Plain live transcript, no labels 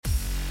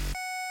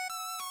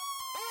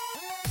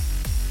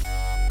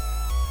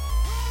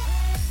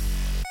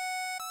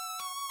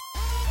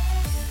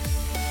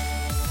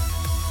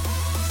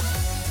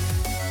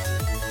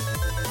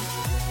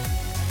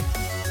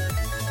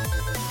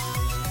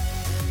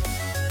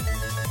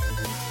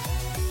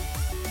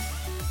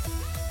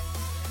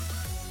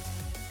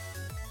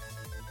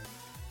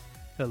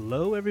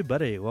Hello,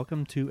 everybody.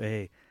 Welcome to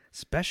a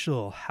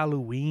special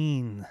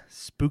Halloween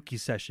spooky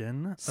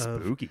session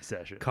of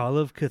Call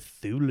of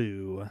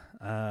Cthulhu.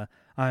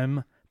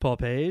 I'm Paul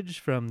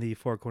Page from the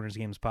Four Corners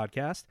Games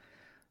podcast,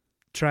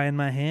 trying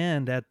my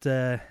hand at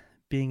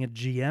being a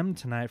GM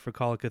tonight for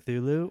Call of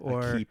Cthulhu,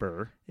 or a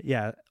keeper.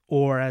 Yeah,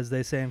 or as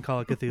they say in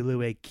Call of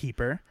Cthulhu, a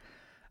keeper.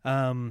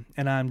 And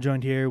I'm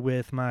joined here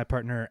with my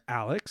partner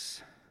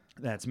Alex.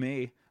 That's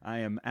me. I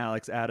am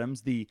Alex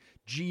Adams, the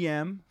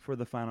GM for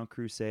the Final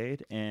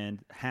Crusade and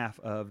half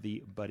of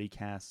the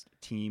BuddyCast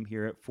team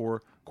here at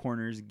Four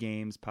Corners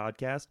Games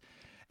podcast.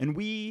 And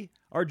we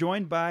are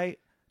joined by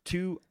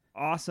two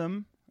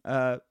awesome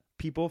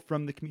people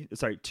from the community.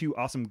 Sorry, two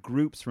awesome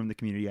groups from the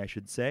community, I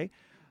should say.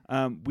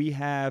 We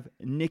have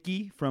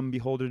Nikki from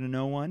Beholder to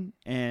No One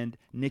and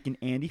Nick and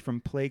Andy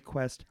from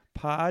PlayQuest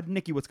Pod.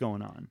 Nikki, what's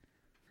going on?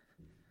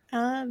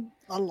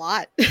 A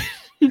lot.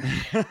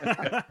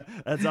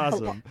 That's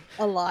awesome.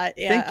 A lot,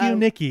 yeah. Thank you,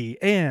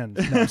 Nikki. And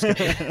no, I'm just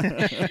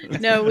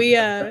kidding. No,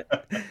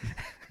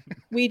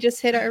 we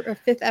just hit our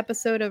fifth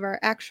episode of our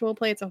actual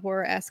play. It's a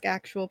horror-esque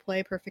actual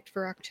play, perfect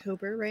for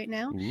October right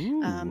now.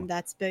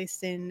 That's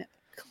based in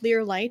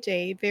Clearlight,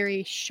 a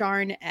very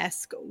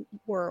Sharn-esque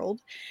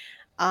world.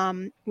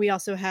 We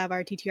also have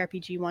our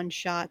TTRPG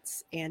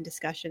one-shots and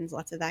discussions,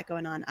 lots of that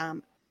going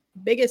on.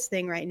 Biggest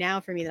thing right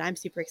now for me that I'm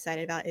super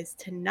excited about is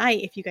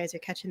tonight, if you guys are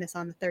catching this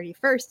on the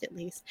 31st at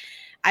least,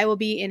 I will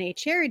be in a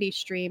charity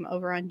stream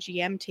over on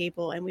GM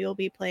Table, and we will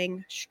be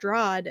playing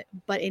Strahd,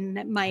 but in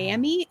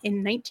Miami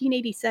in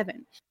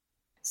 1987.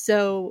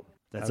 So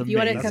That's if you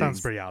amazing. That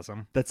sounds pretty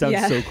awesome. That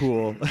sounds so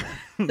cool.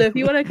 So if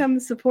you want to come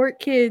support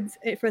kids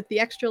for the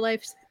Extra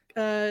Life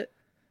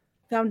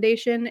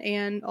Foundation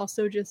and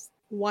also just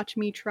watch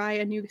me try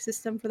a new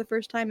system for the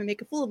first time and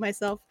make a fool of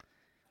myself,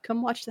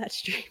 come watch that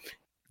stream.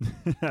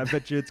 I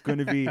bet you it's going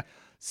to be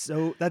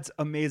so. That's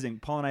amazing.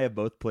 Paul and I have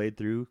both played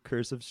through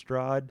Curse of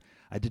Strahd.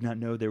 I did not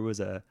know there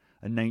was a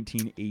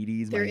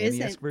 1980s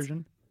Miami-esque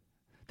version.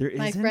 There isn't?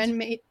 My friend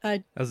made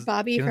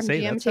Bobby from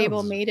GM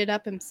Table made it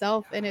up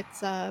himself, and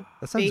it's that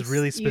sounds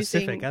really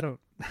specific.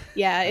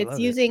 Yeah, it's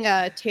using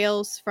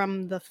Tales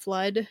from the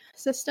Flood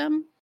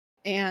system,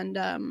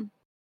 and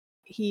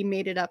he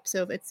made it up,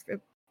 so it's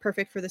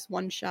perfect for this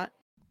one shot.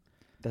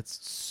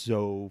 That's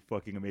so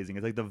fucking amazing.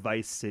 It's like the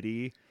Vice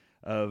City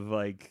of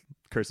like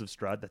Curse of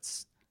Strahd.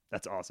 That's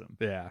awesome.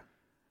 Yeah.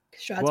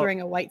 Strahd's wearing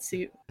a white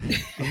suit.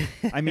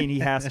 I mean, he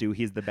has to.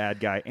 He's the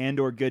bad guy and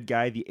or good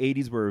guy. The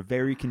 80s were a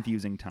very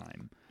confusing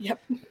time. Yep.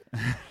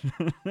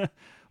 Well,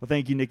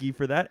 thank you, Nikki,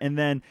 for that. And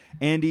then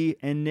Andy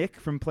and Nick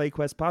from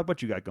PlayQuest Pod,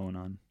 what you got going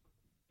on?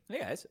 Hey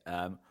guys.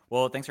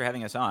 Well, thanks for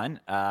having us on.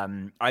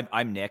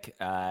 I'm Nick,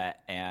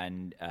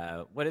 and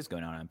what is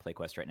going on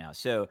PlayQuest right now?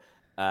 So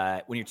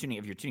if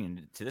you're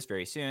tuning to this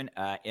very soon,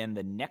 in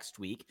the next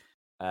week,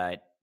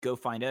 go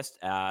find us.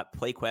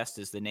 PlayQuest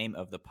is the name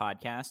of the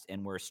podcast,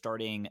 and we're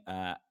starting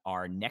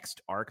our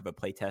next arc of a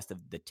playtest of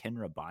the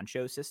Tenra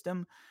Bansho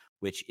system,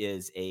 which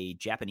is a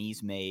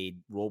Japanese-made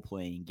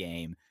role-playing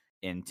game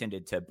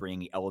intended to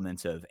bring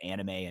elements of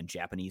anime and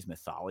Japanese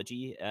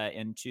mythology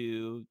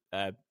into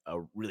a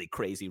really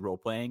crazy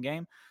role-playing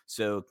game.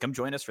 So come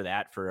join us for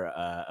that for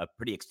a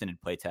pretty extended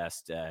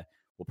playtest.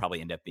 We'll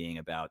probably end up being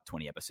about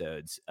 20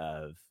 episodes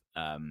of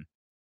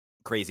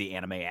crazy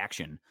anime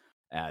action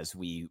as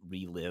we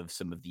relive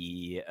some of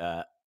the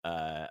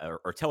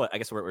or tell it. I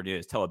guess what we're doing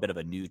is tell a bit of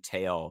a new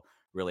tale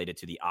related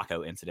to the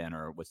Akko incident,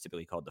 or what's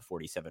typically called the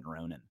 47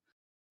 Ronin,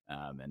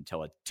 and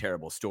tell a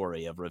terrible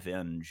story of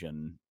revenge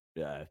and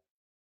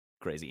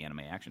crazy anime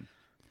action.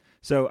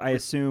 So I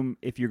assume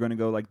if you're going to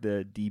go like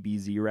the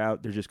DBZ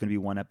route, there's just going to be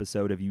one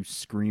episode of you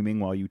screaming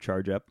while you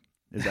charge up.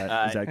 Is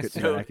that good? Is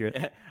that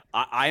accurate?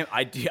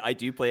 I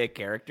do play a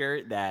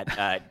character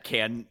that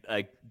can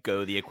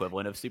go the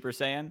equivalent of Super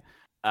Saiyan.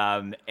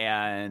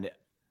 And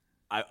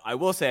I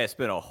will say I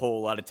spent a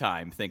whole lot of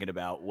time thinking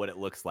about what it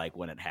looks like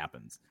when it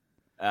happens.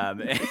 And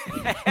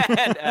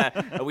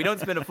we don't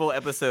spend a full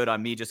episode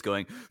on me just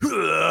going,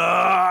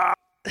 oh!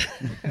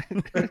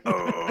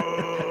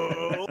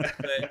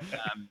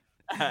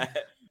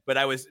 but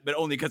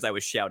only because I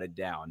was shouted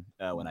down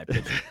when I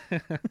pitched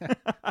it.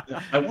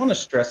 I want to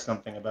stress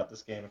something about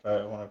this game. If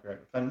I want to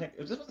correct, Nick,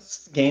 this was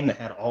this game that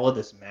had all of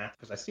this math,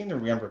 because I seem to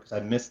remember, because I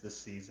missed this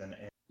season.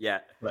 And yeah.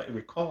 What I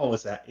recall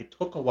was that it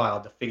took a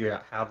while to figure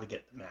out how to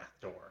get the math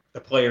to work.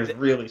 The players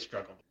really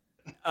struggled.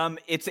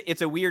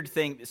 It's a weird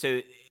thing.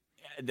 So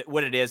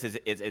what it is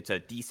it's a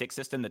D6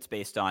 system that's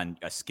based on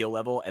a skill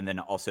level, and then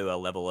also a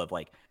level of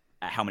like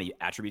how many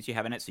attributes you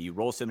have in it. So you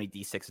roll so many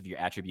D6 of your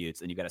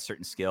attributes, and you got a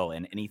certain skill,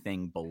 and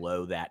anything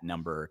below that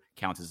number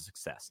counts as a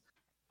success.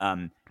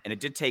 And it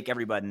did take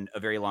everybody a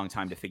very long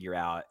time to figure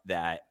out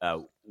that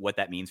what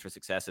that means for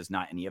success is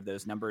not any of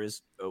those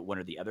numbers, one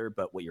or the other,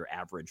 but what your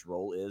average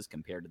roll is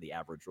compared to the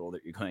average roll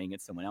that you're going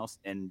against someone else.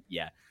 And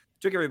yeah,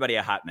 it took everybody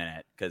a hot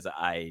minute, because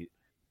I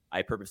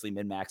I purposely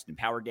min-maxed and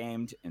power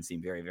gamed and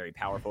seemed very, very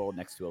powerful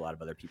next to a lot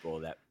of other people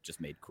that just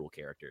made cool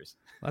characters.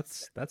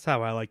 That's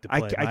how I like to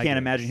play. I can't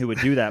imagine who would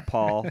do that,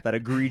 Paul. That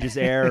egregious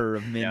error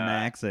of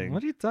min-maxing.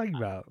 What are you talking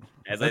about?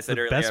 As That's I said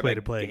the earlier, best I'm way a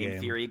to play a game game.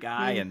 theory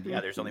guy, and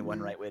there's only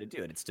one right way to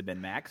do it. It's to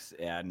min-max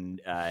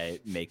and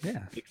make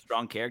big,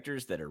 strong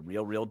characters that are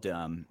real, real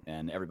dumb,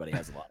 and everybody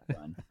has a lot of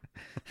fun.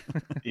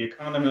 The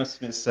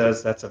Economist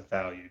says that's a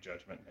value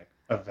judgment, Nick.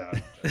 A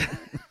value judgment.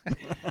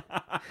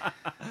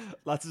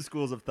 Lots of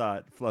schools of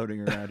thought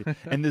floating around.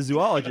 And the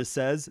zoologist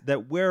says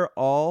that we're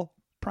all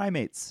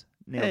primates.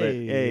 Nailed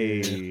it.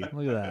 Hey,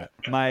 look at that.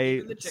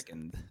 Even the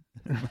chickens.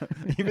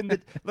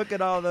 Look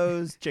at all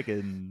those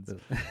chickens.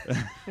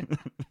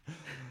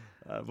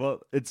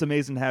 Well, it's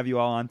amazing to have you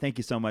all on. Thank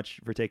you so much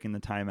for taking the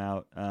time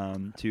out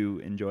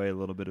to enjoy a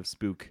little bit of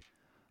spook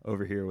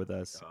over here with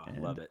us. I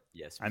love it.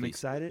 Yes, I'm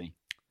excited.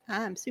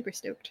 I'm super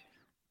stoked.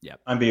 Yep.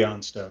 I'm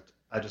beyond stoked.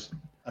 I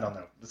don't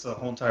know. This is a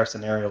whole entire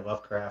scenario,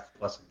 Lovecraft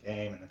plus a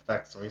game, and in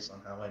fact, stories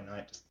on Halloween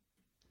night. Just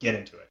get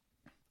into it.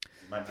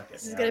 You might not get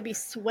This is gonna be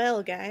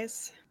swell,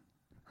 guys.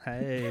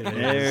 Hey,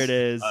 there it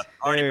is.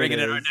 Already There bringing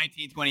it in our is.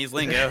 1920s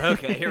lingo.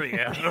 Okay, here we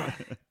go.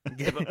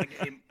 Give up the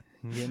game.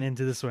 Getting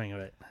into the swing of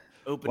it.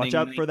 Opening Watch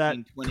out for that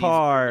 1920s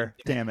car.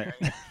 Damn it.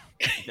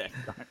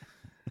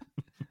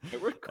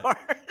 We're cars.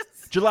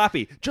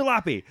 Jalopy.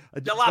 Jalopy,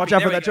 Watch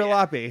out for there that we go,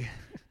 yeah. jalopy.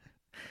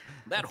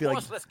 That feel like-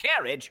 horseless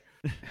carriage.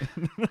 I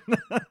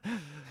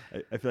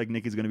feel like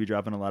Nick is going to be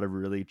dropping a lot of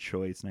really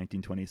choice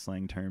 1920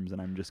 slang terms,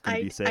 and I'm just going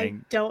to be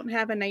saying I don't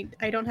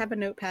have a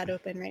notepad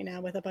open right now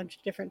with a bunch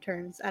of different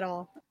terms at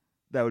all.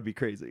 that would be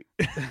crazy.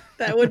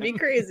 That would be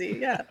crazy.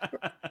 Yeah.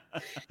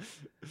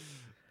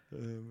 Oh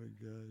my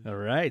god. All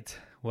right.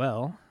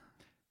 Well,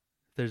 if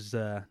there's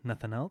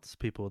nothing else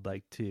people would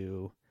like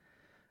to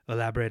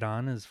elaborate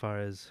on as far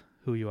as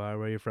who you are,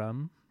 where you're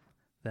from,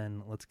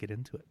 then let's get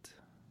into it.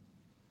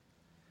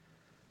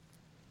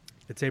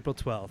 It's April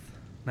 12th,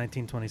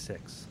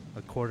 1926,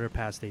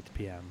 8:15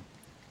 p.m.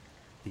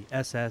 The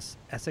SS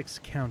Essex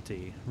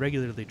County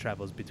regularly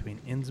travels between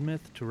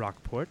Innsmouth to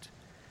Rockport,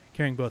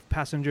 carrying both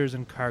passengers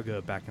and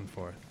cargo back and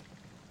forth.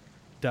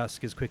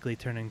 Dusk is quickly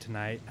turning to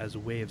night as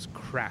waves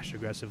crash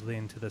aggressively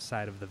into the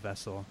side of the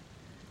vessel.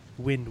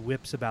 Wind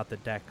whips about the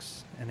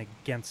decks and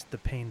against the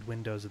paned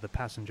windows of the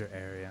passenger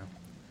area.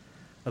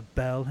 A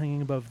bell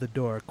hanging above the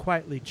door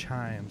quietly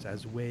chimes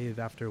as wave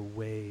after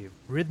wave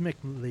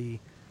rhythmically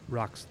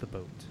rocks the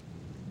boat.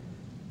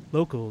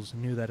 Locals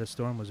knew that a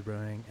storm was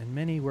brewing, and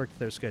many worked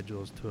their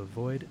schedules to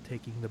avoid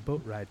taking the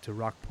boat ride to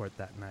Rockport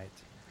that night.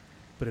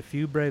 But a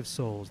few brave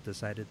souls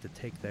decided to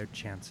take their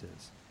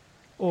chances,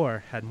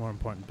 or had more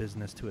important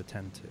business to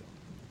attend to.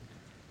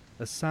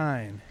 A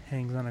sign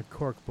hangs on a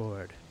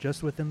corkboard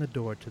just within the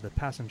door to the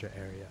passenger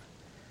area.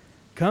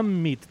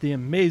 Come meet the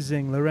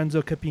amazing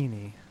Lorenzo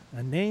Capini,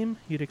 a name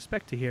you'd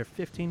expect to hear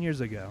 15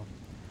 years ago.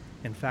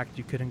 In fact,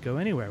 you couldn't go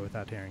anywhere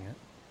without hearing it.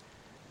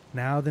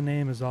 Now the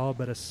name is all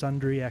but a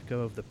sundry echo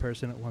of the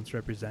person it once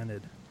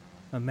represented,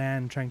 a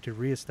man trying to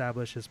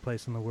reestablish his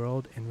place in the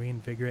world and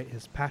reinvigorate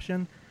his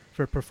passion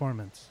for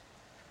performance.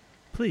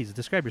 Please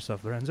describe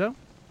yourself, Lorenzo.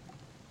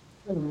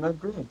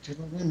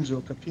 Lorenzo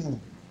Capino,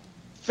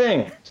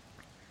 famed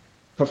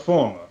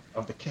performer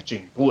of the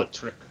catching bullet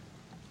trick.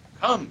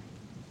 Come,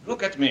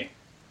 look at me.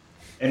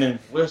 And in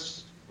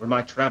whilst with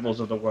my travels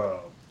of the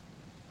world,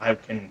 I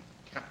can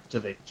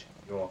captivate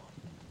your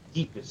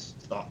deepest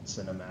thoughts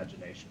and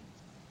imaginations.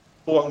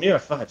 For a mere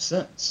 5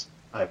 cents,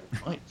 I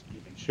might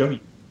even show you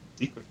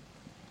the secret.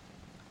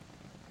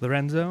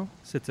 Lorenzo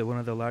sits at one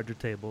of the larger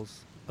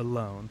tables,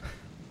 alone,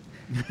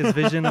 his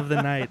vision of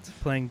the night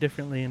playing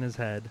differently in his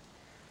head,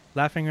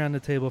 laughing around a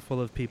table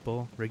full of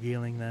people,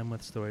 regaling them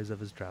with stories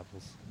of his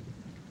travels.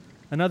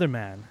 Another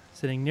man,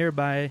 sitting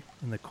nearby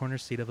in the corner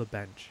seat of a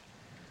bench,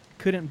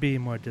 couldn't be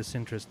more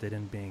disinterested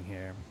in being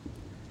here.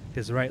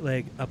 His right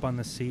leg up on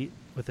the seat,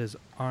 with his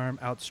arm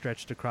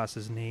outstretched across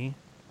his knee,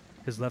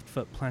 his left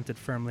foot planted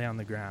firmly on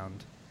the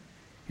ground.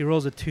 He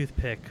rolls a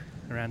toothpick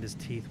around his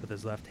teeth with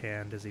his left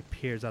hand as he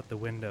peers out the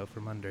window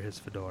from under his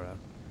fedora.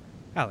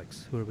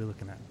 Alex, who are we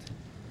looking at?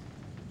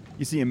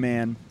 You see a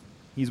man.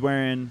 He's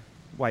wearing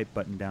white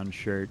button-down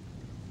shirt,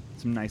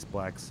 some nice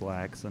black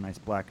slacks, a nice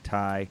black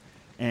tie,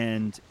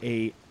 and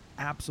a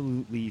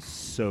absolutely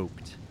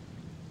soaked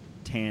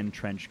tan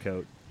trench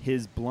coat.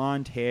 His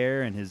blonde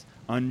hair and his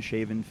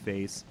unshaven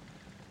face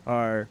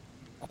are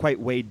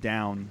quite weighed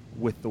down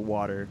with the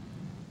water.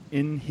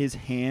 In his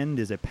hand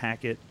is a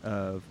packet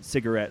of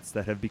cigarettes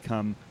that have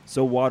become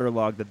so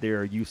waterlogged that they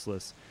are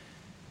useless.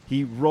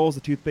 He rolls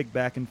the toothpick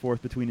back and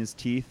forth between his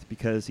teeth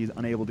because he's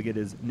unable to get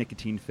his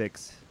nicotine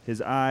fix.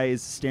 His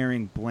eyes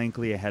staring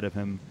blankly ahead of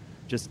him,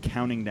 just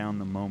counting down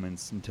the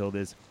moments until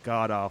this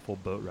god-awful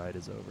boat ride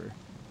is over.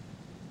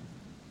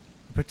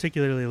 A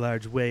particularly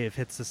large wave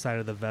hits the side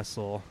of the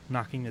vessel,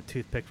 knocking the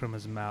toothpick from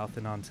his mouth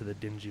and onto the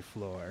dingy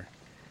floor.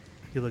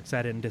 He looks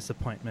at it in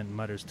disappointment and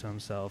mutters to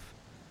himself,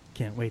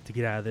 "Can't wait to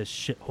get out of this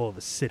shithole of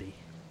a city."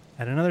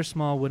 At another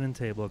small wooden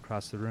table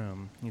across the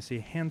room, you see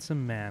a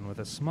handsome man with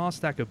a small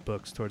stack of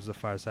books towards the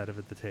far side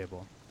of the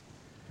table.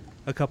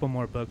 A couple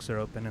more books are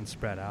open and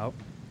spread out,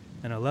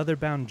 and a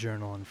leather-bound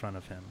journal in front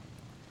of him.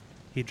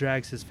 He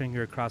drags his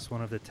finger across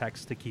one of the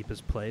texts to keep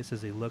his place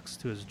as he looks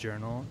to his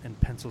journal and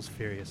pencils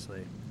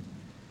furiously.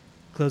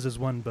 Closes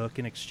one book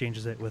and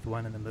exchanges it with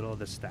one in the middle of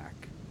the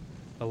stack,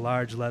 a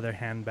large leather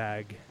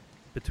handbag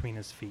between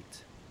his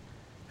feet.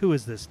 Who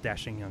is this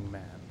dashing young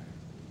man?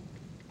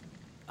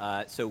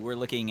 So we're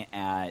looking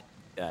at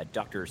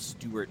Dr.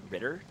 Stuart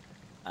Ritter,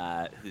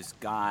 who's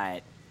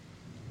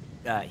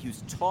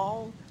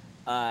tall,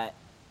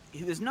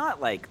 who is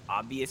not like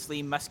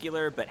obviously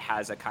muscular, but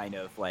has a kind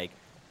of like,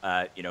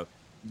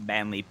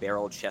 manly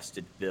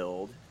barrel-chested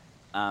build,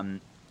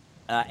 and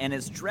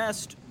is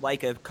dressed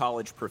like a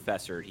college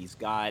professor. He's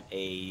got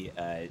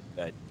a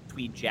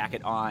tweed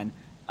jacket on,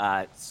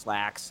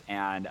 slacks,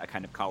 and a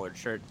kind of collared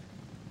shirt.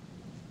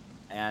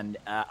 And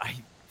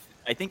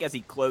I think as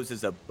he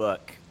closes a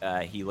book,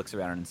 he looks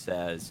around and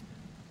says,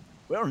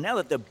 "Well, now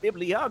that the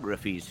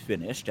bibliography's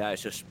finished, I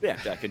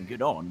suspect I can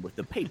get on with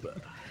the paper."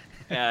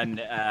 And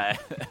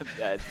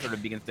sort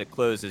of begins to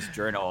close his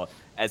journal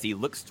as he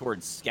looks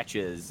towards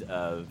sketches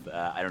of,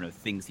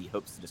 things he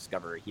hopes to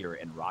discover here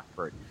in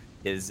Rockport.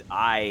 His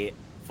eye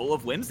full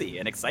of whimsy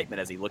and excitement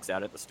as he looks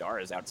out at the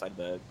stars outside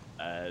the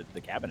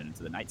cabin and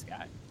into the night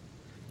sky.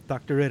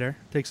 Dr. Ritter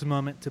takes a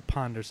moment to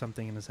ponder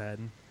something in his head,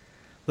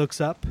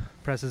 looks up,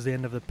 presses the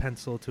end of the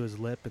pencil to his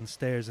lip, and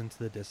stares into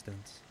the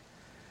distance.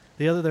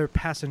 The other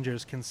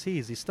passengers can see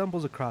as he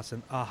stumbles across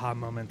an aha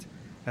moment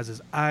as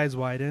his eyes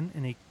widen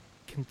and he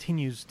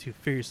continues to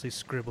furiously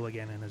scribble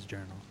again in his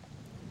journal.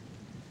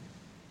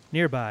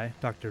 Nearby,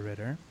 Dr.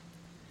 Ritter,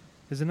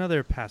 is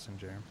another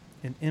passenger,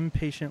 an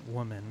impatient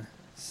woman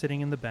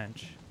sitting in the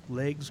bench,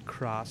 legs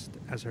crossed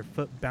as her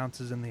foot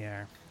bounces in the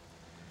air,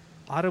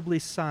 audibly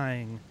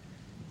sighing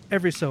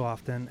every so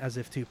often as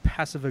if to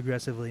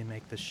passive-aggressively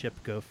make the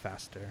ship go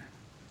faster.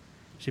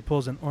 She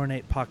pulls an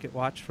ornate pocket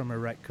watch from her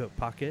right coat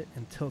pocket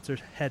and tilts her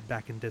head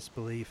back in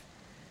disbelief,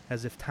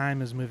 as if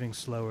time is moving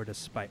slower to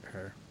spite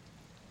her.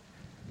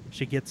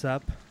 She gets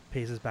up,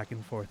 paces back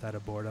and forth out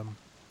of boredom.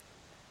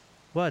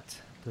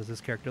 What does this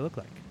character look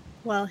like?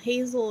 Well,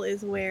 Hazel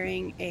is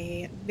wearing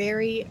a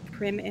very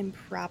prim and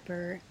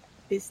proper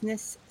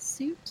business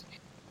suit,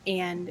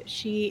 and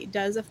she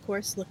does, of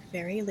course, look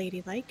very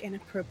ladylike and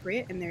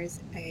appropriate, and there's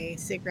a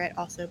cigarette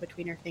also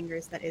between her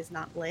fingers that is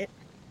not lit.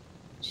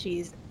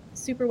 She's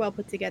super well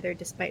put together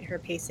despite her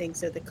pacing,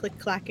 so the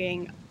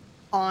click-clacking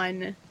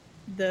on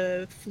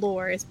the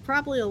floor is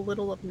probably a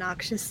little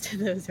obnoxious to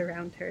those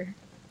around her.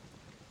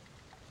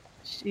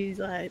 She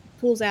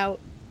pulls out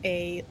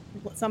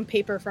some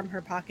paper from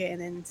her pocket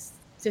and then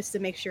just to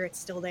make sure it's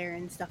still there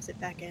and stuffs it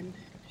back in.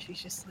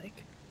 She's just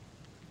like,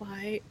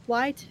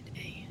 why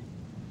today?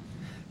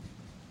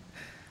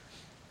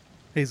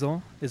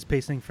 Hazel is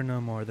pacing for no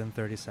more than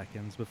 30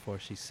 seconds before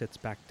she sits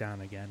back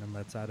down again and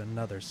lets out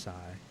another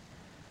sigh.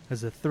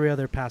 As the three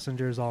other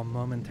passengers all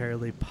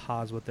momentarily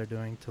pause what they're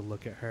doing to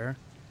look at her,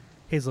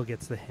 Hazel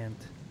gets the hint,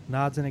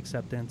 nods in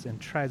acceptance, and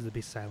tries to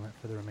be silent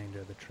for the remainder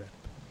of the trip.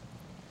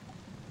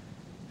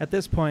 At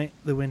this point,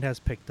 the wind has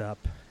picked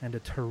up, and a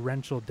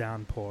torrential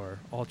downpour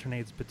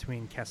alternates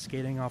between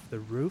cascading off the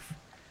roof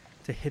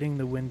to hitting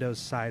the windows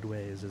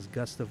sideways as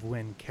gusts of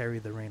wind carry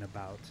the rain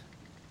about.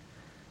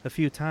 A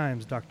few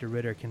times, Dr.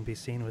 Ritter can be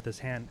seen with his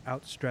hand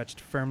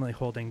outstretched, firmly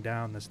holding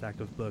down the stack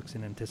of books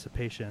in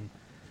anticipation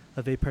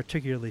of a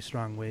particularly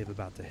strong wave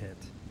about to hit.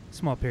 A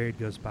small period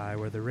goes by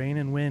where the rain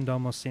and wind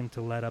almost seem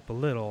to let up a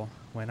little,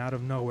 when out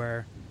of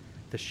nowhere,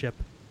 the ship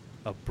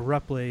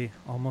abruptly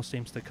almost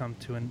seems to come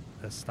to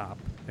a stop,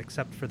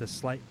 except for the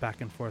slight back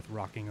and forth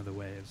rocking of the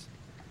waves.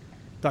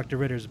 Dr.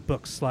 Ritter's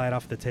books slide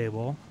off the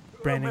table.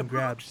 Brandon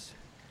grabs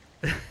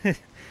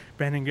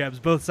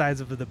both sides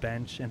of the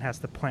bench and has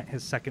to plant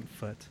his second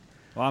foot.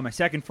 Wow, my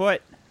second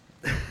foot!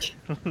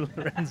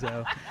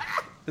 Lorenzo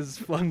is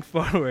flung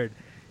forward,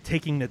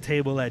 taking the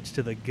table edge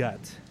to the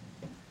gut.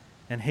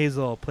 And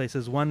Hazel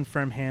places one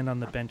firm hand on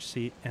the bench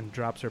seat and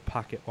drops her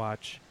pocket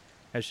watch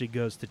as she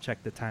goes to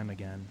check the time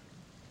again.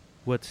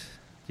 What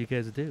do you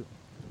guys do?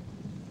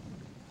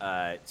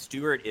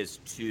 Stuart is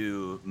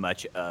too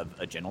much of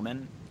a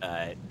gentleman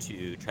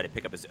to try to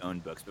pick up his own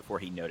books before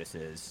he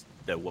notices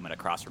the woman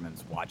across from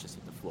him's watch is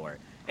hit the floor.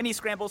 And he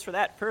scrambles for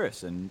that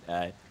first and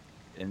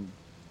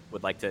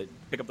would like to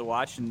pick up the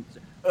watch and,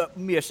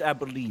 "Miss, I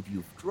believe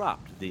you've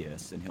dropped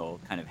this." And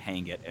he'll kind of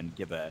hang it and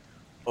give a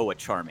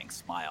charming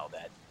smile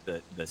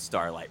that the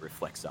starlight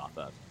reflects off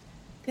of.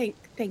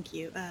 Thank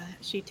you.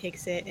 She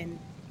takes it and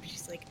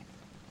she's like,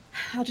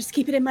 "I'll just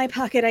keep it in my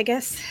pocket, I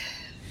guess."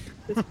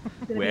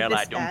 Well,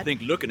 I don't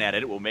think looking at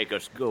it will make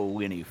us go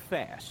any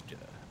faster.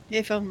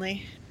 If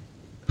only.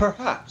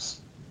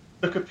 Perhaps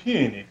the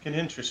Capini can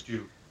interest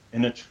you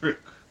in a trick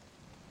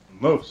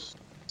most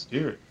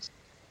mysterious.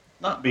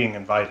 Not being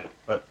invited,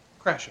 but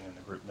crashing in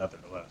the group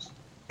nevertheless.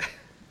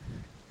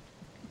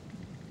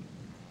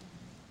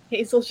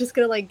 Hazel's just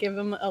gonna give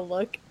him a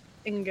look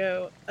and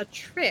go, "A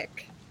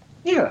trick?"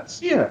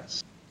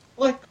 Yes.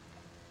 Like,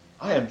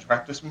 I have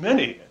practiced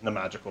many in the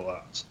magical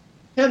arts.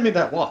 Hand me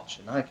that watch,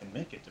 and I can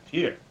make it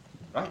appear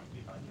right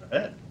behind your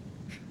head.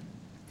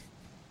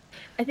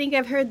 I think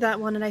I've heard that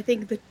one, and I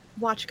think the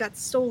watch got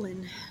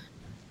stolen.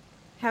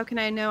 How can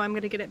I know I'm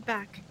going to get it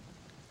back?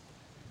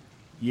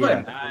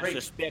 Yeah. I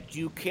suspect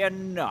you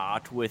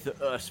cannot with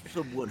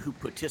someone who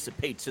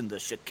participates in the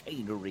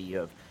chicanery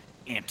of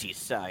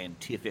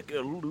anti-scientific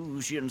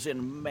illusions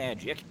and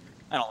magic.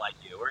 I don't like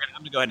you.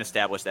 I'm gonna go ahead and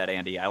establish that,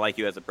 Andy. I like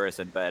you as a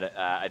person, but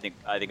I think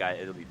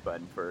it'll be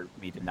fun for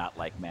me to not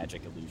like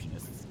magic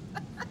illusionists.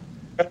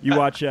 You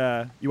watch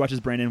as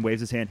Brandon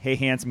waves his hand. Hey,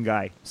 handsome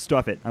guy,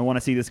 stuff it. I want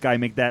to see this guy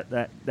make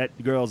that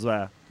girl's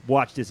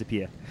watch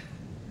disappear.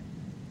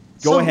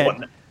 Go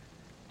ahead.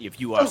 If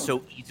you are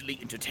so easily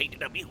entertained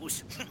and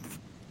amused.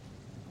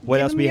 What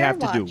Give else him we your have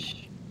to do?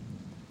 watch.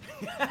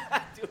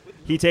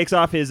 He takes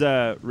off his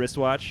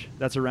wristwatch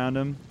that's around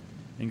him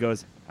and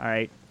goes, all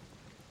right,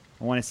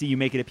 I want to see you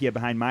make it appear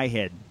behind my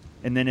head.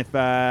 And then if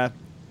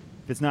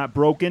it's not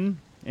broken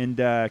and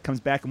comes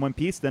back in one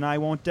piece, then I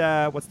won't,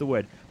 what's the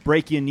word,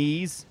 break your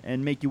knees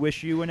and make you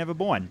wish you were never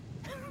born.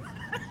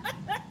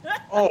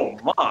 Oh,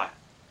 my.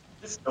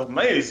 This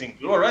amazing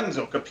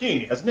Lorenzo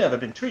Capini has never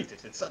been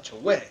treated in such a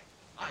way.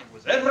 I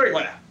was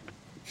everywhere.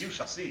 You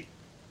shall see.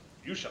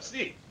 You shall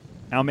see.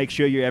 I'll make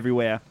sure you're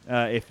everywhere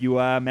if you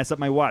mess up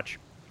my watch.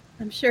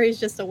 I'm sure he's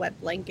just a wet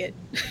blanket.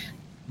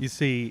 You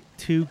see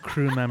 2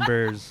 crew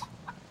members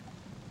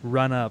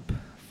run up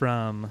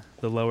from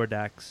the lower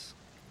decks,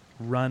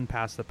 run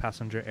past the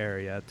passenger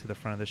area to the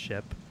front of the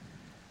ship,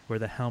 where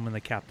the helm and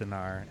the captain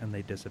are, and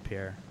they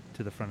disappear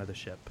to the front of the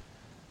ship.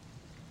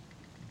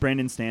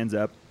 Brandon stands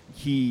up.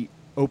 He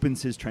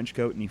opens his trench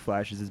coat and he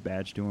flashes his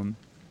badge to him.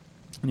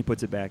 And he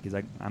puts it back. He's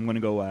like, I'm going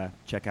to go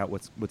check out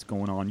what's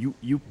going on.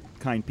 You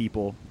kind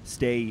people,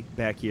 stay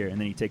back here. And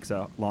then he takes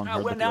a long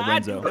hard look at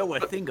Lorenzo. I do know a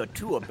thing or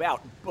two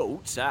about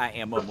boats. I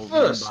am a marine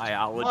First,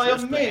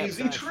 biologist. my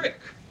amazing trick.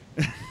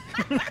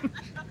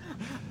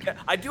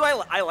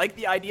 I like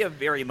the idea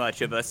very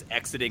much of us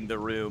exiting the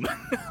room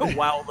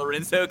while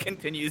Lorenzo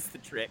continues the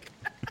trick.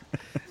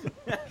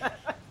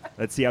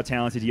 Let's see how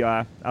talented you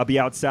are. I'll be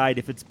outside.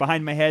 If it's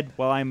behind my head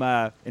while I'm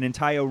an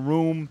entire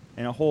room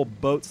and a whole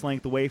boat's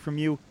length away from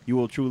you, you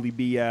will truly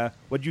be,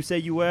 what'd you say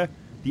you were?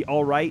 The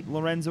all right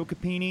Lorenzo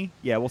Capini?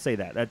 Yeah, we'll say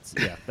that.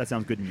 That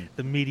sounds good to me.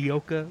 The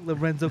mediocre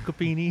Lorenzo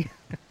Capini.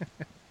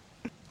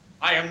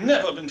 I have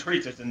never been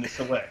treated in this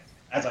way,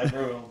 as I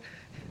grew.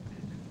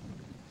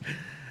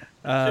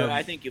 So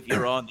I think if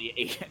you're on the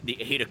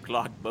 8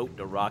 o'clock boat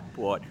to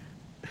Rockport,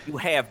 you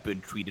have been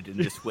treated in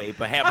this way,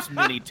 perhaps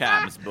many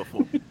times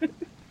before.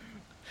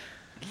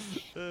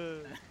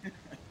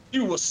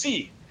 You will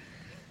see.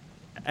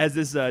 As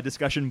this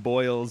discussion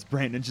boils,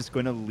 Brandon's just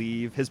going to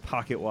leave his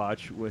pocket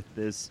watch with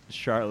this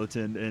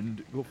charlatan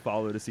and we'll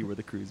follow to see where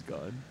the crew's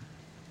gone.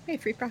 Hey,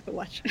 free pocket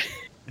watch.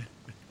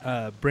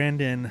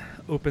 Brandon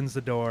opens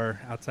the door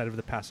outside of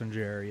the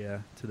passenger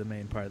area to the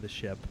main part of the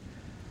ship.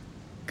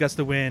 Gust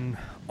of wind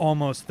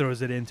almost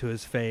throws it into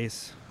his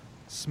face,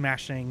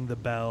 smashing the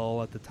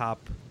bell at the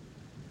top.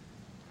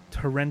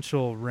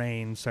 Torrential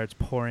rain starts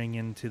pouring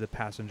into the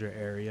passenger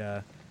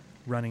area,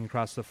 running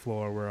across the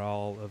floor where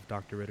all of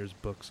Dr. Ritter's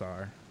books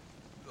are.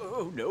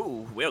 Oh,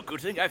 no. Well, good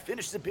thing I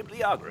finished the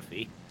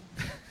bibliography.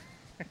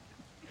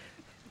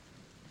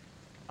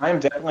 I'm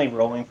definitely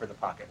rolling for the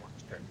pocket watch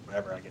trick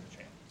whenever I get a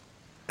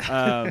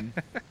chance.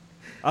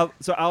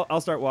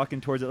 I'll start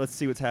walking towards it. Let's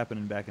see what's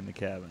happening back in the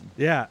cabin.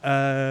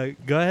 Yeah,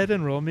 go ahead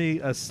and roll me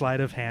a sleight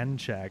of hand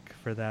check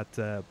for that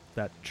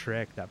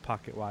trick, that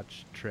pocket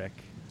watch trick.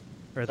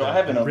 So I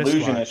have an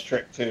illusionist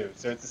trick too,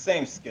 so it's the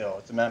same skill.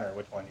 It's a matter of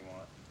which one you want.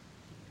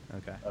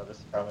 Okay. Oh, this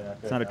is probably not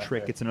good. It's not a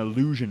trick, it's an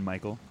illusion,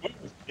 Michael.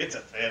 It's a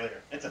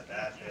failure. It's a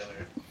bad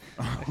failure.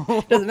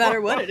 Doesn't matter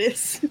what it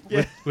is.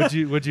 Yeah.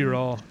 Would you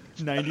roll?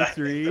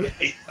 93.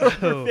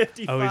 Oh,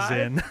 55. he's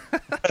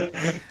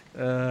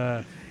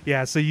in.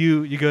 Yeah, so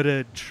you go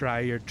to try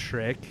your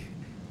trick.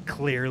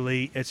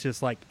 Clearly, it's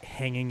just like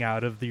hanging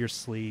out of your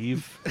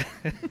sleeve.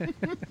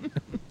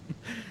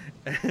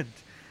 And,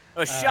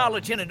 a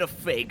charlatan and a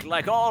fake,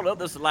 like all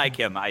others like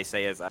him, I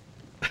say as I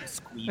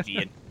squeegee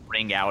and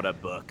bring out a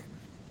book.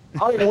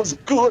 I was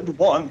good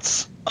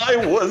once. I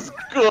was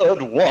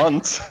good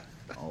once.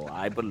 Oh,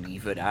 I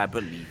believe it,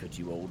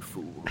 you old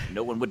fool.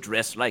 No one would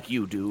dress like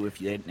you do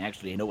if you didn't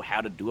actually know how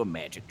to do a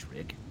magic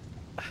trick.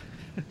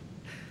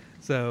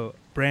 So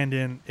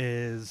Brandon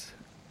is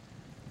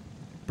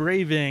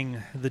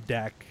braving the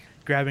deck,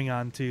 grabbing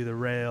onto the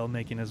rail,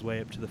 making his way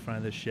up to the front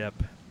of the ship.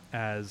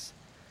 As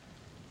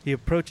he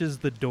approaches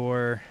the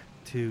door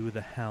to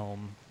the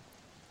helm,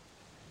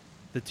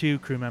 the 2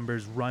 crew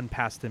members run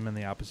past him in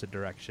the opposite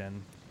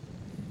direction,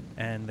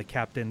 and the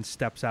captain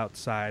steps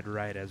outside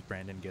right as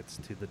Brandon gets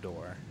to the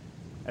door.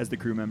 As the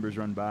crew members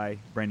run by,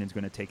 Brandon's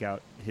going to take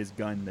out his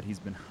gun that he's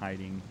been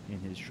hiding in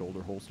his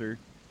shoulder holster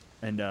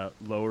and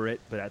lower it,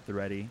 but at the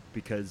ready,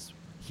 because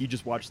he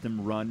just watched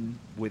them run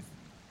with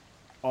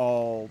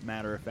all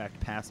matter of fact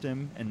past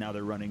him, and now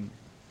they're running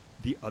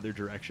the other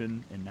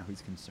direction, and now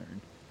he's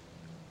concerned.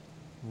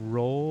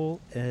 Roll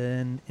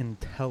an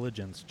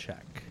intelligence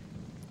check.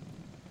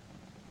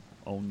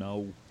 Oh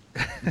no.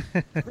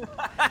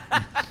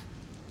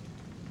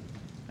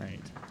 Alright.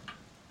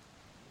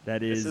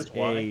 That is, this is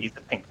why he's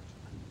a pink.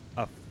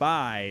 A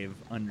 5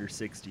 under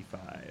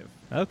 65.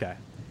 Okay.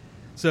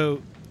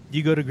 So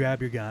you go to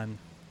grab your gun,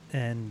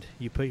 and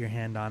you put your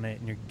hand on it,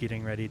 and you're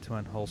getting ready to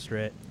unholster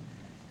it.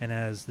 And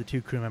as the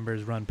 2 crew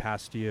members run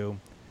past you,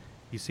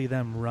 you see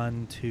them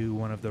run to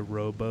one of the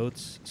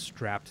rowboats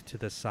strapped to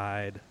the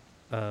side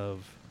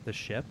of the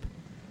ship,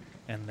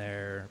 and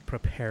they're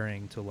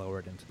preparing to lower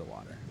it into the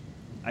water.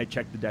 I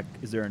checked the deck.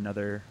 Is there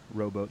another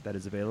rowboat that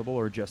is available,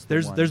 or just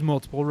the one? There's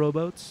multiple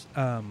rowboats,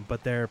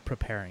 but they're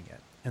preparing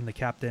it. And the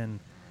captain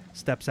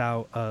steps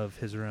out of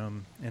his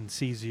room and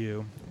sees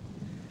you,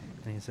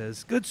 and he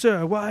says, "Good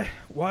sir, why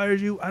are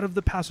you out of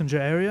the passenger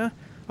area?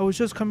 I was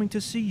just coming to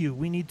see you.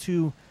 We need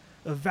to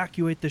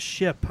evacuate the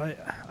ship.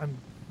 I'm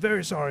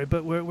very sorry,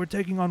 but we're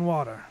taking on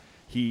water."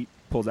 He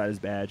pulls out his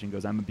badge and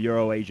goes, "I'm a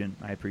bureau agent.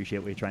 I appreciate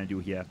what you're trying to do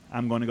here.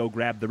 I'm going to go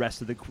grab the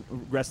rest of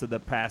the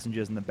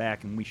passengers in the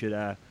back, and we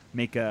should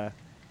make a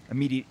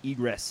immediate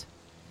egress."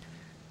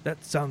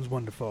 That sounds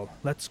wonderful.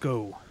 Let's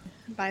go.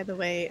 By the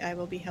way, I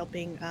will be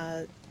helping.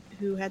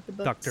 Who had the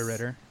books? Dr.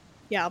 Ritter.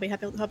 Yeah, I'll be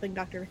helping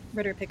Dr.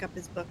 Ritter pick up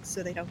his books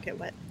so they don't get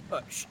wet.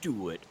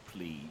 Stuart,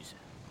 please.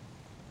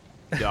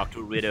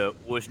 Dr. Ritter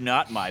was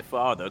not my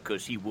father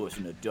because he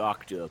wasn't a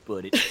doctor,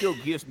 but it still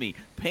gives me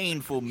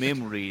painful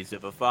memories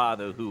of a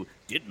father who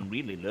didn't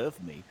really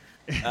love me.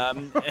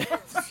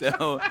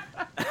 So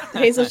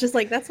Hazel's just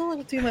like, that's a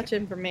little too much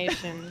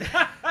information.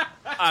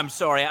 I'm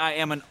sorry, I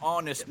am an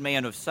honest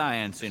man of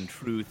science and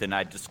truth, and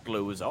I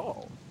disclose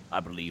all.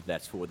 I believe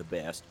that's for the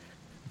best.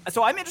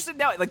 So I'm interested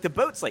now, like the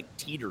boat's like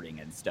teetering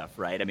and stuff,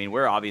 right? I mean,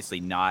 we're obviously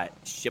not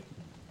ship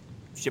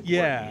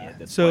Yeah. at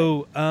this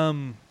So,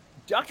 point.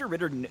 Dr.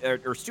 Ritter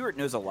or Stuart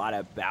knows a lot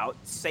about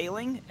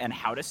sailing and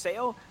how to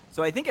sail.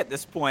 So I think at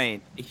this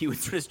point he would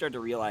sort of start to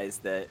realize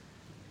that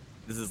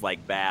this is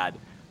like bad,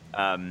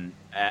 and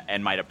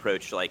might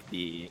approach like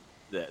the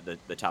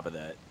top of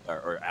the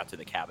or out to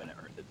the cabin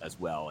as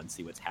well and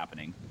see what's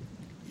happening.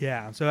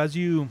 Yeah. So as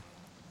you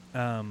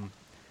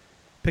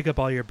pick up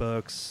all your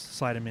books,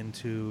 slide them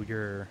into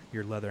your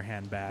leather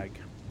handbag,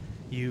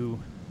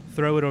 you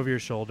throw it over your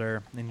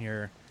shoulder, and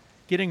you're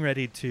getting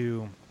ready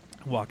to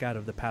walk out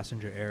of the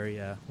passenger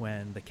area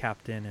when the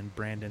captain and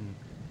Brandon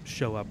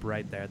show up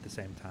right there at the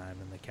same time,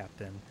 and the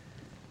captain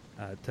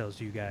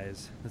tells you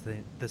guys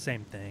the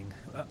same thing.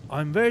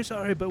 I'm very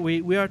sorry, but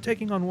we are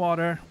taking on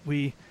water.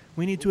 We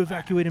need to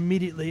evacuate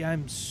immediately.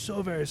 I'm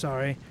so very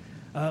sorry.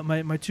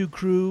 My 2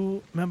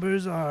 crew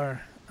members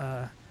are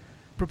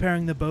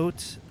preparing the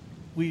boat.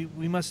 We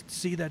must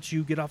see that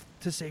you get off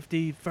to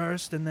safety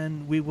first, and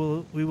then we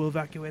will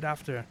evacuate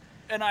after.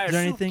 And I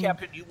assume,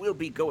 Captain, you will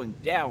be going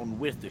down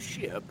with the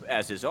ship,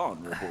 as is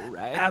honorable,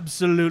 right?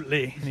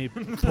 Absolutely. And he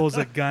pulls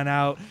a gun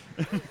out,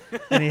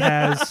 and he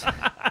has...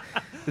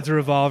 It's a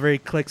revolver. He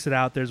clicks it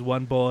out. There's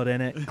 1 bullet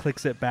in it, and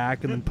clicks it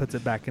back, and then puts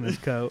it back in his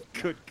coat.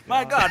 Good God.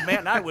 My God,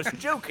 man, I was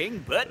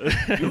joking, but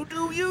you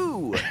do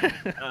you.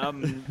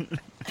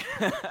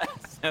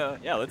 So,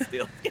 yeah, let's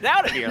get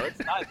out of here. Let's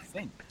not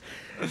sink.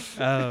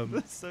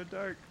 That's so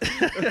dark.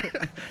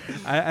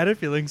 I had a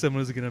feeling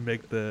someone was going to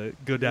make the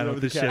go down with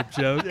the ship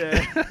joke.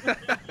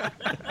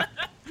 Yeah.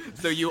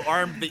 So you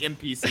armed the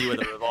NPC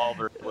with a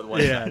revolver with one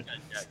shotgun.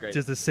 Yeah, great.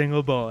 Just a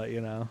single bullet, you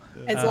know.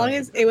 As long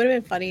as it would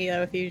have been funny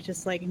though if he was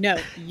just like, no,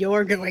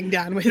 you're going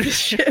down with the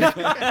ship.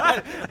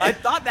 I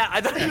thought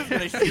he was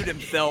going to shoot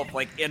himself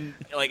like in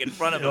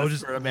front of us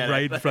just for a minute.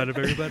 right in front of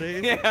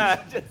everybody.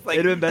 Yeah, just like,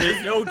 it'd been better.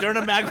 There's no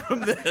turning back from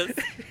this.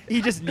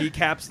 He just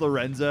kneecaps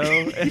Lorenzo,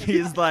 and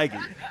he's like,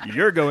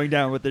 "You're going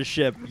down with the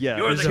ship." Yeah,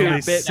 There's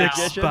only 6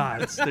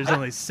 spots. There's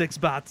only 6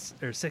 spots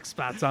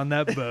on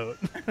that boat.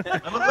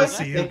 Let's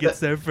see who gets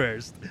there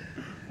first.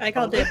 I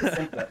called it. I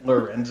think that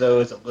Lorenzo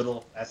is a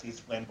little, as he's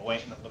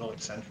flamboyant and a little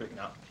eccentric,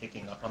 not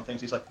picking up on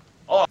things. He's like,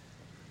 "Oh,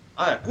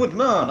 good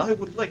man, I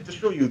would like to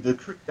show you the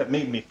trick that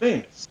made me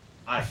famous.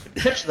 I could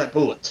catch that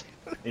bullet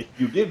if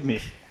you give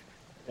me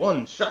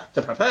 1 shot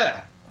to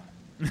prepare."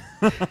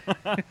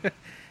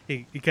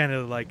 He kind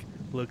of like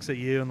looks at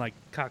you and like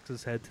cocks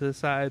his head to the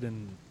side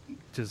and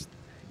just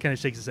kind of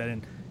shakes his head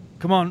and,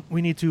 "Come on,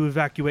 we need to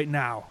evacuate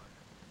now."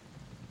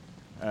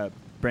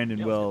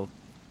 Brandon will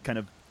kind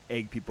of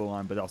egg people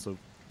on, but also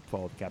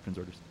follow the captain's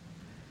orders.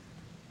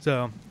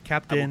 So,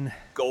 Captain...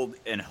 Go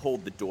and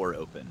hold the door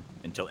open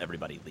until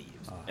everybody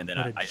leaves. And then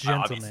I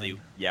obviously,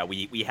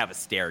 we have a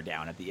stare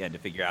down at the end to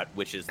figure out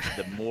which is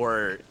the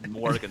more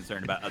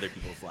concerned about other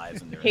people's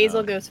lives. And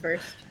Hazel goes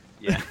first.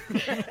 Yeah.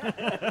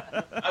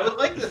 I would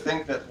like to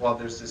think that while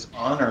there's this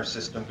honor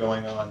system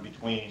going on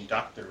between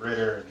Dr.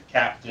 Ritter and the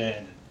captain,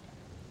 and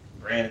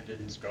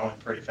Brandon's going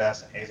pretty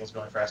fast and Hazel's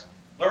going fast,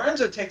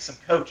 Lorenzo takes some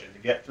coaching to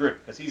get through,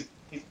 because he's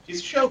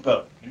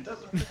showboating and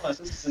doesn't realize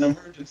this is an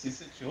emergency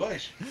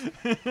situation.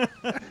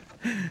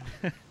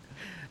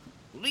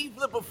 Leave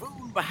the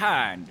buffoon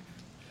behind.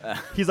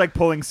 He's like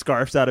pulling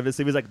scarves out of his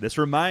sleeve. He's like, "This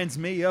reminds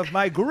me of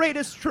my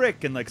greatest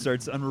trick," and like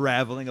starts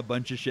unraveling a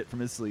bunch of shit from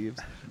his sleeves.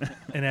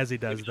 And as he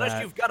does Unless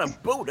that, you've got a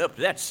boat up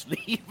that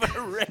sleeve, I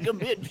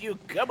recommend you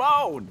come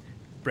on.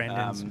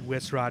 Brandon's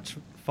wristwatch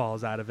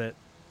falls out of it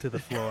to the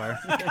floor.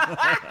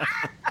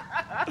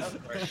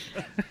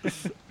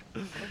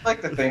 I'd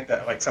like to think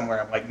that, like,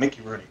 somewhere I'm like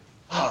Mickey Rooney.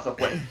 Oh, the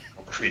wind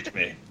will greet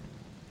me.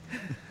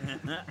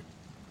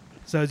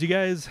 So as you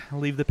guys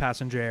leave the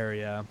passenger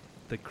area,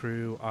 the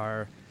crew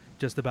are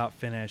just about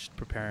finished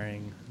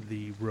preparing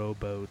the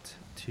rowboat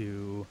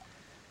to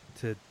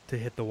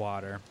hit the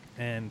water.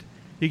 And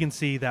you can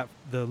see that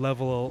the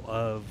level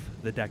of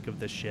the deck of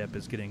the ship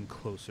is getting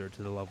closer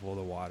to the level of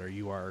the water.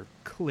 You are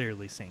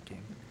clearly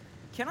sinking.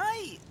 Can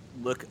I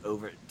look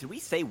over? Did we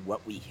say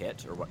what we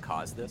hit or what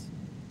caused this?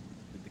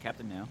 Did the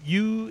captain know?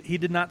 He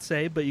did not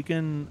say, but you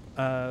can.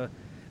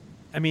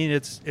 I mean,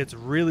 it's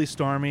really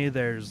stormy.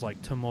 There's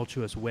like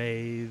tumultuous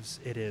waves.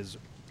 It is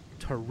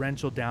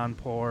torrential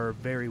downpour,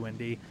 very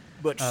windy.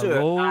 But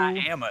sir, I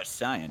am a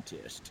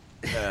scientist.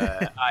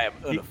 I am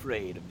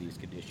unafraid of these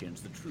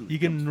conditions. The truth. You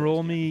can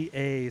roll me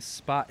a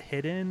spot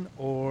hidden,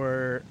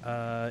 or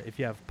if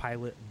you have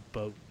pilot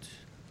boat.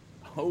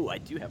 Oh, I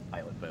do have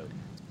pilot boat.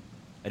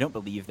 I don't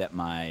believe that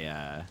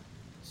my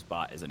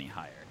spot is any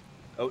higher.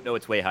 Oh no,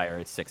 it's way higher.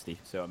 It's 60.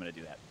 So I'm gonna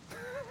do that.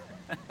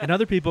 And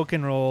other people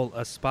can roll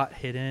a spot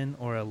hidden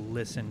or a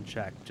listen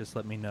check. Just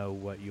let me know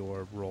what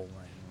you're rolling.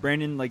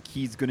 Brandon, like,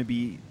 he's going to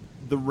be,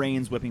 the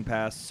rain's whipping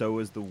past, so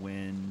is the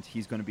wind.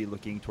 He's going to be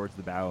looking towards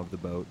the bow of the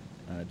boat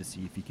to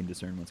see if he can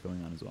discern what's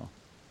going on as well.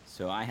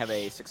 So I have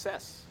a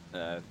success,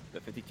 the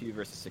 52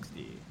 versus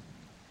 60.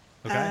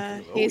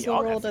 Okay.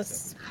 Hazel rolled a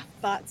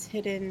spots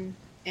hidden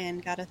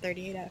and got a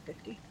 38 out of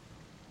 50.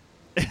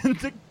 And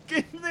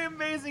the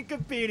amazing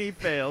Capini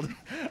failed.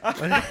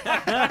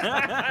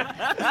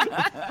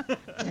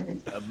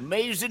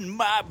 Amazing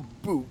my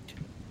boot.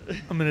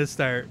 I'm gonna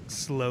start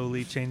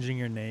slowly changing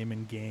your name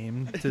in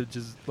game to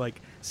just like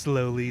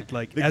slowly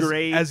like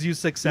as you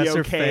success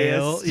or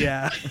fail.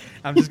 Yeah,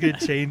 I'm just gonna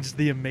change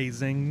the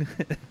amazing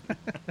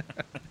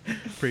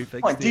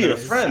prefix. My dear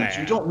friends,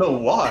 you don't know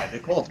why they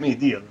called me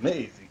the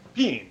amazing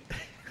bean.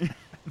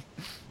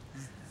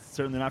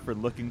 Certainly not for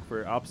looking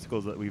for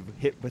obstacles that we've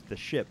hit with the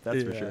ship,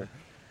 that's for sure. It's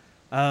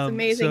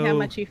amazing how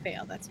much you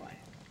fail, that's why.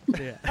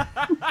 Yeah.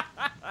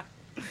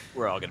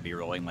 We're all going to be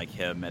rolling like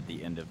him at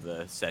the end of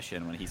the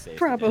session when he saves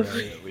Probably. the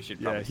day, so we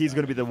should probably he's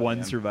going to be the one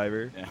him.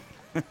 survivor.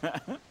 Yeah.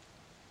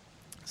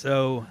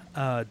 So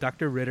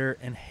Dr. Ritter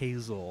and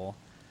Hazel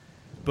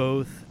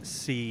both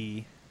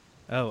see...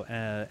 Oh,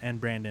 and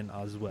Brandon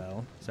as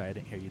well. Sorry, I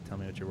didn't hear you tell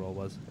me what your roll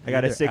was. I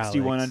got a Either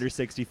 61 Alex. under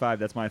 65.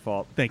 That's my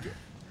fault. Thank you.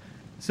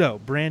 So,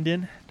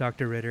 Brandon,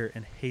 Dr. Ritter,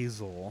 and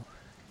Hazel,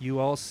 you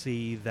all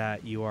see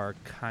that you are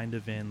kind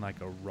of in like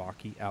a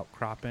rocky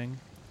outcropping.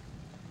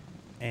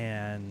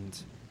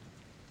 And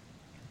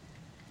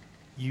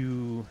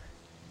you,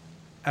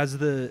 as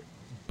the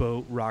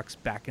boat rocks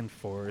back and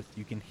forth,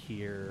 you can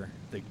hear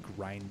the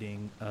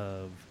grinding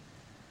of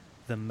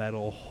the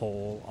metal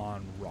hull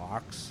on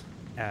rocks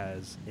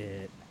as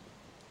it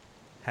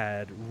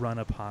had run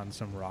upon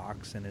some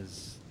rocks and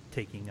is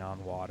taking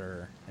on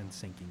water and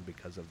sinking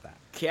because of that.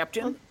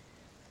 Captain,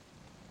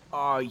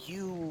 are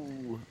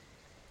you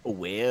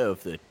aware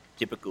of the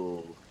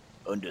typical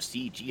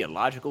undersea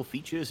geological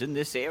features in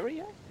this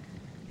area?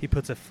 He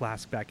puts a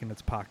flask back in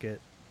its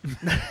pocket.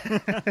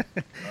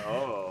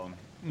 Oh.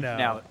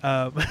 No.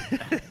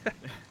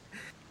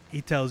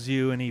 He tells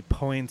you, and he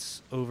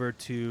points over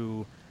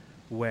to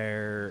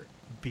where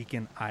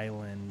Beacon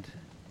Island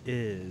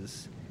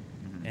is,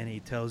 and he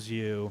tells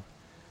you,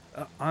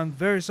 I'm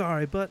very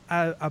sorry, but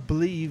I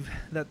believe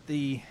that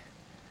the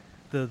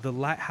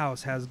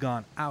lighthouse has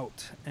gone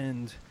out,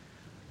 and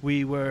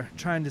we were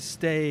trying to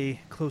stay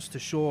close to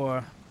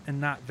shore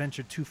and not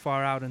venture too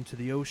far out into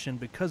the ocean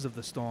because of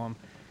the storm,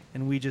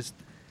 and we just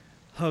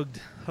hugged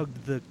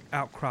the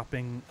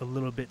outcropping a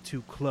little bit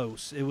too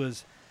close. It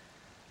was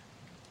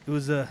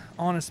a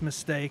honest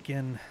mistake,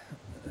 and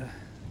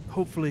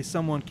hopefully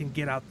someone can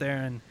get out there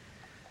and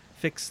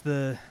fix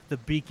the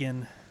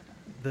beacon,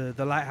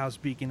 the lighthouse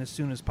beacon, as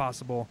soon as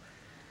possible.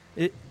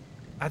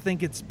 I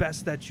think it's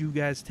best that you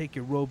guys take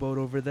your rowboat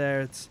over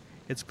there.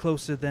 It's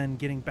closer than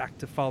getting back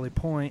to Folly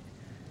Point,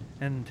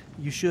 and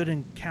you should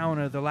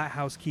encounter the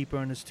lighthouse keeper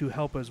and his two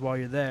helpers while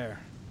you're there.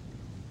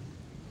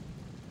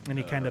 And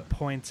he kind of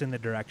points in the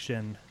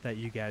direction that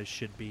you guys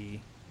should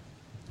be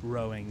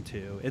rowing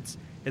to. It's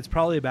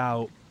probably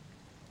about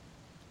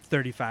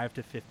 35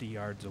 to 50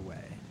 yards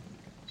away.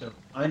 So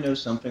I know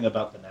something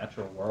about the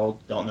natural world.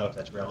 Don't know if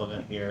that's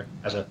relevant here.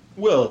 As a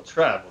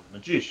well-traveled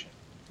magician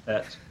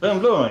that's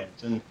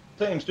flamboyant and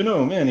claims to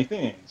know many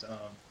things,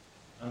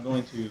 I'm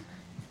going to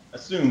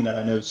assume that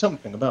I know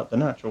something about the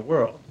natural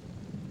world.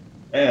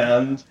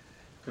 And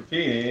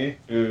Capini,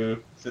 who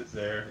sits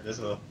there, this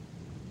will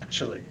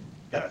actually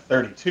got a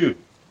 32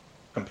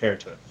 compared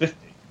to a 50.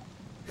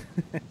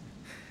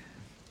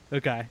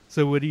 Okay,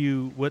 so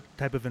what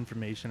type of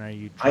information are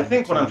you I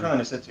think what I'm trying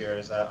to sit here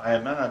is that I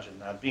imagine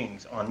that being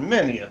on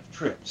many of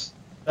trips,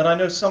 that I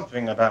know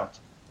something about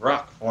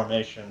rock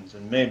formations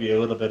and maybe a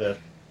little bit of,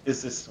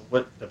 is this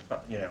what the,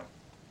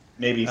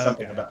 maybe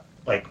something about,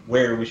 like,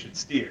 where we should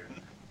steer.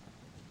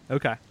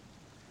 Okay.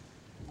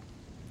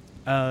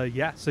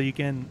 Yeah, so you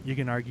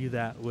can argue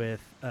that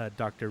with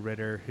Dr.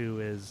 Ritter, who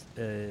is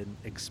an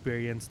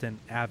experienced and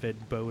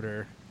avid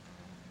boater.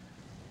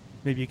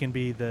 Maybe you can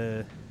be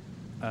the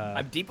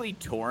I'm deeply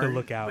torn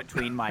lookout.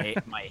 between my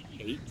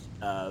hate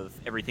of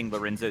everything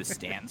Lorenzo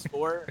stands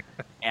for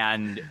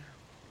and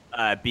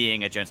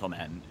being a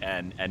gentleman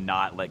and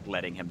not like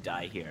letting him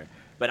die here.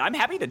 But I'm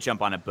happy to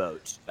jump on a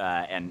boat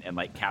and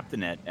like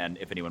captain it, and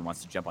if anyone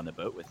wants to jump on the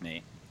boat with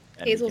me.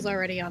 Hazel's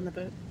already on the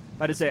boat.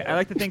 About to say, I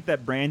like to think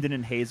that Brandon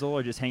and Hazel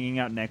are just hanging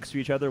out next to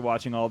each other,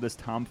 watching all this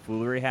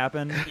tomfoolery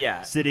happen.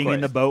 Yeah, sitting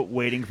in the boat,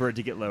 waiting for it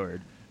to get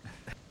lowered.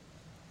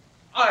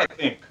 I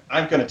think,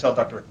 I'm going to tell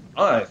Dr. Ritter,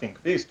 I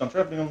think, based on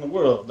traveling on the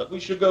world, that we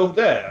should go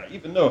there,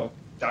 even though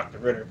Dr.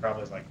 Ritter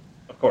probably is like,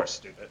 of course,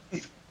 stupid.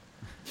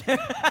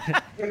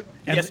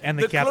 and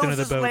the captain of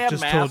the boat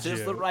just told you.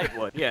 Is the right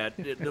one. Yeah,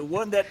 the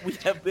one that we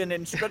have been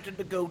instructed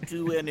to go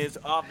to and is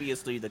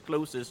obviously the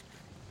closest.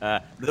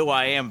 Though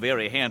I am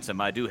very handsome,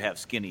 I do have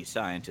skinny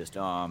scientist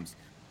arms.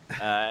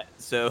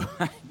 So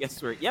I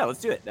guess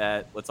let's do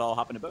it. Let's all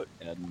hop in a boat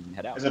and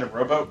head out. Is it a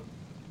rowboat?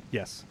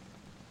 Yes.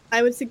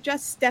 I would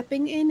suggest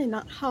stepping in and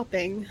not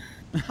hopping.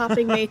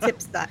 Hopping may tip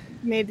it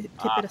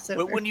us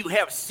over. But when you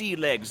have sea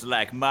legs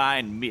like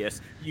mine,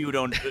 miss, you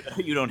don't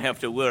have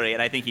to worry.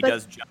 And I think he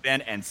does jump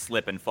in and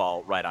slip and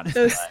fall right on his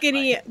those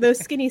butt. those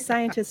skinny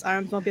scientist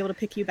arms won't be able to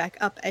pick you back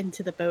up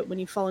into the boat when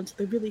you fall into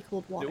the really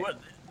cold water.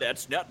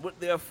 That's not what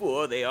they're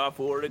for. They are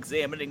for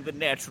examining the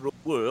natural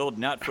world,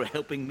 not for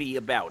helping me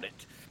about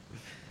it.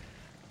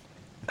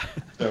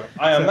 So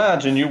I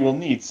imagine you will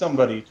need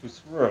somebody to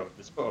row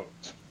this boat.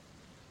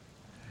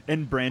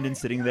 And Brandon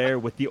sitting there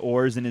with the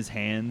oars in his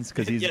hands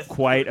because he's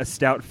quite a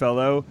stout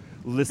fellow,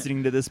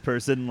 listening to this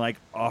person like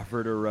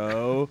offer to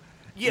row.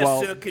 Yes,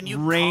 while sir. Can you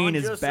rain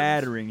is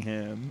battering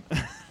him.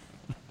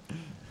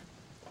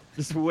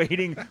 Just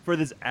waiting for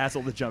this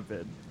asshole to jump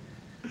in.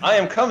 I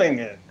am coming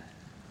in.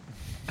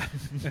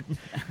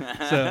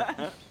 So,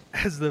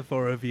 as the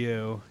four of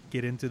you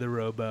get into the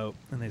rowboat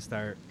and they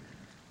start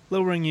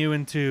lowering you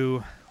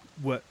into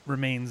what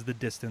remains the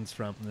distance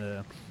from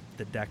the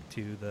deck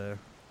to the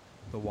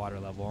water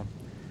level,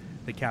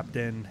 the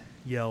captain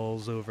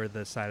yells over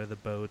the side of the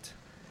boat,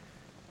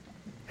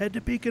 "Head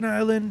to Beacon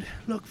Island,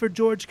 look for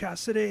George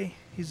Cassidy.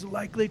 He's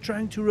likely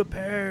trying to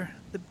repair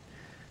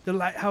the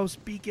lighthouse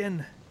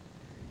beacon.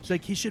 It's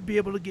like he should be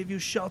able to give you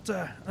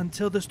shelter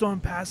until the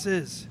storm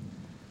passes."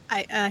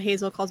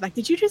 Hazel calls back,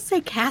 "Did you just say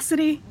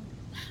Cassidy?"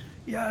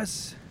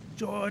 "Yes,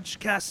 George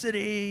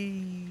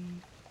Cassidy."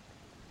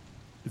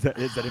 Is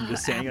that him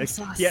just saying? Like,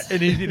 yeah, and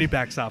he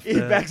backs off the,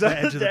 backs off the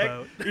edge of the deck.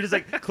 boat. He just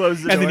like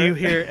closes the and door. then you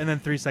hear, and then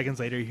 3 seconds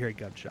later you hear a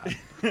gunshot.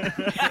 And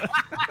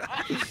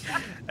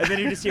then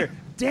you just hear,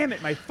 "Damn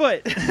it, my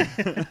foot!"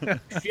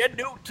 Shed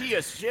no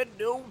tears.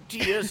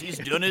 He's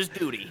done his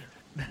duty.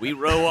 We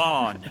row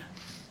on.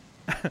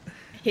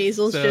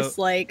 Hazel's just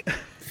like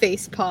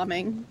face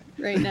palming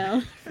right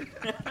now.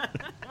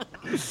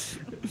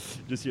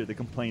 Just hear the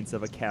complaints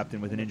of a captain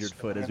with an injured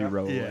foot as we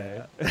row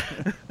away.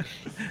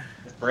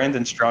 Is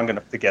Brandon strong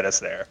enough to get us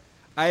there?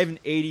 I have an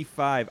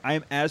 85. I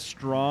am as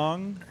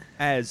strong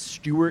as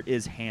Stuart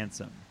is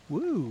handsome.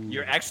 Woo!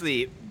 You're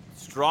actually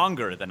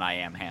stronger than I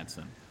am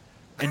handsome.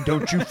 And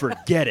don't you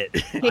forget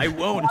it. I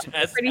won't,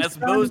 as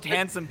strong. most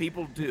handsome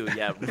people do.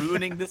 Yeah,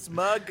 ruining this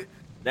mug,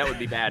 that would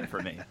be bad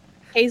for me.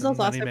 Hazel's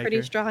also Moneymaker.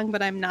 pretty strong,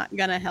 but I'm not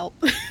gonna help.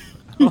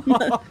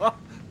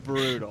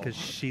 Brutal. Because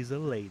she's a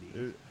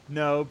lady.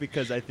 No,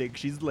 because I think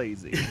she's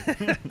lazy.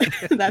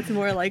 That's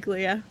more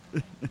likely, yeah.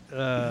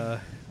 All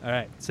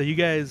right, so you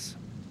guys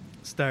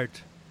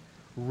start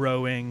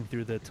rowing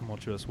through the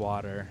tumultuous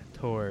water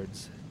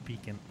towards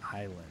Beacon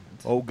Island.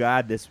 Oh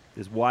God, this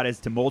water is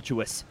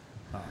tumultuous.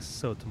 Oh,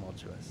 so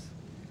tumultuous.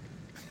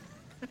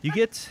 You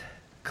get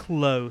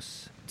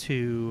close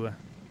to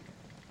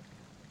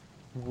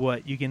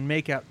what you can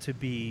make out to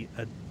be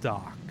a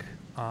dock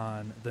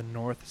on the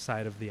north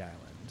side of the island.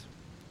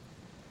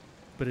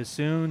 But as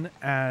soon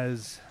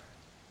as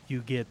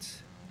you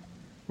get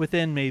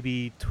within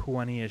maybe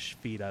 20-ish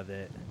feet of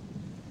it,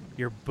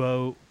 your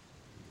boat,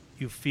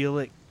 you feel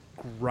it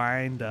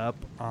grind up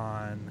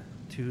on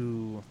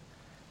to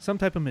some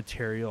type of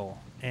material,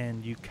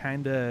 and you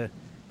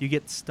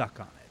get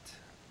stuck on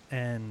it.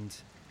 And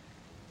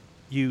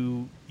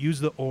you use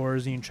the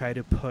oars and you try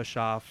to push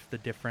off the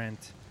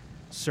different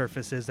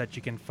surfaces that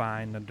you can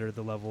find under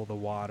the level of the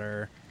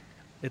water.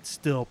 It's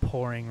still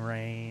pouring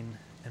rain,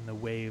 and the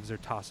waves are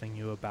tossing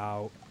you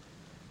about,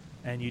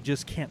 and you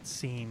just can't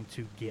seem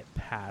to get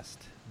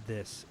past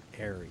this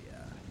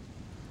area.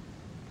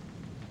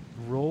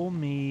 Roll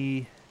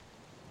me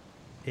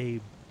a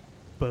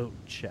boat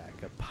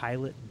check, a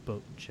pilot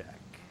boat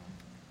check.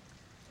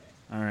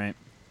 All right.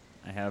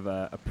 I have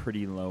a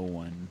pretty low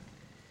one,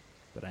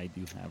 but I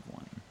do have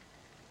one.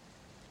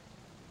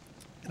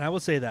 And I will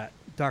say that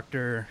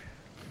Dr.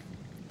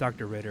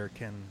 Ritter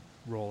can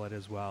roll it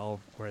as well,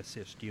 or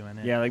assist you in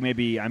it. Yeah, like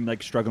maybe I'm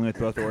like struggling with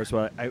both oars,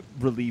 so I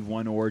relieve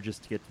one oar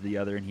just to get to the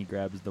other, and he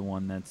grabs the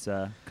one that's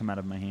come out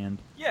of my hand.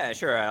 Yeah,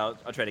 sure. I'll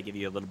try to give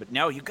you a little bit.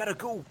 Now you gotta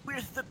go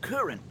with the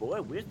current,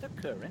 boy. With the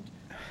current.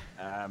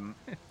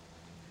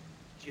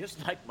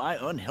 Just like my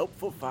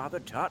unhelpful father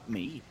taught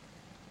me.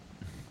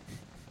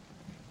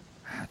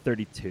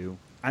 32.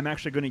 I'm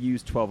actually going to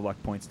use 12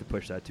 luck points to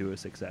push that to a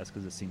success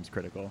because it seems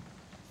critical.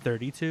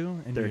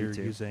 32, and 32. you're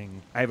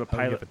using. I have a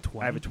pilot. You have a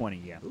 20? I have a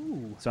 20. Yeah.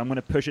 Ooh. So I'm going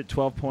to push it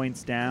 12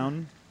 points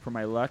down for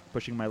my luck,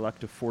 pushing my luck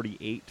to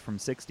 48 from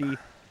 60,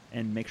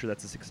 and make sure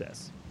that's a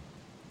success.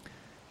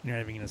 You're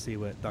not even going to see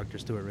what Dr.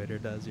 Stuart Ritter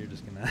does. You're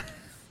just going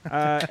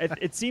to.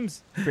 It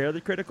seems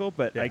fairly critical,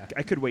 but Yeah.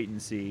 I could wait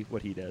and see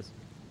what he does.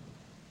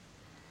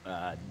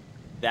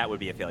 That would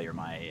be a failure.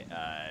 My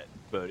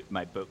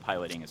boat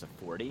piloting is a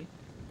 40.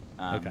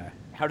 Okay.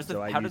 How does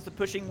So I does the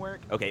pushing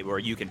work? Okay, or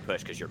you can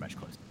push because you're much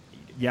closer.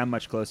 Yeah, I'm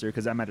much closer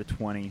because I'm at a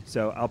 20.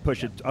 So I'll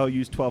push it. I'll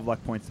use 12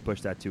 luck points to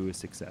push that to a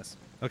success.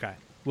 Okay.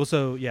 Well,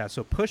 so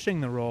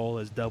pushing the roll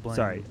is doubling.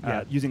 Sorry.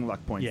 Using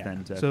luck points yeah.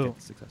 then to so, get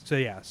the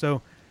success.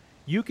 So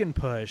you can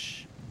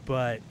push,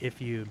 but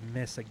if you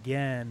miss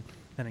again,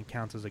 then it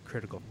counts as a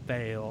critical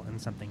fail, and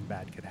something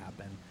bad could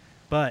happen.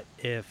 But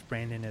if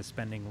Brandon is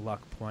spending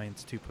luck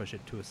points to push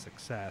it to a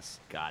success,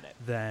 Got it.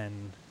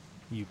 then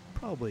you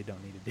probably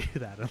don't need to do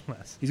that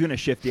unless. He's going to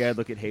shift the eye,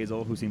 look at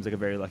Hazel, who seems like a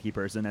very lucky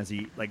person, as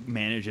he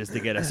manages to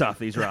get us off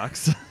these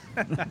rocks.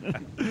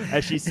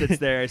 As she sits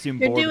there, I assume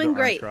You're bored with doing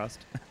her arms great.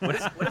 crossed.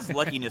 What does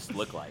luckiness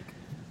look like?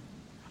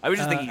 I was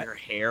just thinking her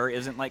hair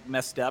isn't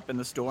messed up in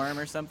the storm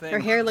or something. Her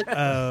hair looks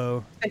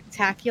Oh,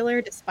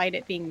 spectacular despite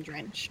it being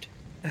drenched.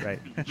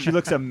 Right. She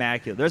looks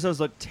immaculate. Theirs does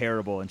look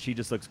terrible, and she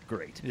just looks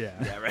great. yeah.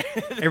 Yeah, right.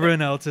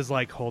 Everyone else is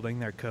holding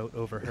their coat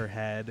over her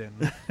head,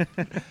 and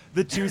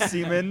The two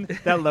seamen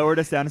that lowered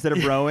us down instead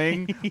of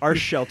rowing are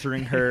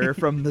sheltering her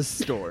from the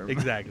storm.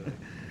 exactly.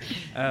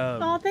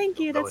 Oh, thank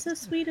you. That's so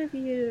sweet of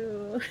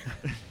you.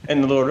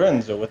 And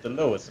Lorenzo, with the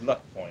lowest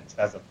luck points,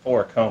 has a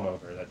 4 comb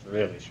over that's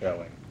really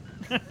showing.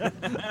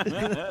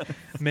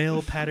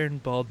 Male pattern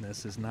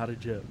baldness is not a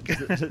joke.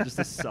 Just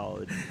a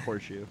solid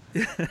horseshoe.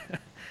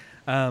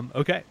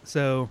 Okay,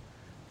 so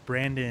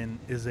Brandon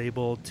is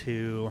able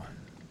to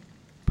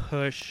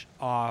push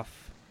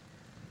off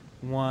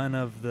one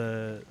of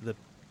the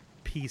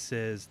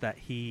pieces that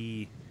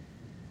the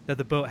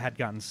boat had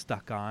gotten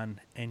stuck on,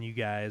 and you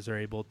guys are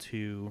able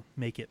to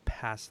make it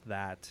past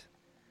that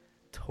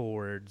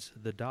towards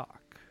the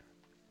dock.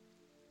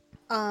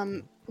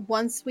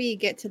 Once we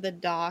get to the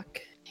dock,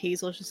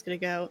 Hazel's just gonna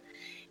go,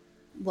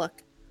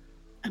 look,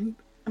 I'm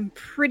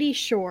pretty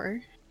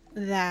sure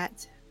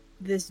that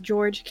this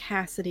George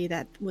Cassidy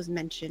that was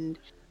mentioned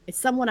is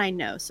someone I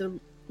know. So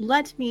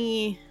let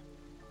me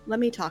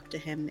talk to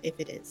him if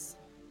it is.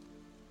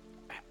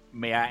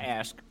 May I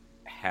ask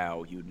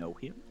how you know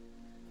him?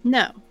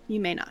 No, you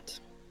may not.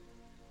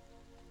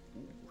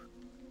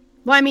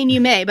 Well, I mean, you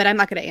may, but I'm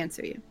not going to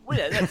answer you. Well,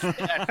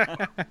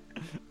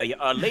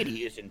 a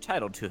lady is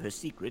entitled to her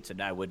secrets,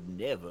 and I would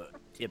never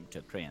attempt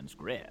to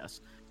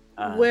transgress.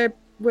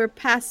 We're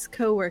past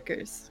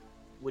co-workers.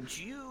 Would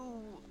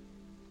you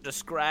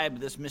describe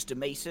this Mr.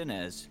 Mason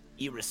as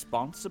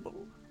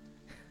irresponsible?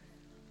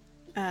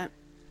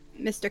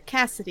 Mr.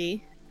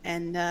 Cassidy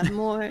and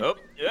more Oh,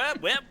 yeah,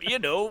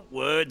 well,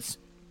 words.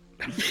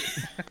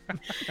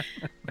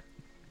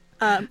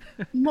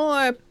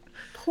 more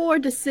poor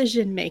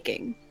decision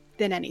making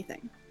than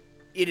anything.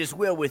 It is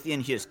well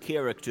within his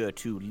character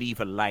to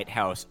leave a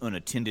lighthouse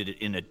unattended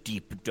in a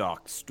deep,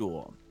 dark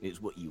storm,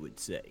 is what you would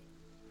say.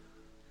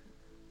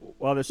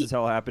 While this is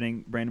all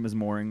happening, Brandon was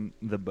mooring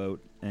the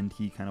boat, and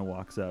he kind of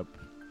walks up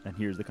and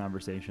hears the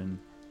conversation.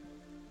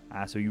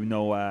 So you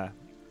know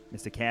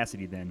Mr.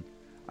 Cassidy, then.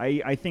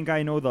 I think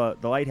I know the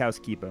lighthouse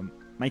keeper,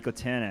 Michael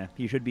Tanner.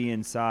 He should be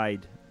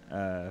inside,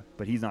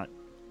 but he's not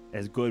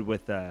as good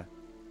with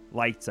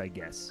lights, I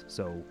guess.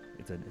 So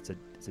it's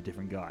a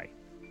different guy.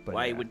 But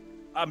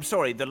I'm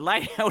sorry, the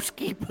lighthouse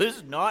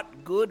keeper's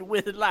not good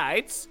with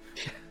lights?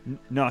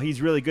 No,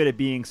 he's really good at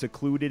being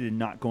secluded and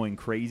not going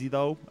crazy,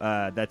 though.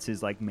 That's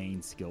his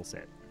main skill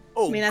set.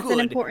 Oh, I mean, that's good. an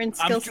important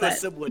skill I'm sure set.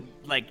 someone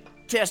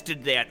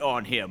tested that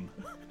on him.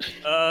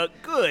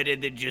 Good,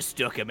 and then just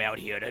stuck him out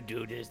here to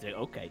do this thing.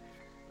 Okay.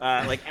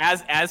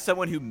 As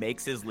someone who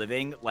makes his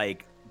living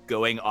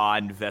going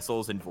on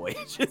vessels and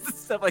voyages and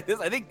stuff like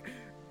this, I think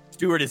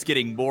Stuart is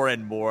getting more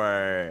and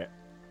more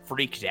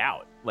freaked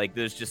out.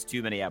 There's just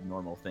too many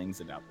abnormal things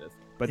about this.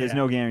 But there's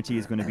no guarantee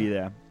it's going to be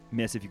the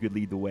miss. If you could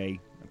lead the way,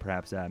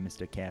 perhaps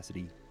Mr.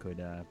 Cassidy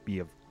could be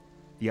of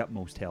the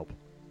utmost help.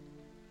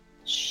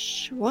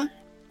 Sure,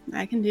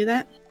 I can do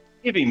that.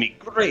 Giving me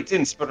great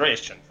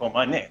inspiration for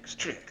my next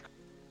trick.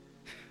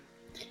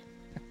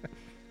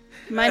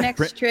 My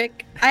next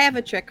trick, I have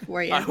a trick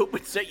for you. I hope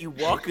it's that you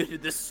walk into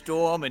this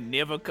storm and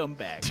never come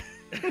back.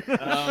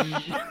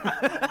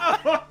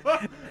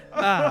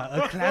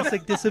 A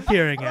classic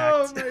disappearing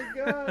act. Oh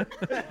my god,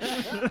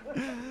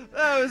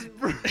 that was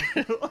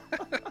brutal.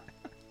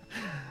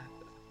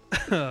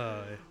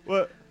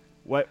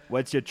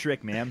 What's your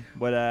trick, ma'am?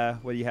 What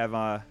do you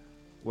have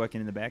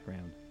working in the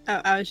background?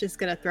 Oh, I was just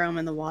gonna throw him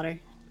in the water.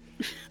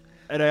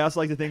 And I also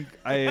like to think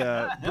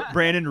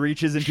Brandon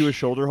reaches into his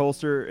shoulder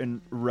holster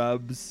and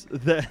rubs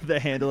the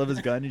handle of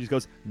his gun and just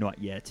goes, "Not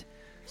yet."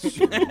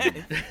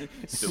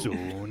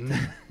 Soon.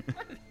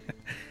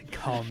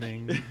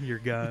 Calming your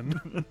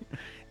gun.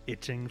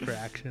 Itching for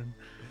action.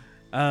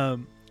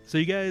 So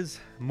you guys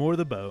moor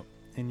the boat,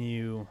 and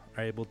you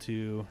are able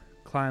to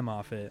climb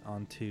off it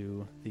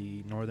onto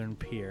the northern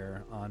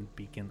pier on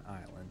Beacon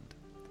Island.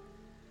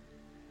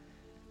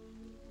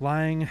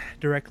 Lying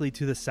directly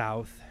to the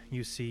south,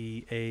 you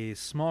see a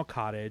small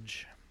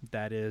cottage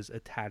that is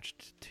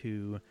attached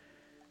to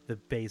the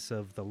base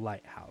of the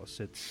lighthouse.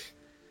 It's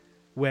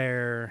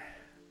where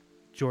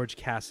George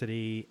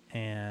Cassidy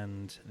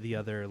and the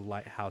other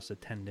lighthouse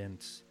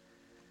attendants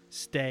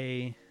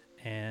stay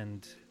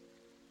and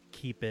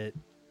keep it,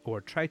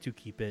 or try to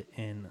keep it,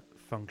 in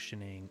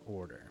functioning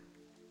order.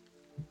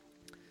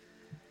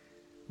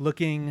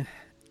 Looking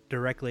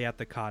directly at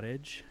the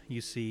cottage,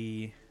 you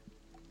see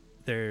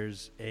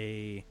there's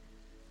a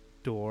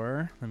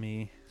door. Let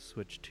me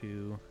switch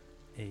to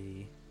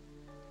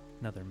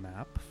another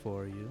map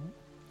for you.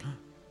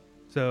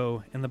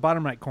 So in the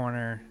bottom right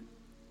corner,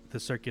 the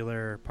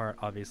circular part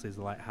obviously is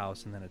the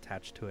lighthouse, and then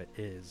attached to it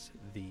is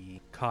the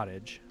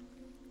cottage.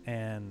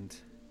 And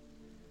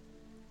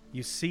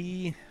you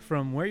see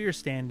from where you're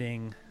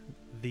standing,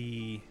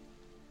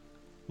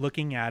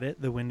 looking at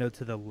it, the window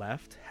to the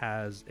left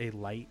has a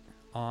light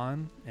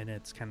on, and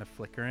it's kind of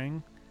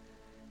flickering.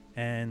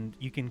 And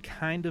you can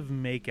kind of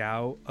make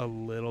out a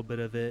little bit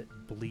of it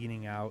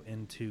bleeding out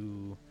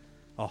into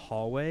a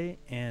hallway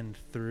and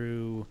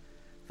through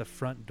the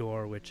front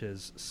door, which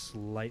is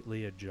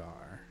slightly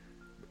ajar.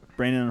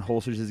 Brandon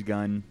holsters his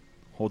gun,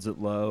 holds it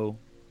low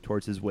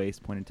towards his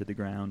waist, pointed to the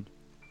ground.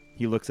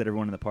 He looks at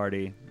everyone in the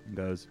party and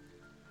goes,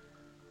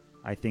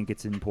 I think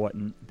it's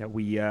important that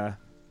we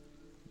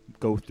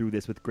go through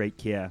this with great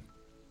care.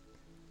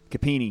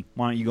 Capini,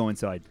 why don't you go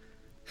inside?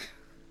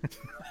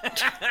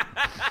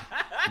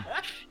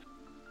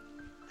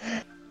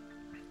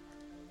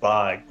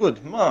 By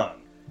good man.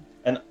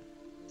 And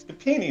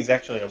Scapini's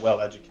actually a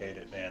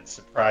well-educated man,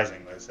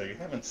 surprisingly, so you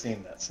haven't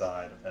seen that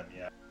side of him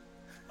yet.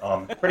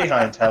 Pretty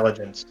high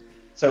intelligence.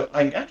 So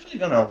I'm actually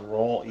going to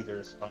roll either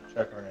a spot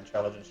check or an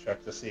intelligence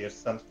check to see if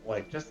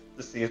just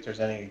to see if there's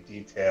any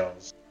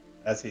details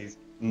as he's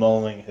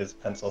mulling his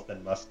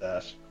pencil-thin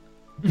mustache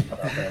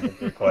about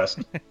Brandon's request.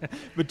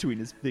 Between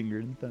his finger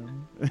and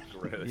thumb.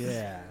 Gross.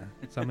 Yeah.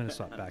 So I'm going to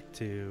swap back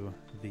to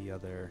the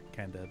other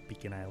kind of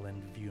Beacon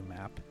Island view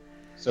map.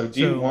 So do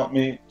you want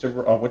me to...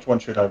 which one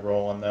should I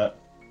roll on that?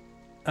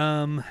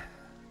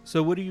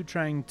 So what are you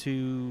trying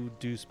to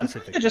do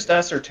specifically? I'm trying to just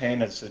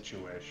ascertain a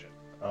situation.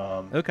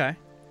 Okay.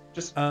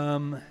 Just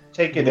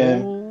take it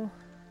in.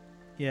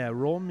 Yeah,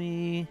 roll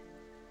me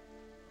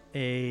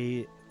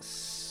a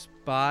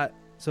spot.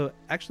 So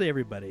actually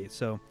everybody.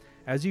 So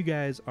as you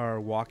guys are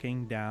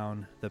walking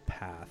down the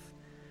path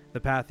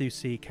you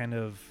see kind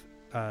of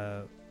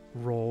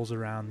rolls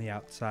around the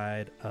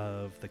outside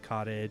of the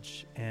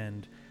cottage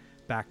and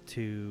back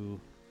to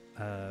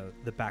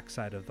the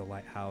backside of the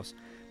lighthouse.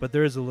 But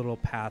there is a little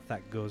path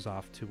that goes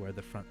off to where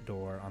the front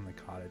door on the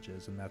cottage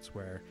is, and that's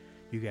where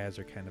you guys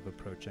are kind of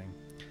approaching.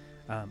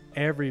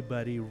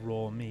 Everybody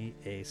roll me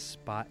a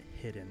spot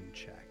hidden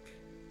check.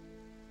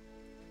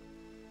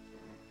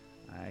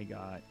 I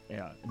got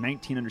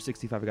 19 under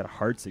 65. I got a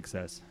hard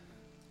success.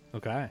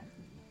 Okay.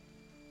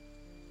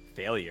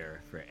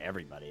 Failure for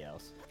everybody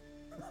else.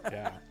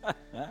 Yeah.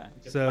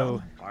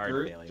 So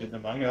Hard failure. Did the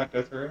manga not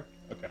go through?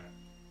 Okay.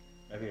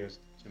 Maybe it was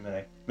too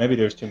many. Maybe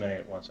there's too many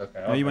at once.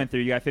 Okay. No, you went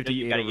through. You got 58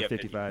 You gotta over get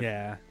 55.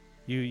 yeah,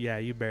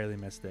 you barely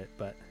missed it,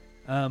 but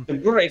The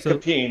great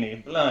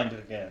Capini, blinded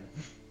again.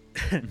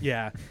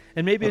 yeah,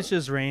 and maybe it's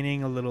just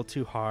raining a little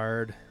too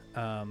hard,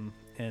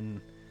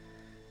 and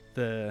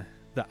the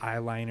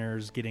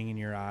eyeliner's getting in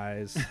your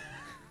eyes.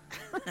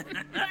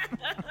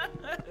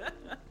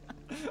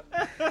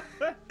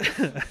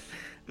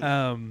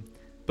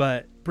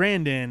 But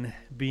Brandon,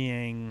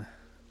 being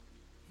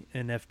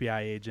an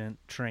FBI agent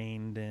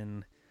trained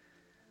in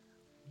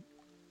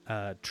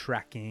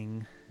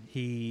tracking,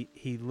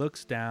 he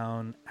looks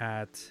down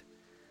at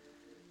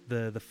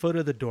the foot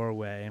of the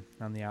doorway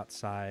on the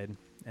outside,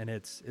 and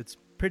it's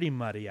pretty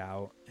muddy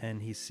out,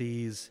 and he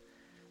sees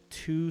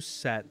two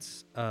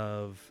sets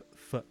of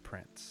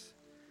footprints.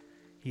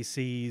 He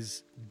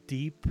sees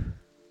deep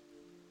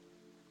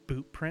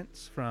boot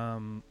prints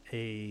from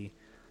a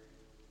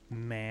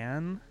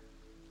man,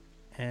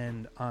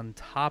 and on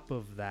top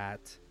of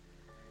that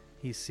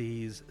he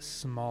sees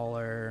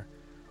smaller,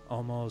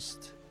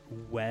 almost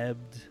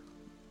webbed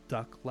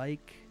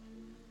duck-like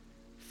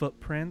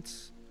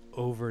footprints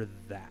over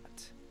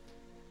that.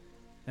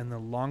 And the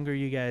longer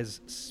you guys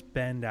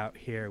spend out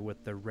here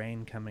with the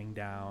rain coming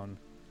down,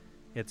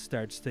 it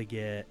starts to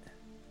get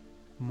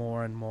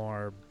more and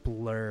more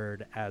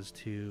blurred as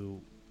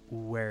to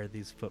where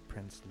these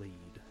footprints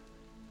lead.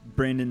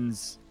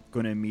 Brandon's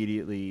going to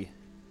immediately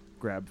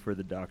grab for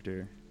the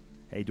doctor.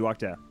 Hey,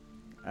 doctor,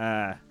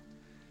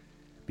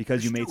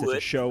 because you made such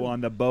a show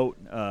on the boat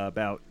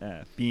about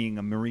being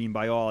a marine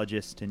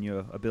biologist and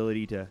your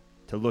ability to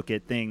look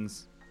at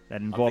things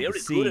that involve the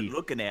sea. I'm very good at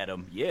looking at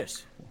them,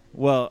 yes.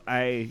 Well,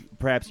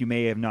 perhaps you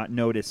may have not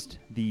noticed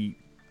the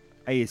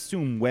I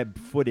assume,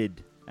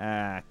 web-footed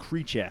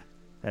creature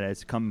that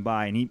has come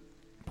by, and he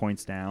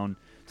points down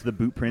to the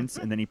boot prints,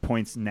 and then he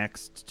points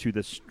next to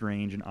the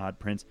strange and odd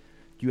prints.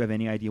 Do you have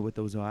any idea what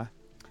those are?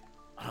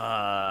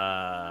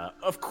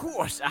 Of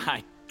course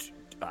I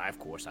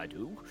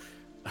do.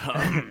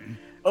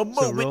 A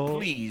moment,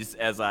 please,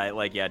 as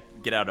I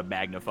get out a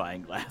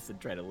magnifying glass and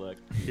try to look.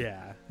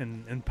 Yeah,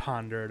 and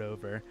ponder it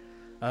over.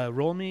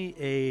 Roll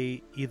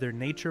me either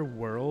nature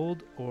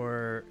world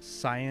or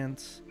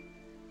science,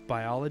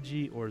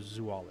 biology or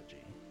zoology.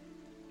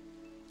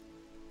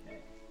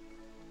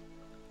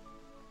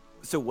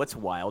 So what's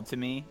wild to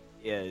me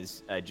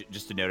is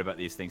just a note about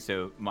these things.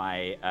 So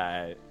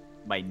my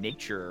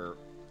nature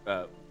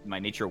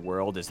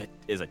world is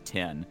a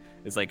 10.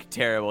 It's like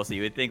terrible. So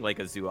you would think like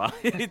a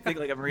zoologist, you'd think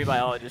like a marine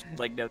biologist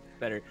like knows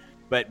better.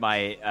 But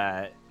my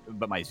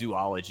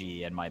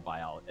zoology and my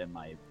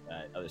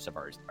other stuff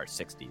are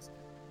 60s.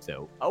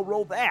 So I'll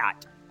roll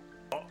that.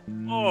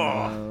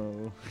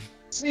 No.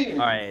 Seems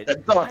All right.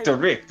 that Dr.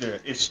 Richter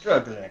is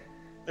struggling.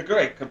 The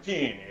great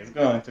Capini is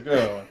going to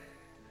go.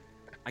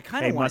 I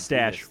kind of want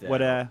mustache.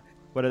 What are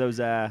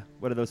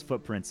those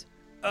footprints?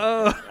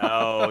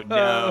 Oh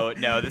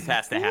no! This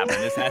has to happen.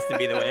 This has to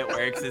be the way it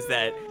works. Is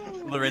that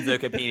Lorenzo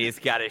Capini's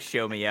got to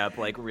show me up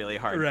like really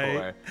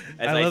hardcore?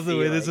 Right. I love the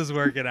way this is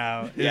working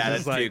out. Yeah,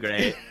 that's too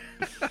great.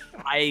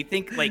 I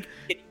think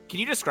can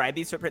you describe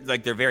these footprints?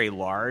 Like they're very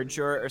large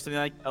or something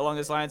like along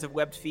those lines of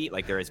webbed feet.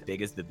 Like they're as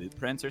big as the boot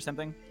prints or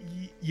something.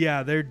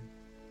 Yeah, they're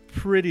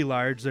pretty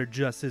large. They're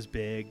just as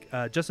big,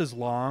 just as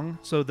long.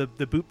 So the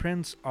boot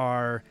prints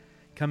are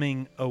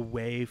coming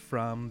away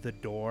from the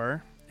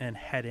door and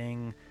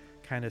heading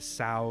kind of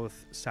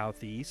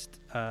southeast,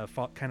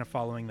 kind of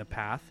following the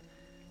path,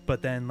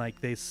 but then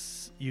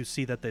you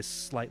see that they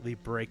slightly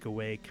break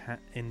away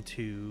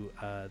into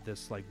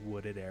this like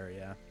wooded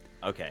area.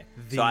 Okay,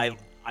 so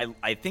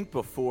I think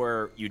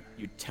before you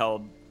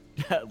tell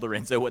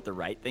Lorenzo what the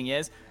right thing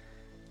is,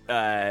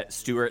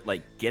 Stuart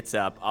gets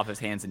up off his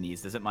hands and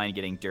knees, doesn't mind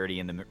getting dirty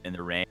in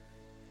the rain,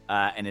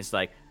 and it's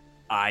like,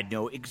 I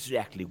know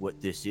exactly what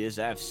this is.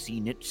 I've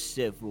seen it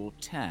several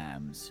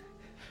times.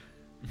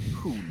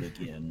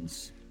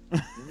 Hooligans.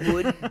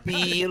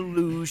 Would-be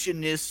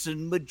illusionists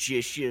and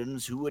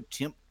magicians who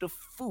attempt to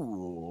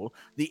fool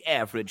the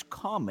average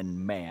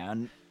common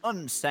man,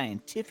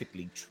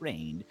 unscientifically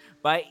trained,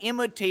 by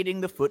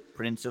imitating the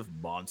footprints of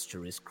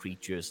monstrous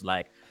creatures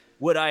like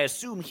what I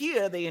assume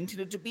here they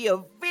intended to be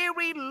a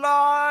very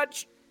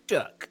large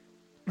duck.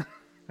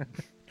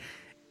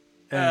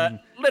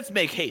 Let's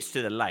make haste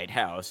to the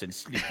lighthouse and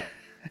sleep.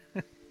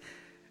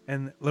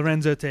 And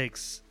Lorenzo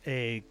takes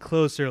a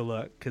closer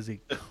look because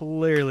he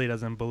clearly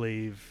doesn't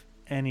believe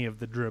any of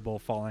the dribble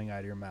falling out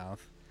of your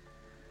mouth.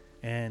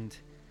 And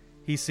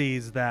he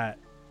sees that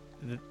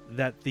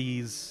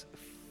these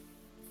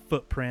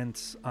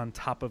footprints on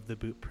top of the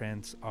boot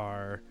prints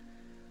are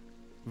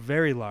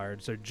very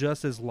large. They're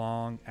just as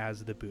long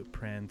as the boot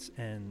prints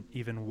and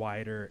even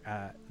wider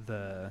at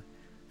the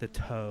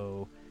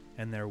toe,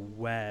 and they're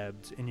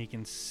webbed, and you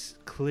can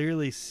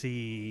clearly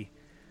see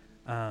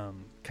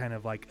kind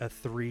of like a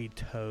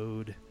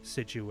three-toed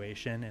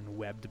situation and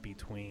webbed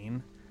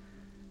between,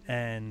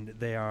 and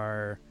they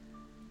are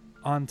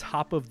on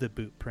top of the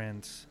boot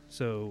prints,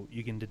 so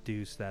you can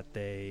deduce that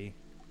they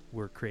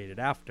were created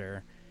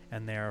after,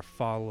 and they are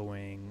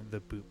following the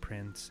boot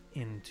prints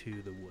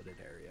into the wooded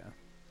area.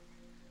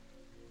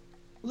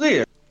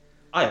 Lear,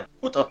 I have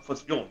put up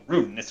with your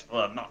rudeness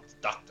for a month,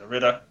 Dr.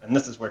 Ritter, and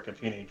this is where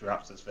Capini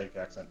drops his fake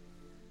accent.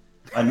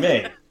 I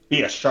may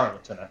be a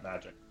charlatan at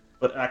magic,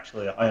 but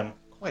actually I am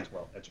quite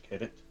well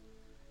educated.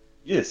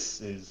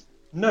 This is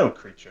no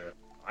creature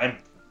I'm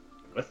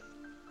familiar with,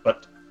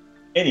 but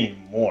any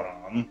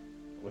moron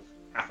with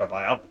half a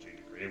biology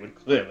degree would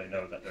clearly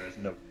know that there is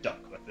no duck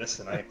with this,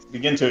 and I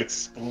begin to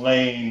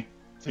explain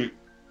to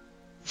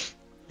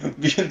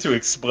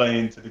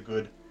the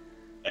good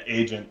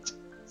agent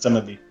some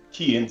of the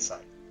key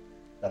insight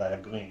that I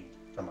have gleaned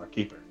from our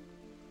keeper.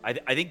 I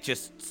think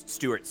just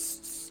Stuart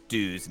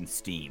stews and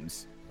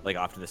steams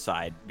off to the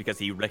side because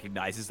he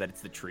recognizes that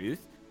it's the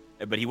truth,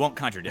 but he won't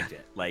contradict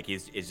it.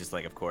 He's just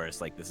of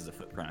course, this is a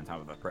footprint on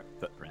top of a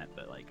footprint,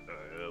 but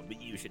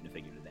but you shouldn't have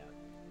figured it out.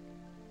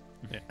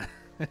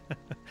 Yeah.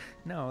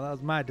 No, that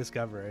was my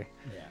discovery.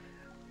 Yeah.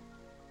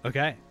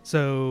 Okay,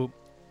 so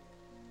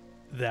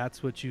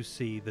that's what you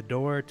see. The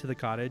door to the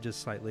cottage is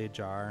slightly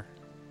ajar.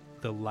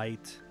 The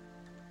light,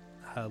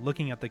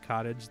 looking at the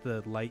cottage,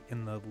 the light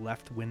in the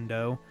left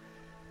window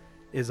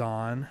is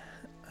on,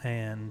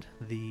 and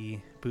the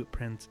boot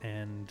prints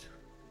and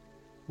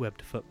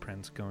webbed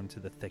footprints go into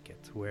the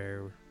thicket.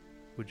 Where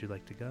would you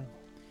like to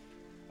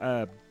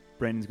go?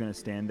 Brandon's going to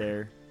stand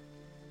there,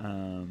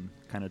 kind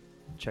of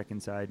check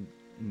inside,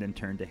 and then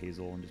turn to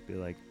Hazel and just be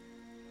like,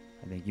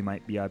 I think you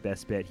might be our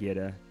best bet here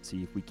to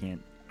see if we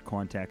can't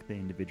contact the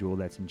individual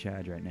that's in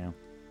charge right now.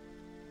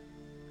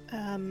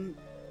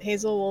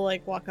 Hazel will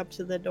walk up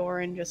to the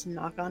door and just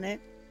knock on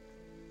it.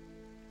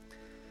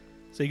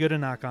 So you go to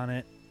knock on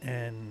it,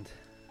 and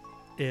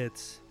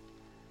it's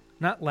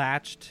not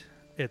latched.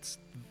 it's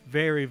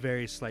very,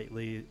 very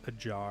slightly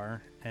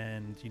ajar,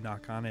 and you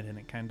knock on it and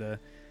it kind of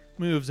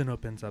moves and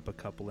opens up a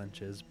couple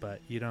inches, but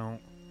you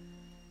don't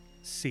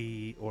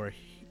see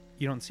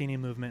any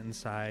movement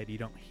inside. You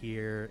don't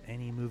hear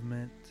any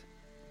movement.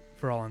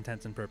 For all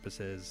intents and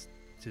purposes,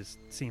 just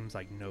seems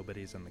like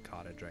nobody's in the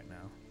cottage right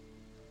now.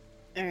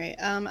 All right.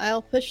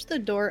 I'll push the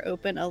door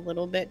open a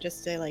little bit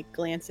just to like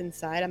glance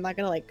inside. I'm not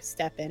gonna like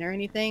step in or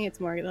anything. It's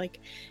more like,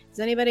 is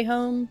anybody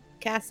home?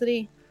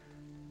 Cassidy?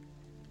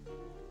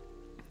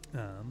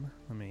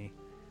 Let me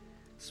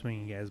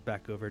swing you guys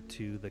back over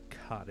to the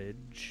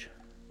cottage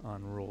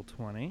on roll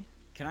 20.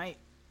 Can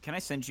I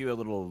send you a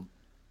little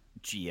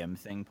GM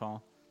thing,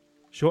 Paul?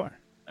 Sure.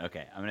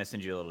 Okay, I'm gonna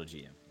send you a little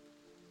GM.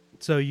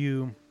 So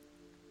you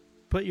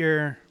put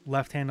your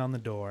left hand on the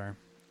door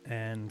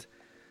and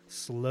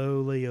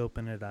slowly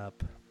open it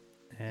up,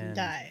 and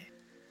Die.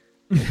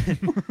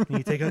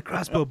 you take a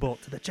crossbow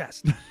bolt to the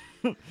chest.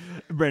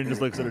 Brandon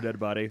just looks at her dead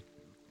body.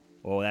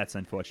 Oh, that's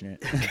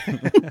unfortunate.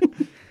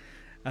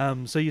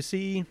 So you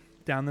see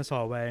down this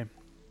hallway,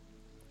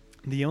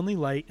 the only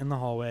light in the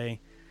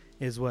hallway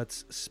is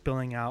what's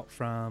spilling out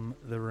from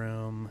the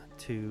room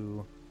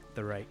to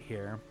the right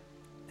here.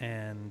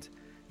 And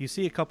you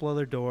see a couple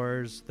other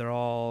doors. They're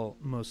all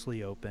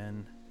mostly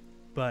open,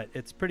 but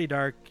it's pretty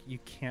dark. You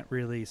can't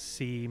really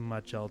see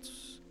much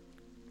else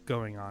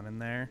going on in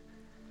there.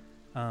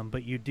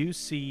 But you do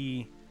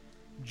see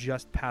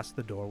just past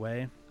the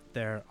doorway,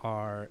 there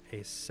are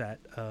a set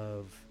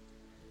of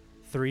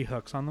 3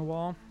 hooks on the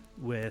wall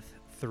with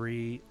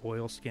 3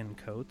 oilskin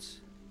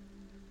coats.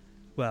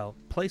 Well,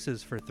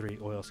 places for 3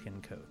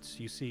 oilskin coats.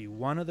 You see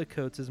one of the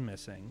coats is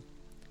missing.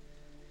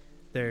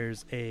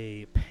 There's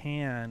a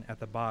pan at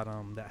the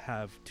bottom that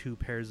have 2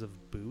 pairs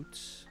of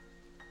boots,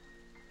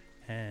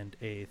 and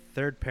a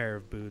 3rd pair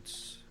of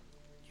boots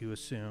you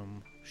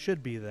assume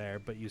should be there,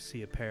 but you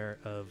see a pair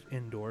of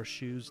indoor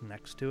shoes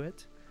next to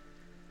it.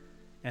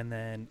 And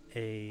then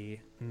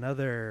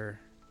another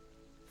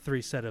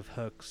 3 set of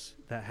hooks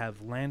that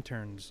have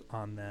lanterns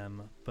on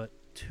them, but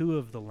 2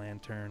 of the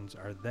lanterns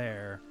are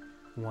there,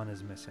 1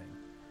 is missing.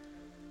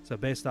 So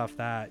based off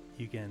that,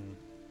 you can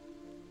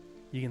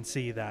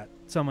see that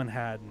someone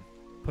had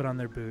put on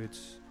their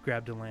boots,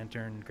 grabbed a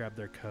lantern, grabbed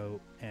their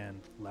coat, and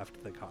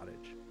left the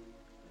cottage.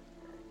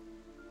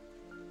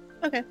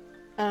 Okay.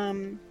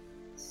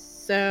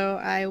 So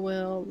I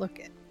will look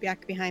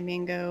back behind me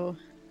and go,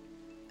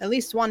 at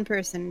least one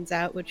person's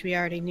out, which we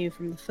already knew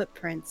from the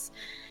footprints.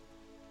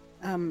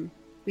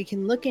 We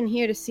can look in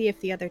here to see if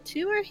the other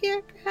 2 are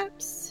here,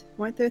 perhaps?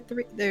 Weren't there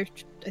 3?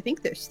 I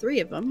think there's 3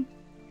 of them.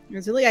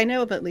 I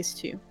know of at least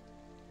 2.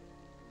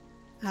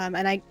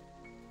 And I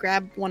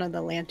grab one of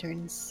the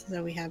lanterns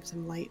so we have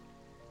some light.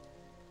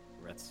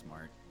 That's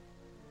smart.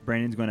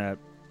 Brandon's going to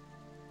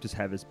just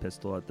have his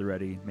pistol at the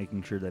ready,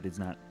 making sure that he's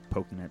not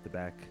poking at the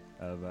back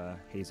of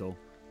Hazel,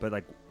 but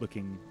like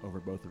looking over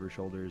both of her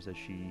shoulders as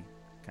she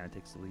kind of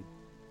takes the lead.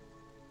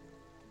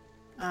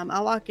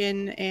 I'll walk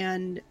in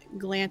and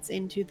glance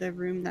into the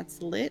room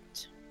that's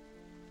lit.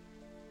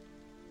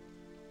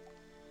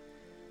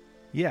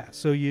 Yeah,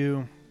 so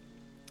you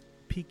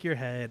peek your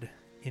head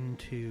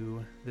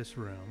into this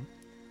room,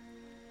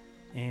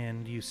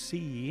 and you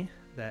see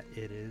that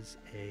it is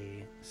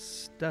a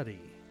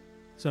study.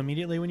 So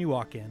immediately when you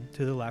walk in,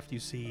 to the left you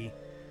see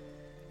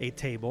a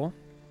table.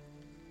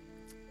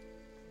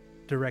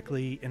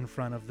 Directly in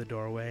front of the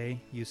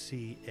doorway, you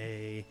see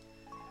a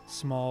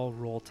small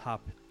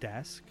roll-top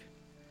desk.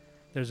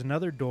 There's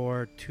another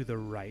door to the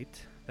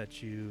right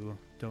that you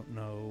don't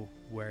know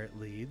where it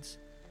leads,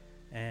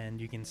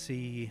 and you can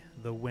see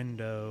the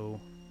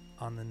window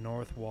on the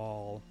north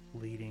wall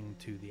leading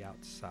to the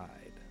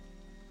outside.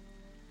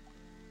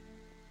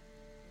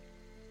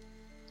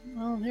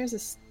 Well,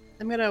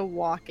 I'm gonna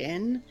walk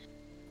in,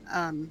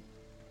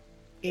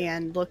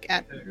 and look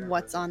at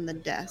what's on the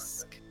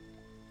desk.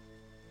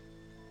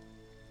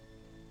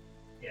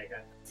 Yeah, I got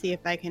it. See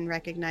if I can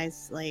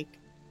recognize like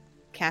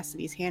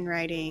Cassidy's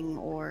handwriting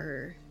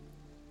or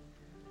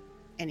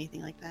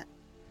anything like that.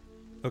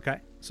 Okay.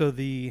 So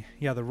the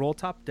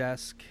roll-top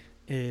desk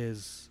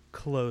is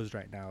closed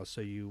right now,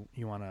 so you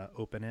want to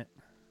open it?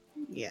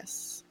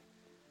 Yes.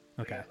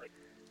 Okay.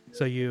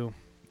 So you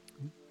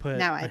put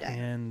Now I a die.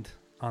 hand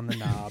on the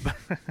knob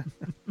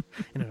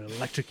and it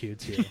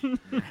electrocutes you.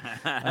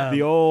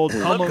 The old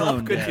Home Look up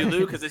Alone desk.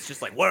 Cthulhu because it's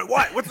just like,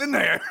 what's in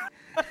there?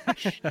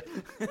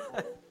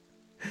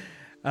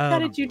 How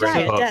did you die?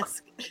 A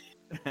desk.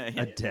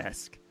 A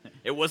desk.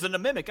 It wasn't a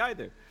mimic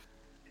either.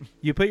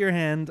 You put your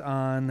hand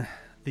on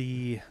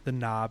the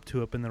knob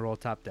to open the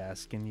roll-top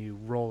desk, and you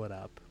roll it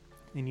up,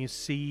 and you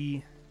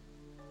see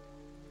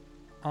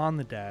on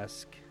the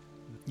desk,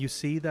 you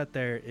see that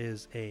there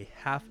is a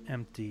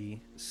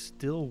half-empty,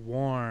 still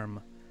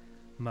warm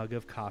mug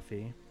of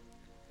coffee.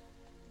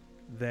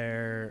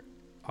 There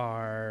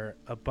are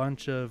a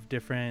bunch of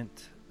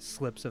different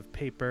slips of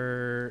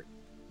paper,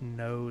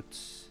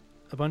 notes,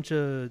 a bunch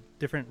of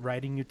different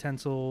writing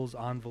utensils,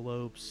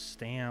 envelopes,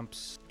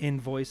 stamps,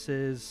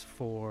 invoices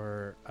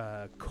for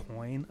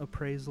coin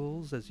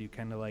appraisals as you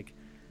kind of like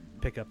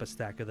pick up a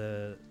stack of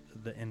the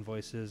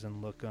invoices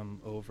and look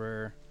them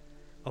over.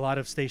 A lot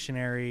of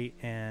stationery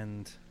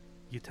and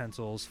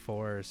utensils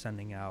for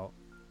sending out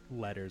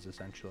letters,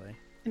 essentially.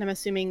 And I'm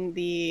assuming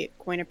the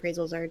coin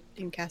appraisals are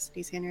in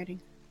Cassidy's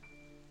handwriting.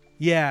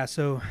 Yeah,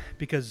 so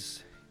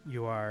because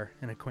you are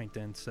an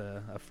acquaintance,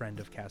 a friend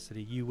of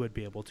Cassidy, you would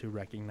be able to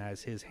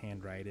recognize his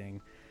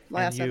handwriting.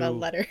 Well, I also have a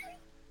letter.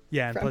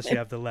 Yeah, and plus you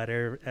have the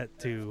letter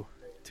to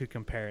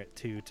compare it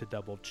to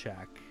double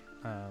check.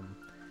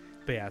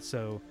 But yeah,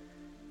 so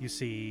you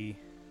see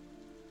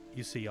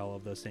all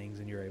of those things,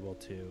 and you're able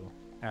to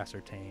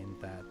ascertain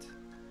that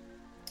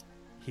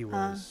he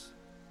was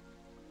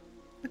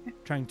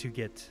trying to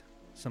get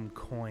some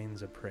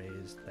coins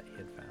appraised that he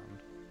had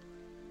found.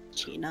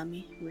 Cheating on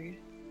me. Weird.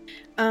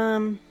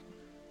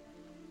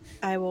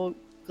 I will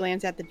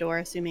glance at the door,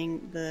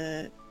 assuming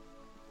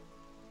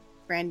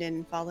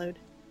Brandon followed.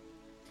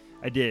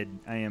 I did.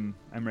 I'm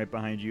right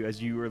behind you.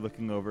 As you were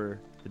looking over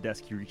the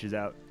desk, he reaches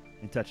out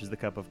and touches the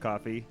cup of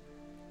coffee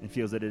and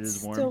feels that it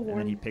is warm, and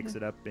then he picks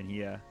it up and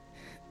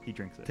he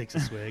drinks it. Takes a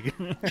swig.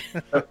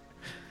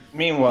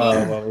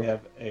 Meanwhile, while we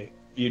have a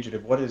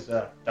fugitive, what is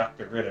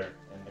Dr. Ritter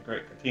and the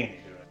Great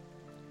Katini doing?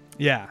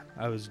 Yeah,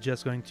 I was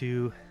just going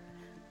to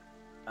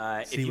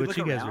see what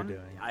you guys were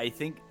doing. I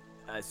think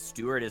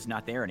Stuart is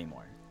not there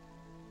anymore.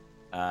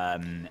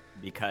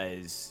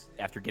 Because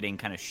after getting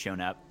kind of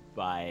shown up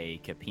by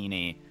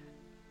Capini,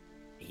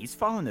 he's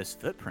following those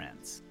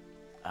footprints.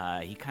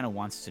 He kind of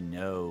wants to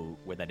know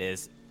where that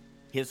is.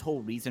 His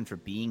whole reason for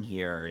being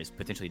here is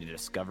potentially to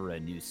discover a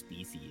new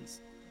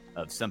species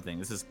of something.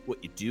 This is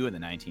what you do in the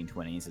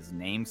 1920s, is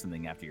name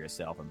something after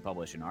yourself and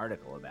publish an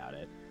article about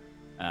it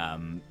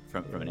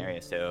from an area.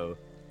 So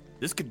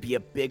this could be a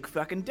big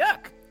fucking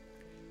duck.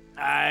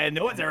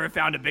 No one's ever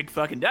found a big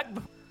fucking duck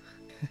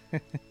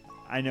before.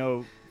 I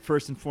know,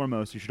 first and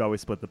foremost, you should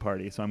always split the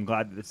party, so I'm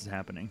glad that this is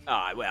happening.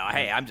 Oh, well,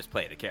 hey, I'm just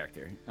playing the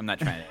character. I'm not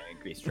trying to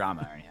increase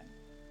drama or anything.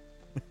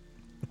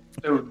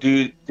 So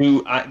did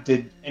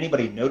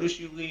anybody notice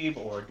you leave,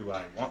 or do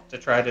I want to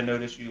try to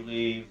notice you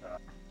leave?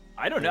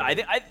 I don't know.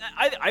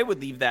 I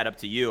would leave that up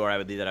to you, or I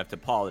would leave that up to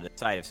Paul to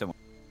decide if someone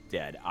was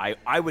dead.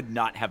 I would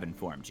not have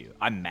informed you.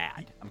 I'm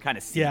mad. I'm kind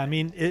of seething. Yeah, I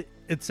mean,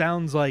 it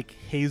sounds like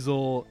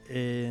Hazel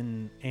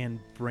and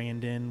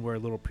Brandon were a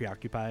little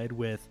preoccupied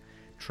with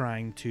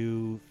trying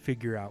to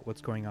figure out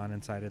what's going on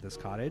inside of this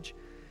cottage,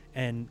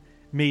 and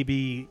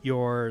maybe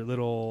your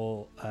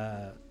little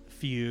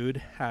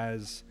feud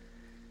has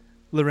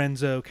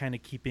Lorenzo kind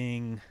of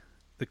keeping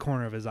the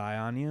corner of his eye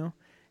on you.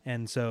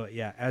 And so,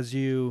 yeah, as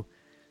you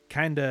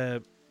kind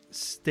of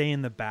stay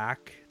in the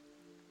back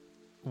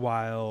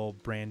while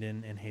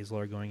Brandon and Hazel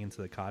are going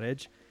into the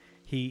cottage,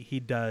 he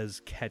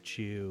does catch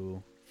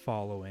you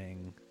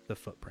following the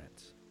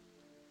footprints.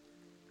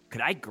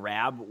 Could I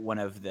grab one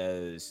of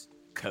those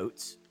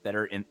coats that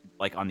are in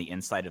on the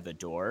inside of the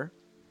door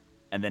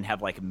and then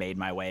have made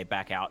my way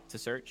back out to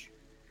search?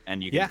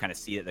 And you can kind of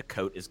see that the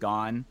coat is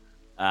gone.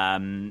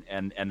 And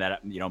that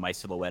my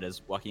silhouette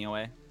is walking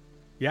away.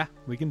 Yeah,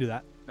 we can do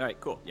that. All right,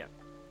 cool. Yeah.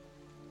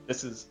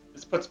 This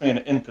puts me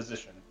in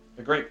position.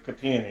 The Great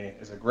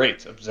Capini is a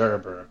great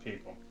observer of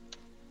people.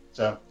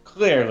 So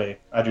clearly,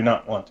 I do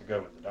not want to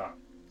go with the doctor.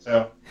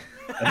 So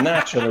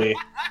naturally,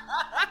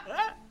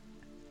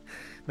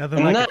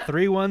 nothing like a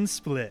 3-1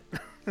 split.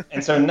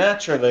 And so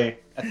naturally,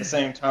 at the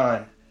same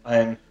time,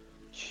 I'm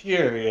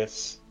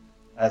curious,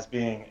 as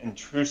being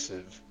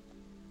intrusive,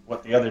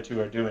 what the other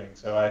two are doing.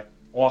 So I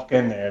walk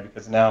in there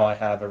because now I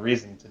have a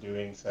reason to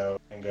doing so,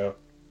 and go,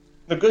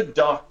 the good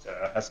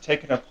doctor has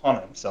taken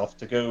upon himself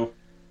to go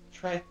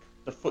track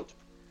the footprint.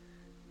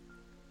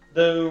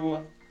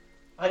 Though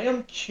I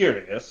am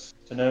curious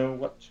to know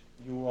what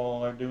you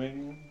all are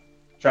doing.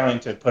 Trying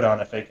to put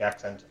on a fake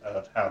accent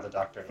of how the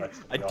doctor likes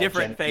to be a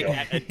different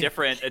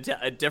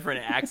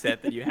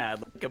accent that you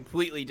had,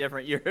 completely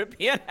different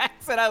European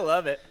accent. I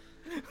love it.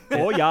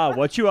 Oh yeah,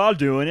 what you all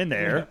doing in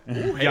there?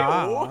 Ooh, hey,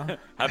 yeah.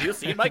 Have you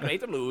seen my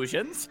great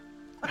illusions?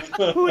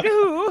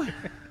 No,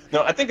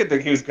 I think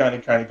he was kind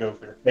of trying to go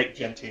for fake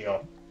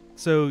genteel.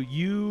 So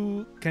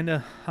you kind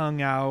of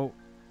hung out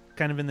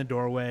kind of in the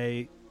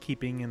doorway,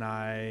 keeping an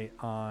eye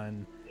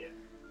on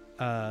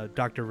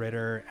Dr.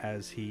 Ritter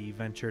as he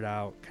ventured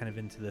out kind of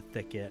into the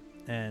thicket.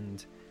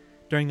 And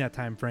during that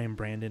time frame,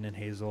 Brandon and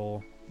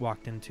Hazel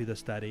walked into the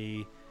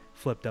study,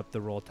 flipped up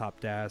the roll-top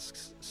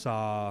desks,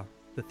 saw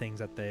the things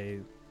that they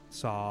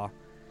saw,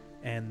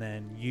 and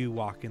then you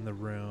walk in the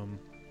room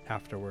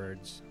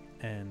afterwards.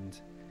 And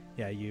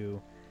yeah,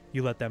 you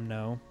let them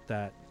know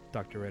that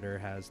Dr. Ritter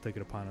has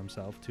taken it upon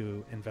himself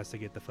to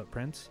investigate the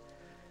footprints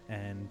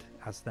and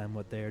ask them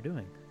what they are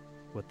doing,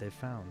 what they've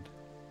found.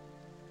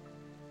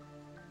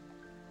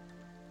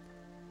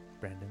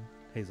 Brandon,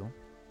 Hazel,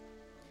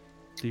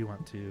 do you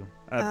want to...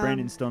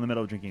 Brandon's still in the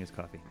middle of drinking his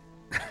coffee.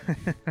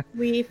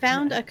 We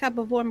found a cup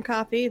of warm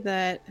coffee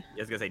that... I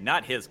was going to say,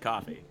 not his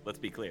coffee. Let's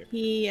be clear.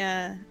 He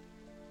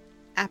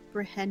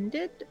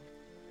apprehended?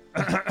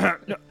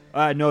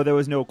 No, there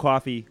was no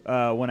coffee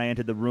when I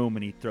entered the room,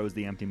 and he throws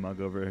the empty mug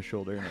over his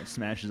shoulder and it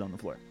smashes on the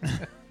floor.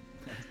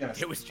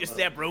 It was just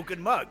that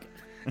broken mug.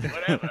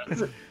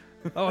 Whatever.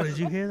 Oh, did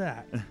you hear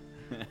that? This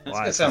is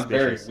gonna sound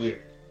very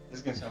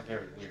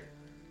weird.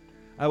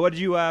 What'd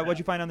you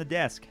find on the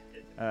desk?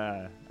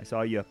 I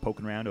saw you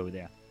poking around over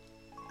there.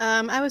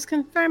 I was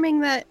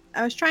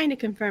trying to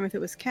confirm if it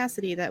was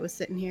Cassidy that was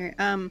sitting here.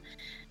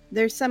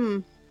 There's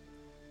some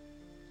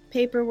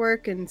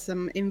paperwork and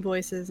some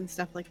invoices and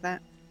stuff like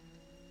that.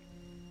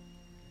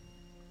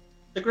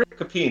 The Great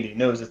Capini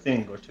knows a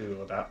thing or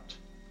two about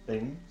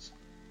things.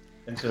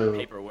 And so...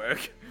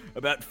 Paperwork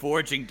about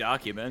forging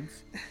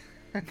documents.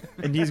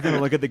 And he's going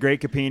to look at the Great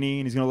Capini,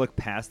 and he's going to look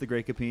past the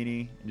Great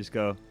Capini and just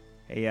go,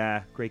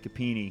 hey, Great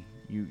Capini,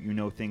 you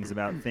know things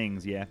about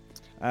things, yeah?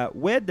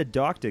 Where'd the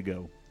doctor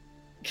go?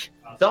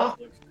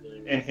 Doctor,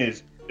 in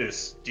his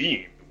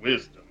esteemed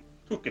wisdom,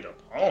 took it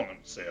upon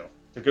himself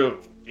to go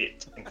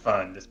get and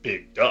find this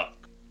big duck.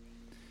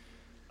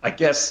 I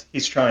guess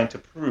he's trying to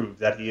prove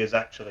that he is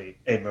actually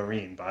a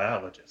marine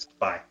biologist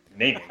by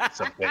naming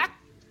something.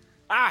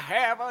 I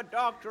have a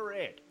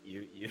doctorate.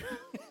 You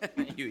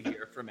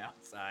hear from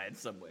outside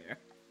somewhere.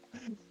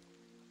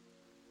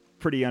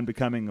 Pretty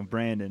unbecoming of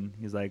Brandon.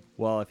 He's like,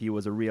 well, if he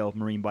was a real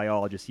marine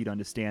biologist, he'd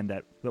understand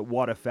that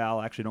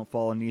waterfowl actually don't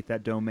fall underneath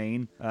that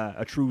domain.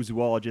 A true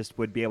zoologist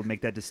would be able to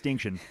make that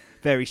distinction.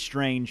 Very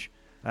strange,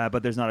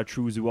 but there's not a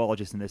true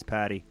zoologist in this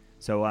party.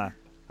 So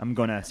I'm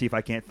going to see if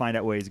I can't find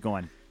out where he's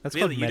going. That's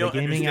really, called you don't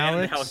metagaming, understand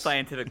Alex. how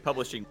scientific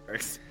publishing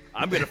works.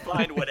 I'm going to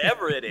find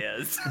whatever it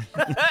is,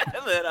 and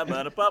then I'm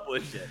going to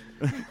publish it.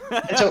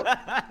 And so,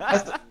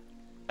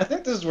 I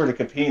think this is where the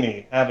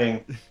Capini,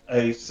 having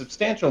a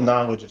substantial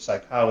knowledge of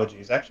psychology,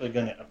 is actually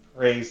going to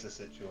appraise the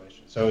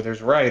situation. So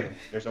there's writing,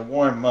 there's a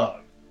warm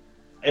mug.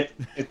 If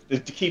the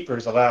keeper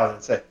is allowed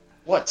to say,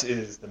 what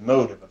is the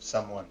motive of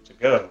someone to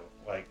go?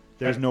 Like,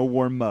 there's no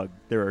warm mug.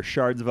 There are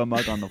shards of a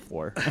mug on the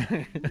floor.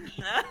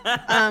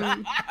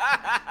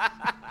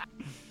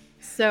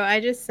 So I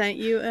just sent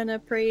you an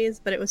appraise,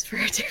 but it was for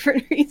a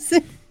different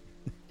reason.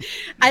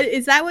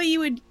 Is that what you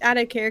would, out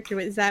of character,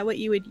 is that what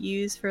you would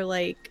use for,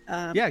 like,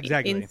 yeah,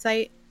 exactly.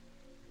 insight?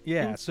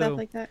 Yeah, and so stuff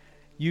like that?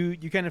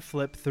 you kind of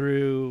flip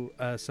through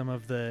some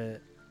of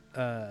the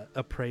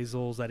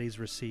appraisals that he's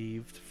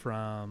received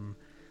from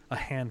a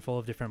handful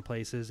of different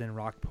places in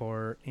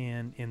Rockport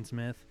and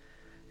Innsmouth,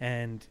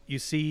 and you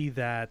see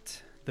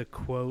that the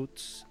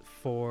quotes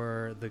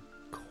for the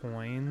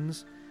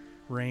coins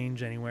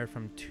range anywhere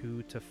from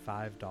 $2 to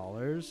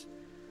 $5.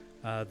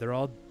 They're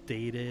all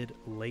dated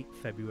late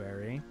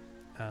February,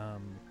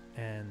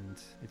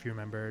 and if you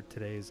remember,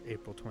 today's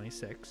April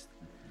 26th.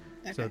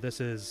 Okay. So this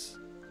is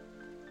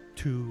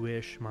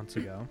 2-ish months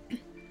ago.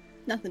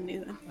 Nothing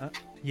new then.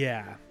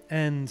 Yeah,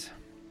 and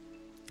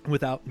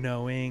without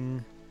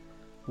knowing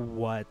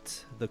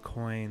what the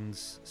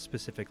coins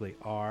specifically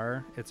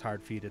are, it's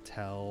hard for you to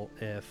tell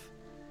if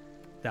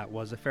that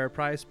was a fair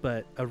price,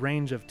 but a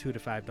range of $2 to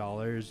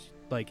 $5,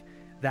 like,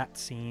 that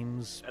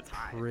seems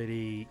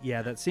pretty...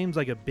 Yeah, that seems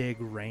like a big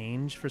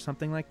range for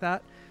something like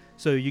that.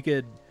 So you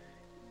could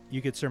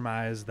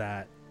surmise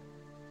that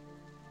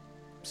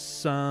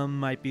some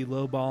might be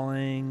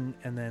lowballing,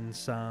 and then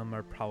some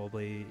are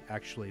probably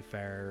actually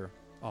fair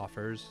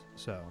offers.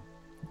 So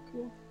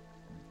Cool.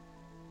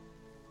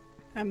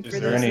 For Is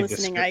there those any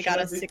listening, I got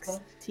a description of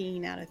these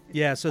 16 out of 55.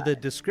 yeah, so the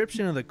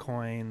description of the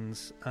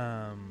coins,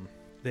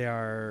 they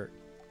are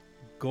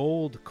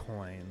gold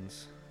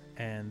coins,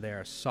 and they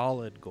are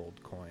solid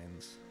gold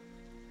coins.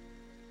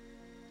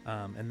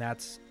 And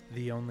that's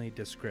the only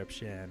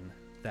description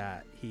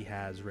that he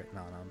has written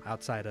on them,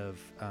 outside of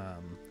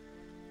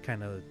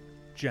kind of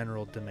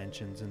general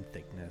dimensions and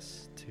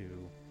thickness to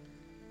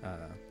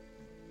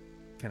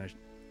kind of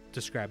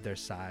describe their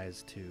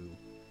size to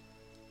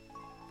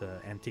the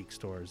antique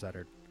stores that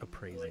are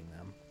appraising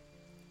them.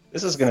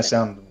 This is going to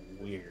sound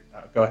weird.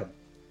 Go ahead.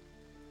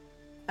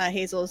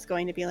 Hazel is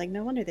going to be like,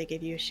 no wonder they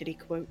gave you a shitty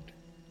quote.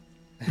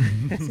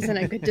 This isn't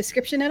a good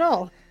description at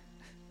all.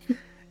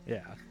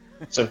 Yeah.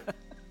 So,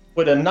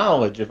 with a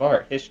knowledge of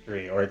art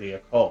history or the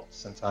occult,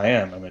 since I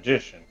am a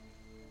magician,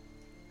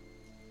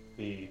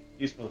 be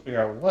useful to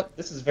figure out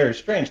this is very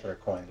strange for a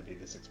coin to be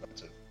this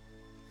expensive.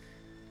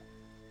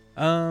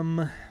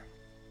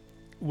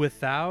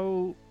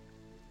 Without...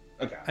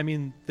 Okay. I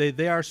mean,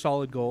 they are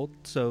solid gold,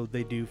 so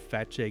they do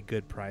fetch a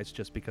good price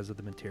just because of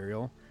the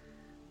material.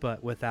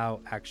 But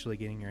without actually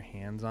getting your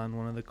hands on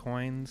one of the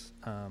coins,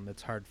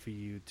 it's hard for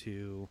you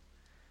to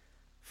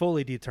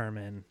fully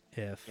determine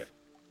if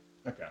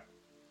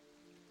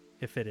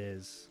it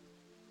is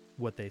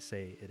what they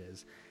say it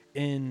is.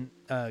 In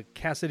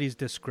Cassidy's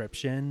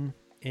description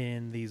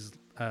in these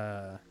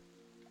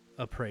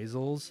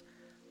appraisals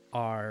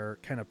are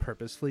kind of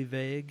purposefully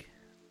vague.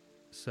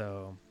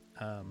 So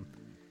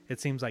it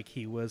seems like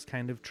he was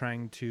kind of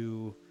trying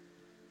to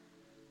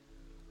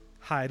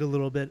hide a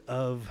little bit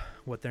of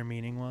what their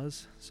meaning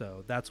was.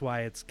 So that's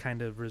why it's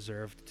kind of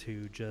reserved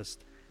to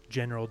just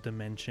general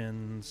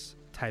dimensions,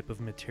 type of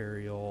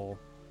material,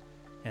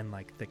 and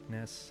like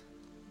thickness.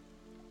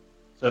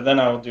 So then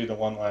I will do the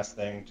one last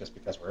thing, just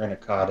because we're in a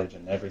cottage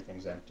and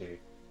everything's empty.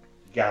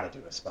 gotta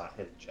do a spot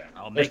hidden check.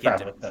 I'll There's make it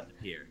probably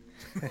disappear.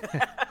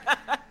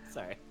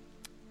 Sorry.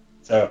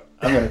 So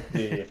I'm gonna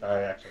see if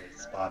I actually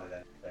spotted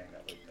anything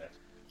that was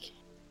missed.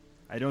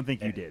 I don't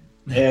think you did.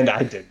 And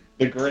I did.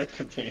 The great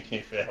community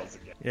fails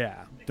again.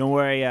 Yeah. Don't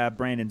worry,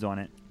 Brandon's on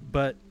it.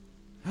 But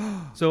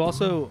so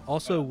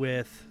also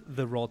with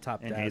the roll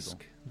top And desk, Hazel.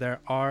 there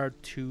are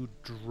 2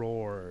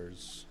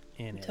 drawers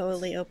in it.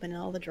 Totally open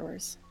all the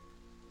drawers.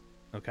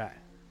 Okay.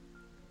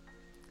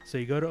 So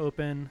you go to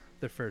open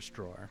the first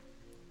drawer,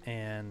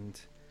 and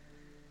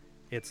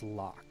it's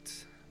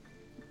locked.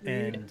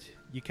 Rude. And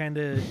you kind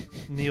of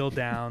kneel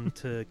down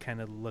to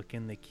kind of look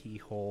in the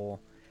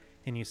keyhole,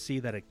 and you see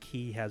that a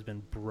key has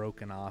been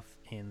broken off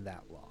in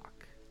that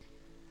lock.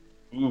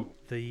 Ooh.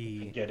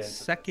 The Get into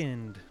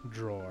second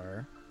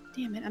drawer.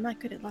 Damn it, I'm not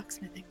good at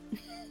locksmithing.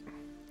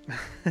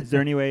 Is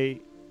there any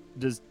way?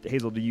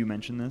 Hazel? Do you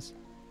mention this?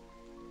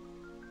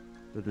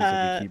 That there's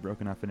like a key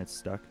broken off and it's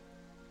stuck.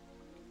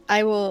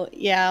 I will,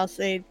 yeah, I'll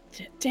say,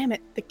 damn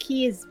it, the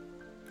key is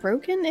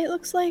broken, it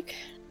looks like.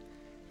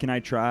 Can I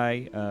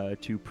try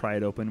to pry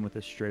it open with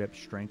a straight up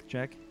strength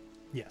check?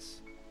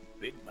 Yes.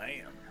 Big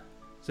man.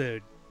 So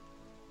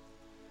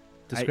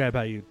describe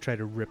how you try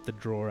to rip the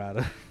drawer out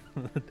of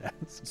the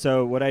desk.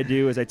 So what I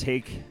do is I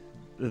take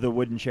the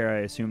wooden chair, I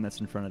assume that's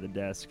in front of the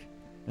desk,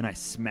 and I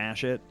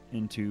smash it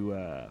into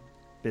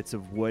bits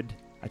of wood.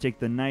 I take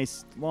the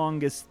nice,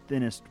 longest,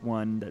 thinnest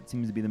one that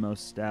seems to be the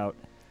most stout.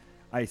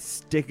 I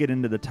stick it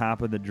into the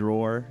top of the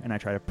drawer, and I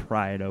try to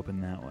pry it open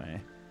that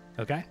way.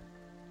 Okay.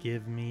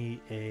 Give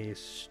me a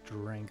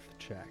strength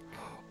check.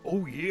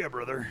 Oh, yeah,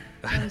 brother.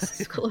 That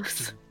was close.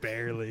 Just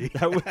barely.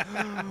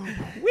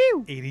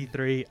 Woo!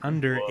 83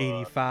 under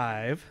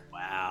 85.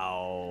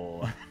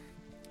 Wow.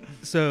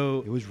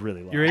 So It was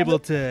really long. you're able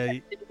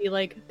to It'd be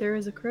like, there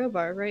is a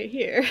crowbar right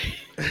here.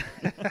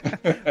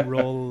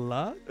 roll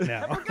up I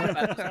now. forgot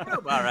about this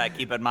crowbar I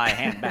keep in my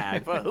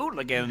handbag for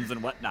hooligans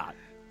and whatnot.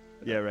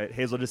 Yeah, right.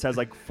 Hazel just has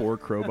like 4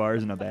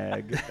 crowbars in a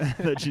bag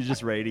that she's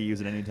just ready to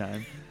use at any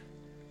time.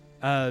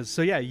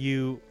 So yeah,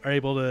 you are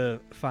able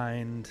to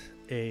find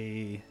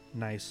a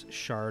nice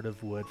shard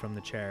of wood from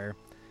the chair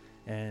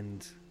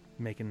and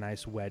make a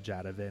nice wedge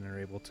out of it and are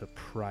able to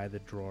pry the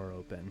drawer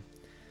open.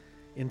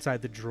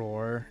 Inside the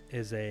drawer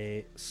is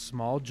a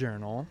small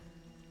journal,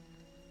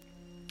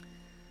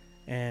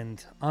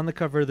 and on the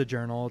cover of the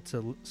journal, it's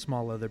a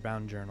small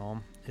leather-bound journal,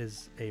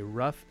 is a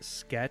rough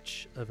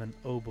sketch of an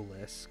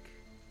obelisk.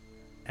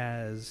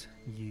 As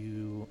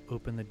you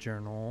open the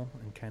journal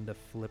and kind of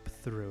flip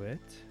through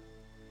it,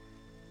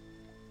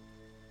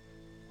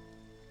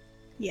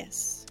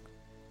 Yes.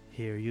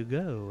 here you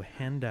go,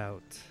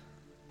 handout.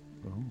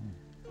 Oh.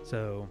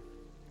 So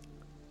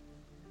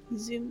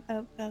Zoom.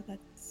 Oh,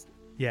 that's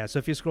yeah, so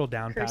if you scroll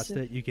down past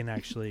Cursive. it, you can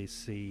actually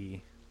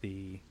see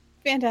the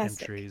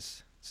fantastic.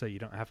 entries, so you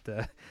don't have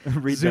to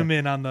Read zoom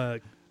in on the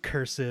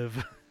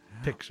cursive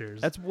pictures.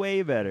 That's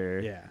way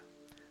better. yeah.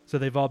 So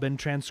they've all been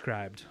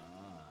transcribed.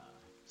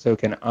 So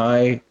can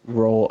I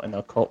roll an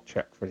occult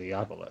check for the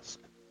obelisk?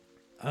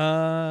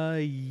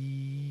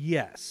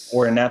 Yes.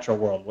 Or a natural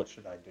world, what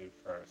should I do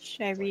first?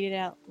 Should I read it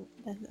out?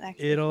 That's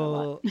actually a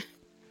It'll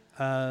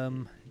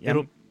lot.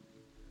 it'll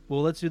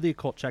well, let's do the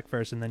occult check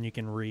first, and then you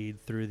can read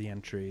through the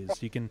entries.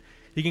 You can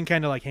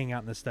kind of like hang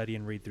out in the study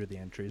and read through the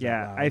entries.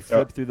 Yeah, out I loud.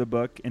 flip through the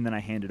book and then I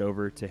hand it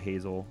over to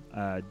Hazel,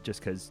 just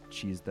because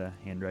she's the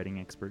handwriting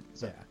expert.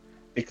 Yeah.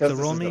 Because So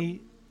this roll is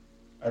me.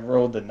 I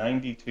rolled a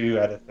 92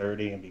 out of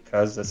 30, and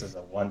because this is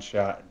a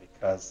one-shot, and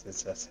because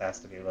this just has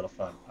to be a little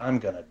fun, I'm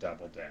going to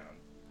double down.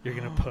 You're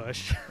gonna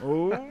push.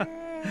 Oh,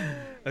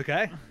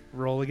 Okay.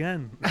 Roll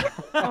again.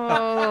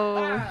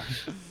 Oh.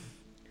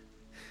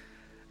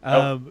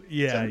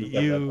 Yeah,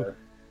 77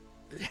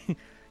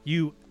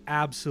 you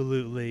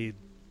absolutely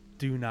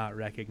do not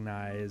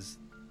recognize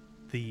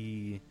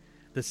the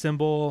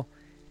symbol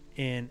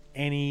in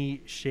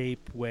any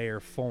shape, way, or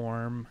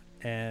form,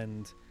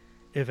 and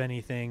if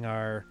anything,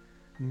 are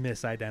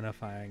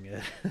misidentifying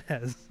it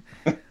as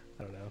I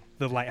don't know,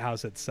 the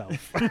lighthouse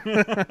itself.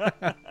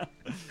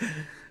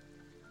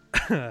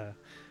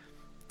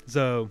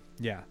 So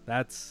yeah,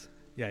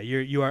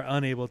 you are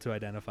unable to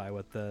identify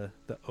what the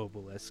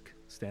obelisk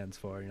stands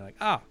for. And you're like,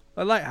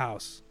 a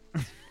lighthouse.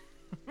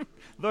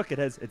 look,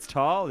 it's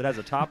tall. It has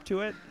a top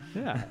to it.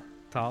 Yeah,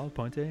 tall,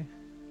 pointy,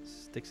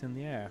 sticks in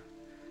the air.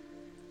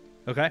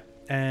 Okay,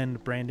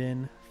 and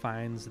Brandon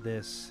finds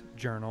this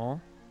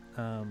journal,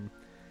 and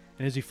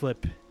as you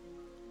flip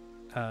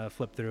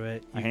through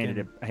it, I handed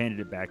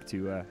it back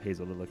to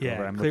Hazel to look Yeah,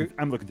 over.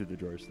 I'm looking through the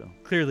drawers though.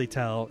 clearly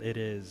tell it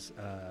is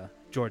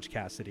George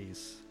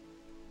Cassidy's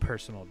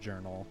personal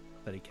journal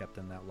that he kept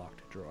in that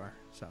locked drawer.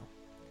 So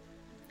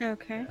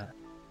Okay.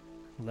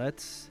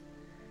 let's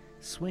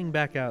swing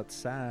back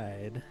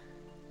outside.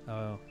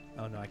 Oh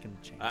no, I can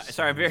change.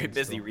 Sorry, I'm very signs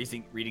busy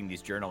still. reading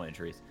these journal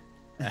entries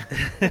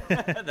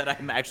that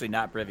I'm actually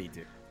not privy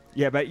to.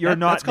 Yeah, but you're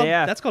not that's called,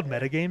 there. That's called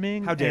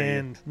metagaming. How dare you.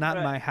 and not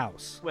Right. my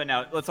house. Well,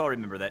 now let's all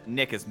remember that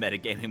Nick is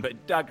metagaming,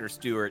 but Dr.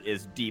 Stewart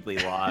is deeply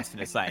lost in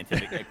a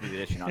scientific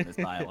expedition on this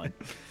island.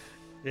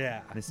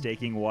 Yeah.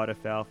 Mistaking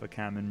waterfowl for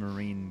common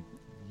marine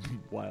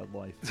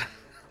wildlife.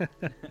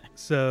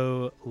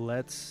 So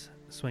let's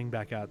swing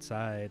back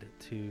outside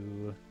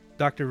to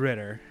Dr.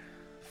 Ritter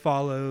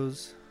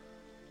follows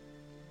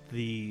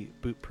the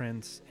boot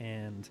prints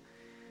and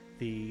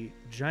the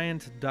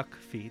giant duck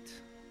feet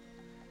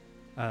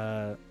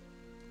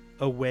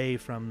away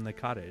from the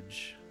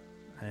cottage,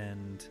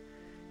 and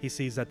he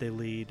sees that they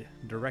lead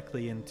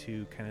directly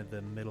into kind of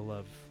the middle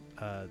of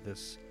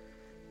this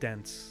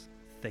dense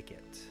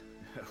thicket.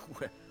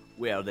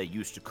 Well, they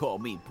used to call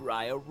me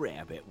Briar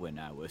Rabbit when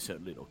I was a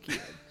little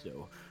kid,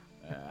 so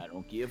I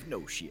don't give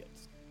no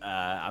shits.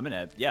 I'm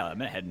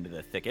gonna head into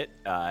the thicket.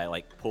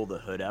 I pull the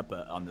hood up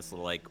on this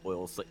little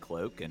oil slick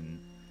cloak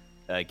and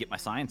get my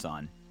science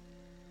on,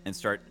 and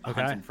start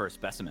hunting for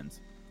specimens.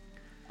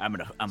 I'm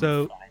gonna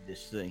find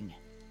this thing.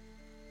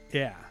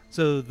 Yeah.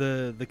 So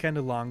the kind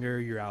of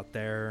longer you're out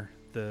there,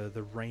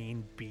 the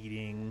rain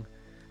beating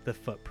the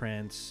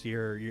footprints,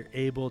 you're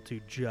able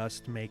to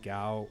just make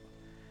out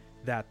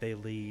that they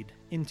lead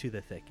into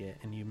the thicket,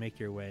 and you make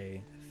your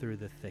way through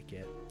the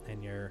thicket,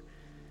 and you're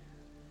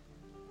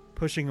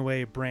pushing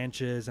away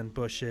branches and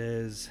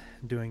bushes,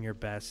 doing your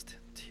best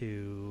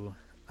to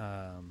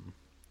kind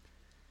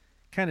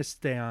of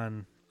stay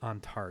on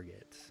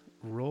target.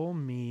 Roll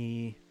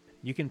me,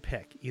 you can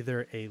pick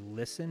either a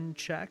listen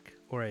check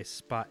or a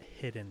spot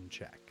hidden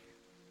check.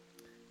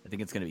 I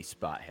think it's going to be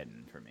spot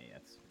hidden for me.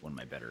 That's one of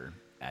my better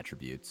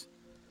attributes.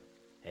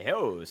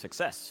 Hey-ho,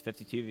 success,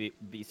 52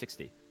 v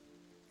 60.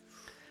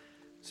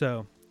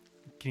 So,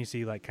 can you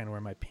see kind of where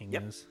my ping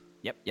is?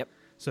 Yep.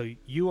 So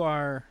you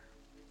are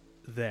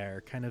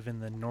there, kind of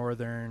in the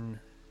northern,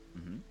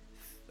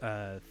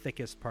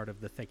 thickest part of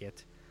the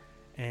thicket,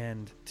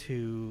 and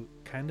to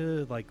kind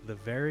of the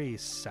very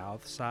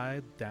south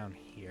side down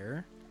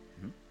here,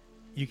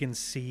 you can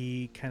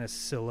see kind of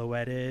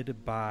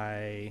silhouetted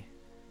by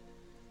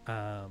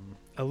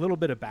a little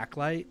bit of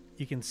backlight.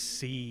 You can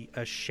see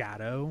a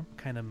shadow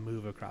kind of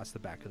move across the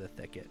back of the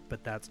thicket,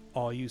 but that's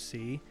all you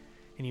see.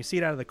 And you see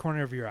it out of the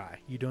corner of your eye.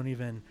 You don't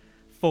even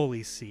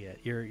fully see it.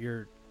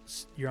 You're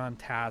on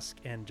task,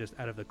 and just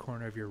out of the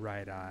corner of your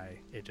right eye,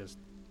 it just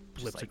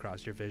blips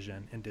across your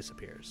vision and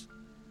disappears.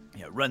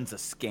 Yeah, runs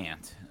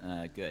askant.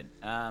 Good.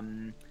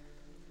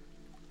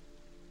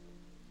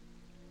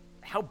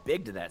 How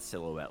big did that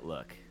silhouette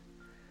look?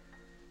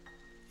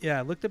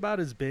 Yeah, it looked about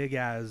as big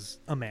as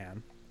a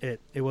man.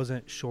 It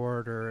wasn't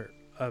short or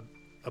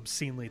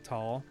obscenely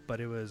tall, but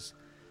it was,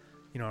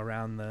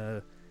 around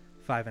the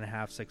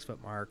 5.5, 6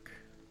 foot mark.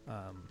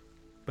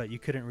 But you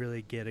couldn't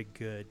really get a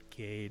good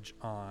gauge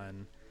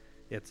on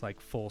its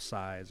full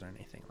size or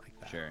anything like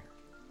that. Sure.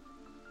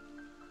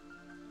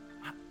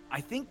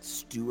 I think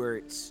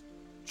Stuart's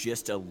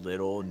just a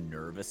little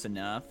nervous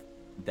enough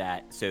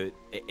that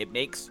it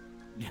makes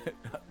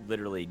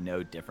literally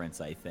no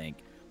difference, I think,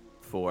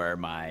 for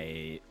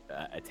my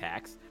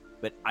attacks.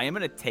 But I am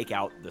going to take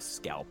out the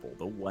scalpel,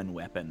 the one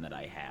weapon that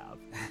I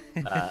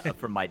have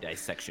from my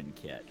dissection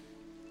kit,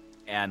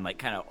 and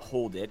kind of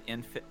hold it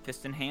in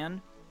fist in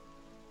hand.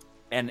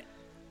 And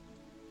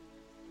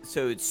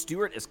so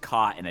Stuart is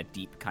caught in a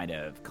deep kind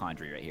of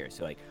quandary right here.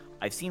 So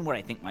I've seen what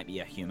I think might be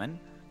a human,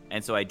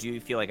 and so I do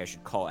feel like I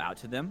should call out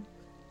to them.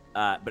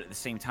 But at the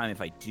same time, if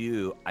I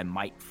do, I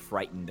might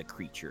frighten the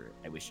creature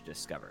I wish to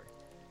discover.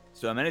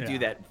 So I'm going to do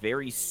that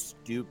very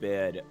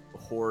stupid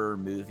horror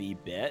movie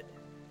bit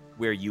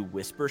where you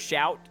whisper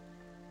shout.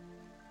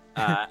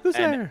 Who's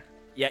there?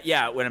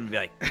 Yeah, when I'm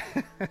going to be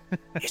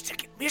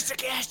like, Mr.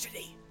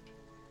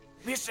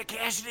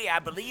 Cassidy, I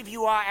believe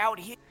you are out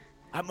here.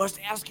 I must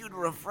ask you to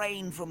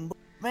refrain from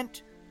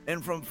movement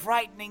and from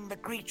frightening the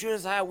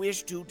creatures I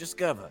wish to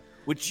discover,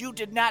 which you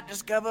did not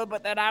discover,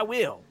 but that I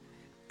will.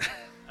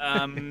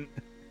 And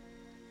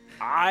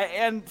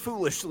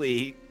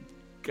foolishly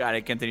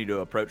gotta continue to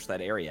approach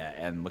that area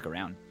and look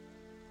around.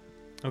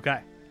 Okay.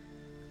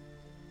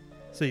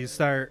 So you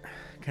start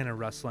kind of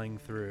rustling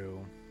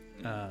through,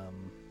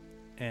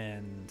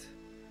 and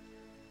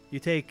you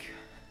take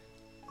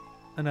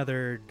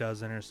another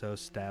dozen or so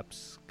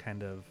steps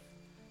kind of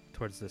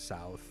towards the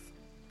south,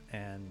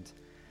 and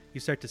you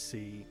start to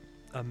see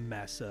a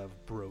mess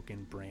of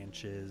broken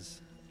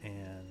branches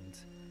and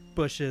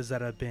bushes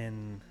that have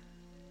been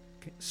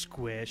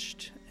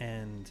squished.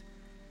 And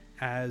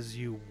as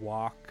you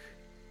walk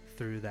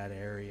through that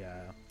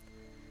area,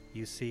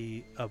 you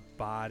see a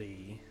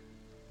body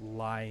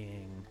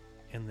lying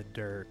in the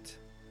dirt,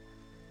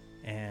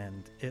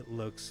 and it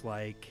looks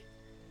like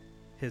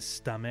his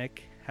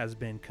stomach has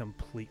been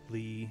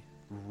completely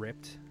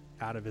ripped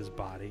out of his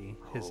body.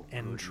 His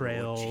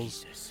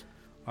entrails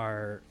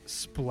are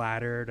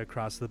splattered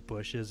across the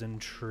bushes and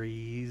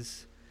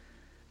trees,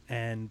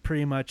 and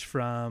pretty much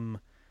from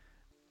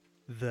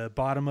the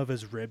bottom of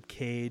his rib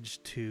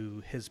cage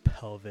to his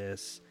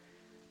pelvis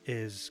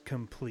is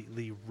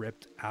completely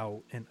ripped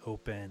out and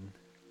open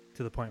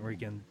to the point where you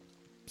can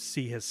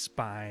see his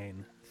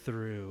spine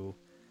through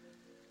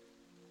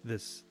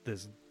this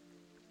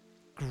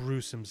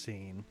gruesome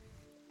scene.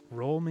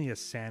 Roll me a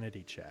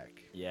sanity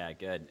check. Yeah,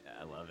 good.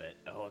 I love it.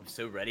 Oh, I'm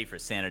so ready for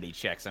sanity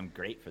checks. I'm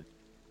great for...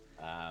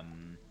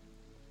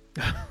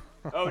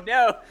 Oh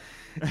no!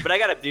 But I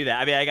gotta do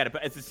that. I mean,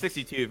 it's a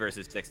 62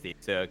 versus 60.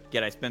 So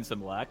can I spend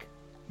some luck?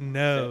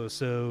 No.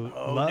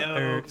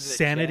 No,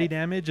 sanity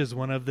damage is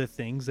one of the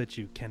things that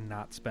you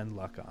cannot spend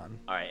luck on.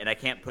 All right, and I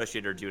can't push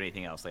it or do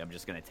anything else. Like I'm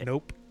just gonna take.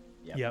 Nope.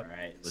 Yep. All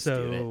right. Let's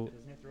so, do it.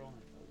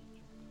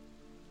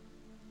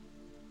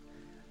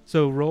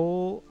 So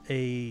roll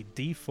a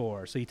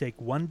d4. So you take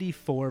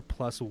 1d4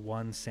 plus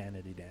 1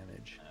 sanity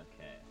damage.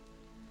 Okay.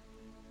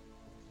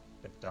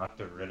 But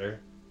Dr.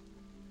 Ritter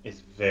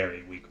is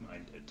very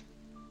weak-minded.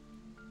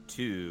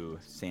 2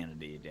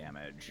 sanity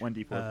damage.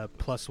 1d4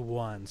 plus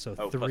 1, so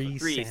Oh, 3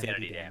 3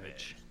 sanity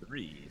damage.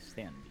 3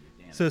 sanity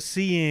damage. So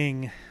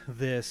seeing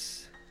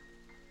this,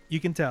 you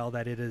can tell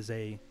that it is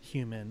a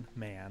human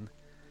man.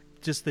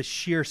 Just the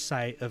sheer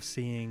sight of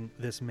seeing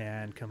this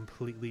man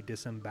completely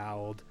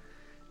disemboweled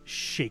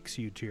shakes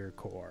you to your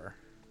core.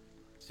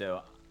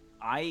 So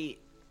I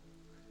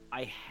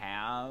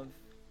have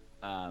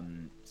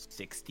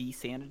 60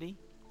 sanity.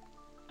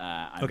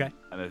 I'm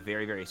a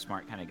very, very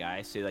smart kind of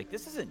guy. So like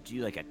this doesn't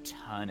do like a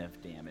ton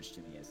of damage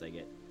to me as I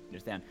get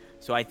understand.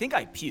 So I think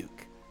I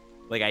puke.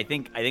 Like I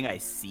think I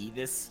see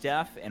this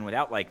stuff, and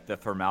without like the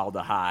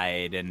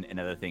formaldehyde and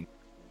other thing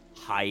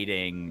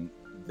hiding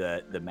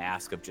the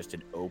mask of just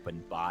an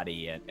open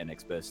body and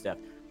exposed stuff,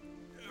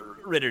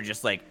 Ritter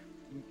just like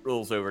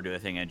rolls over to a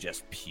thing and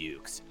just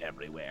pukes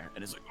everywhere,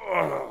 and it's like,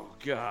 oh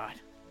god.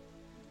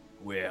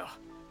 Well,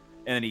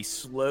 and then he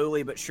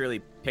slowly but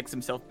surely picks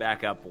himself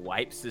back up,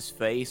 wipes his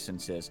face,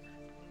 and says,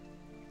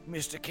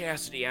 Mr.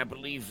 Cassidy, I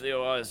believe there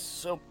was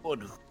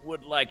someone who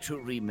would like to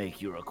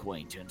remake your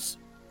acquaintance.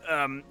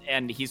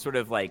 And he's sort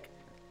of like,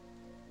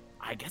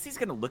 I guess he's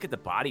gonna look at the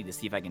body to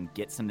see if I can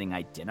get something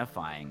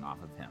identifying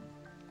off of him,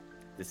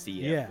 to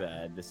see if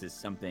this is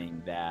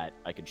something that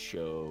I could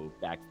show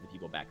back to the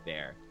people back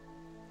there.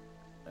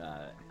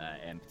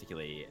 And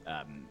particularly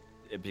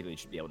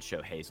should be able to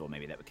show Hazel.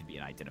 Maybe that could be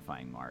an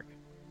identifying mark.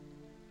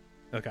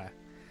 Okay.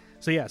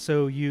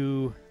 So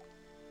you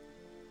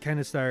kind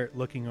of start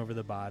looking over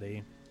the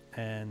body,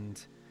 and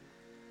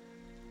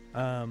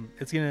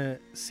it's going to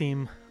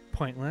seem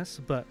pointless,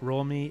 but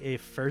roll me a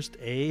first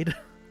aid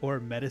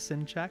or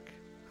medicine check.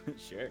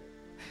 Sure.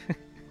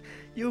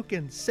 You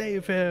can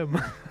save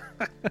him.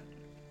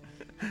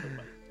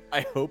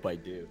 I hope I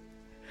do.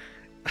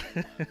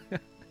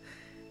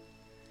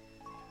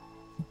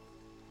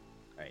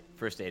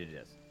 First aid it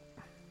is.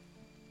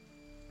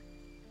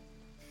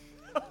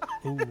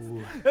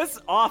 Ooh. That's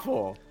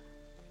awful.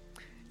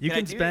 You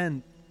can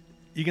spend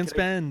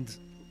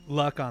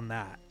luck on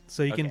that.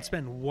 So you can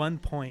spend 1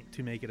 point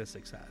to make it a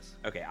success.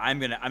 Okay, I'm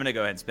gonna go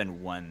ahead and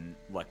spend 1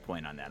 luck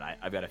point on that.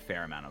 I've got a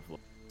fair amount of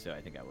luck, so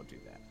I think I will do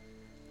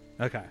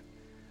that. Okay.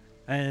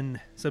 And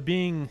so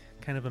being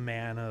kind of a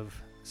man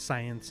of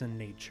science and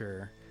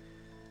nature,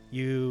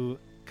 you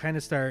kind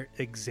of start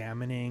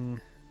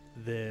examining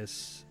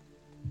this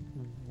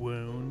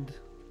wound,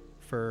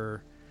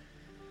 for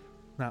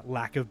not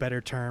lack of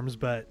better terms,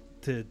 but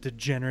to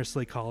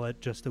generously call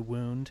it just a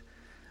wound.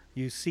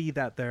 You see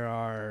that there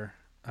are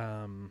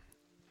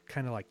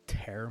kind of like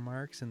tear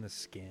marks in the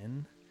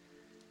skin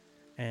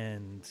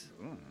and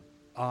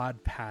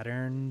odd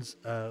patterns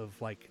of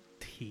like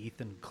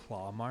teeth and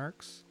claw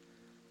marks,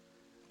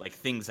 like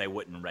things I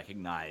wouldn't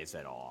recognize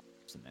at all.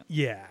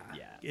 Yeah.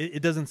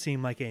 It doesn't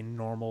seem like a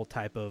normal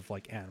type of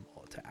like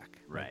animal attack.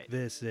 Right. Like,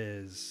 this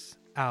is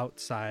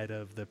outside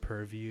of the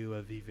purview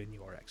of even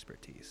your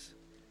expertise.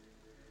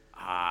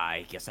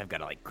 I guess I've got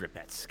to like grip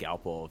that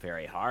scalpel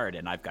very hard,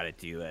 and I've got to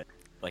do it.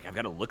 Like I've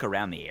got to look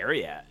around the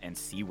area and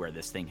see where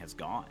this thing has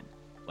gone,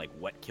 like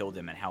what killed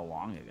him and how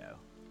long ago.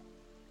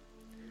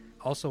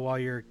 Also, while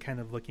you're kind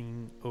of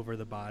looking over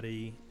the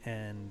body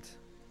and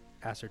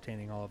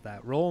ascertaining all of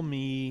that, roll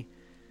me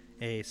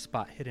a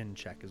spot hidden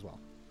check as well.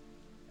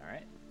 All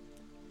right.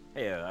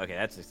 Hey, okay,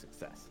 that's a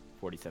success.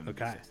 47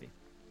 to 60.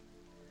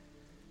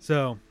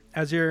 So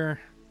as you're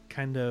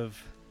kind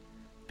of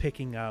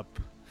picking up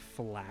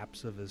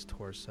flaps of his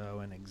torso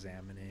and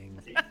examining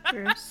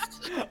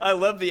First. I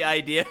love the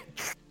idea.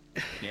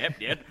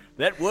 Yep.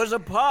 That was a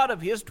part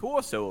of his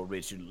torso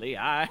originally.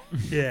 I'm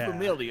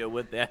familiar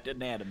with that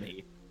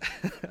anatomy.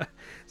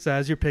 So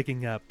as you're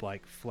picking up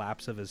like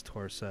flaps of his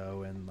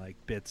torso and like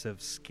bits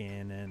of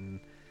skin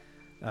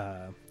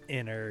and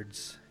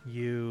innards,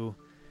 you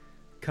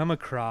come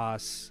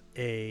across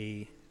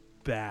a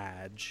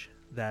badge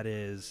that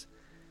is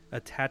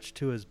attached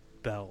to his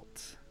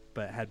belt,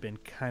 but had been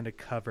kind of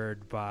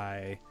covered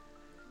by,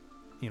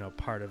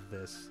 part of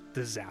this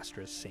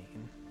disastrous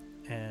scene.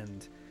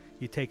 And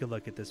you take a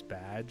look at this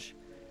badge,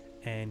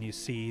 and you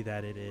see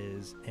that it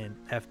is an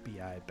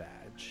FBI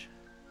badge.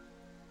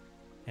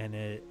 And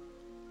it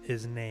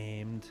is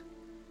named,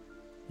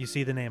 you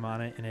see the name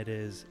on it, and it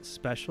is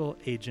Special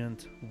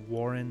Agent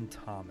Warren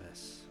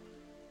Thomas.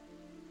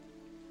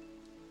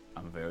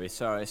 I'm very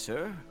sorry,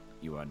 sir.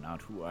 You are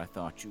not who I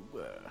thought you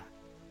were.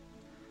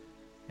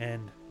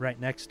 And right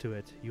next to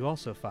it, you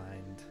also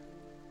find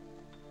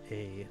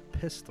a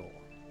pistol.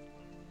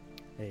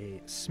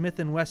 A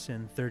Smith &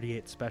 Wesson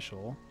 38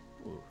 Special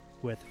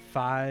with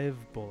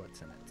 5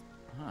 bullets in it.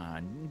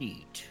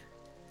 Neat.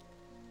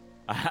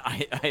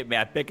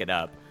 I pick it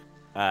up,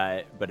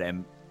 but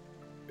I'm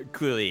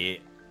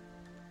clearly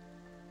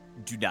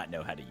do not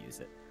know how to use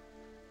it.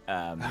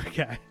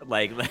 Okay.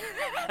 Like,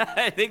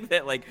 I think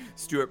that like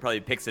Stuart probably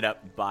picks it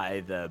up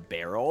by the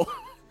barrel,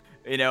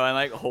 and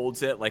like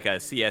holds it like a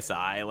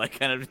CSI, like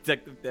kind of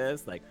detective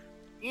desk. Like,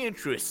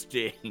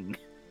 interesting,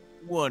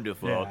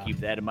 wonderful. Yeah. I'll keep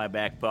that in my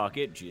back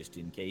pocket just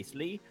in case,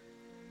 Lee.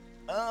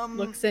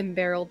 Looks in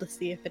barrel to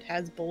see if it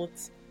has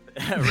bullets.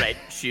 Right,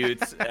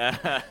 shoots.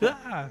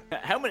 Ah.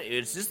 How many?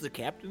 Is this the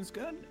captain's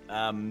gun?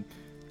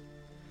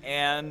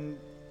 And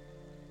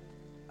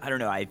I don't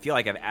know. I feel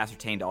like I've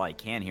ascertained all I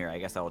can here. I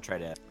guess I will try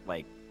to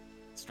like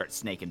start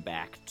snaking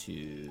back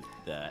to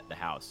the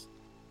house.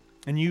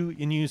 And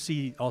you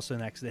see also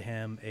next to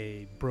him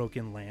a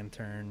broken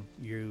lantern.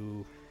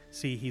 You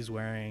see he's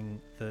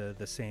wearing the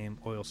same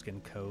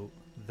oilskin coat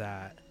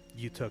that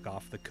you took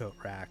off the coat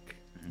rack.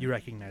 Mm-hmm. You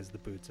recognize the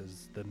boots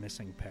as the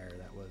missing pair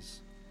that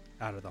was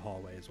out of the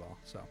hallway as well.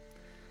 So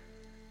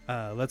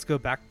let's go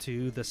back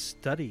to the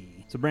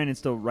study. So Brandon's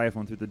still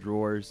rifling through the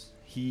drawers.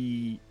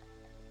 He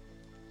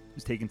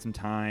is taking some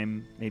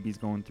time. Maybe he's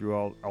going through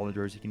all the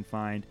drawers he can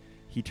find.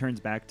 He turns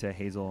back to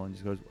Hazel and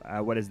just goes,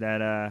 what is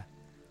that?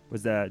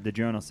 What's the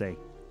journal say?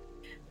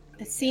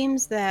 It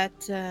seems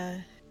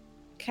that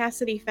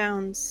Cassidy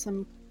found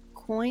some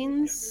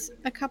coins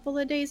a couple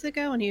of days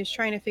ago, and he was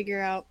trying to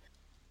figure out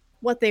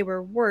what they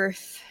were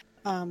worth.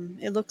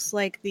 It looks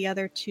like the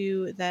other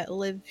two that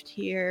live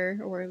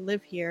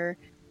here,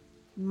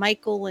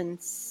 Michael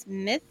and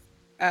Smith.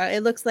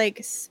 It looks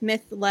like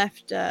Smith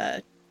left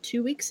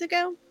 2 weeks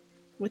ago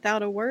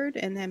without a word,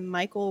 and then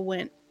Michael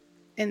went.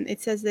 And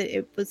it says that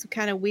it was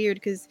kind of weird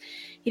because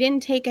he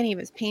didn't take any of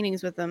his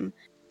paintings with him.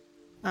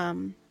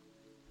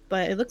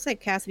 But it looks like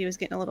Cassidy was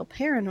getting a little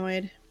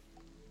paranoid.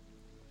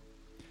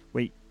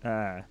 Wait,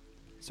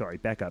 sorry,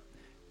 back up.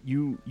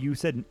 You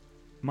said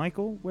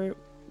Michael? Where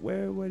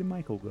did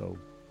Michael go?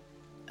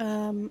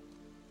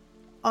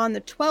 On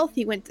the 12th,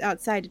 he went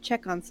outside to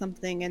check on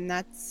something,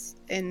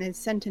 and his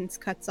sentence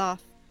cuts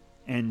off.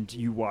 And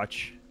you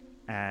watch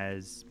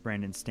as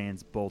Brandon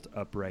stands bolt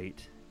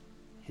upright.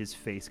 His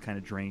face kind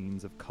of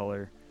drains of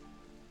color,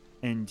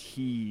 and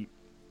he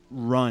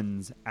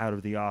runs out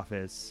of the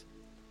office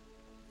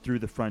through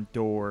the front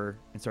door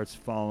and starts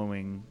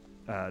following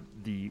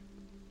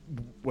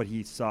what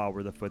he saw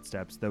were the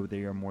footsteps, though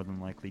they are more than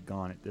likely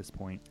gone at this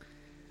point.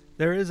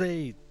 There is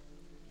a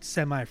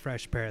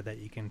semi-fresh pair that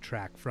you can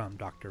track from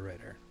Dr.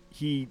 Ritter.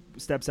 He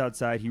steps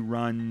outside. He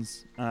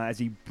runs. As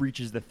he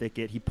breaches the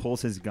thicket, he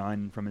pulls his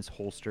gun from his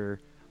holster,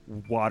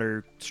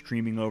 water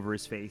streaming over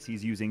his face.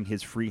 He's using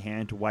his free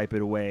hand to wipe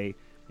it away.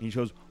 And he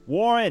goes,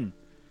 Warren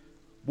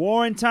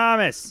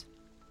Thomas,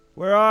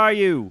 where are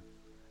you?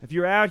 If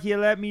you're out here,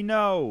 let me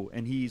know.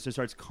 And he just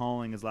starts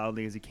calling as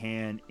loudly as he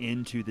can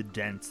into the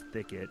dense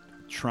thicket,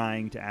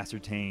 trying to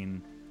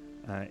ascertain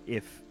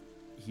if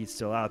he's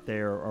still out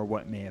there or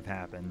what may have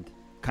happened.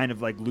 Kind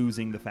of like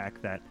losing the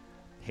fact that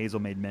Hazel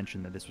made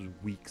mention that this was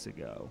weeks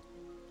ago.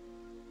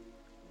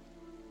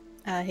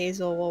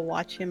 Hazel will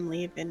watch him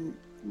leave and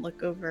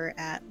look over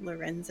at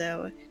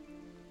Lorenzo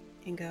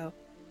and go,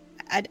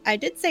 I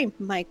did say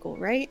Michael,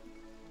 right?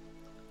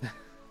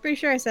 Pretty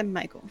sure I said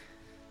Michael.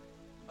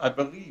 I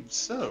believe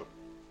so.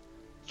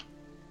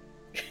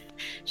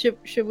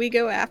 Should we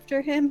go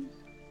after him?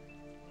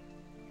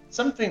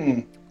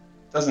 Something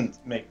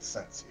doesn't make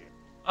sense here.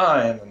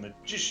 I am a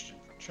magician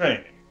for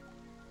training.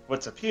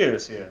 What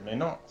appears here may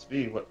not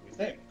be what we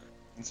think.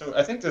 And so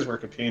I think this is where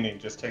Capini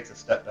just takes a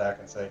step back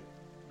and say,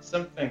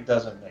 something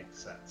doesn't make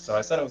sense. So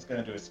I said I was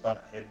going to do a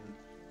spot hidden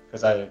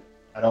because I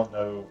don't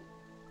know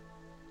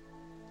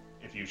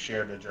if you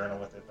shared a journal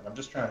with it, but I'm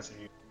just trying to see,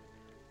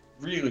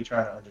 really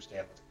trying to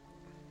understand it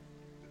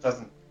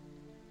doesn't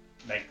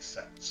make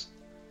sense.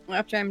 Well,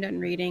 after I'm done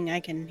reading, I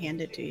can hand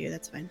it to you.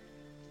 That's fine.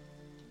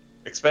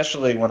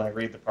 Especially when I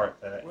read the part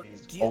that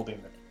he's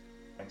holding the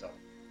coins on.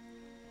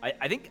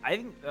 I think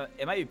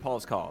it might be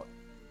Paul's call.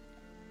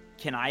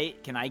 Can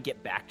I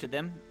get back to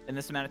them in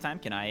this amount of time?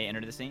 Can I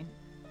enter the scene?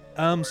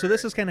 So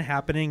this is kind of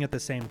happening at the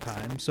same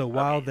time. So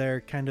while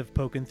they're kind of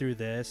poking through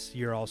this,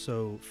 you're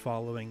also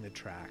following the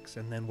tracks.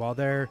 And then while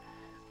they're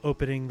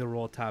opening the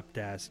roll top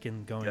desk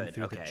and going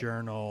through the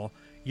journal,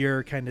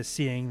 you're kind of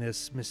seeing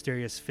this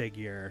mysterious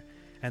figure.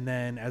 And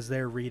then as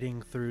they're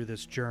reading through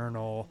this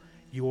journal,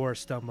 you're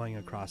stumbling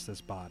across this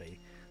body.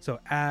 So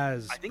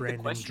as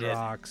Brandon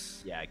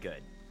Drox...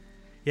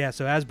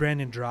 so as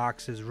Brandon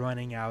Drox is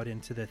running out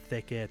into the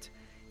thicket,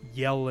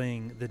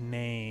 yelling the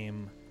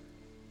name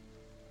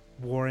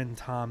Warren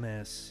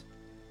Thomas,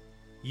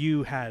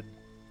 you had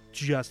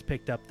just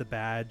picked up the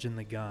badge and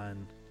the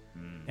gun,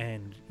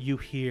 and you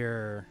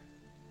hear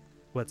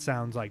what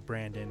sounds like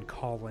Brandon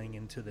calling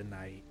into the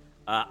night.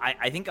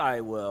 I think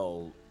I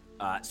will.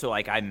 I've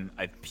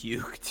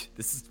puked.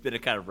 This has been a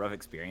kind of rough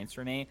experience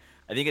for me.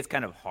 I think it's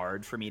kind of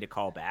hard for me to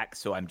call back,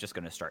 so I'm just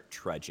going to start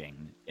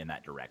trudging in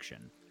that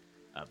direction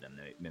of them.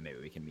 Maybe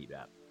we can meet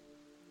up.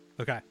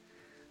 Okay.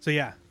 So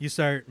yeah, you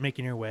start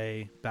making your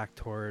way back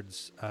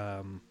towards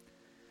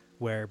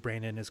where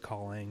Brandon is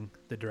calling,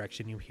 the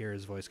direction you hear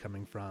his voice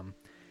coming from.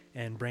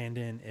 And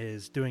Brandon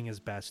is doing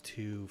his best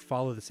to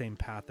follow the same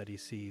path that he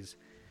sees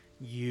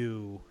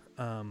you.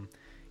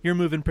 You're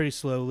moving pretty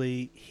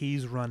slowly.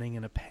 He's running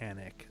in a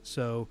panic.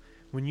 So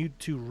when you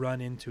two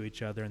run into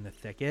each other in the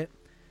thicket,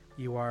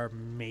 you are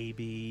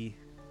maybe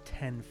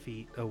 10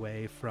 feet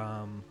away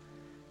from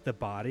the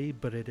body,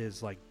 but it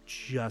is like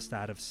just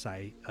out of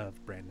sight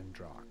of Brandon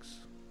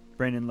Drox.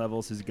 Brandon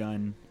levels his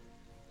gun,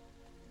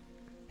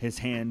 his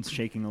hands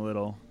shaking a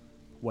little.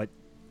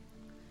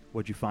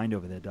 What'd you find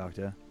over there,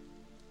 Doctor?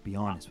 Be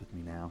honest with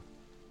me now.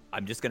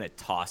 I'm just going to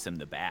toss him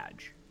the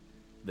badge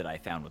that I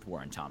found with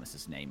Warren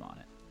Thomas's name on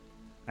it.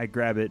 I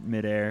grab it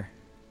midair.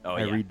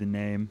 I Yeah. read the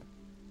name.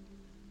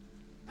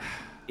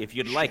 If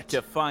you'd like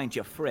to find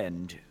your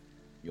friend,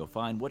 you'll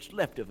find what's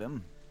left of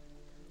him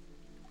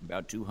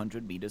about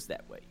 200 meters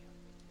that way.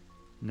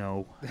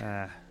 No,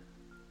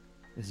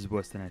 this is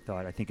worse than I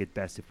thought. I think it's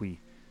best if we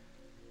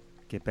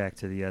get back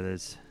to the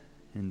others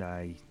and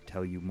I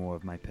tell you more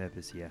of my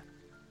purpose here.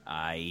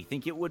 I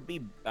think it would be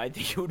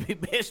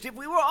best if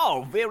we were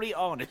all very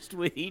honest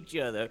with each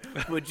other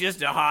for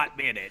just a hot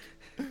minute.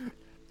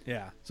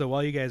 Yeah. So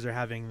while you guys are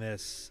having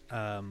this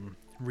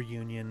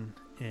reunion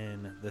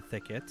in the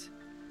thicket,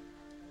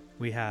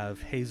 we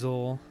have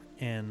Hazel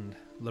and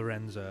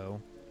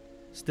Lorenzo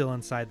still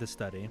inside the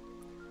study.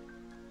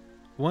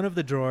 One of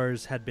the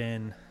drawers had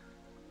been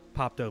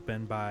popped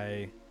open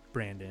by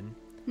Brandon.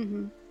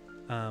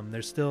 Mm-hmm.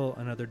 There's still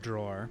another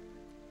drawer,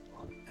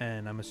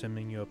 and I'm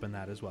assuming you open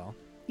that as well.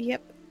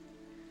 Yep.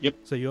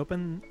 So you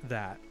open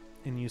that,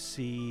 and you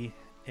see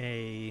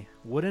a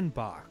wooden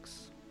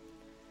box.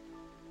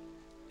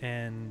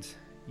 And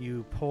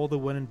you pull the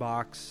wooden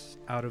box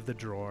out of the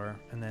drawer,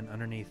 and then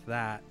underneath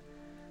that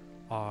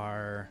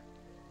are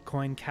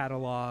coin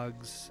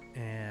catalogs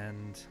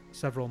and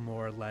several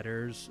more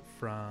letters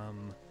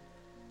from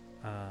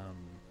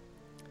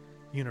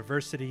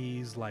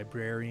universities,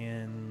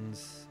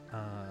 librarians,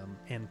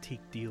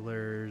 antique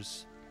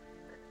dealers.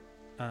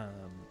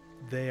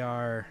 They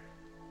are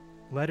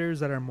letters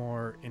that are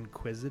more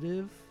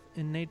inquisitive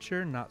in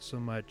nature, not so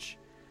much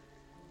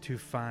to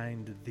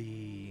find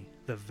the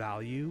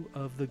value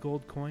of the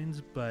gold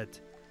coins, but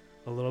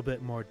a little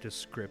bit more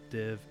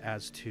descriptive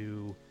as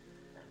to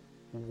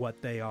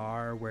what they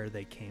are, where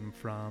they came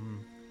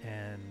from,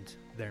 and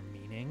their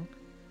meaning.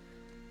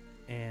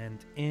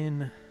 And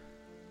in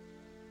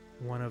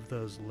one of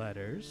those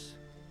letters,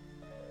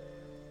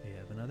 we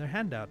have another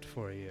handout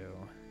for you.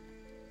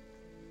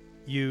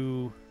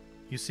 You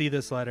see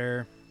this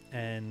letter,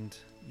 and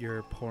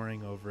you're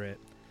poring over it.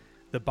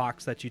 The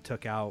box that you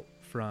took out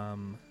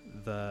from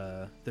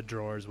the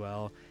drawer as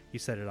well, you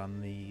set it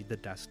on the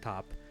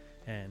desktop,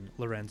 and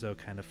Lorenzo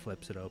kind of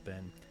flips it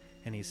open,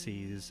 and he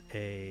sees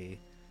a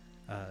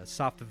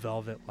soft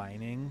velvet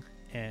lining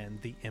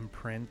and the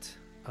imprint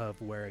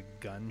of where a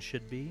gun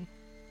should be,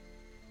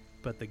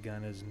 but the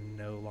gun is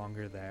no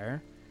longer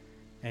there.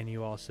 And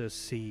you also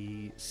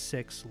see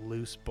 6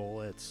 loose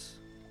bullets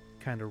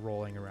kind of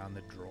rolling around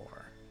the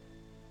drawer.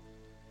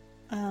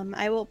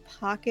 I will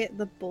pocket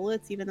the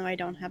bullets even though I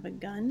don't have a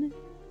gun.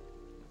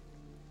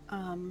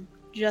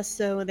 Just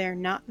so they're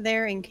not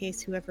there in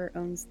case whoever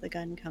owns the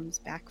gun comes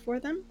back for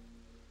them.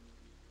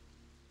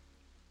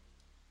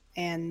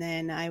 And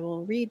then I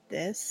will read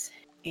this,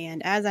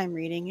 and as I'm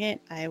reading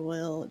it, I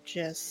will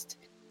just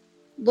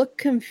look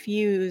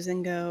confused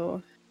and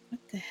go, "What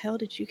the hell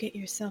did you get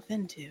yourself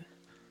into?"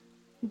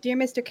 Dear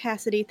Mr.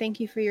 Cassidy, thank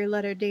you for your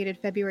letter dated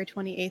February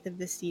 28th of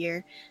this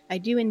year. I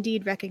do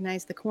indeed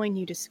recognize the coin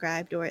you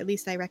described, or at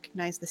least I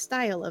recognize the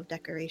style of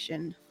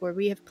decoration, for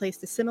we have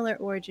placed a similar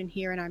origin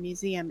here in our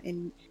museum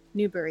in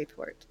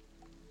Newburyport.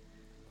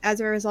 As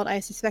a result,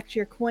 I suspect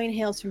your coin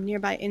hails from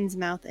nearby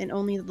Innsmouth, and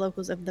only the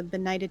locals of the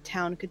benighted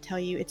town could tell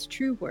you its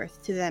true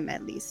worth, to them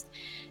at least.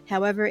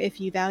 However, if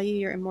you value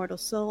your immortal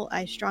soul,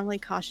 I strongly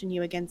caution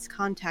you against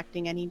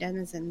contacting any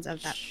denizens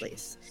of that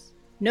place.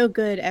 No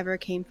good ever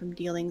came from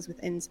dealings with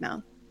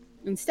Innsmouth.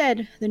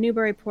 Instead, the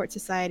Newburyport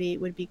Society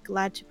would be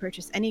glad to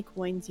purchase any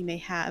coins you may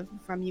have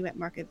from you at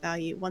market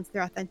value once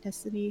their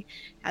authenticity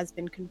has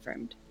been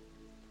confirmed.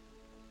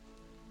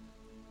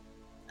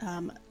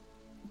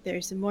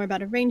 There's some more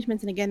about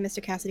arrangements, and again,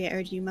 Mr. Cassidy, I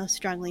urge you most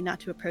strongly not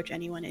to approach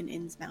anyone in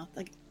Innsmouth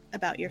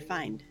about your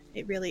find.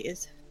 It really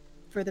is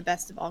for the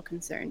best of all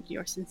concerned.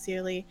 Yours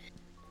sincerely,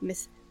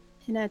 Miss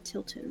Hannah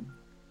Tilton.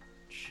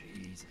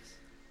 Jesus.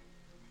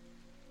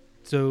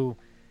 So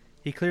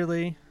he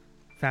clearly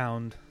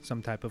found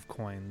some type of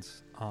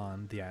coins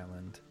on the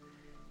island.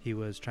 He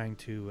was trying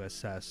to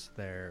assess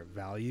their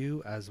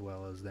value as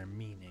well as their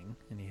meaning,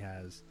 and he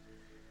has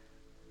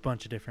a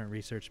bunch of different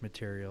research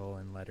material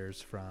and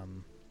letters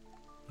from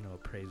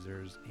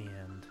appraisers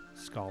and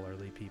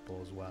scholarly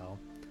people as well.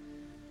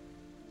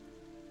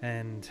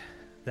 And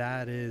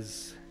that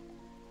is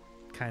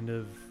kind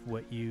of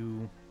what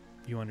you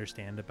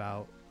understand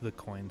about the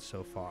coins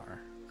so far.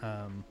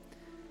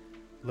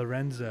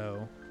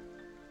 Lorenzo,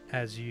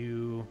 as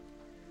you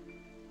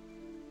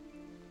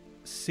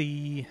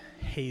see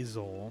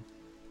Hazel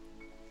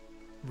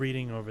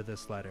reading over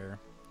this letter,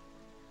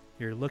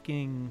 you're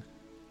looking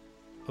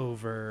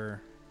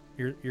over.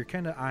 You're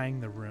kind of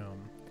eyeing the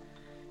room,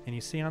 and you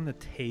see on the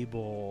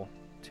table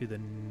to the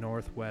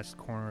northwest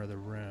corner of the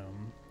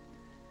room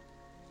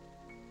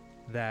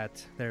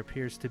that there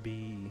appears to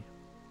be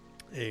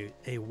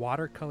a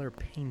watercolor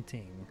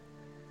painting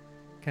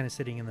kind of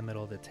sitting in the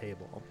middle of the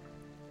table.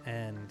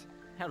 And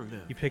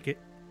you pick it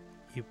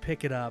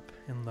up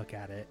and look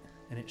at it,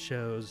 and it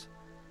shows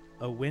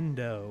a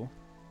window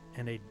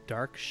and a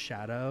dark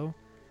shadow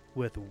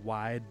with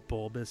wide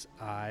bulbous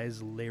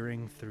eyes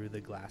leering through the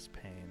glass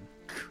pane.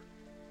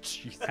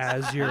 Jesus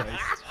as you're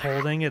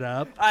holding it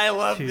up. I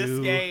love this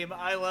game.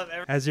 I love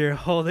everything. As you're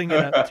holding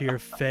it up to your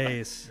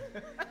face,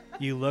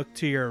 you look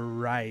to your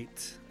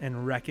right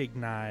and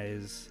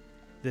recognize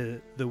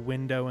the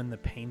window in the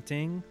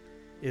painting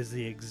is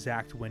the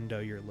exact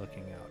window you're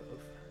looking out of.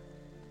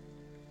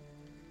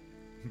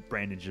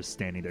 Brandon's just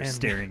standing there and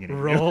staring at you.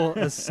 Roll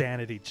a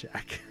sanity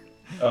check.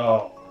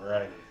 Oh,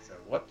 right. So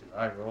what do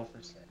I roll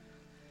for sanity?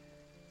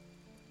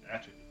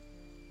 Attribute.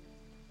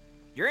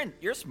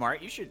 You're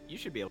smart. You should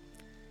be able.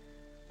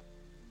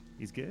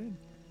 He's good.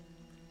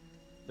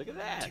 Look at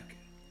that.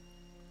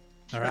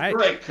 All right. The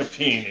great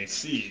Capini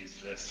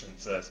sees this and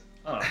says,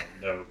 "Oh,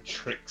 no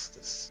tricks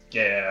to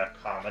scare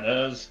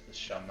commoners. This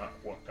shall not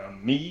work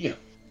on me."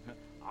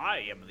 I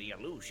am the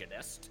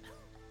illusionist.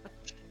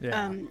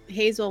 Yeah.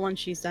 Hazel, when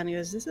she's done,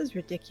 goes, "This is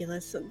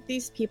ridiculous.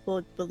 These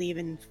people believe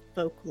in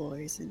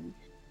folklores, and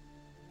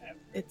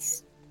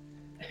it's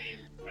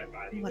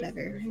whatever."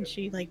 And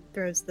she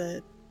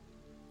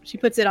she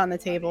puts it on the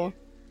table,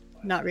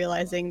 not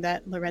realizing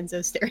that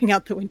Lorenzo's staring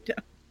out the window.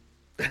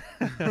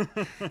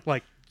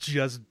 Like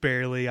just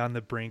barely on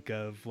the brink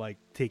of like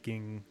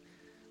taking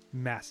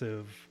not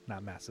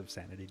massive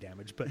sanity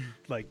damage, but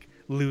like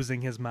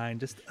losing his mind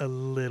just a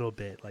little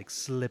bit, like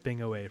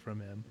slipping away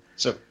from him.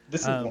 So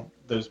this is one of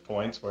those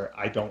points where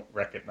I don't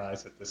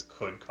recognize that this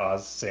could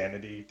cause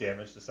sanity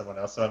damage to someone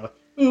else. So I'm like,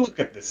 "Ooh, look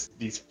at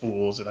these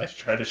fools," and I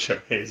try to show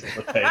Hazel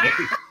the painting.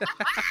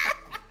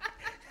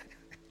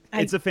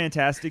 It's a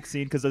fantastic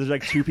scene because there's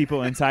like two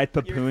people inside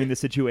poo-pooing the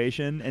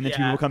situation, and then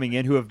two people coming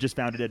in who have just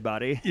found a dead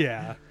body.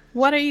 Yeah.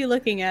 What are you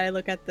looking at? I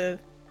look at the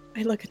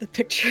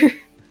picture.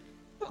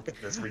 Look at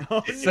this.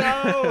 Oh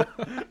no!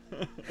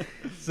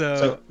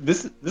 So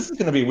this is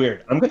going to be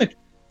weird. I'm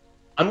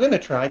gonna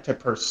try to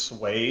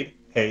persuade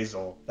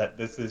Hazel that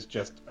this is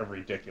just a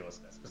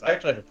ridiculousness, because I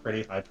actually have a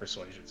pretty high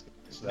persuasion skill.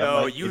 So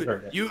No, you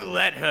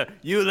let her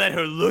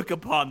look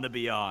upon the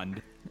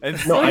beyond, and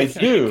No, I see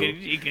do.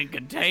 She can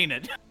contain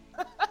it.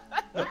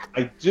 No,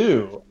 I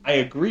do. I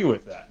agree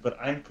with that, but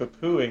I'm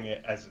poo-pooing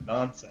it as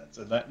nonsense,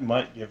 and that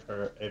might give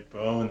her a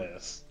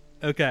bonus.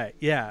 Okay,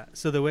 yeah.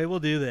 So the way we'll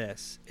do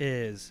this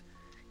is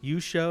you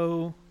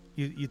tell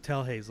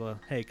Hazel,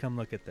 "Hey, come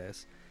look at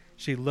this."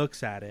 She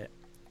looks at it,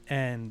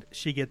 and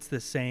she gets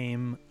the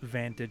same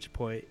vantage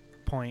point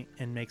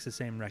and makes the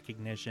same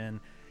recognition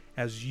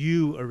as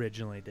you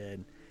originally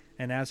did.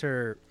 And as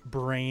her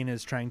brain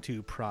is trying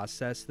to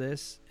process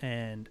this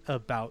and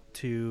about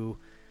to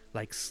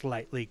like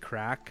slightly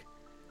crack,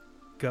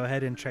 go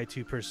ahead and try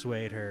to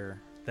persuade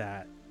her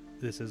that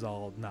this is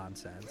all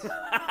nonsense.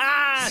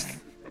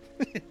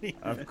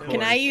 Of course.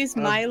 Can I use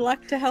my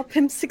luck to help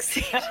him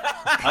succeed? I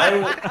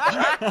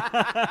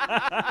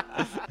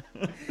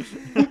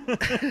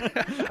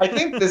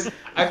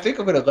think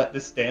I'm gonna let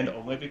this stand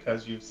only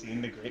because you've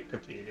seen the Great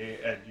Capini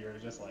and you're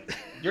just like,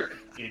 you're an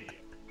idiot.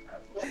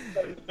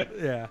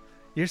 Yeah,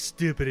 you're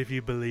stupid if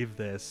you believe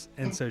this.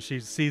 And so she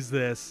sees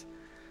this,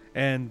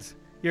 and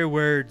your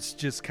words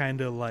just kind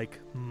of like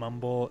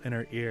mumble in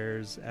her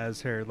ears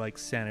as her like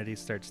sanity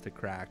starts to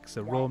crack.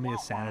 So roll me a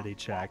sanity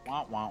check.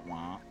 Wah, wah,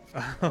 wah.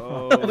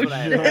 Oh, That's what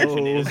I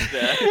imagine no. is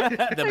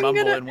the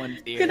mumble in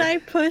one's ear. Can I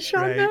push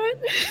on Right. that?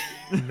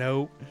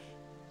 Nope.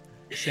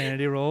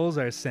 Sanity rolls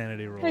are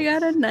sanity rolls. I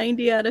got a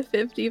 90 out of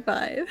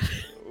 55.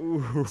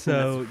 Ooh,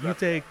 So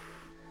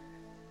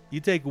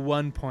you take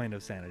 1 point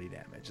of sanity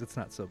damage. That's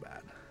not so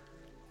bad.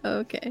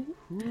 Okay.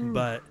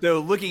 But So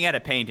looking at a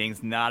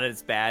painting's not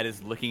as bad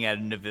as looking at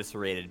an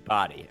eviscerated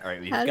body. All right,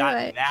 we've How do got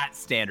I- that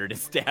standard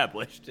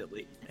established at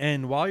least.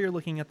 and while you're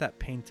looking at that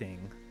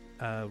painting,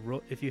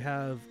 if you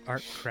have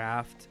art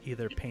craft,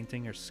 either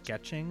painting or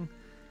sketching,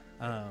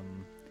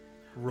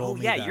 roll Oh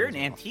me yeah, that you're as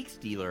an well. antiques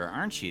dealer,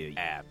 aren't you?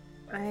 Yeah.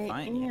 I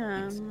Fine,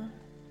 yeah, thanks.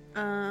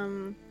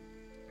 am.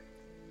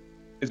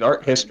 Is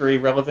art history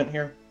relevant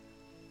here?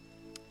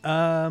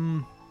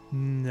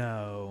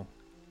 No.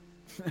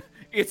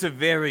 It's a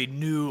very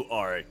new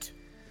art.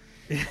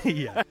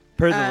 Yeah.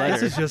 Per the Uh, letter.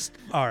 This is just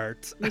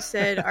art. You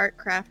said art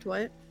craft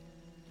what?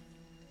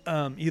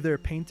 Either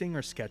painting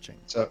or sketching.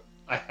 So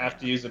I have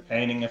to use a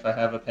painting if I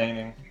have a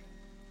painting.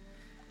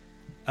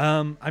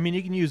 I mean,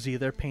 you can use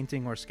either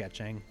painting or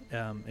sketching.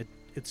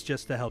 It's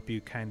just to help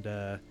you kind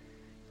of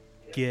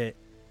get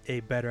a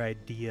better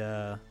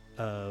idea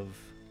of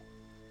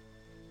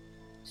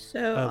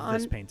So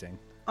this painting.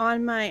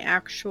 on my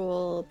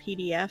actual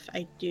PDF,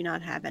 I do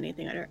not have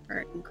anything under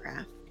art and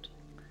craft.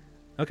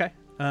 Okay.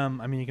 I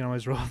mean, you can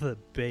always roll the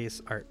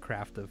base art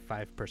craft of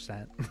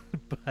 5%,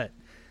 but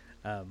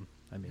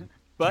I mean,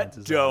 but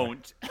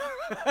don't.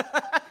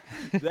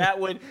 That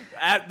would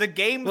the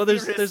game. Well,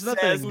 there's nothing.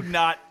 Says do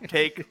not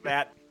take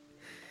that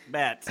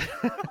bet.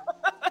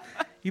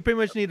 You pretty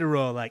much need to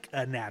roll like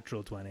a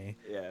natural 20.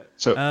 Yeah.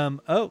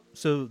 So,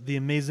 so the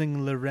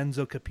amazing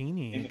Lorenzo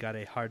Capini got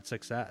a hard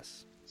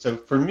success. So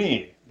for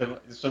me,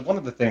 so one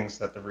of the things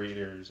that the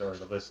readers or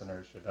the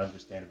listeners should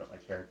understand about my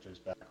character's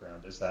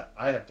background is that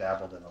I have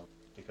dabbled in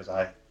because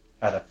I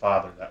had a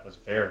father that was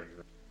very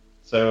rude.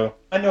 So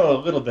I know a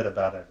little bit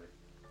about everything.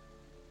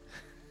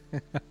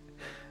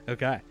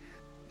 Okay.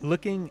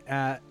 Looking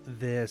at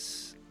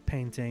this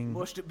painting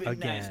Must have been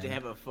again, nice to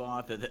have a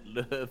father that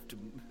loved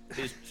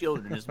his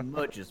children as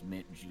much as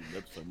meant you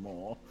love some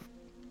more.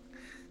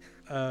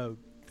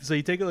 So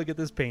you take a look at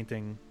this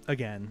painting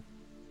again,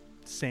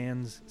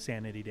 sans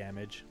sanity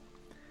damage,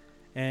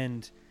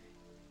 and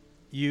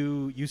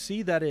you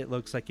see that it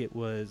looks like it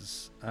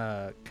was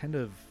kind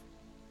of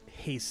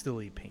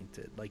hastily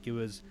painted. Like it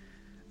was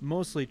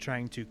mostly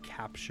trying to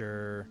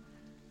capture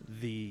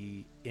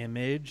the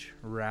image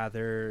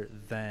rather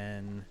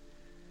than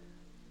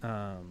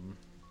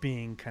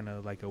being kind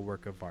of like a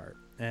work of art.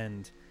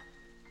 And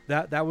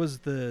that was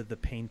the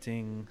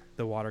painting,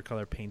 the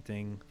watercolor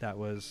painting that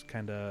was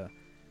kind of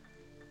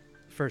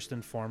first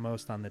and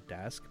foremost on the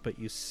desk. But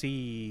you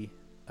see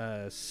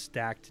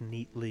stacked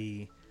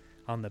neatly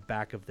on the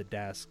back of the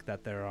desk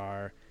that there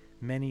are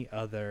many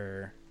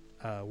other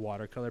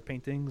watercolor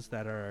paintings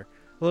that are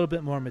a little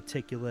bit more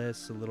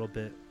meticulous, a little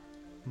bit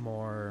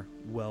more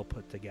well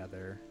put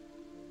together.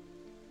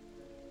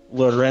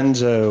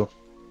 Lorenzo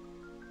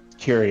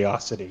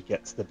curiosity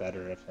gets the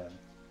better of him,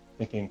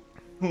 thinking,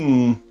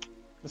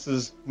 this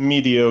is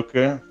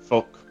mediocre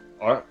folk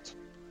art.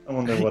 I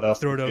wonder what else.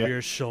 Throw it over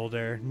your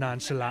shoulder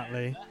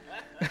nonchalantly.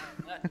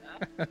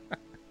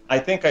 I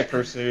think I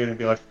pursued and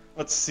be like,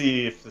 let's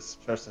see if this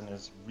person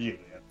is really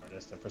an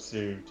artist, and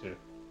pursue to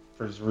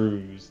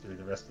peruse through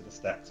the rest of the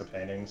stacks of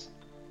paintings.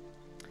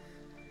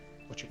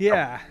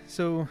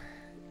 So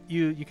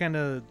you kind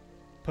of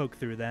poke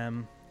through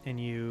them, and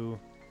you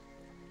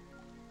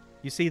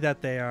see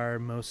that they are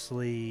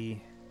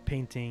mostly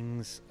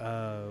paintings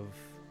of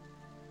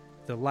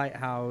the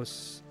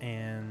lighthouse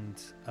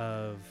and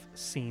of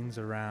scenes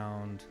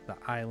around the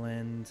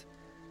island.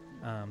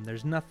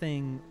 There's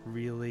nothing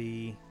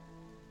really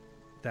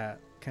that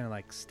kind of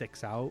like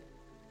sticks out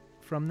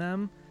from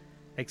them,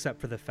 except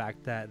for the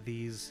fact that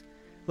these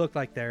look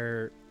like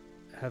there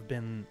have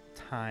been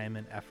time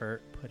and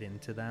effort put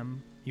into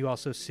them. You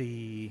also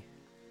see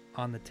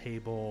on the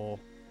table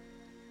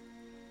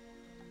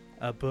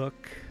a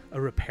book, a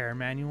repair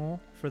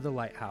manual for the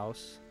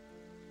lighthouse,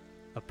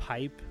 a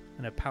pipe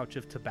and a pouch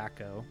of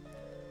tobacco,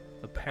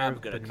 a pair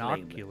of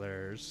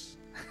binoculars.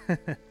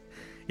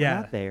 Yeah,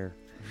 I'm not there.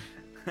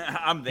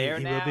 I'm there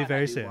he now. will be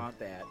very I do soon. Want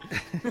that.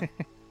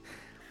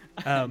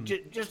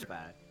 Just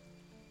about.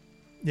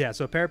 Yeah,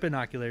 so a pair of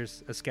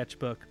binoculars, a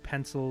sketchbook,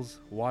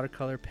 pencils,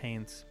 watercolor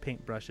paints,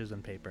 paintbrushes,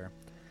 and paper.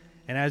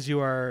 And as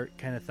you are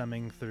kind of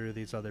thumbing through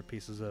these other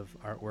pieces of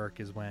artwork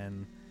is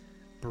when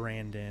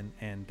Brandon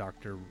and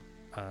Dr.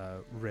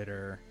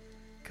 Ritter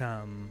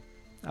come,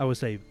 I would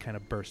say, kind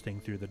of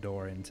bursting through the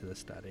door into the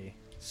study,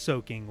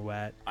 soaking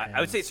wet. I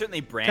would say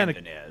certainly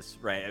Brandon is,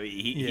 right? I mean,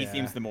 he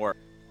seems the more,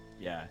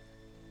 I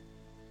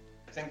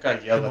think I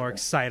yell the at more him.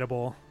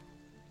 excitable.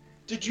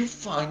 Did you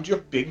find your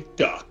big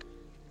duck?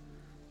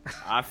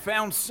 I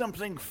found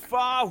something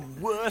far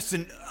worse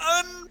and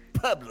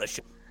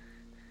unpublishable.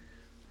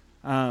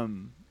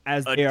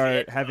 As they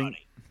are having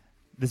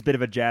this bit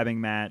of a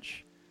jabbing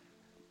match,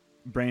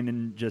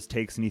 Brandon just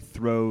takes and he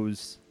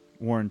throws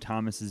Warren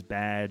Thomas's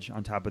badge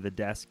on top of the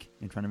desk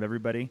in front of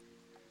everybody.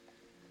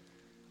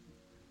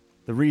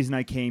 The reason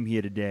I came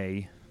here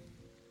today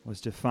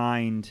was to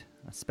find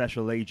a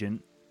special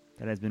agent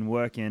that has been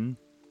working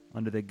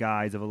under the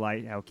guise of a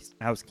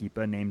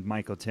lighthousekeeper named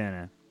Michael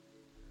Turner.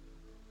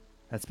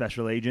 That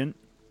special agent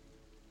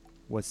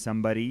was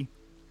somebody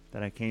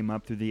that I came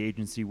up through the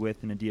agency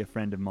with and a dear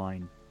friend of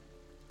mine.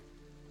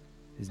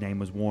 His name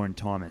was Warren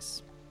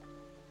Thomas.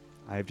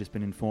 I have just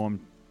been informed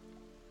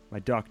by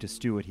Dr.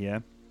 Stewart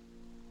here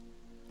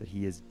that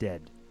he is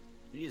dead.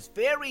 He is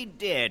very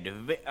dead,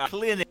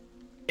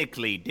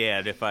 clinically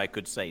dead, if I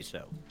could say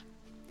so.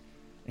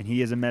 And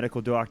he is a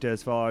medical doctor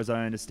as far as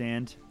I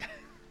understand.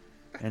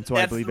 And so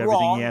That's I believe wrong,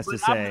 everything he has to but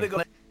say. I'm gonna go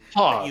let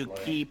you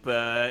keep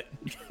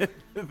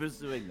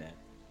pursuing that.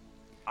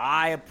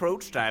 I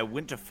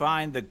went to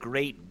find the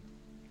great,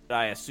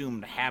 I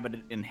assumed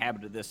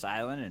inhabited this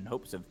island in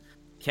hopes of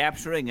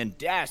capturing and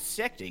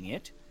dissecting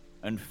it,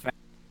 and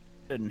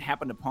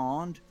happened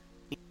upon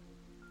a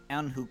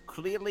man who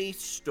clearly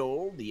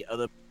stole the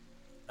other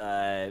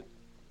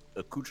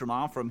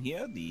accoutrement from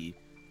here, the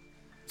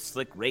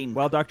slick rain.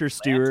 While Dr.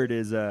 Stewart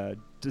is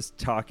just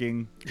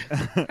talking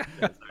I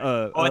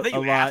thought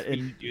you asked me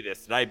to do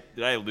this.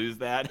 Did I lose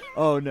that?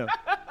 Oh, no.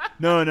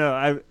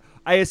 No.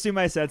 I assume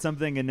I said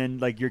something, and then,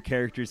 like, your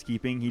character's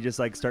keeping. He just,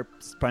 like,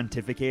 starts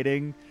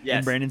pontificating. Yes.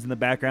 And Brandon's in the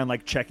background,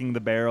 like, checking the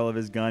barrel of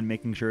his gun,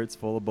 making sure it's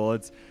full of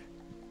bullets,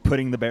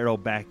 putting the barrel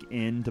back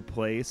into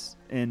place,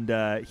 and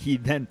he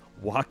then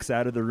walks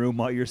out of the room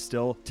while you're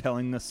still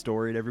telling the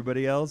story to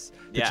everybody else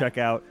to check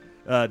out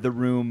the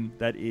room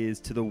that is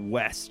to the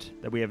west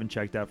that we haven't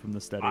checked out from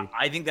the study.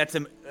 I think that's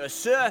a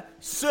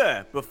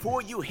sir.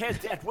 Before you head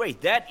that way,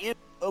 that is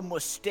a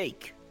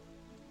mistake.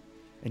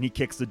 And he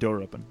kicks the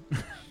door open.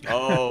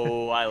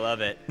 Oh, I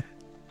love it.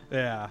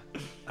 Yeah.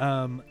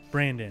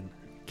 Brandon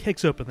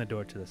kicks open the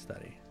door to the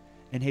study.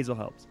 And Hazel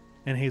helps.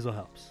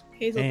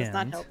 Hazel does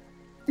not help.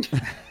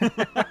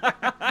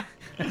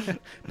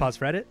 Pause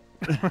for edit.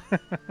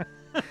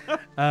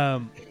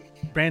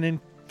 Brandon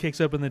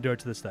kicks open the door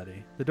to the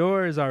study. The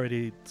door is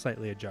already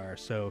slightly ajar,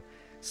 so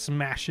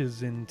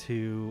smashes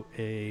into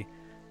a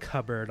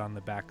cupboard on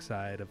the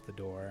backside of the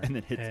door. And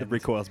then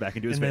recoils back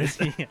into his face.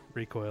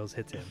 Recoils,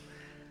 hits him.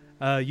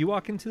 You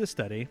walk into the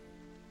study,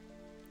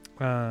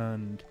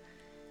 and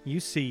you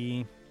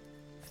see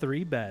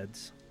 3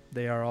 beds.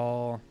 They are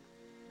all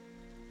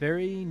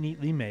very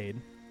neatly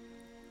made,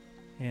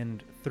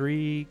 and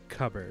 3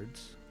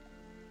 cupboards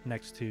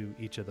next to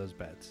each of those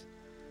beds.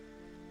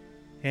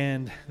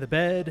 And the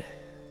bed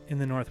in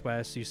the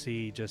northwest, you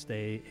see just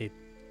a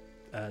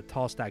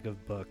tall stack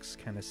of books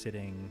kind of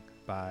sitting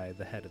by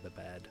the head of the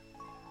bed.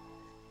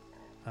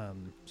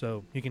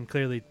 So you can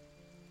clearly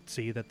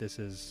see that this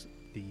is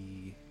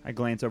the... I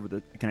glance over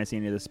can I see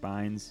any of the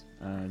spines?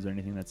 Is there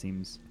anything that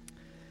seems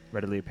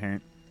readily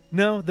apparent?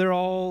 No, they're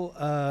all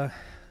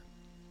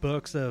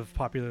books of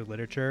popular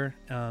literature.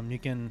 You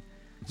can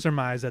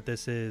surmise that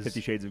this is 50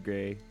 Shades of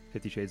Grey,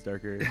 50 Shades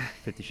Darker,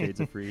 50 Shades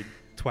of Freed,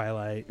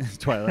 Twilight.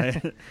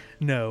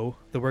 No,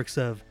 the works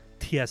of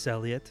T.S.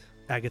 Eliot,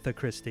 Agatha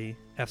Christie,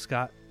 F.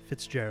 Scott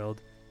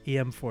Fitzgerald,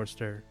 E.M.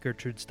 Forster,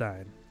 Gertrude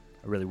Stein.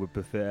 I really would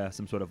prefer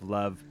some sort of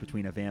love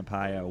between a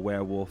vampire, a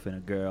werewolf, and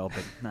a girl,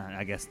 but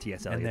I guess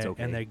T.S. Eliot's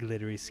okay. And their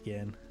glittery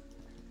skin.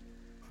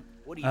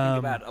 What do you think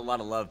about a lot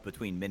of love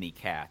between many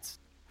cats?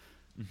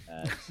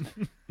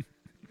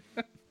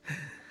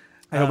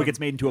 I hope it gets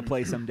made into a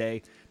play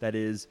someday that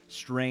is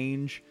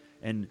strange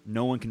and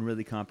no one can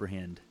really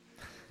comprehend.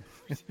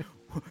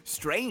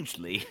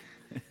 Strangely,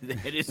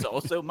 that is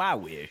also my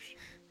wish.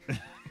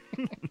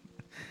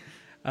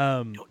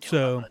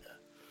 So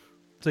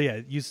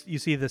yeah, you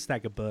see the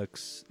stack of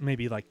books,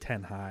 maybe like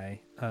 10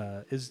 high,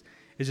 is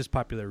just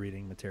popular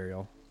reading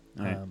material.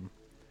 Right.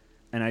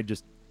 And I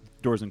just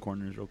doors and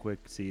corners real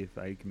quick, see if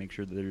I can make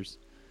sure that there's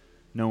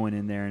no one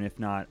in there, and if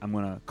not, I'm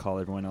gonna call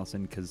everyone else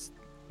in because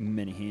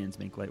many hands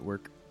make light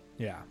work.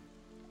 Yeah.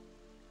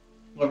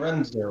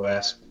 Lorenzo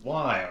asks,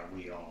 "Why are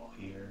we all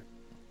here?"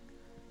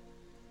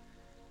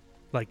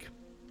 Like,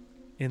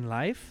 in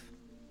life?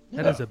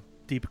 Yeah. That is a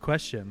deep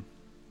question.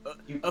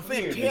 A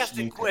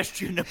fantastic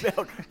question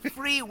about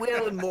free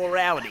will and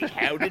morality.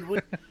 How did we...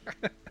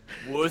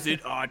 Was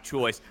it our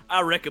choice?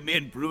 I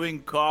recommend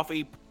brewing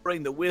coffee,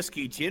 pouring the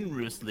whiskey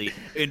generously,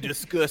 and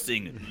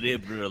discussing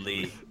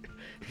liberally.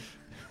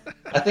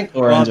 I think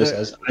Lorenzo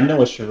says, "I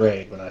know a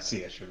charade when I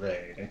see a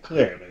charade," and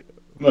clearly,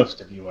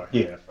 most of you are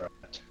here for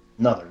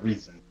another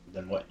reason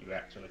than what you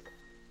actually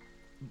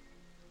think.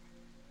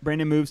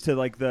 Brandon moves to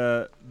like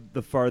the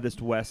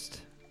farthest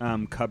west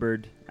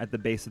cupboard at the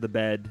base of the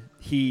bed.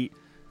 He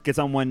gets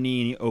on one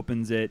knee and he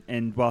opens it,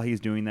 and while he's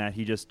doing that,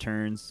 he just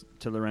turns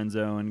to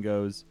Lorenzo and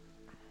goes,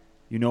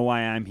 "You know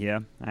why I'm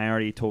here? I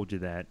already told you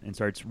that," and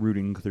starts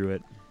rooting through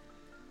it.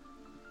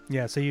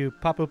 Yeah, so you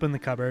pop open the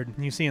cupboard,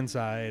 and you see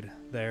inside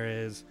there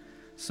is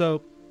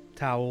soap,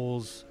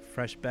 towels,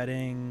 fresh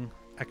bedding,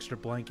 extra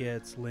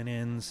blankets,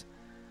 linens,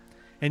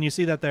 and you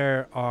see that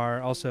there are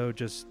also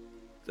just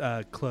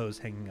clothes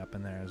hanging up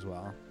in there as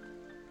well.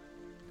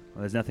 Well,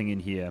 there's nothing in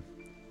here.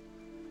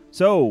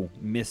 So,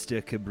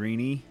 Mr.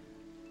 Cabrini,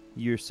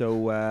 you're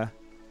so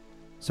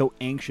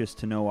anxious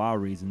to know our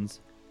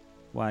reasons.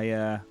 Why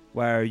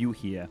are you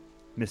here,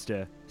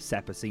 Mr.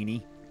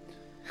 Sapacini?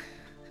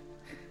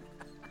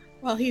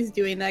 While he's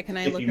doing that, can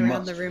I look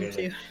around the room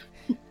too?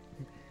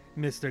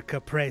 Mr.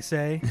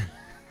 Caprese.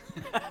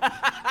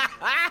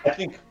 I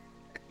think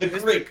the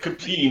great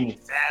Capini.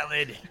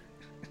 Salad.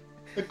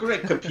 The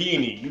great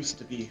Capini used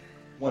to be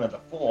one of the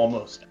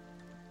foremost.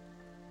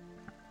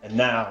 And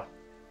now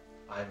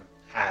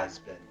has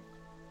been.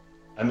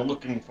 I'm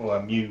looking for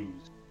a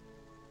muse.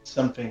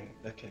 Something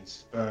that can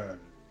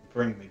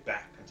bring me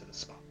back into the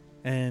spot.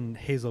 And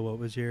Hazel, what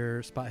was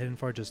your spot hidden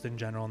for, just in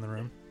general in the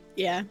room?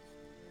 Yeah.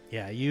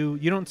 Yeah, you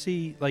don't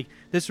see, like,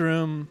 this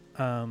room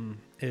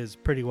is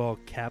pretty well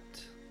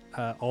kept.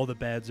 All the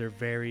beds are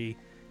very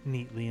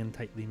neatly and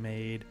tightly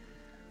made.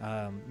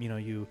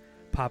 You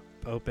pop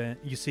open,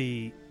 you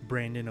see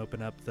Brandon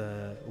open up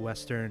the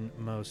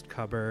westernmost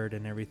cupboard,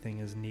 and everything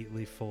is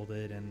neatly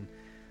folded and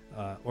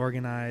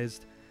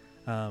organized.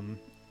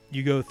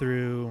 You go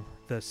through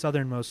the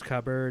southernmost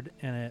cupboard,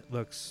 and it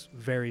looks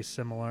very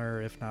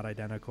similar, if not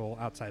identical,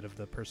 outside of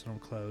the personal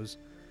clothes,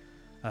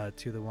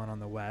 to the one on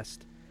the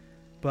west.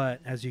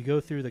 But as you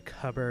go through the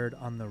cupboard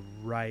on the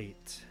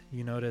right,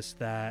 you notice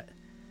that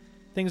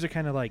things are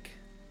kind of like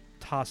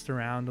tossed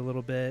around a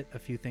little bit. A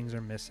few things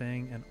are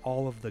missing, and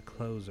all of the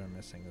clothes are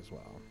missing as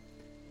well.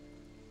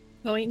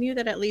 Well, we knew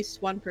that at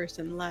least one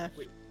person left.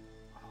 Wait,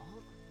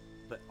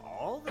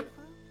 all the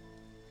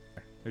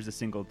There's a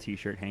single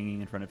T-shirt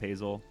hanging in front of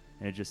Hazel,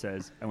 and it just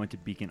says, "I went to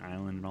Beacon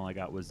Island, and all I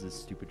got was this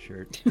stupid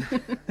shirt."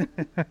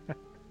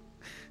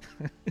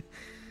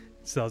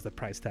 Still has the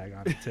price tag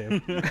on it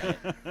too.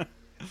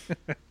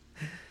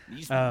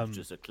 These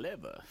monsters are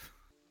clever.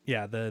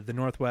 Yeah, the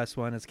northwest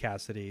one is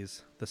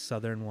Cassidy's. The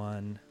southern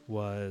one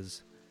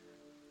was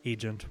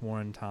Agent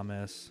Warren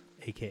Thomas,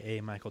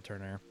 a.k.a. Michael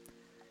Turner.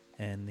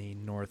 And the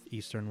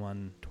northeastern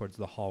one towards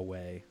the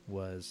hallway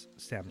was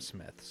Sam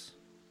Smith's.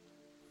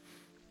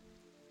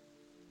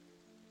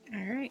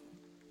 All right.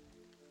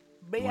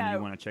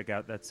 You want to check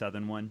out that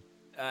southern one?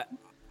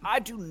 I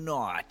do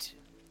not.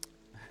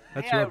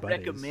 That's May your I buddies.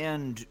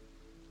 recommend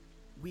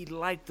we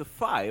light the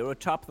fire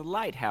atop the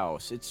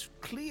lighthouse. It's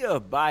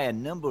clear by a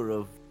number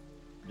of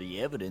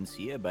the evidence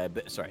here.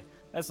 Sorry,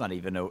 that's not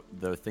even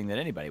the thing that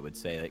anybody would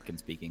say that can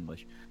speak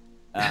English.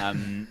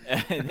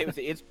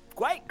 It's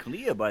quite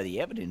clear by the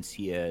evidence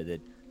here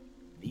that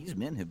these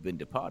men have been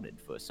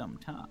departed for some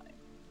time.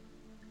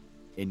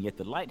 And yet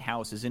the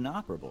lighthouse is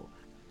inoperable.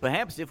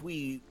 Perhaps if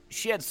we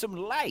shed some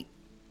light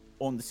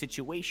on the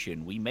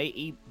situation, we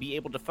may be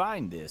able to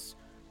find this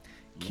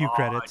Cue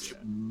credits.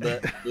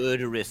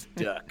 murderous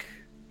duck.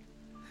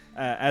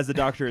 As the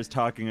doctor is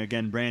talking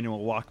again, Brandon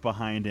will walk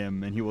behind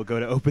him, and he will go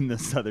to open the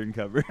southern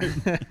cupboard.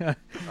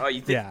 Oh,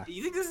 you think Yeah.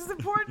 you think this is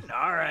important?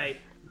 All right.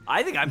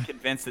 I think I'm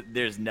convinced that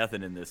there's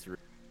nothing in this room.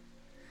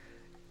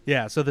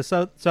 Yeah, so the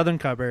southern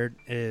cupboard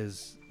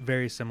is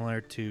very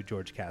similar to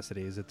George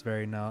Cassidy's. It's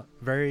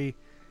very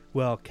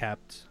well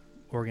kept,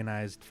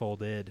 organized,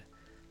 folded,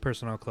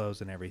 personal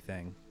clothes and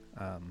everything.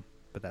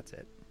 But that's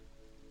it.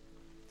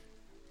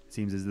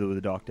 Seems as though the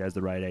doctor has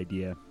the right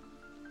idea.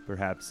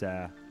 Perhaps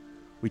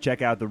we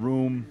check out the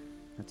room.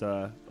 It's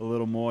a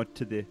little more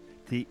to the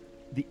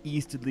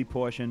easterly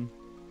portion,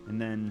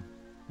 and then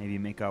maybe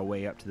make our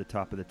way up to the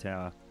top of the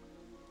tower.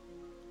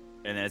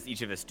 And as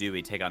each of us do,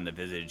 we take on the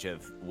visage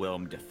of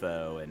Willem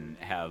Dafoe and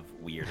have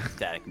weird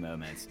ecstatic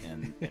moments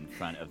in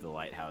front of the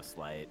lighthouse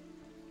light.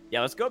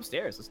 Yeah, let's go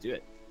upstairs. Let's do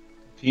it.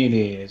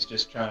 Peony is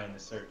just trying to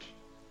search.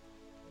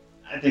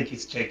 I think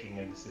he's taking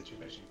in the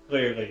situation.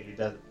 Clearly, he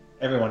does.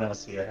 Everyone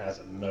else here has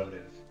a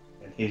motive,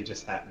 and he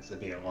just happens to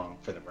be along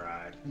for the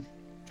ride.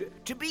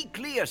 To be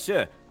clear,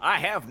 sir, I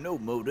have no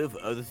motive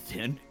other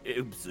than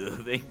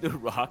observing the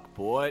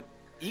Rockport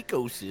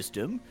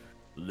ecosystem,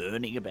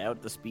 learning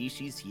about the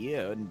species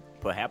here, and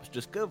perhaps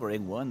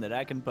discovering one that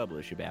I can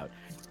publish about.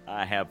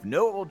 I have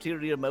no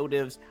ulterior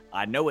motives.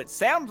 I know it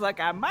sounds like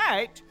I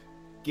might,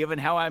 given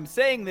how I'm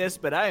saying this,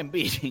 but I am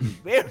being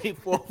very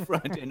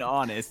forefront and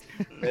honest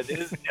that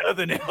there's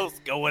nothing else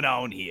going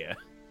on here.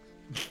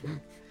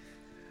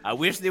 I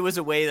wish there was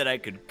a way that I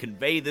could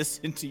convey this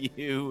into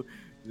you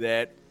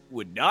that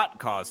would not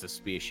cause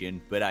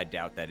suspicion, but I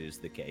doubt that is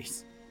the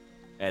case.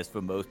 As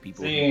for most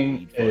people who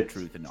need for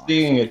truth and honesty.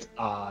 Seeing it's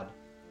odd,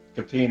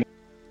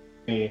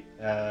 Capini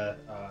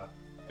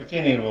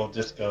will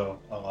just go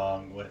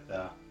along with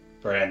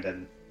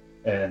Brandon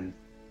and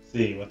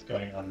see what's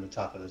going on the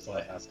top of this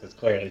lighthouse, because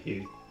clearly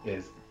he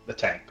is the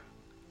tank.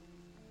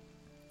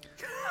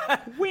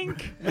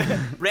 Wink.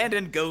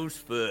 Brandon goes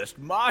first.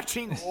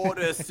 Marching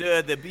order,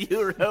 sir, the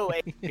Bureau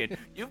agent.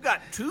 You've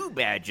got 2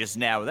 badges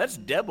now. That's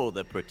double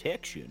the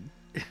protection.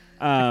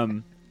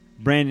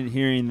 Brandon,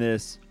 hearing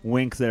this,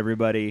 winks at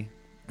everybody,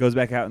 goes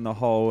back out in the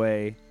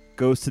hallway,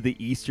 goes to the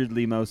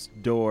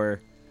easterlymost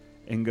door,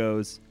 and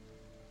goes,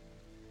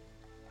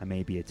 I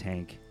may be a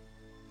tank,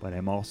 but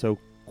I'm also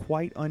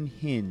quite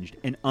unhinged,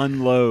 and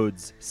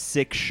unloads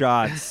 6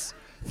 shots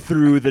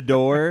through the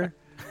door.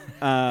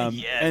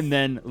 Yes. And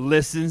then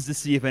listens to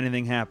see if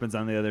anything happens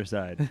on the other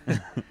side.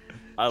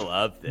 I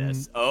love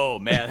this. Oh,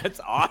 man, that's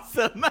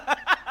awesome.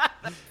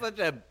 That's such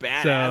a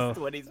badass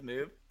 20s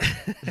move.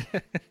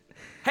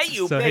 Hey,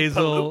 you So big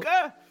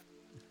palooka.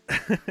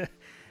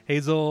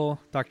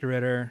 Hazel, Dr.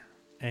 Ritter,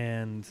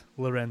 and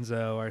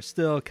Lorenzo are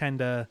still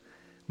kind of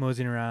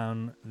moseying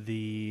around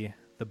the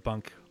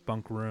bunk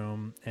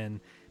room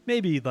and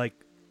maybe like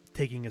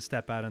taking a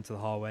step out into the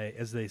hallway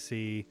as they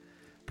see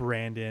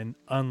Brandon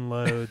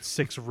unload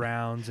 6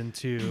 rounds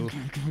into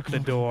the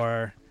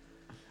door,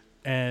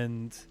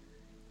 and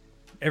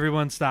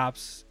everyone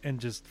stops and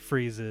just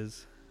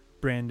freezes.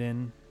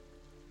 Brandon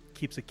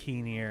keeps a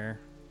keen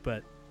ear,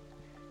 but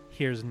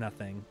hears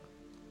nothing.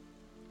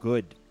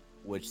 Good.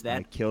 Which I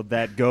that killed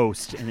that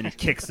ghost, and then he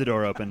kicks the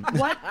door open.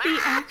 What the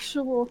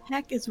actual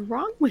heck is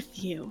wrong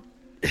with you?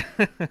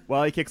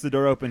 While he kicks the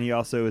door open, he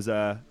also is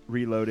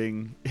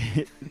reloading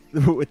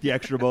with the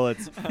extra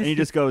bullets, and he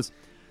just goes,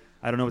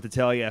 I don't know what to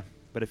tell you,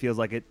 but it feels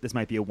like this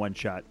might be a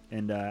one-shot,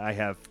 and I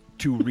have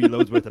 2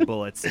 reloads worth of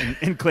bullets,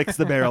 and clicks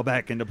the barrel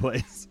back into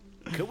place.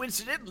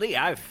 coincidentally,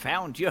 I've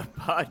found your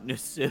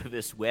partner's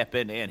service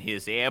weapon and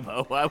his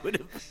ammo. I would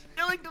have been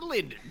willing to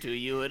lend it to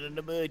you in an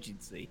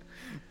emergency.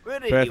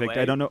 But Perfect. anyway,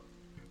 I don't know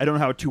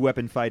how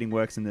 2-weapon fighting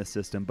works in this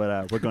system,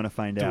 but we're going to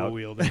find out. Dual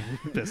wielding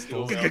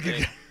pistols. bam,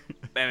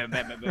 bam,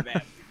 bam, bam, bam,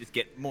 bam. Just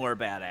get more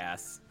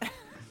badass.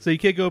 So you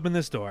kick open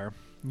this door,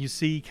 You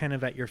see kind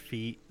of at your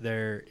feet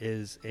there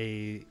is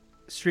a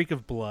streak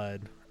of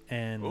blood,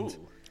 and Ooh.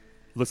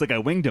 Looks like I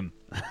winged him.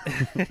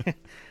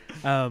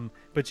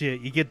 But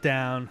you get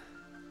down,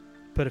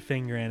 put a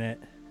finger in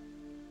it,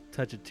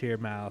 touch it to your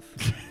mouth.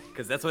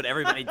 Because that's what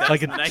everybody does.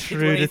 Like a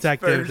true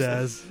detective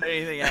does.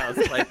 Anything else?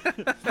 Like,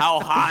 how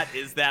hot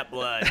is that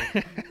blood?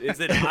 Is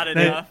it hot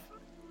enough?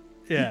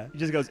 Yeah. He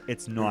just goes,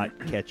 it's not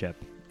ketchup.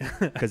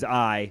 Because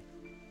I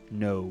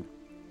know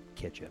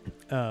ketchup.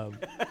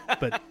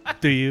 But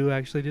do you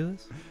actually do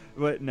this?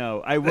 But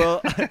no, I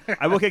will.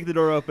 I will kick the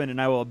door open and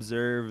I will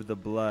observe the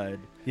blood.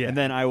 Yeah. And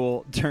then I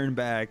will turn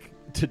back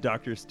to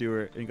Dr.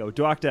 Stewart and go,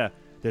 Doctor,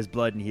 there's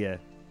blood in here.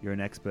 You're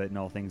an expert in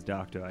all things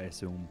doctor, I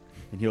assume.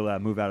 And he'll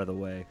move out of the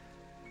way.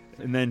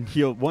 And then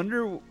he'll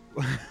wonder.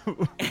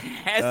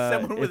 As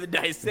someone with a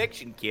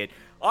dissection kit,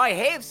 I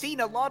have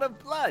seen a lot of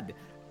blood.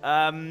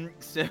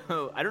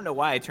 So I don't know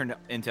why I turned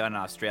into an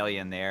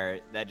Australian there.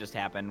 That just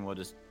happened. We'll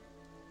just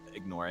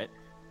ignore it.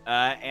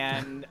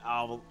 And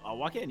I'll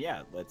walk in.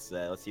 Yeah, let's see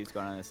what's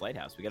going on in this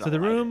lighthouse. We got so the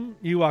room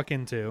you walk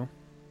into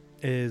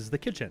is the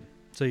kitchen.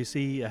 So you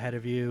see ahead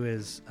of you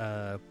is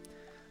a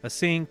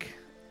sink,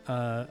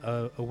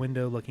 a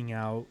window looking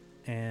out,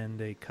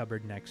 and a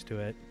cupboard next to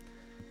it.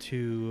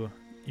 To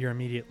your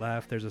immediate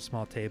left, there's a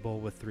small table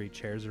with 3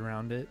 chairs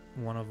around it.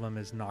 One of them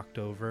is knocked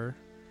over,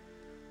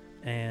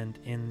 and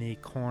in the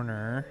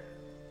corner,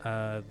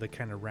 the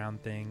kind of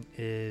round thing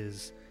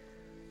is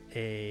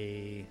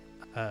a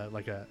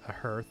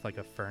hearth, like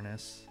a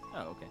furnace.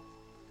 Oh,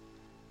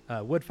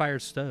 okay.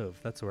 Wood-fired stove.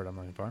 That's the word I'm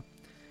looking for.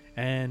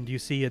 And you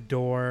see a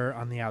door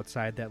on the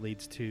outside that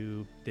leads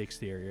to the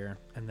exterior,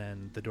 and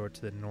then the door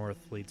to the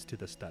north leads to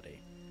the study.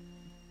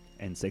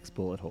 And 6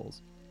 bullet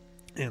holes.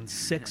 And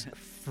 6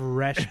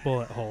 fresh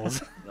bullet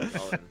holes. That's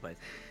all over the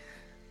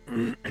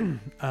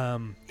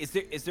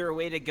place. Is there a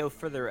way to go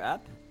further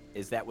up?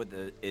 Is that what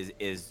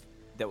is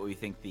that what we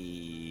think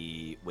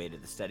the way to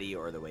the study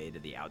or the way to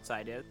the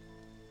outside is?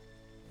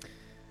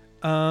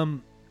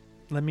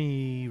 Let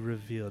me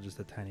reveal just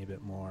a tiny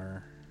bit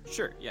more.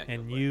 Sure, yeah.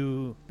 And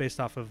you, based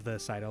off of the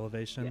side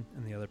elevation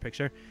in the other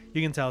picture,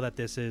 you can tell that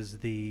this is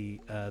the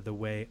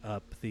way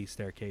up the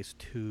staircase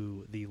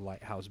to the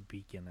lighthouse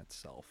beacon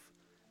itself.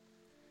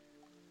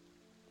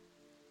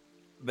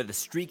 But the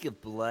streak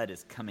of blood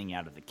is coming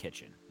out of the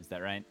kitchen. Is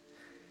that right?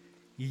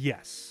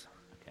 Yes.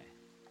 Okay.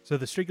 So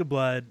the streak of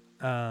blood,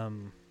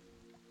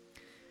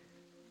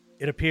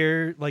 it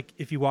appears like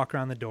if you walk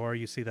around the door,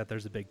 you see that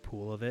there's a big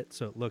pool of it.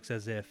 So it looks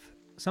as if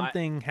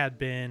something had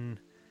been,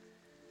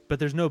 but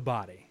there's no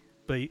body,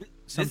 but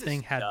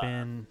something had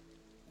been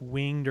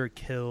winged or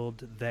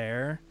killed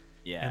there.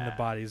 Yeah. And the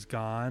body's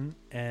gone.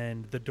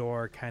 And the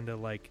door kind of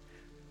like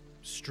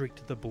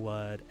streaked the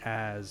blood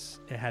as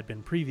it had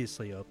been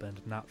previously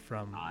opened, not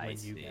from when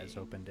you guys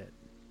opened it.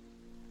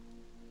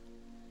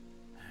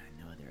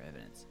 No other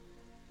evidence.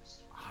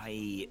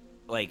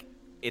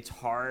 It's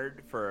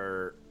hard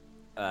for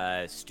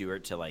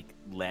Stuart to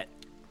let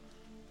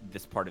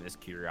this part of his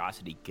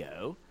curiosity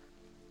go.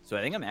 So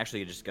I think I'm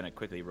actually just going to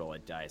quickly roll a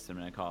dice. I'm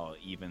going to call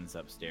evens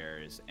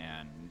upstairs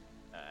and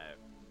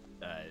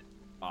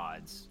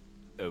odds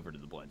over to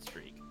the blood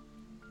streak.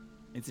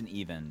 It's an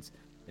evens.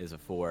 Is a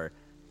 4.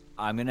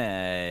 I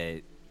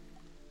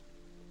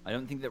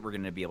don't think that we're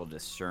going to be able to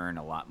discern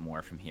a lot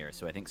more from here.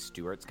 So I think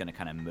Stuart's going to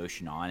kind of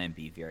motion on and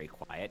be very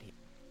quiet.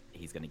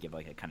 He's going to give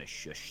a kind of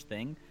shush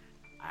thing.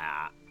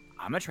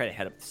 I'm going to try to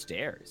head up the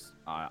stairs.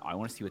 I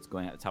want to see what's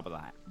going on at the top of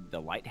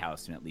the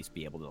lighthouse and at least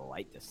be able to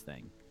light this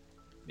thing.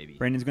 Maybe.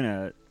 Brandon's going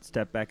to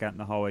step back out in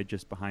the hallway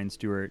just behind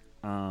Stuart,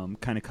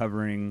 kind of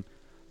covering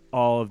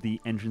all of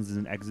the entrances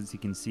and exits he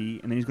can see.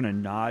 And then he's going to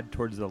nod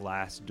towards the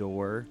last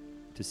door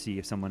to see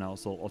if someone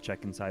else will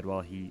check inside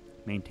while he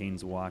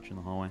maintains watch in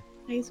the hallway.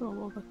 Hazel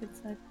will look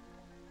inside.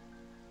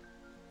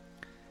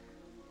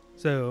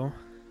 So,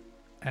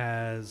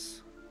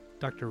 as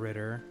Dr.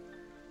 Ritter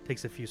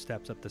takes a few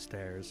steps up the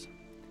stairs,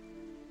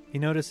 he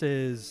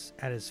notices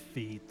at his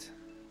feet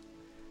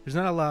there's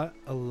not a lot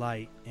of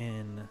light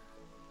in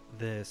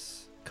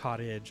this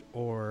cottage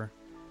or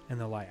in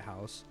the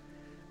lighthouse,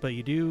 but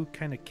you do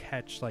kind of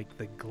catch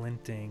the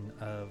glinting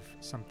of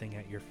something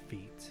at your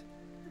feet.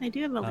 I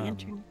do have a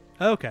lantern.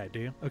 Okay, do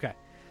you? Okay.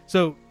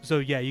 So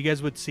yeah, you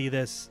guys would see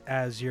this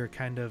as you're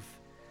kind of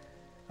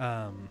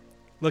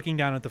looking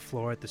down at the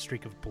floor at the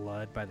streak of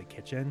blood by the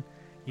kitchen.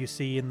 You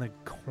see in the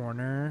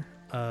corner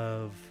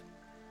of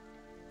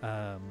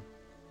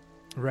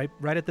right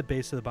at the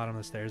base of the bottom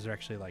of the stairs, they're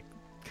actually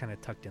kind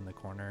of tucked in the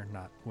corner,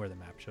 not where the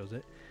map shows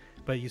it.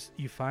 But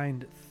you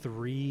find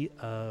 3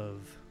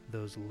 of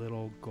those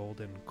little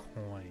golden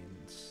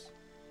coins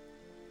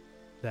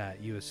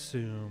that you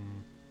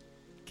assume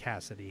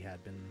Cassidy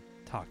had been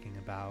talking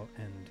about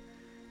and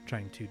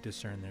trying to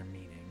discern their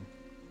meaning.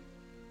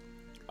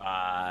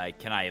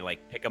 Can I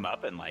pick them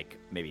up and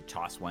maybe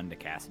toss one to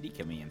Cassidy?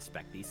 Can we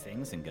inspect these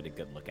things and get a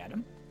good look at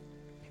them?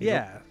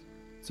 Yeah.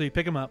 So you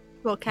pick them up.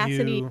 Well,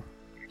 Cassidy,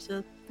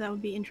 so That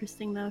would be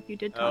interesting, though, if you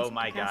did toss Oh it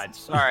my to God!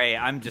 Cassidy. Sorry,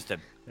 I'm just a.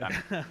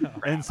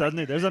 And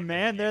suddenly there's a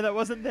man there that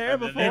wasn't there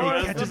And then before. he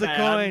was catches the a man,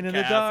 coin in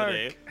the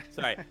Cassidy. dark.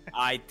 Sorry,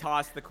 I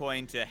tossed the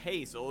coin to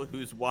Hazel,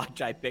 whose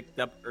watch I picked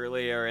up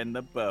earlier in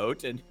the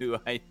boat, and who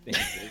I think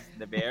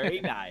is very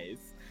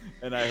nice.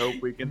 And I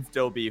hope we can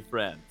still be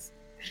friends.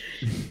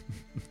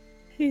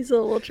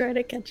 Hazel will try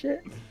to catch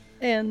it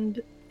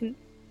and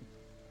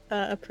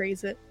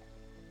appraise it.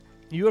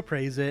 You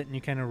appraise it and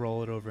you kind of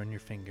roll it over in your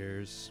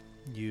fingers.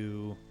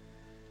 You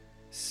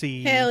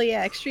see. Hell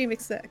yeah, extreme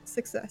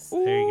success.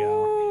 There you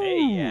go.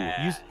 Hey,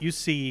 yeah. You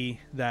see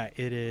that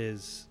it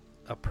is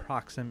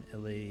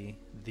approximately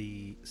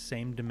the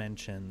same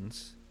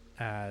dimensions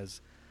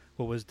as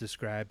what was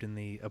described in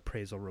the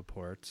appraisal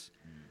reports.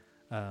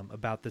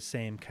 About the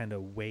same kind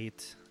of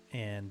weight,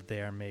 and they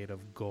are made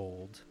of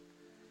gold.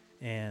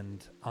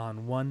 And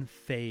on one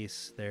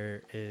face,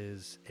 there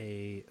is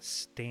a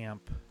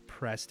stamp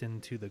pressed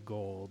into the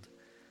gold.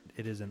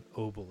 It is an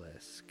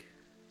obelisk.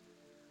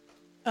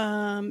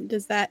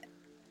 Does that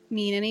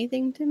mean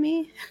anything to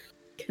me?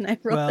 Can I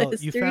roll a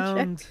history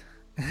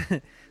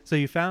check? So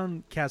you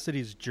found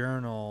Cassidy's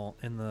journal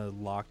in the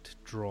locked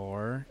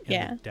drawer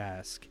in the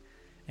desk,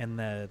 and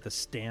the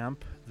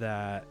stamp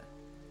that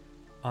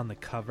on the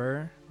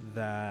cover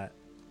that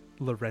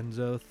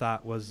Lorenzo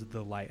thought was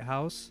the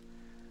lighthouse,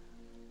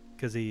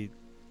 because he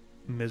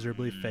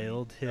miserably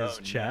failed his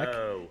check.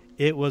 No.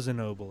 It was an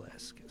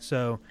obelisk.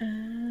 So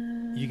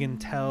you can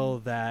tell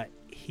that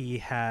he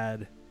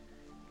had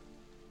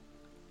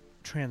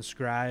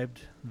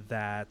transcribed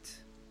that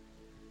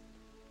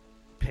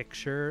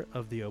picture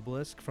of the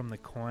obelisk from the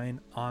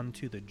coin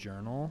onto the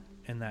journal,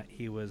 and that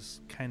he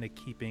was kind of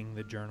keeping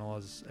the journal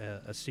as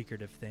a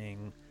secretive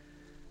thing,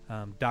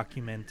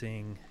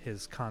 documenting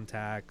his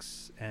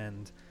contacts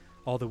and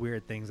all the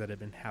weird things that had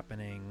been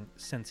happening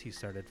since he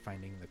started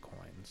finding the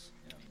coins.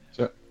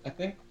 So I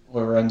think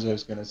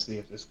Lorenzo's going to see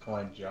if this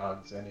coin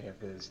jogs any of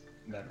his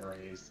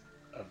memories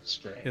of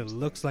strange. It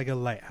looks like a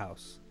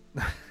lighthouse.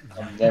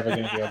 I'm never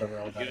going to be able to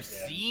roll that You've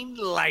again. seen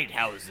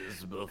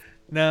lighthouses before.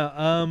 No,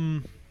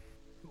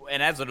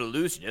 And as an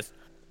illusionist,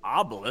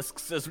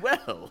 obelisks as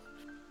well.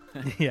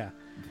 yeah.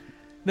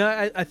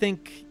 No, I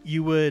think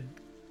you would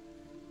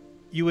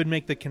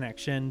make the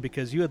connection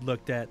because you had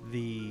looked at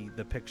the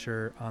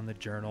picture on the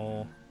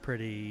journal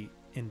pretty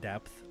in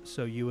depth,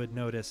 so you would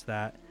notice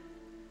that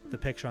the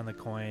picture on the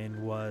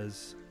coin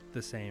was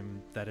the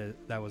same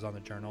that was on the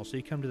journal. So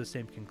you come to the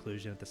same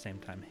conclusion at the same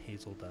time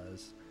Hazel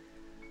does.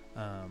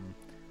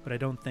 But I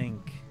don't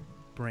think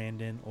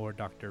Brandon or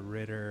Dr.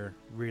 Ritter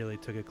really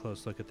took a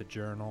close look at the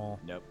journal.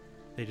 Nope.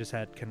 They just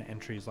had kind of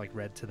entries like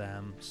read to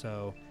them.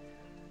 So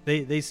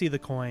they see the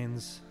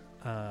coins.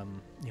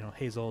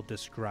 Hazel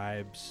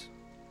describes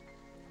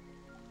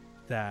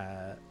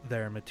that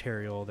their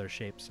material, their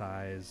shape,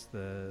 size,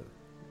 the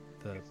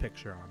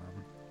picture on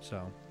them.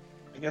 So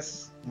I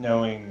guess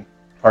knowing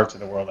parts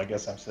of the world, I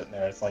guess I'm sitting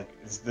there. It's like,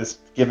 is this,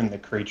 given the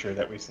creature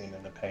that we've seen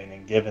in the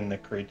painting, given the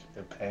creature,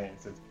 the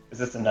paintings, is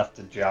this enough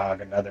to jog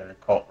another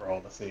occult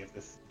roll to see if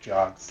this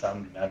jogs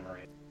some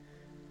memory,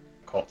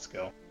 occult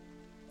skill?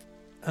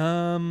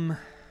 No.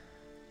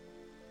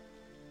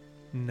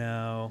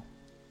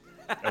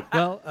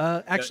 Well,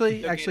 actually,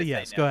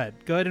 yes. No.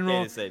 Go ahead and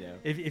roll. Say no.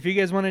 If you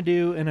guys want to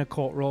do an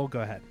occult roll,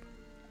 go ahead.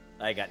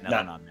 I got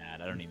nothing on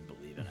that. I don't even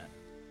believe in it.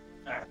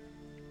 I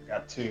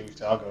got 2,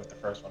 so I'll go with the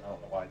first one. I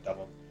don't know why I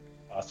doubled.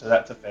 So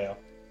that's a fail.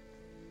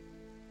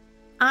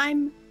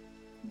 I'm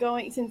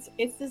going, since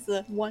this is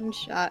a one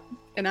shot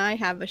and I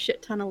have a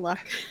shit ton of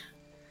luck.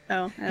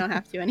 Oh, I don't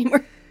have to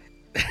anymore.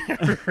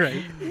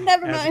 Right.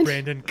 Never As mind.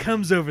 Brandon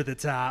comes over the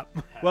top.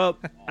 Well,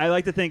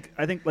 I think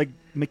like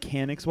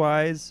mechanics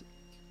wise,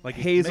 like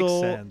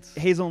Hazel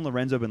and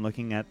Lorenzo have been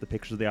looking at the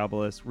pictures of the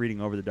obelisk, reading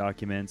over the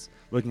documents,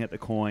 looking at the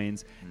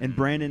coins, and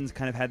Brandon's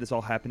kind of had this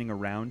all happening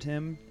around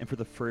him, and for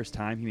the first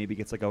time he maybe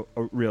gets like a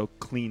real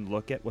clean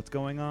look at what's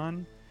going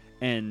on,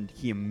 and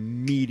he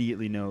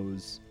immediately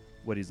knows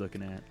what he's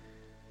looking at.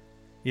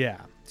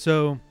 Yeah.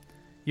 So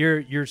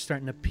you're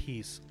starting to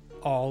piece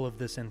all of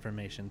this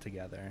information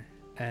together,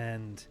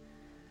 and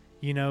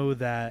you know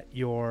that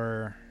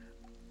your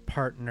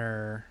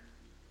partner,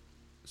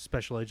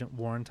 Special Agent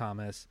Warren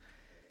Thomas,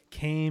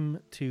 came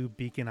to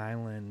Beacon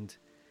Island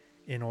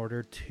in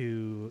order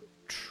to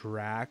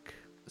track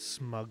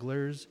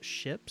smugglers'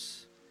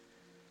 ships,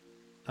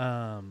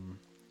 and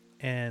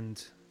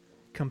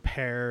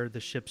compare the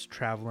ships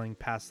traveling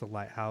past the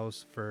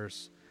lighthouse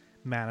versus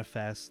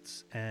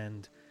manifests,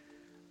 and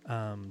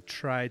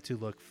try to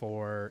look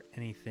for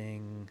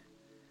anything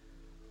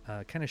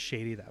kind of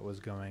shady that was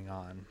going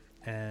on.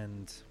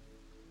 And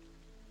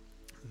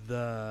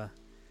the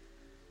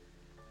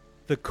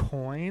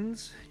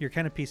coins, you're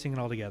kind of piecing it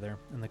all together.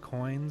 And the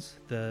coins,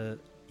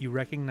 you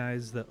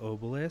recognize the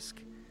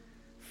obelisk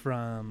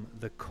from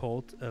the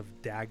cult of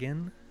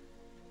Dagon,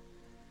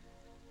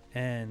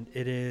 and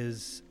it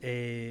is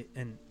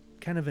an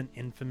kind of an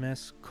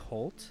infamous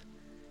cult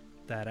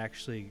that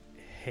actually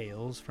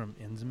hails from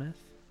Innsmouth,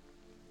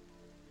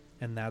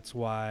 and that's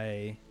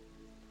why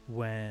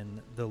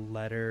when the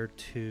letter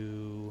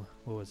to,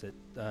 what was it,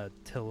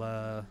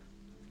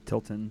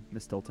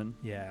 Miss Tilton.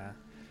 Yeah.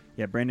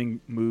 Yeah, Brandon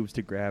moves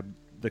to grab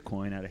the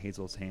coin out of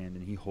Hazel's hand,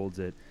 and he holds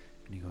it,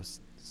 and he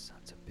goes,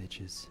 "Sons of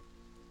bitches."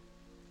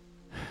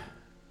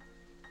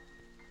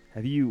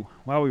 Have you,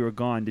 while we were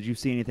gone, did you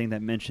see anything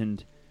that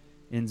mentioned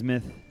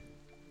Innsmouth?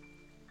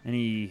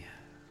 Any,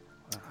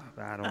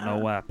 I don't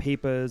know,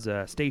 papers,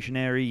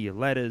 stationery,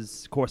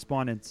 letters,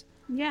 correspondence?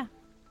 Yeah.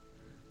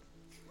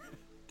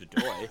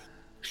 Dodoy.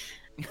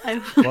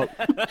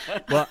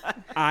 Well,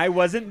 I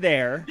wasn't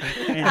there,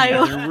 and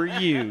neither were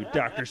you,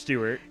 Dr.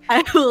 Stewart.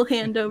 I will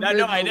hand over.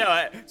 No, I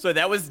know. So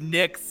that was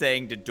Nick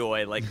saying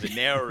Dodoy, like the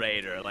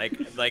narrator, like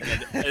an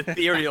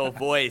ethereal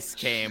voice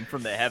came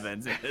from the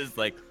heavens. It was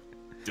like,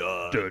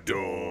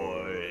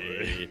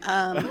 Dodoy.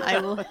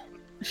 I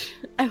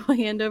will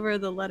hand over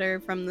the letter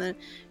from the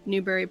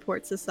Newbury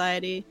Port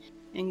Society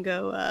and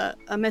go,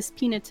 a Miss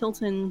Pina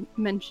Tilton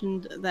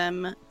mentioned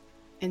them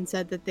and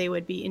said that they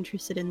would be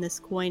interested in this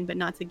coin, but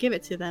not to give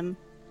it to them.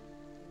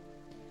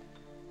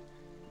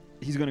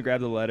 He's going to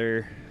grab the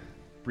letter,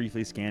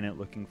 briefly scan it,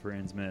 looking for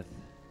Innsmouth,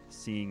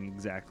 seeing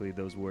exactly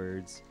those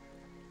words.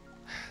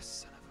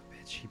 Son of a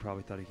bitch. He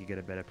probably thought he could get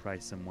a better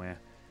price somewhere.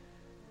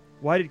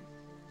 Why did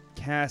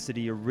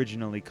Cassidy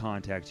originally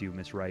contact you,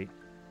 Miss Wright?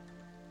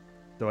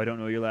 Though I don't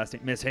know your last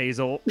name. Miss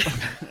Hazel.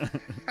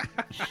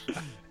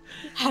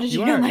 How did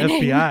you know my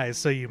FBI, name?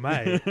 so you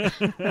might.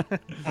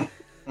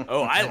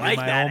 Oh, I like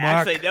my that.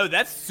 hallmark. Actually, no,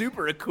 that's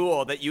super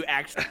cool that you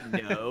actually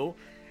know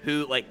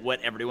who, like,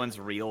 what everyone's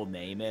real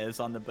name is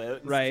on the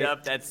boat and Right.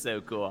 stuff. That's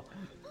so cool.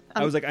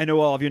 I was like, I know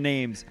all of your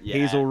names. Yeah.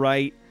 Hazel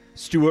Wright,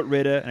 Stuart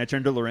Ritter, and I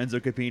turned to Lorenzo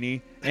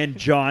Capini, and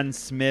John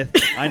Smith.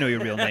 I know your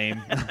real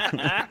name.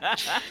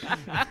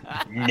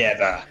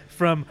 Never.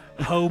 From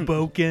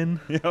Hoboken.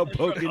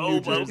 Hoboken, New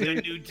Jersey. Hoboken,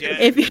 New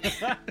Jersey.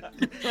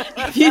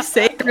 If you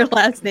say her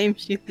last name,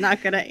 she's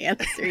not gonna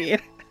answer you.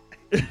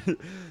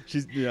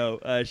 She's,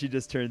 she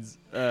just turns,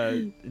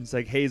 and it's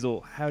like,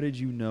 Hazel, how did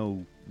you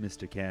know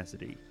Mr.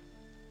 Cassidy?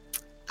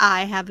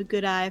 I have a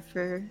good eye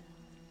for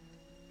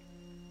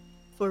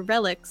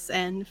relics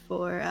and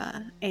for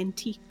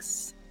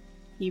antiques.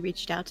 He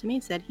reached out to me,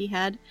 said he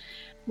had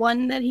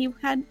one that he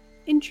had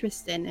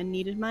interest in and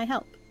needed my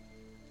help.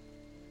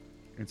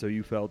 And so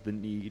you felt the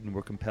need and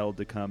were compelled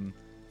to come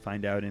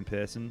find out in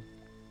person?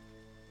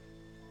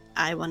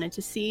 I wanted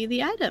to see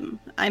the item.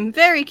 I'm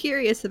very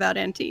curious about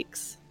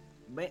antiques.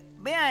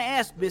 May I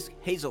ask, Miss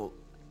Hazel,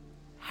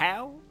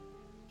 how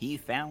he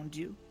found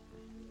you?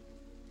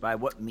 By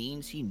what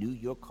means he knew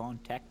your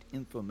contact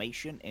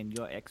information and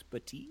your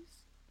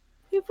expertise?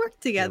 We've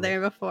worked together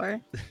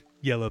before.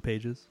 Yellow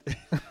Pages.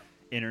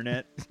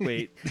 Internet?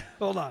 Wait.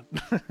 Hold on.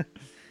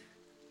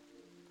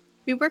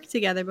 We worked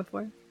together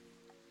before.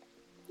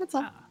 That's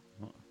all.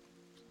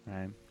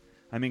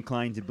 I'm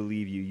inclined to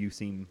believe you. You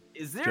seem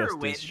Is there just a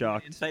way as to do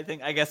shocked. an insight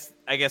thing? I guess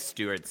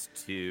Stuart's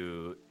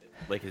too,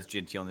 like, his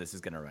gentileness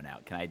is going to run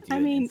out. Can I do I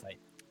an mean, insight?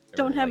 Or,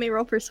 Don't have like- me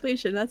roll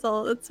persuasion. That's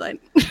all. That's fine.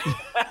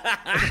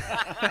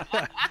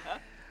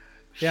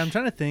 Yeah, I'm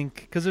trying to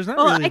think because there's not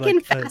Well, really I can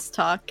like fast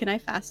talk. Can I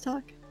fast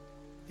talk?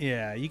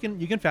 yeah, you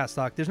can fast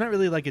talk. There's not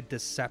really like a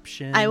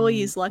deception. I will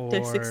use luck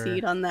to or-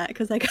 succeed on that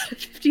because I got a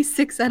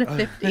 56 out of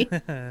 50.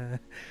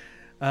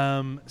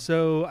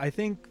 So I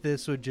think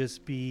this would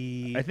just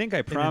be. I think I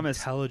an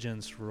promised.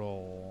 intelligence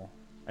roll.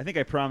 I think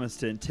I promised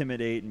to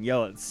intimidate and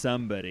yell at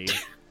somebody.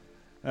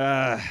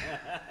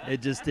 It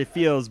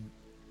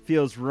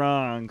feels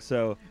wrong.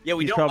 So Yeah,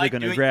 we he's don't probably like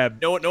going to doing-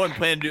 grab. No one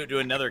planned to do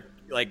another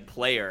like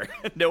player.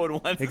 No one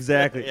wants.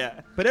 Exactly.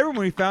 Yeah. But everyone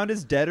we found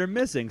is dead or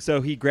missing.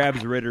 So he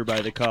grabs Ritter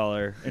by the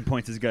collar and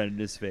points his gun in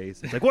his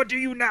face. It's like, what do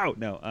you know?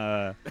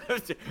 No.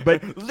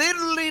 But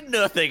Literally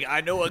nothing.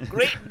 I know a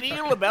great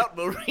deal about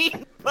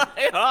marine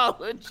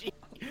biology,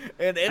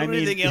 and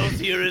everything else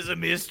here is a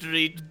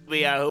mystery to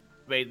me. I hope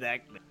I made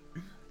that clear.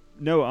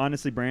 no,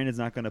 honestly, Brandon's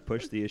not going to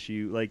push the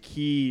issue. Like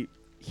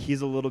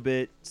he's a little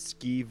bit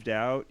skeeved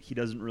out. He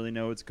doesn't really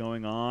know what's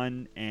going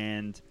on,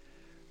 and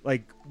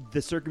like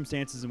the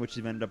circumstances in which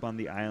they've ended up on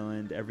the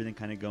island, everything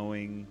kind of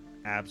going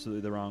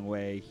absolutely the wrong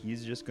way.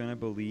 He's just going to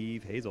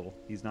believe Hazel.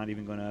 He's not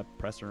even going to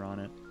press her on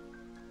it.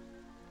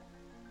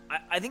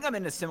 I think I'm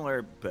in a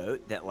similar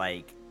boat that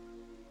like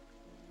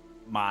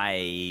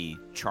my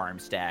charm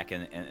stack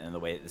and the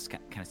way that this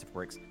kind of stuff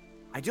works.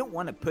 I don't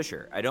want to push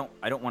her. I don't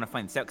want to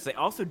find this out because I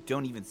also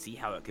don't even see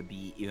how it could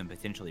be even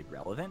potentially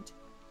relevant.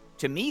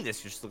 To me,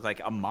 this just looks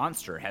like a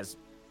monster has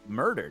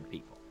murdered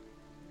people.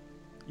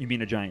 You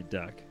mean a giant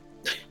duck?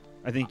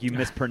 I think you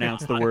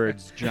mispronounced the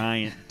words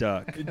giant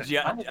duck.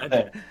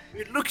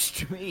 It looks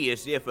to me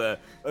as if a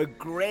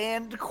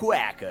grand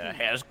quacker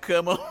has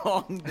come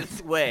along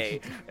this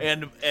way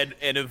and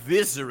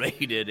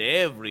eviscerated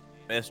every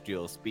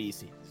bestial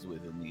species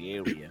within the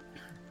area.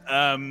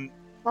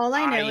 All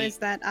I know is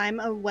that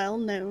I'm a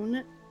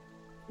well-known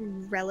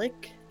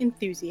relic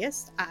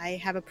enthusiast. I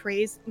have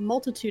appraised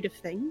multitude of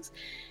things.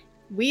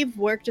 We've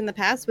worked in the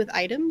past with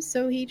items,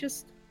 so he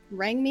just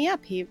rang me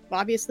up. He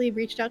obviously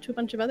reached out to a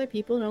bunch of other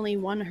people and only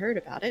one heard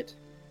about it.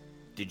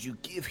 Did you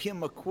give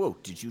him a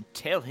quote? Did you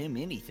tell him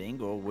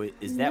anything, or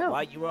is that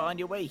why you were on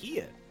your way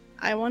here?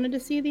 I wanted to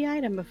see the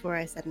item before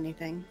I said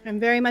anything. I'm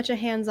very much a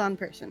hands-on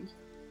person.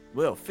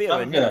 Well,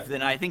 fair enough.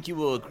 Then I think you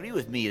will agree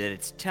with me that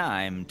it's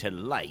time to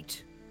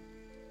light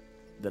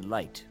the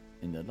light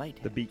in the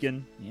lighthouse. The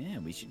beacon? Yeah,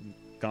 we should...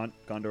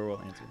 Gondor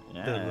will answer.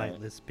 The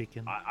lightless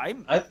beacon. I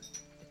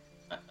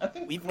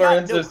think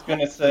Lorenzo's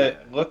gonna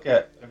look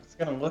at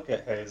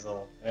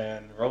Hazel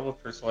and roll a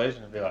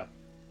persuasion and be like,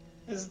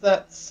 "Is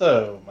that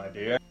so, my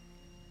dear?"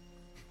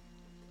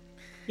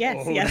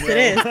 Yes, it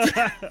is.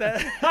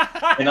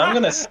 And I'm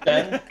gonna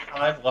spend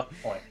 5 luck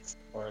points,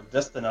 or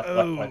just enough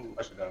luck points to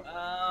push it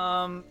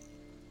over.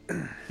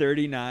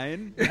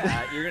 39.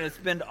 You're gonna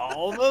spend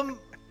all of them?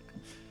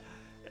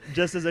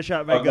 Just as I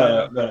shot my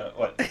gun. No.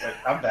 Wait,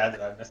 how bad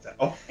did I miss that?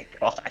 Oh my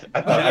god.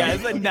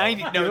 It's a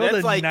 90. No,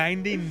 that's like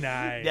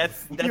 99.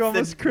 That's you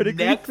almost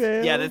critically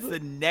failed. Yeah, that's the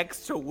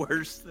next to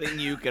worst thing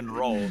you can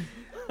roll.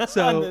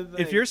 So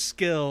if your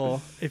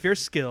skill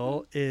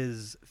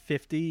is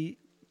 50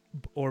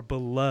 or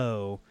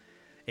below,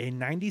 a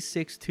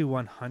 96 to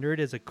 100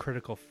 is a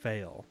critical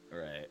fail.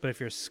 Right. But if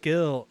your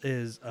skill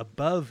is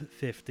above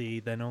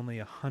 50, then only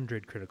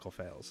 100 critical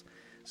fails.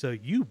 So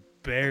you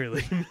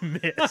barely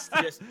missed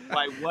Just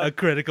by what? a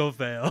critical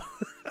fail.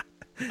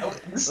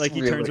 Like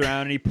he turns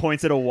around and he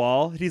points at a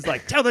wall. And he's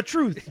like, "Tell the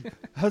truth,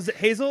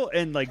 Hazel,"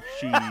 and like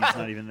she's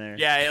not even there.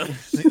 Yeah,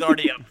 she's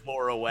already a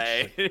floor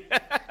away.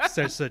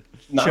 Starts to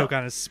choke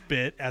on his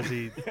spit as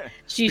he.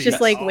 She's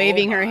just like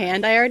waving her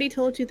hand. I already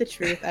told you the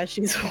truth as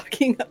she's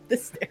walking up the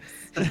stairs.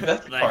 The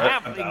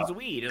halfling's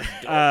weed is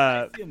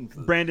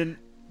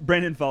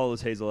Brandon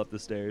follows Hazel up the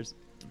stairs.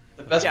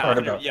 The best part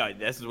about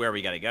this is where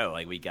we gotta go.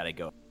 Like we gotta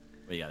go.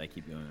 We gotta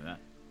keep going with that.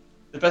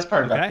 The best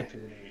part about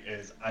Cthulhu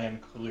is I am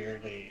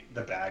clearly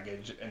the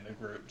baggage in the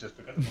group just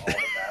because of all the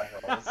bad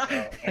rolls.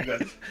 So I'm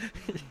good.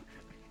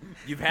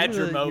 You've had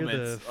your moments.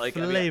 You're the like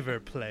flavor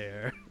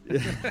player.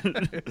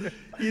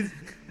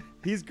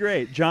 He's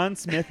great. John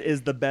Smith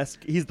is the best.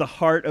 He's the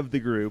heart of the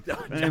group.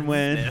 And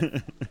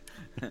when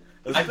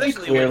I think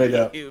clearly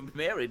though, you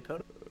married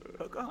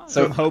Pocahontas.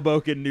 From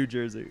Hoboken, New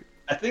Jersey.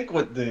 I think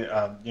what the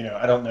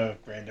I don't know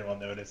if Brandon will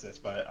notice this,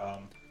 but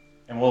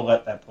and we'll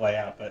let that play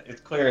out. But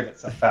it's clear that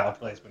some foul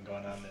play has been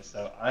going on this.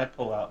 So I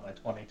pull out my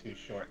 22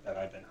 short that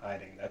I've been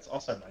hiding. That's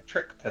also my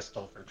trick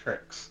pistol for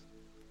tricks.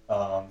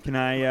 Can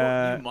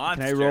I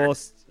roll?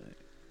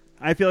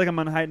 I feel like I'm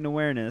on heightened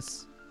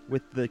awareness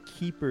with the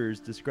keeper's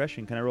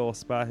discretion. Can I roll a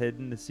spot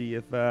hidden to see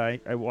if I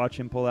watch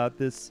him pull out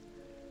this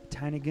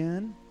tiny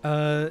gun?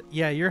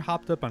 Yeah, you're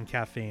hopped up on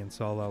caffeine,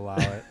 so I'll allow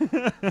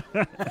it.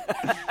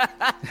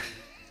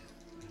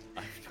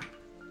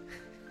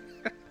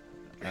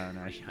 Oh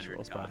no, I should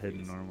roll spot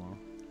hidden normal.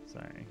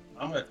 Sorry.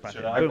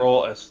 Should I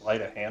roll a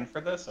sleight of hand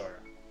for this, or?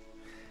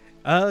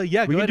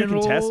 Yeah, we go can ahead do and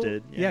roll.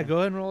 contested. Yeah, go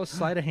ahead and roll a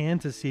sleight of hand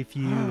to see if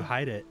you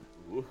hide it.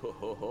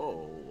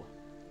 Whoa.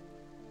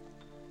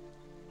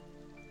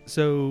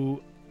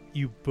 So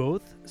you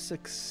both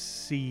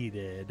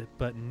succeeded,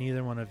 but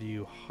neither one of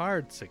you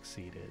hard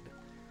succeeded.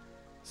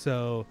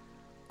 So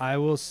I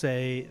will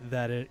say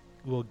that it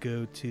will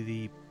go to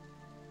the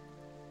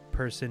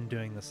person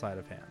doing the sleight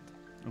of hand.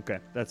 Okay,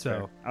 that's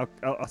fair.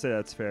 I'll say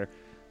that's fair.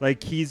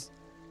 Like he's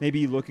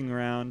maybe looking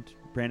around.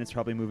 Brandon's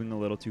probably moving a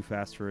little too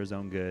fast for his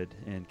own good,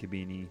 and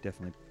Kabini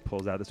definitely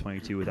pulls out this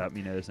 22 without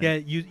me noticing. Yeah,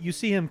 you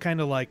see him kind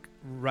of like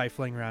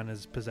rifling around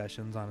his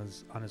possessions on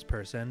his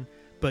person,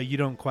 but you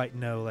don't quite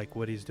know like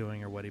what he's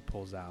doing or what he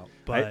pulls out.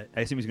 But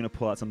I assume he's gonna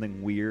pull out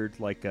something weird,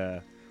 like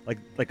a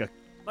Like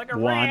a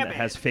wand rabbit. that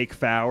has fake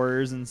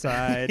flowers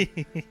inside,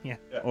 yeah,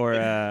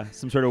 or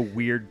some sort of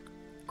weird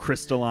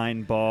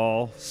crystalline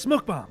ball.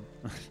 smoke bomb.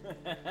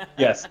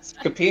 Yes,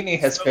 Capini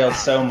has failed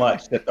so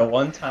much that the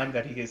one time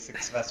that he is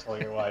successful,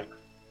 you're like,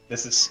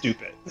 this is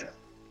stupid.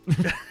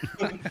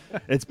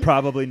 It's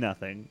probably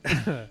nothing.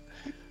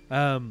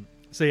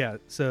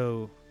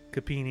 So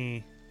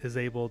Capini is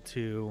able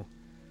to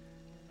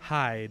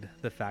hide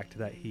the fact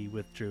that he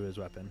withdrew his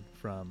weapon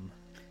from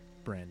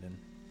Brandon.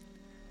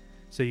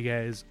 So you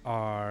guys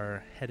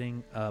are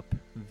heading up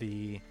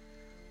the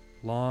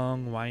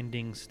long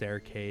winding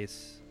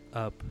staircase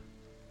up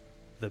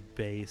the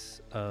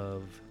base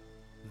of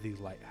the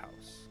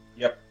lighthouse.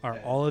 Yep. Are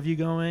all of you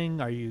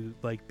going? Are you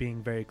like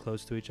being very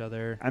close to each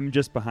other? I'm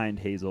just behind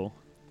Hazel.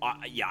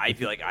 Yeah, I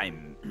feel like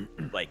I'm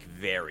like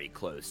very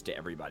close to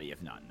everybody,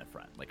 if not in the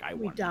front. Like I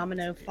We want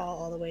domino fall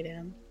all the way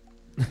down.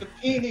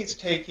 Capini's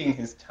taking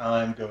his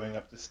time going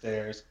up the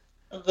stairs.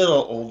 A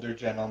little older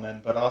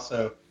gentleman, but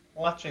also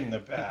watching the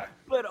back.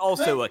 but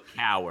also a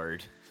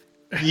coward.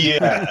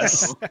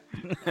 Yes.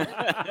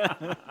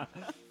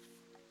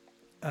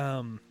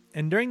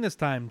 And during this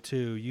time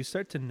too, you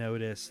start to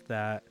notice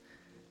that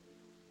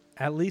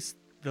at least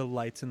the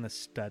lights in the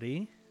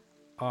study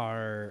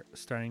are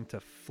starting to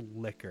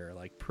flicker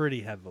like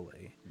pretty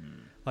heavily.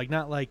 Like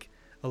not like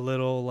a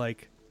little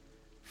like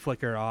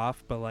flicker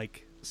off, but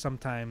like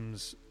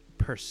sometimes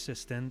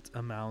persistent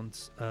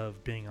amounts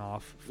of being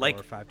off for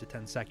Like 5 to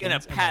 10 seconds In a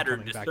and then pattern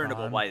coming back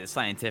discernible on. by the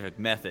scientific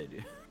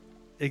method.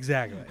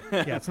 Exactly.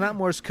 Yeah, it's not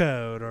Morse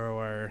code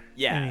or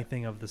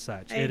anything of the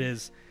such. It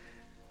is.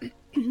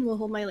 We'll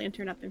hold my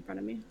lantern up in front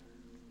of me.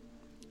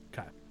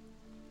 Okay.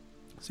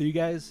 So you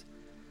guys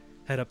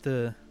head up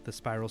the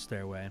spiral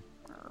stairway,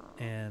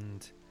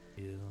 and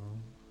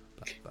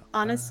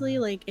honestly,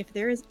 like if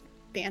there is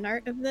fan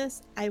art of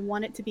this, I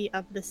want it to be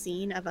of the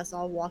scene of us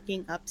all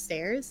walking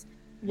upstairs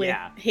with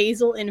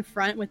Hazel in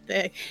front with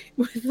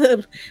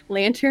the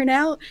lantern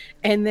out,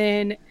 and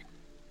then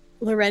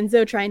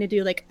Lorenzo trying to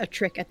do like a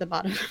trick at the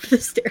bottom of the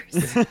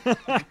stairs.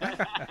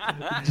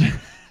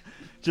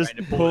 Just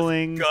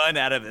pulling gun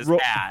out of his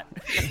hat.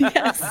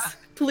 Yes,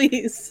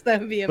 please.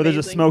 That would be amazing. But there's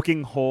a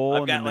smoking hole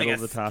I've in the got, middle like, of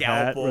the a top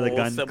hat where the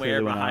gun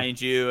somewhere clearly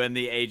behind you, and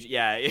the age.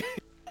 Yeah,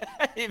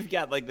 you've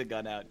got like the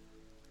gun out.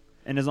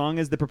 And as long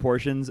as the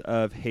proportions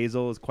of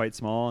Hazel is quite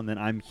small, and then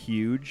I'm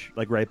huge,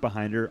 like right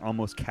behind her,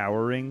 almost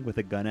cowering with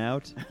a gun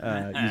out,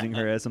 using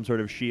her as some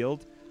sort of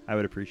shield, I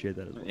would appreciate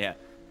that as well. Yeah.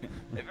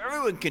 If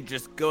everyone could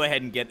just go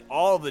ahead and get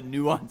all the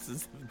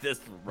nuances of this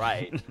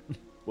right,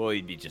 well,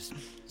 we'd be just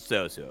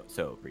so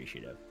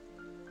appreciative.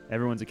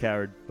 Everyone's a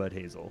coward but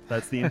Hazel.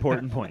 That's the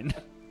important point.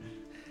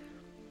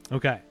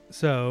 Okay,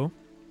 so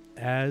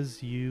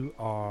as you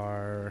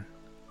are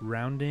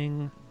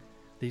rounding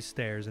these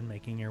stairs and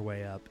making your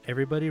way up,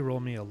 everybody roll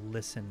me a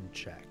listen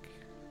check.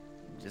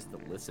 Just the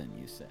listen,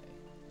 you say.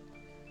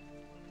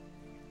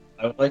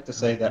 I would like to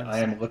say that I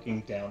am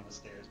looking down the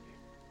stairs.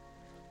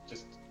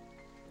 Just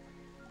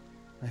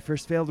My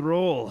first failed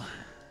roll.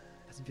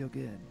 Doesn't feel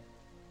good.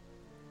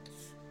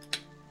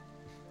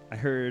 I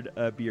heard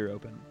a beer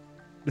open.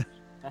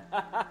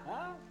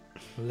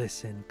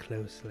 Listen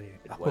closely.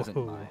 It wasn't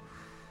mine.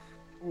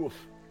 Oof.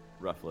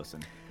 Rough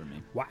listen for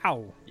me.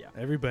 Wow. Yeah.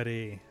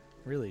 Everybody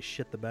really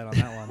shit the bed on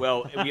that one.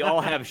 Well, we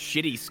all have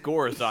shitty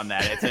scores on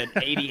that. It's an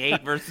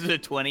 88 versus a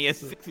 20, a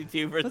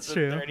 62 versus a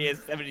 30, a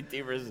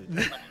 72 versus a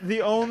 20.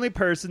 The only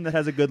person that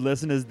has a good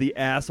listen is the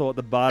asshole at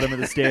the bottom of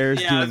the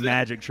stairs doing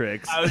magic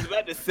tricks. I was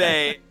about to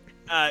say,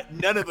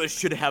 none of us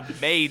should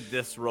have made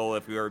this roll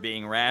if we were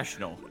being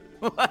rational.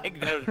 Like,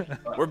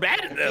 we're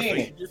bad at this.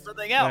 We should do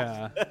something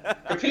else. Yeah.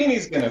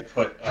 Capini's gonna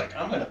put, like,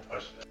 I'm gonna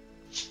push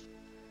this.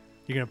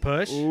 You're gonna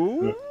push?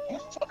 Ooh.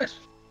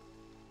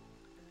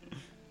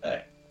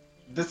 Hey,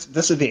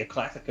 this would be a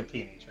classic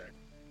Capini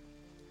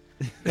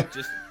trick.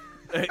 Just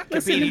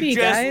Listen to me,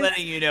 just guys.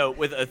 letting you know,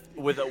 with a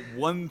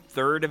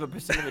 1/3 of a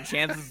percent of a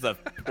chance, this is a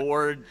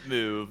poor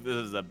move. This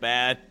is a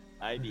bad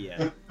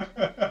idea.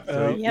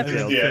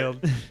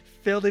 Yep.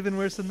 Failed even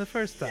worse than the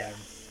first time.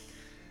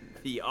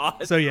 The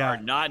odds are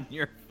not in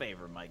your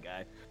favor, my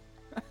guy.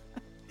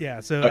 Yeah,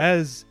 so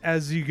as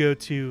you go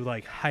to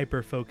like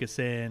hyper focus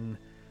in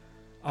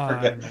on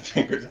Forget my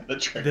fingers on the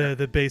trigger.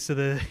 the base of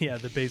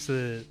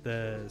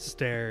the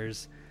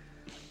stairs,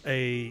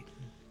 a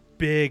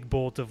big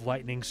bolt of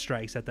lightning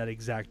strikes at that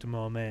exact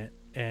moment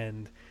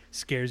and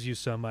scares you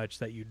so much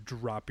that you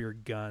drop your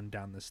gun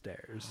down the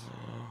stairs.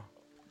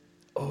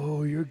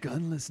 Oh, you're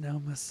gunless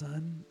now, my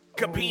son.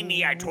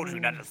 Capini, I told you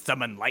not to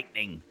summon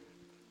lightning.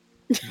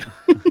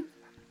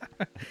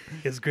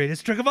 His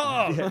greatest trick of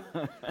all. Yeah.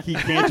 He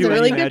can't do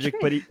any magic,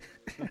 but he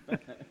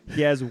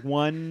has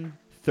 1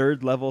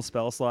 3rd-level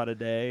spell slot a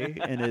day,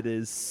 and it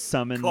is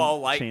summon Call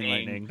chain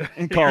lightning. lightning.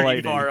 And call Very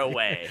lightning. far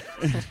away.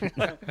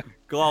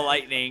 Call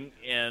lightning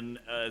in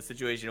a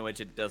situation in which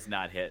it does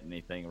not hit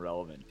anything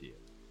relevant to you.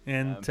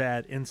 And to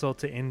add insult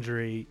to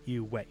injury,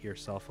 you wet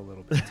yourself a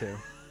little bit too.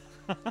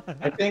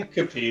 I think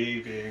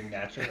Capini, being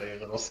naturally a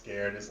little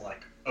scared, is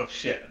like, oh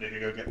shit, I need to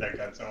go get that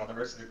gun. So all the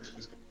rest of the group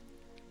is going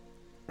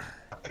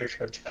to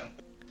go down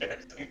the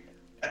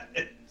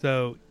stairs.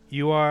 So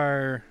you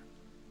are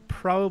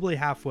probably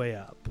halfway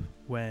up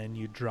when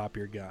you drop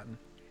your gun.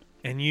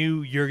 And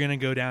you're going to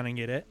go down and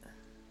get it?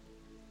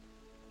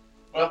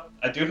 Well,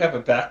 I do have a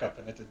backup,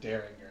 and it's a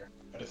Derringer,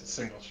 but it's a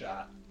single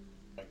shot.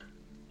 Like,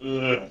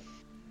 ugh.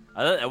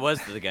 I thought that was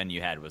the gun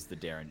you had, was the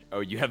Darren. Oh,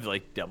 you have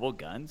like double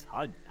guns?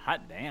 Hot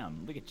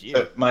damn. Look at you.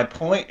 But my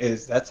point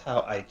is, that's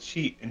how I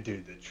cheat and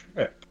do the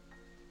trick.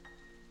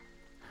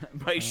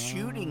 By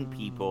shooting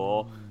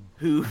people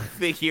who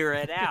figure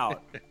it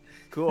out.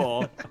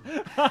 Cool.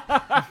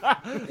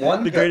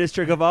 The greatest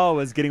trick of all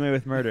was getting away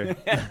with murder.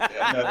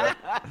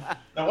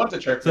 No, one's a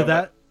trick. So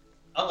that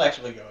I'll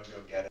actually go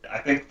get it. I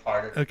think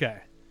part of okay.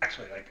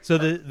 Actually, like. So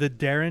the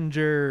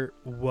Derringer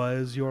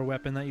was your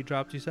weapon that you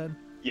dropped, you said?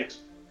 Yes.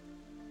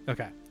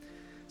 Okay.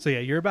 So yeah,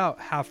 you're about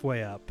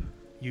halfway up.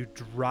 You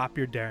drop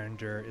your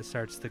Derringer. It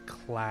starts to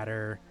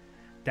clatter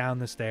down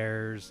the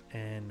stairs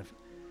and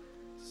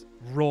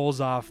rolls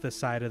off the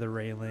side of the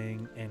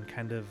railing and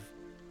kind of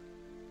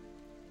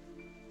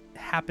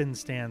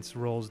happenstance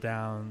rolls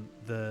down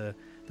the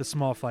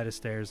small flight of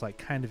stairs, like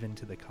kind of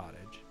into the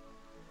cottage.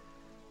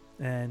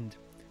 And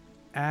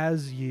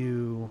as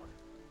you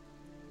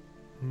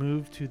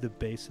move to the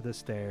base of the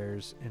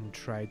stairs and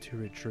try to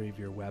retrieve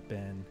your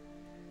weapon,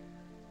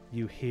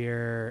 you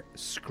hear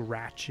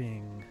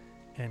scratching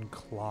and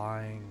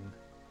clawing,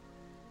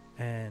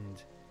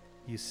 and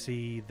you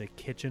see the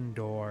kitchen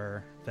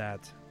door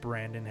that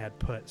Brandon had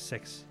put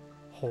 6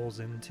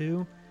 holes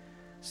into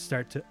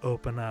start to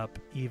open up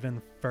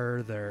even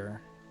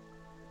further,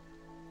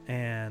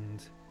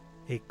 and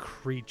a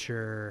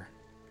creature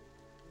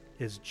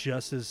is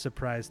just as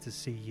surprised to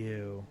see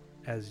you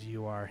as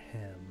you are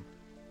him.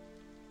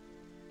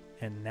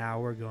 And now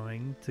we're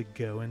going to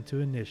go into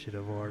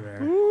initiative order.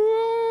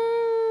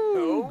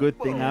 Oh, good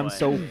boy. thing I'm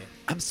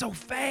so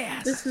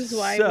fast. This is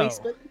why So- we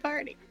split the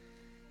party.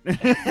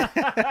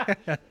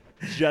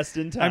 Just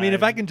in time. I mean,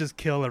 if I can just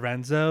kill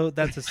Lorenzo,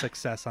 that's a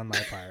success on my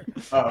part.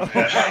 Oh,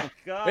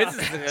 yeah. This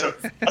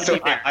is So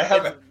I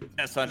have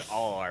that's on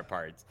all our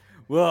parts.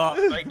 Well,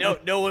 like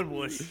no one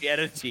will shed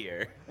a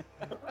tear.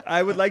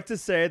 I would like to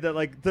say that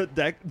like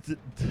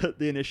the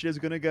initiative's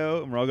gonna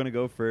go, and we're all gonna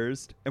go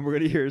first, and we're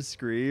gonna hear a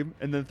scream,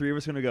 and then 3 of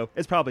us are gonna go.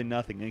 It's probably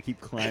nothing, and keep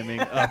climbing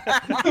up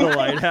the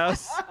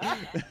lighthouse.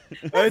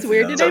 That's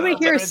weird. Did anybody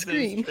hear a Lorenzo's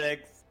scream?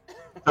 tricks.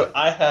 So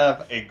I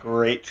have a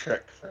great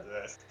trick for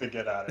this to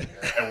get out of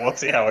here, and we'll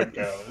see how it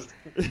goes.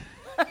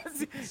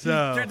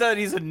 So- Turns out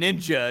he's a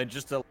ninja,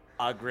 just a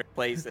great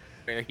place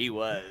where he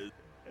was.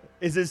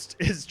 Is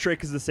his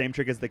trick is the same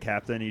trick as the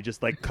captain? He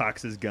just like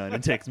cocks his gun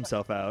and takes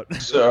himself out.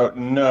 So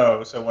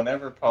no. So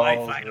whenever My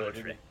Paul's final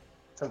ready, trick.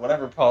 so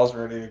whenever Paul's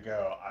ready to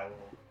go, I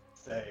will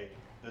say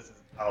this is.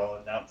 I will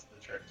announce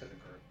the trick to the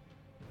group.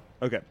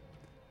 Okay.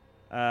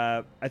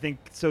 I think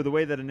so. The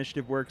way that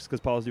initiative works, because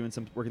Paul's doing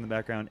some work in the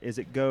background, is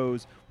it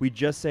goes. We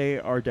just say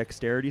our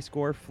dexterity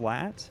score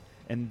flat,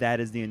 and that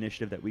is the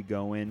initiative that we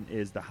go in.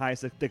 Is the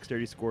highest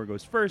dexterity score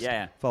goes first,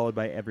 Yeah. followed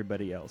by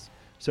everybody else.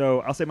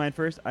 So I'll say mine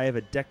first. I have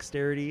a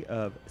dexterity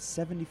of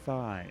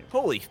 75.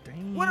 Holy,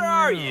 what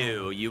are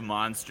you, you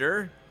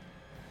monster?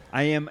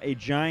 I am a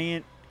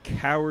giant,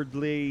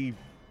 cowardly,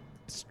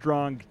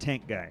 strong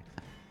tank guy.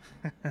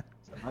 So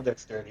my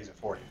dexterity is a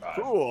 45.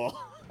 Cool.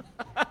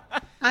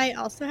 I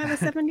also have a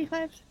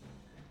 75.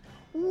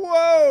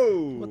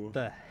 Whoa! What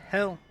the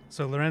hell?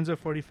 So Lorenzo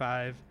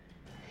 45,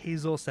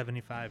 Hazel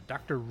 75,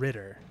 Dr.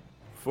 Ritter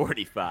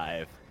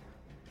 45.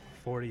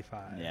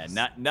 45. Yeah,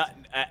 not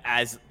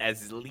as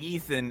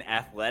lithe and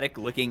athletic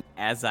looking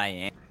as I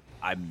am.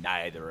 I'm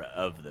neither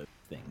of those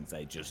things.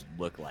 I just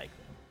look like them.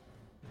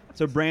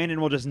 So Brandon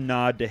will just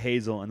nod to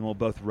Hazel, and we'll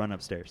both run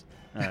upstairs.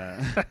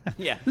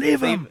 Yeah,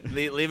 Leave him.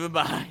 Leave him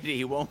behind.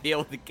 He won't be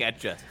able to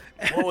catch us.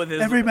 What with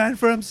his, Every man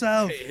for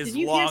himself. his Did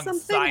you hear long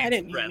something? I science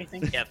didn't hear breath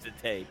anything. he has to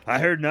take. I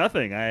heard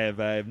nothing. I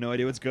have no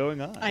idea what's going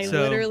on. I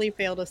So- literally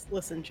failed a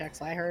listen check,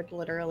 so I heard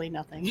literally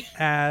nothing.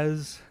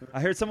 As I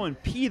heard someone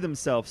pee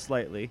themselves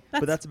slightly,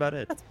 but that's about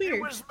it. That's It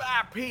weird. was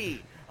my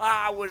pee.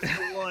 I was the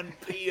one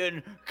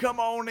peeing.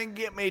 Come on and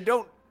get me.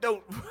 Don't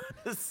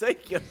say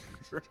your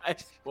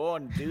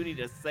Christ-born duty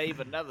to save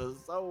another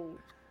soul.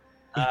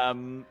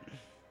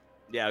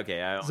 Yeah.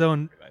 Okay. I don't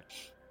Zone,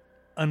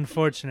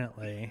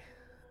 unfortunately,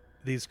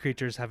 these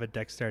creatures have a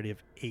dexterity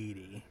of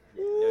 80.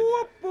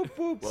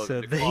 Welcome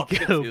So to they Call of go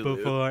Cthulhu.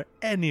 before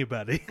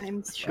anybody.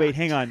 I'm shocked. Wait,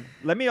 hang on.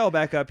 Let me all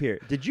back up here.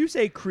 Did you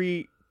say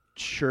creatures?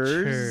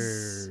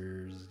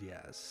 Churs,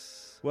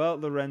 yes. Well,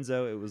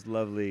 Lorenzo, it was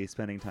lovely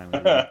spending time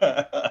with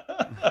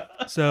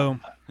you. So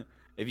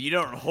If you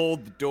don't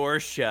hold the door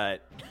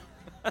shut,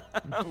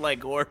 like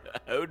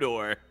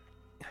Hodor,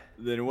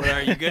 then what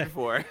are you good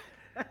for?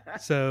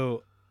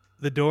 So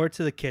the door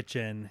to the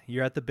kitchen,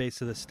 you're at the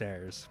base of the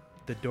stairs.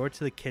 The door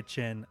to the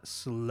kitchen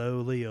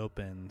slowly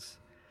opens,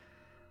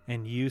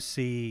 and you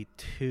see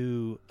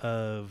 2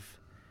 of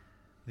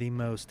the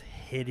most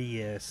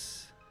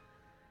hideous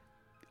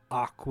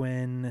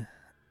Aquan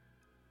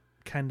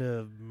kind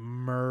of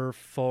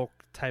merfolk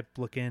type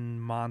looking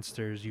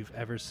monsters you've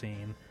ever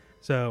seen.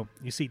 So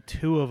you see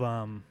 2 of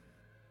them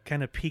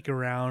kind of peek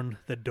around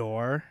the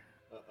door.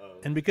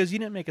 And because you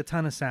didn't make a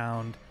ton of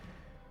sound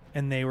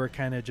and they were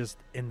kind of just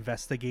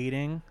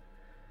investigating,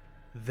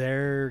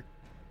 they're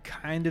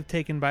kind of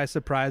taken by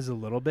surprise a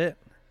little bit.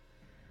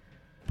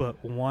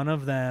 But one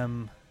of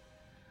them,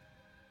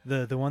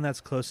 the one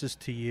that's closest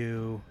to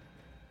you,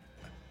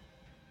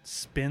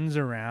 spins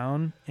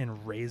around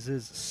and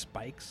raises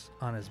spikes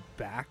on his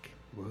back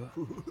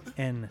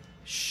and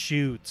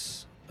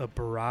shoots a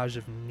barrage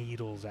of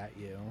needles at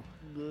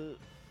you.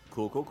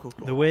 Cool.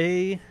 The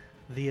way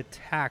the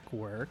attack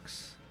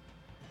works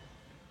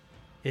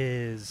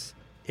is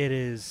it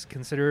is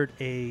considered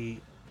a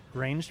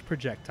ranged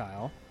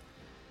projectile.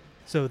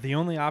 So the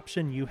only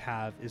option you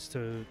have is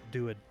to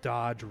do a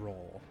dodge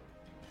roll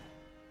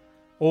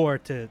or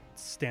to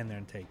stand there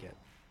and take it,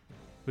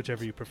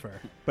 whichever you prefer.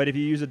 But if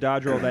you use a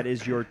dodge roll, that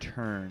is your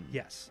turn.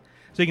 Yes.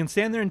 So you can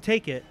stand there and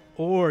take it,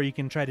 or you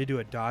can try to do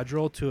a dodge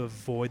roll to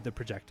avoid the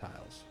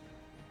projectiles.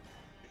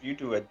 If you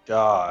do a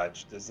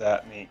dodge, does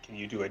that mean can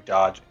you do a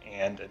dodge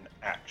and an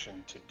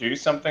action to do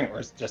something, or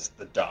is it just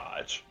the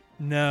dodge?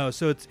 No,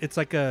 so it's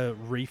like a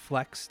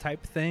reflex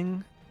type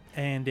thing,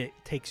 and it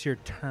takes your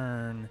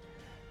turn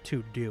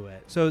to do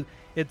it. So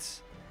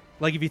it's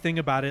like if you think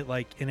about it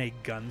like in a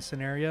gun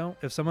scenario,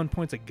 if someone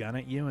points a gun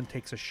at you and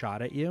takes a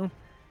shot at you,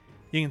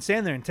 you can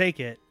stand there and take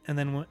it, and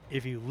then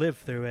if you live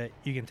through it,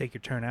 you can take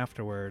your turn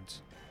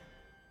afterwards.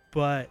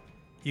 But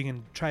you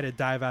can try to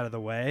dive out of the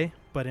way,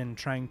 but in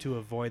trying to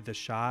avoid the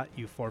shot,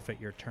 you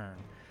forfeit your turn.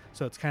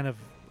 So it's kind of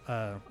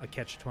a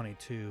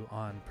catch-22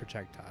 on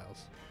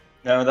projectiles.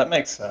 No, that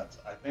makes sense.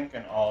 I think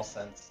in all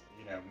sense,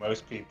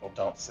 most people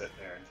don't sit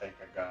there and take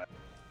a gun.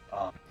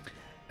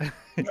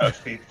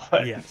 Most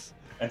people. Yes.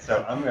 And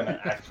so I'm gonna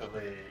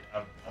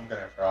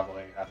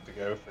probably have to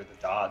go for the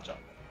dodge on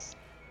this.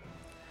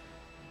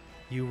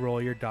 You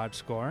roll your dodge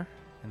score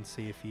and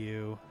see if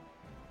you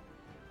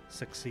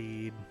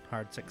succeed,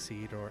 hard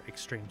succeed, or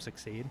extreme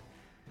succeed.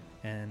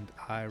 And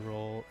I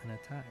roll an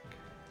attack.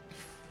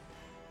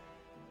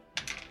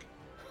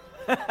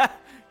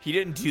 He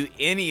didn't do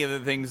any of the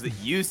things that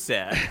you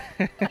said.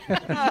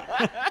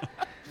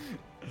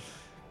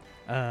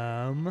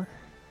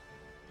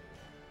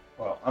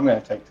 Well, I'm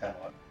gonna take 10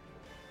 on.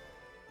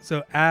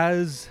 So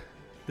as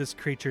this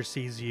creature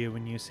sees you,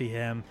 when you see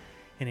him,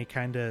 and he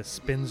kind of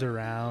spins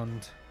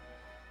around,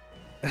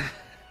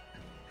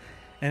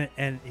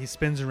 and he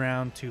spins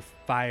around to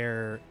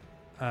fire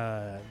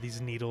these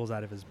needles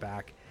out of his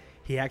back,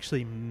 he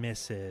actually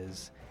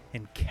misses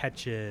and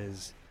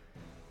catches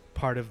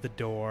part of the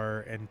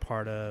door and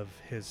part of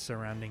his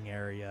surrounding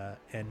area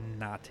and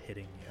not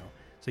hitting you.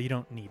 So you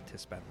don't need to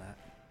spend that.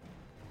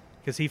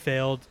 Because he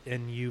failed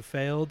and you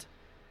failed,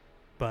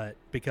 but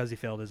because he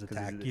failed his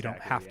attack, you don't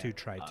have to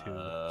try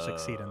to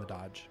succeed in the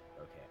dodge.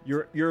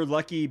 Okay. You're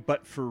lucky,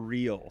 but for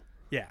real.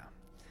 Yeah.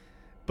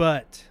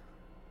 But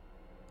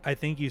I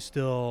think you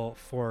still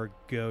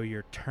forego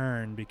your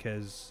turn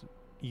because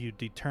you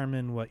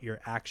determine what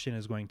your action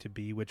is going to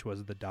be, which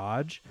was the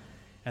dodge,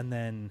 and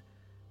then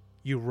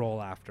you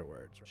roll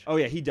afterwards. Oh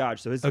yeah, he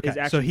dodged, so his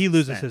action. So he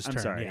loses his turn.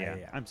 I'm sorry.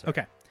 Yeah. I'm sorry.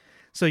 Okay.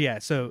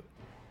 So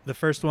the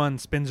first one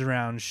spins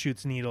around,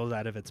 shoots needles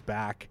out of its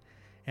back,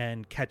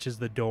 and catches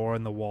the door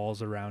and the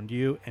walls around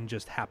you, and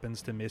just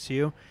happens to miss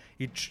you.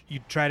 You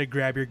try to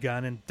grab your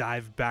gun and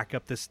dive back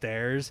up the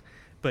stairs,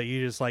 but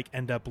you just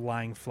end up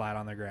lying flat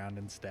on the ground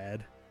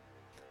instead.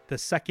 The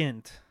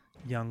second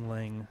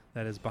youngling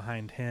that is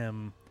behind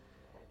him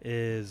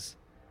is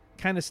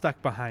kind of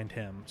stuck behind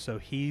him, so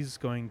he's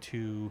going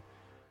to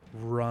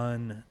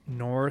run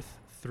north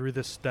through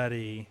the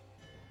study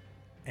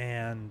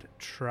and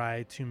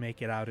try to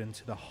make it out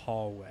into the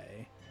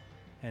hallway,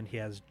 and he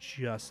has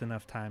just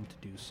enough time to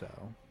do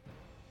so.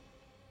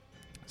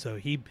 So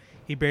he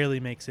barely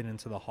makes it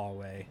into the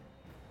hallway,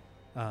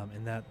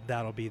 and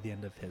that'll be the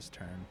end of his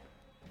turn.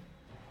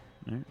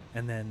 Right.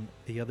 And then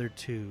the other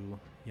two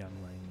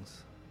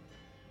younglings,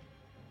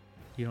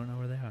 you don't know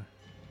where they are.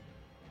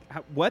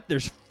 What?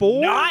 There's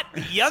 4?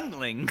 Not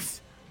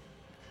younglings.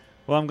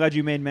 Well, I'm glad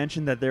you made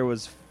mention that there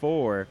was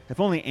 4. If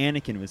only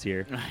Anakin was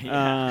here.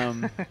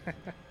 Yeah.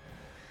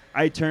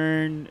 I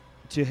turn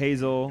to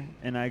Hazel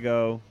and I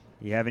go,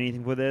 "You have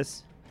anything for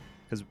this?"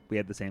 Because we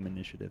had the same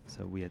initiative,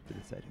 so we had to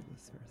decide who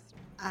was first.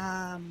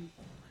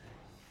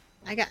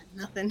 I got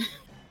nothing.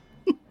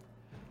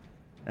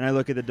 And I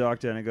look at the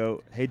doctor and I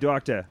go, "Hey,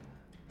 doctor,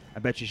 I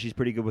bet you she's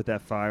pretty good with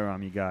that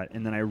firearm you got."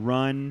 And then I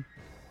run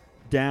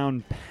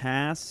down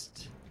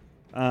past,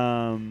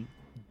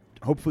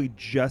 hopefully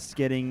just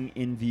getting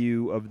in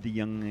view of the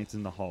younglings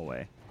in the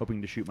hallway,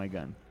 hoping to shoot my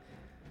gun.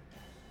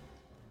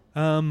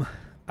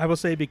 I will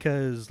say,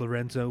 because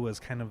Lorenzo was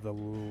kind of the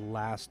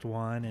last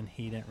one and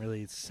he didn't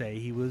really say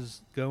he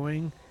was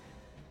going,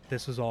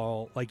 this was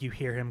all you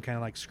hear him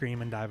kind of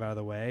scream and dive out of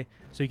the way,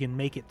 so you can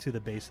make it to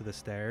the base of the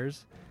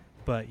stairs,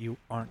 but you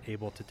aren't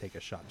able to take a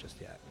shot just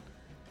yet.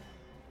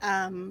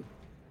 Can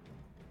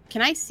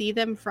I see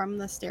them from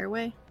the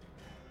stairway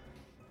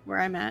where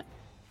I'm at?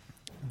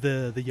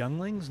 The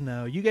younglings?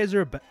 No, you guys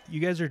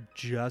are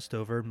just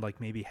over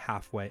maybe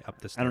halfway up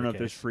the staircase. I don't know if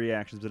there's free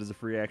actions, but as a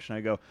free action,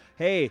 I go,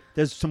 "Hey,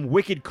 there's some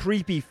wicked,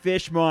 creepy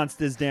fish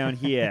monsters down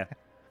here."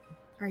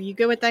 Are you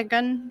good with that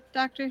gun,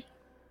 Doctor?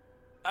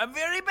 I'm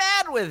very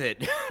bad with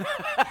it.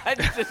 I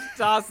just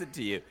toss it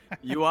to you.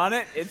 You want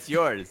it? It's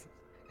yours.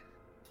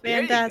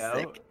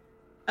 Fantastic.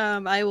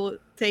 I will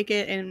take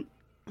it and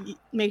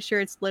make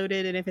sure it's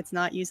loaded, and if it's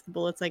not, use the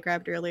bullets I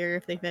grabbed earlier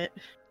if they fit.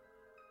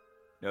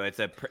 No, it's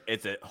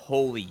a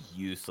wholly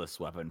useless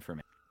weapon for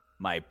me.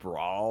 My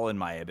brawl and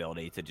my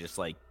ability to just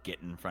get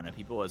in front of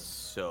people is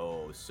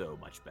so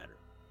much better.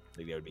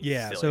 It would be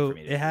silly so for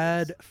me to it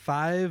had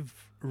 5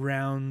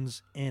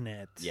 rounds in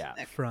it. Yeah.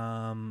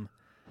 From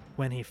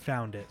when he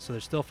found it, so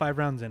there's still 5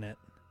 rounds in it.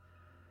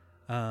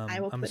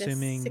 I will I'm put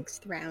assuming a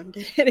 6th round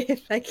in it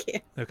if I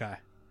can. Okay.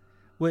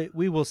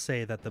 We will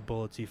say that the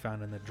bullets you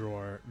found in the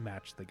drawer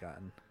match the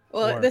gun.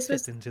 Well, or this fit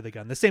was into the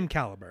gun, the same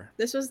caliber.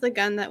 This was the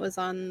gun that was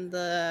on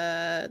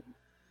the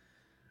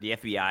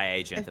FBI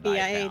agent. FBI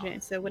that I agent.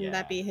 found. So wouldn't Yeah.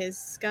 that be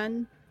his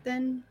gun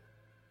then?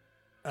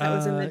 That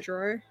was in the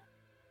drawer.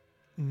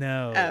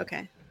 No. Oh,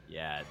 okay.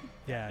 Yeah.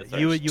 Yeah, That's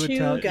you right. would Two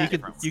tell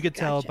guns. you could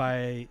tell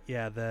Gotcha.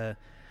 by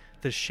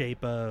the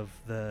shape of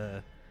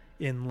the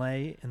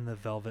inlay in the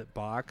velvet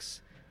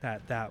box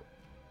that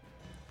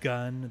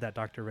gun that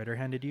Dr. Ritter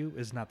handed you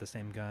is not the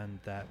same gun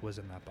that was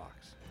in that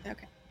box.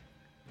 Okay.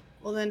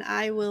 Well, then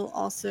I will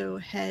also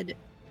head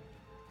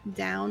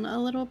down a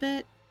little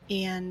bit,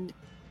 and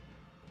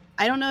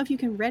I don't know if you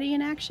can ready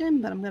an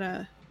action, but I'm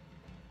gonna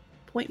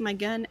point my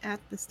gun at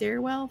the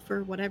stairwell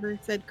for whatever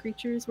said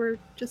creatures were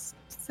just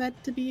said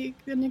to be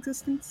in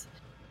existence.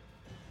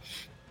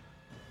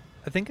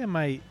 I think I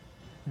might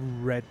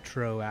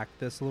retroact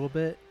this a little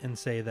bit and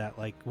say that,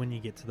 like, when you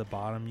get to the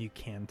bottom, you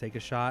can take a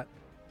shot.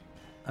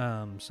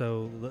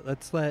 So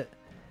let's let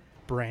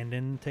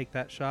Brandon take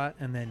that shot,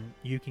 and then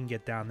you can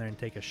get down there and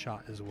take a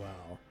shot as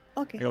well.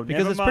 Okay. Go,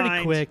 Because it's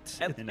pretty quick.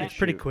 And It's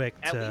pretty shoot. quick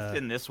At to. least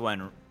in this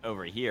one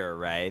over here,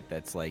 right?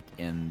 That's like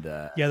in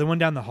the Yeah, the one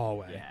down the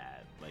hallway. yeah,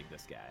 like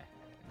this guy.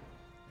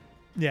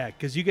 Yeah,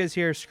 because you guys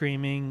hear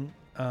screaming.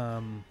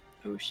 Oh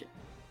shit.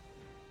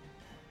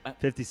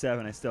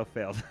 57. I still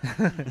failed.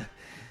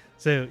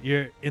 So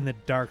you're in the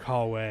dark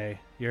hallway.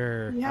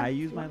 I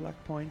use my luck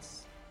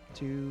points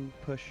to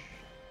push.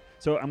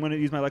 So I'm going to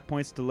use my luck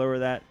points to lower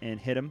that and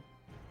hit him.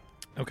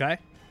 Okay.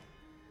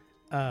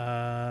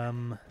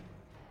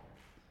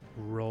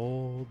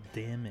 Roll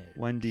damage.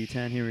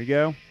 1d10. Here we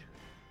go.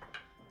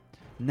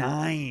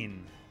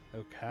 9.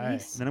 Okay.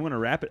 Nice. Then I'm going to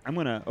wrap it. I'm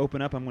going to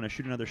open up. I'm going to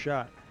shoot another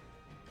shot.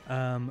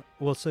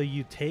 Well, so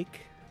you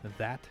take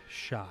that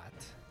shot,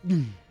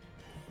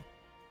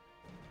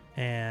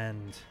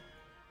 and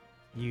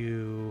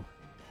you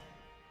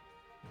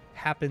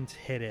happen to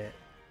hit it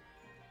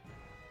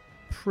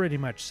pretty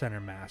much center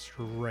mass,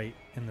 right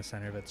in the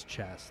center of its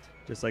chest,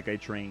 Just like I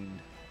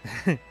trained.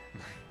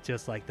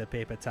 just like the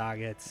paper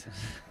targets.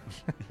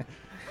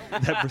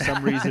 that for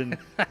some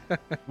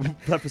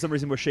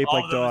reason was shaped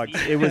All like those dogs.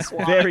 years It was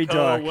Quantico very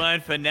dark. One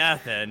for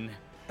nothing.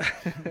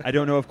 I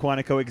don't know if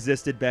Quantico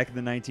existed back in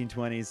the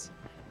 1920s.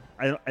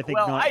 I think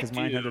Well, not, I because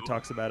Mindhunter do.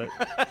 talks about it.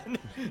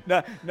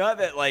 not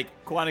that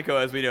like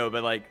Quantico as we know,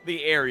 but like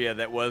the area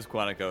that was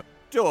Quantico,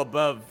 still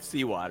above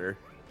seawater.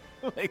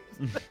 Like,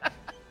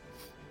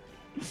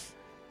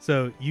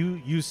 So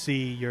you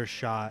see your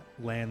shot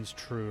lands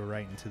true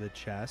right into the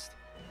chest,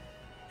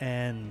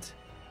 and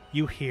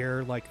you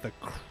hear like the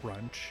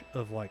crunch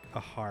of like a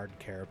hard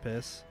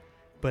carapace,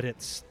 but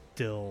it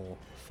still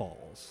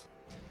falls.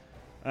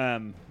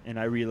 And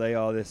I relay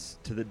all this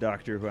to the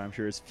doctor, who I'm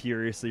sure is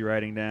furiously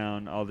writing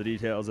down all the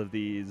details of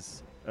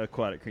these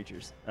aquatic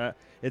creatures.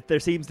 There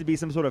seems to be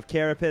some sort of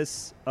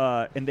carapace,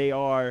 and they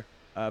are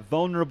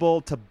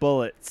vulnerable to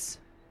bullets.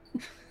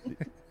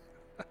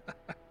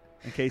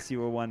 In case you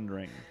were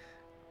wondering.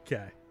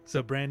 Okay.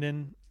 So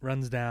Brandon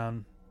runs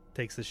down,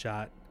 takes the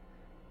shot,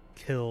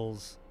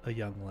 kills a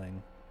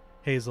youngling.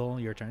 Hazel,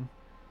 your turn.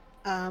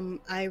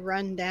 I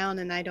run down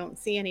and I don't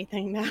see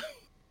anything now.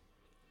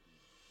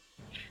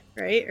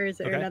 Right? Or is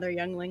there Okay. another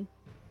youngling?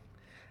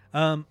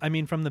 I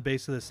mean, from the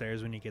base of the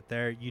stairs, when you get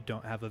there, you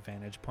don't have a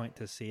vantage point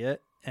to see it,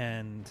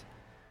 and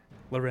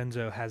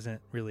Lorenzo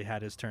hasn't really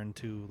had his turn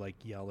to like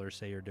yell or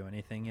say or do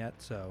anything yet.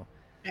 So,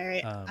 All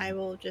right. I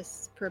will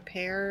just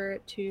prepare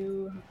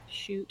to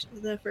shoot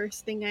the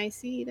first thing I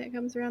see that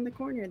comes around the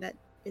corner that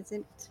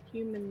isn't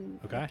human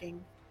Okay.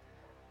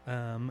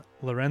 looking.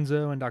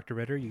 Lorenzo and Dr.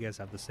 Ritter, you guys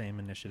have the same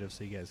initiative,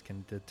 so you guys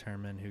can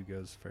determine who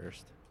goes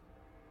first.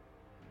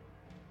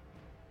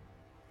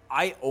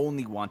 I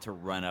only want to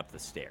run up the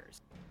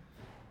stairs.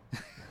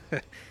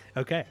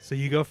 Okay, so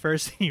you go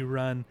first. You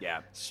run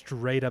Yeah.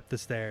 straight up the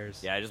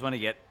stairs. Yeah, I just want to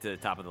get to the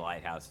top of the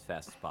lighthouse as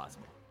fast as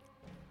possible.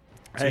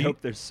 So I you-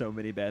 hope there's so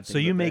many bad things. So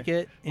you up make there.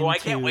 it into... Oh, I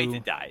can't wait to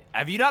die.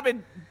 Have you not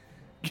been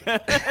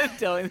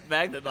telling the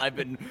fact that I've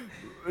been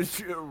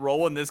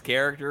rolling this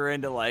character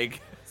into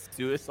like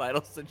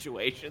suicidal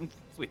situations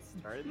since we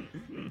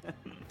started?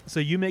 So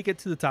you make it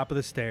to the top of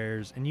the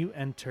stairs, and you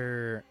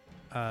enter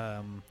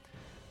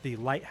the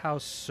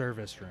lighthouse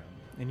service room.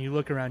 And you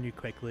look around you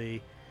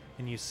quickly,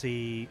 and you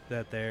see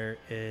that there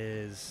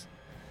is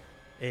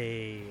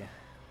a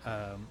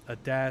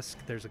desk.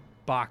 There's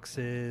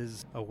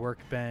boxes, a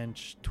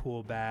workbench,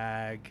 tool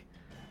bag,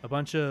 a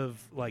bunch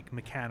of like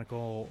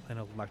mechanical and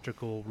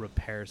electrical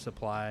repair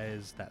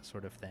supplies, that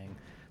sort of thing.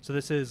 So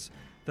this is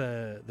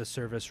the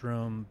service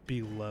room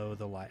below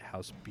the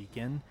lighthouse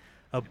beacon.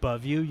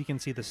 Above you, you can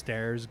see the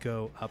stairs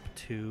go up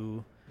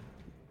to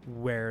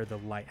where the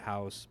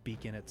lighthouse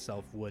beacon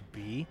itself would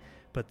be,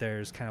 but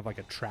there's kind of like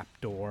a trap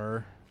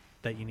door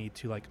that you need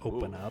to like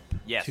open up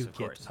Yes, to of get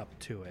course. up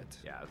to it.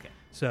 Yeah, okay.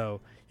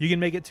 So you can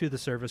make it to the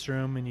service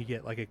room, and you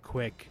get like a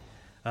quick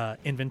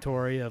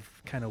inventory of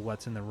kind of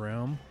what's in the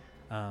room,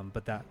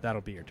 but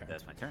that'll be your turn.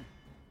 That's my turn.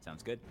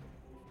 Sounds good.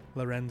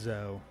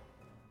 Lorenzo,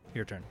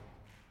 your turn.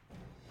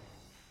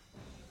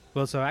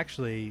 Well, so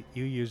actually,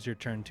 you used your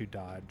turn to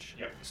dodge.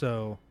 Yep.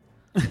 So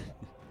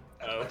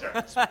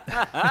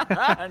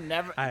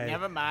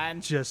Never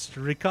mind. just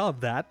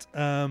recalled that.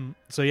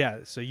 So yeah,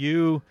 so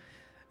you,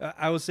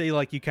 I would say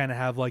like you kind of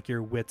have like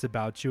your wits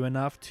about you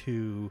enough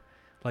to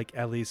like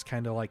at least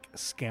kind of like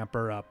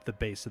scamper up the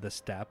base of the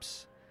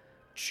steps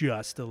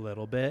just a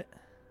little bit.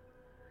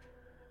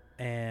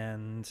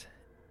 And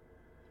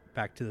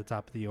back to the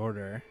top of the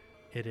order,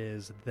 it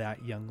is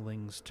that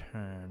youngling's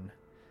turn.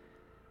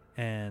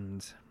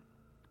 And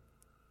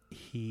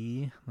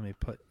let me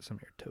put some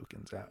of your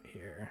tokens out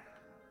here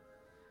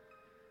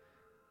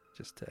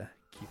just to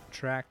keep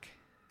track.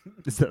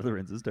 Is that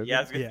Lorenzo's token?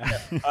 Yeah.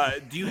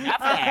 Do you have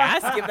to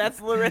ask if that's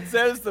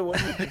Lorenzo's, the one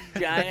with the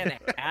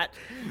giant hat?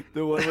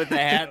 The one with the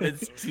hat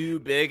that's too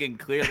big and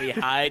clearly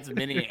hides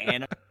many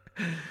animals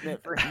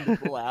for him to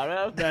pull out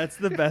of? That's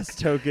the best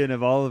token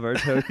of all of our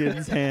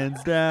tokens,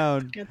 hands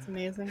down. That's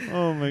amazing.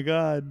 Oh my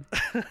god.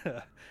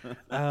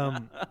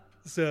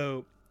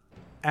 So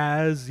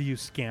as you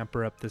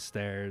scamper up the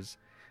stairs,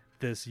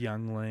 this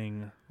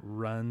youngling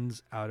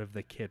runs out of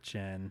the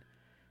kitchen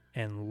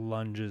and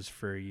lunges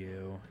for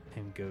you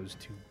and goes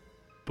to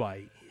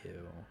bite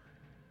you.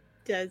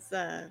 Does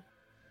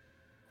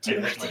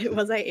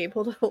was I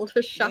able to hold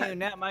a shot? No,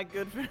 not my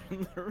good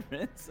friend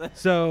Lorenzo.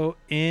 So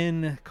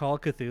in Call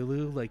of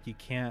Cthulhu, like, you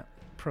can't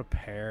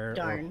prepare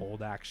Darn. or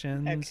hold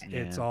actions. Okay.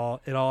 It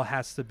all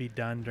has to be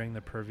done during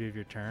the purview of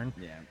your turn.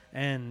 Yeah.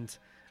 And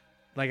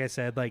like I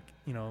said, like,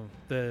 you know,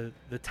 the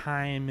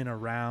time in a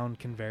round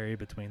can vary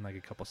between like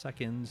a couple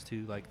seconds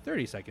to like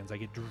 30 seconds.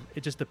 Like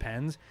it just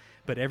depends,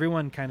 but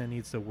everyone kind of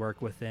needs to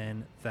work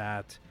within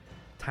that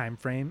time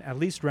frame, at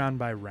least round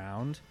by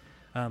round.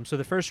 So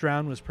the first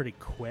round was pretty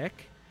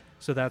quick,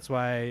 so that's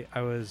why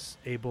I was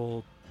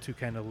able to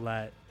kind of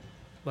let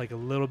like a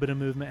little bit of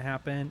movement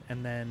happen,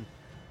 and then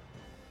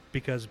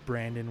because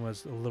Brandon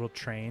was a little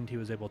trained, he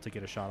was able to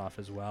get a shot off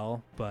as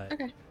well. But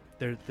Okay.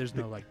 there's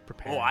no like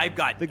preparing. Oh, I've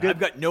got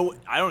no.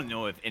 I don't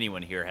know if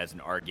anyone here has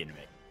an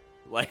argument.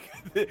 Like,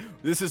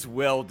 this is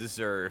well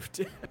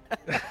deserved.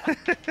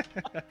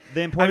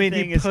 The important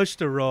thing he is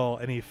pushed a roll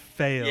and he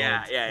failed.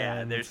 Yeah.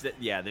 and There's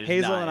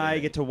Hazel not, and I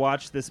get to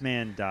watch this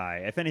man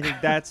die. If anything,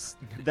 that's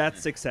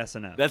success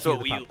enough. That's Cue what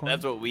the we. popcorn.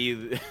 That's what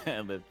we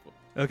live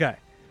for. Okay.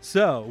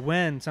 So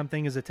when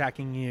something is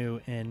attacking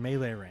you in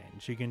melee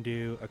range, you can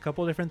do a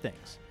couple different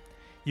things.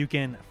 You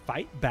can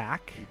fight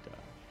back,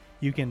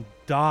 you can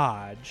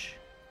dodge,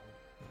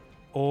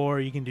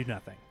 or you can do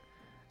nothing.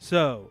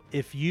 So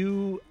if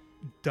you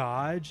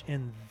dodge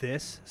in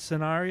this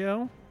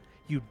scenario,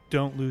 you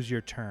don't lose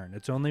your turn.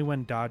 It's only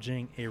when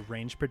dodging a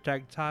ranged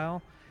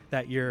projectile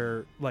that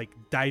you're like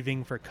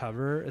diving for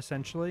cover,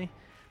 essentially.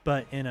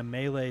 But in a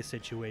melee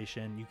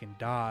situation, you can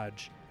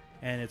dodge,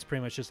 and it's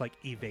pretty much just like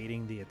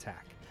evading the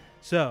attack.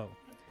 So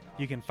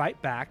you can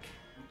fight back,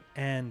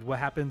 and what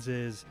happens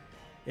is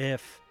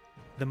if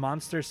the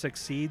monster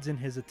succeeds in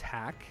his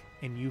attack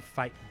and you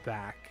fight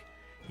back,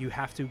 you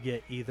have to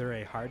get you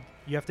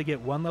have to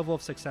get one level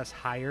of success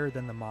higher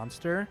than the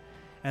monster,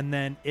 and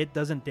then it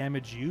doesn't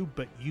damage you,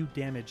 but you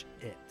damage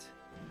it.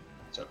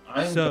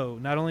 So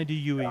not only do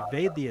you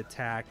evade the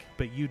attack,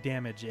 but you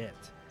damage it.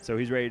 So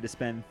he's ready to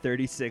spend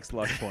 36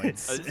 luck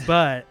points.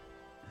 But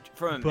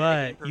From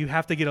you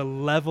have to get a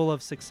level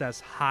of success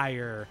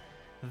higher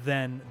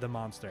than the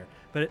monster.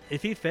 But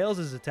if he fails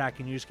his attack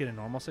and you just get a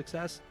normal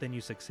success, then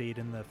you succeed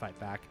in the fight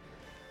back.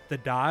 The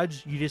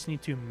dodge, you just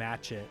need to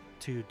match it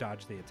to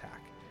dodge the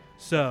attack.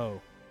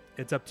 So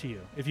it's up to you.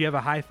 If you have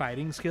a high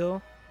fighting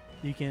skill,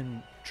 you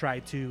can try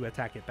to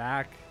attack it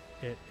back.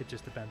 It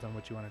just depends on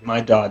what you want to do. My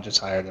dodge is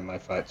higher than my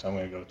fight, so I'm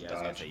going to go with I was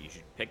gonna dodge. say you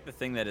should pick the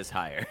thing that is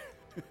higher.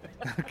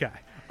 Okay.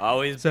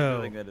 Always pick So-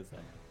 the thing that is higher.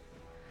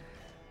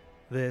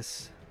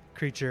 This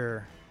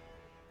creature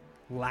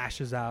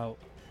lashes out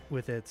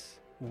with its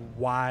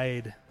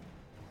wide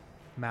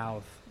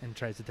mouth and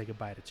tries to take a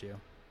bite at you.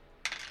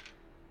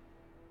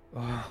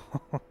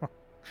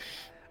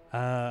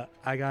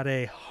 I got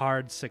a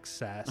hard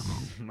success.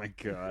 Oh my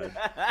god.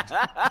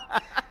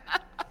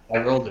 I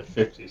rolled at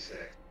 56.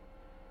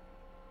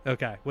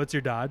 Okay, what's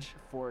your dodge?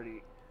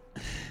 40.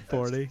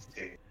 40. That's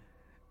 60.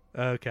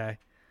 Okay.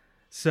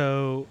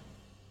 So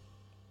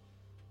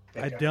I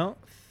Okay. don't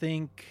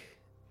think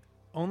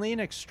only an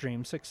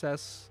extreme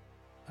success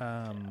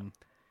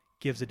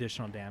gives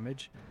additional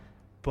damage,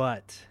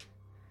 but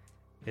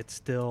it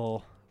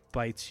still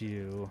bites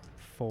you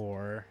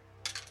for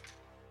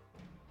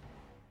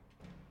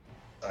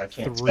I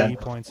can't 3 spend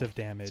points of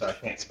damage. So I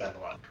can't spend a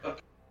lot.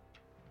 Okay.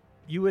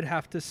 You would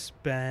have to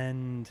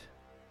spend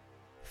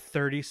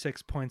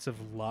 36 points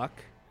of luck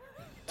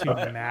to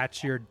Okay.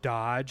 match your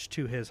dodge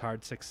to his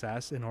hard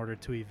success in order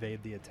to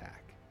evade the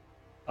attack.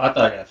 I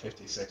thought I got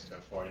 56 to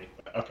 40.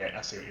 But okay,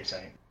 I see what you're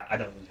saying. I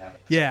don't really have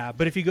it. Yeah,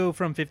 but if you go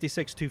from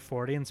 56 to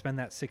 40 and spend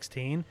that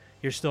 16,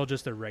 you're still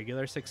just a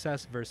regular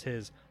success versus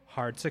his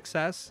hard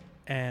success,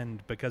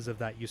 and because of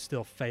that, you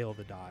still fail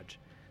the dodge.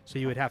 So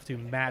you would have to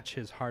match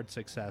his hard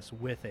success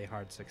with a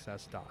hard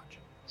success dodge.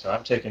 So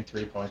I'm taking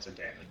 3 points of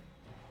damage.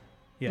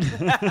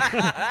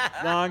 Yeah.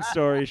 Long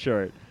story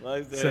short.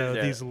 So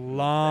these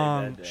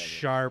long,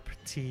 sharp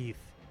teeth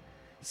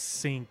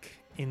sink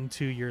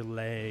into your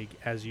leg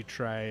as you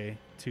try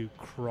to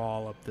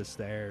crawl up the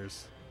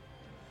stairs.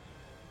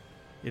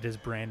 It is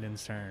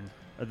Brandon's turn.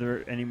 Are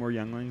there any more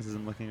younglings as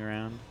I'm looking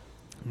around?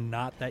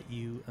 Not that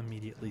you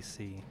immediately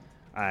see.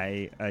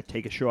 I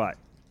take a shot.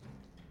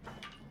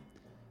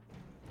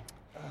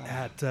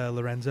 At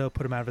Lorenzo,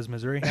 put him out of his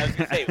misery. I was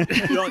gonna say,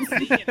 you don't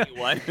see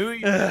anyone. Who are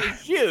you going to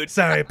shoot?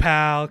 Sorry,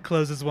 pal.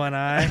 Closes one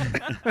eye.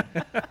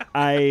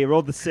 I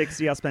rolled the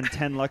 60. I'll spend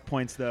 10 luck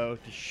points, though,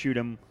 to shoot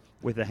him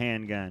with a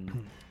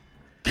handgun.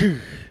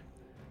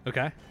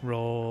 Okay.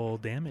 Roll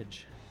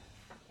damage.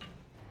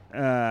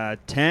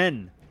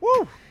 10.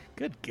 Woo!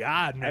 Good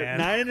God, man.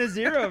 9 and a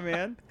 0,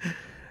 man.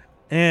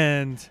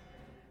 And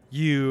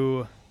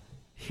you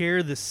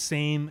hear the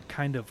same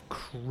kind of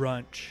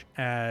crunch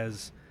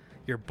as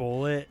your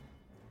bullet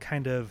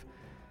kind of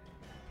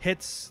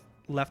hits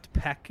left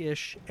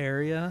pec-ish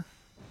area,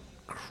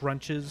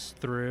 crunches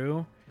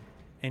through,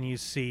 and you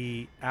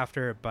see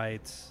after it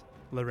bites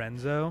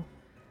Lorenzo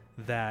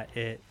that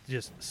it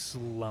just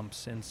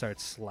slumps and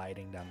starts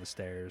sliding down the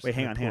stairs. Wait,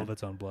 hang on. Of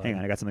its own blood. Hang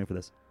on, I got something for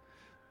this.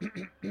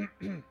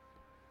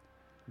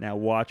 Now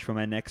watch for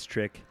my next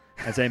trick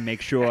as I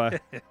make sure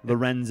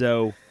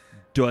Lorenzo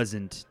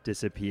doesn't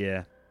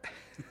disappear.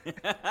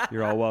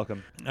 You're all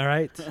welcome. All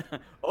right.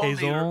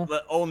 Hazel.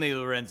 Only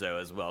Lorenzo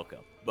is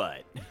welcome,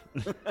 but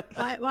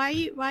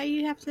Why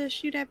you have to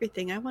shoot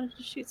everything? I wanted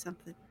to shoot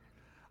something.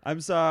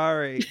 I'm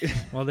sorry.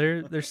 Well,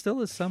 there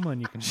still is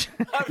someone you can shoot.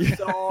 I'm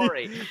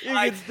sorry.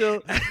 I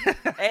still,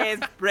 as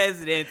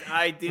president,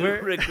 I do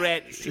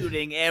regret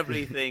shooting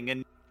everything.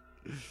 And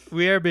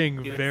we are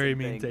being very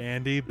mean to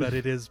Andy, but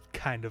it is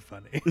kind of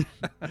funny.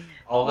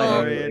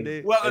 Sorry,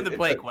 Andy. Welcome to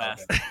Play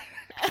Quest.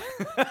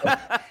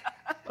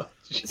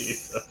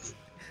 Jesus.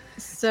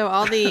 So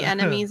all the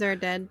enemies are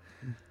dead.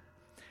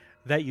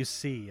 That you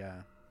see,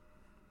 yeah.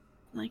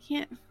 I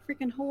can't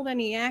freaking hold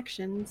any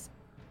actions.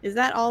 Is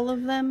that all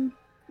of them?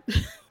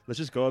 Let's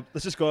just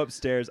go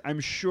upstairs. I'm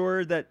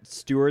sure that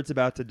Stuart's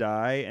about to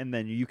die, and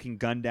then you can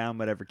gun down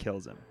whatever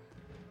kills him.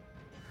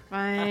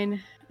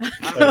 Fine.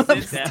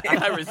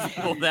 I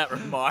resemble that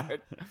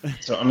remark.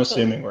 So I'm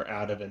assuming we're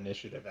out of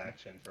initiative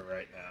action for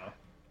right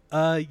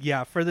now.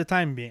 Yeah, for the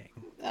time being.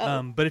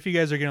 Oh. But if you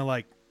guys are gonna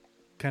like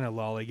kind of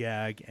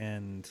lollygag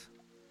and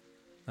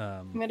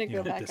I'm gonna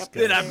go back up.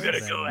 Then I'm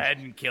gonna go ahead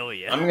and kill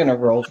you. I'm gonna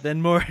roll.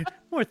 Then more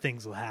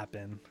things will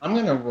happen. I'm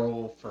gonna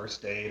roll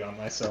first aid on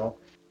myself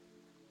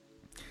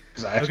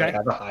because I actually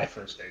have a high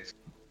first aid.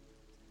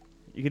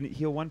 You can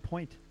heal 1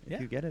 point if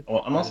you get it.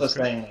 Well, I'm also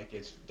saying like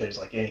if there's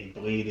like any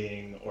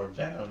bleeding or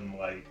venom,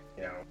 like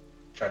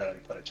try to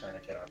like, put a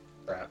tourniquet on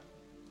crap.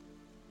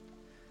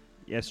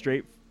 Yeah, a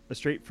straight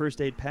first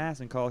aid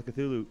pass in Call of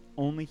Cthulhu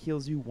only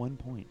heals you 1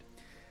 point.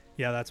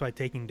 Yeah, that's why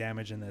taking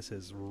damage in this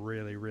is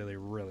really, really,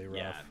 really rough.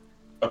 Yeah.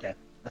 Okay.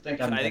 I think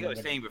I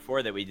was saying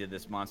before that we did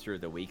this Monster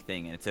of the Week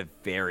thing, and it's a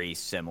very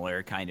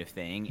similar kind of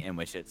thing in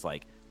which it's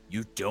like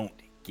you don't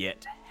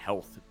get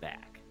health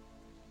back.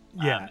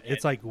 Yeah,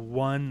 it's like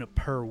 1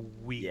 per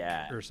week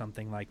or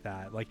something like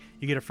that. Like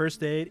you get a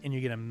first aid and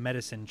you get a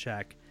medicine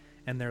check,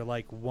 and they're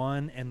like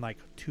 1 and like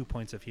 2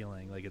 points of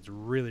healing. Like it's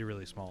really,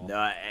 really small.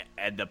 No,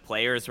 and the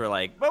players were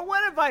like, "But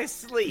what if I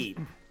sleep?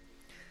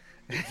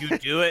 Did you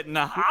do it in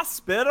the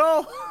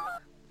hospital?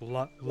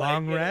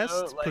 Long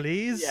rest,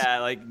 please." Yeah,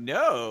 like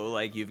no,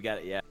 like you've got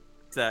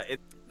it's okay.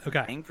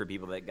 a thing for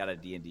people that got a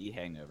D&D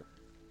hangover.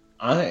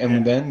 I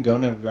am then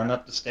going to run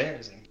up the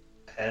stairs and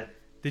head.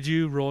 Did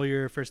you roll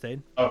your first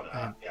aid? Oh,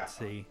 yeah. Let's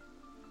see.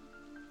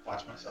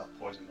 Watch myself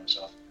poison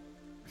myself.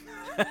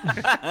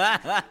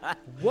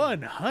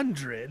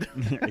 100.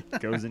 It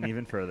goes in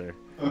even further.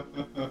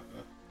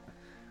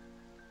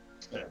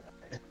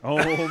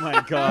 Oh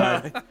my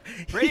god.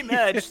 Pretty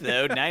much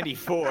though,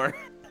 94.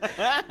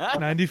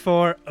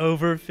 94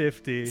 over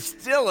 50.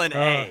 Still an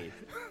A.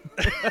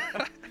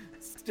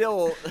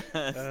 Still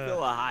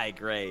a high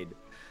grade.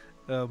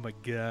 Oh my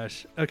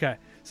gosh. Okay.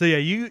 So yeah,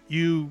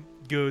 you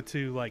go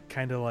to like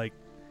kind of like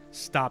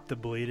stop the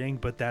bleeding,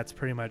 but that's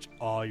pretty much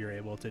all you're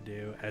able to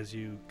do as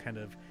you kind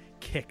of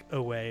kick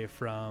away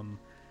from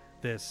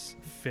this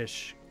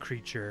fish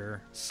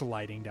creature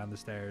sliding down the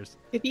stairs.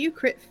 If you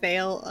crit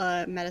fail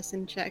a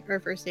medicine check or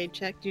first aid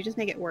check, do you just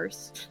make it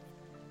worse?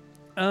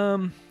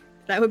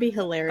 That would be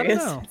hilarious.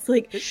 I don't know. It's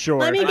like, Sure.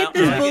 let me get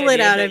this bullet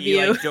out of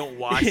you. Like, don't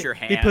wash your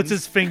hands. He puts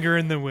his finger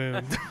in the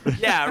wound.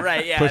 Yeah,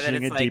 right. Yeah, Pushing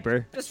then it's it like,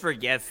 deeper. Just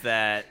forgets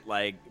that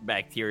like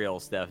bacterial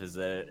stuff is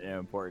an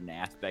important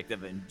aspect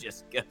of it, and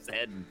just goes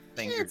ahead and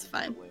fingers. It's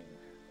fine.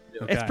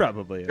 Okay. It's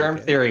probably Germ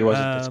okay. theory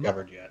wasn't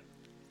discovered yet.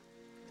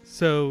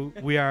 So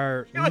we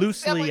are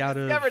loosely out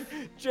of.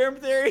 Germ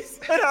theory is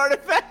an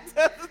artifact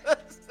of the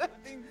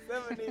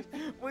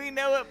 1770s. We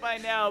know it by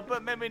now,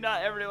 but maybe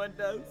not everyone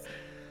does.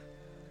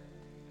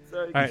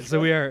 Sorry, All right, so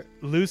we are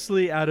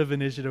loosely out of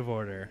initiative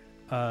order.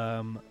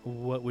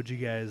 What would you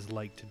guys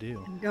like to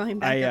do? I'm going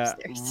back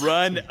upstairs.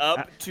 Run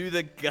up to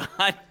the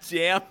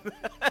goddamn.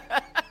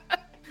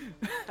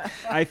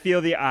 I feel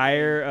the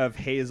ire of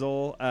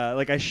Hazel.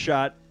 Like I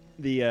shot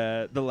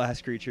the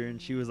last creature, and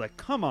she was like,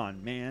 "Come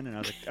on, man!" And I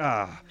was like,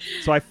 "Ah."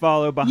 So I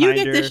follow behind You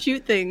get her. to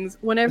shoot things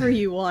whenever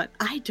you want.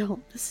 I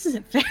don't. This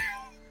isn't fair.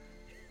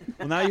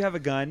 Well, now you have a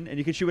gun, and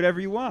you can shoot whatever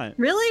you want.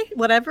 Really?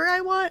 Whatever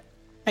I want?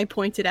 I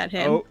pointed at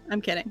him. Oh. I'm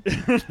kidding.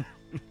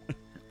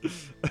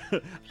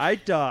 I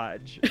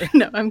dodge.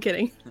 No, I'm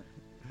kidding.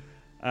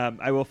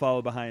 I will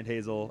follow behind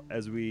Hazel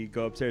as we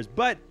go upstairs,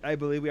 but I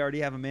believe we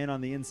already have a man on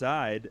the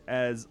inside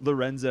as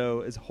Lorenzo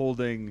is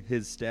holding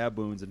his stab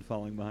wounds and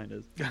falling behind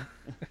us.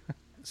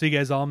 So you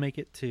guys all make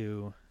it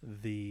to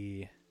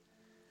the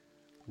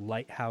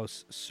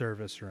lighthouse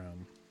service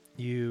room.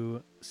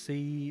 You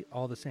see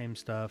all the same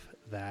stuff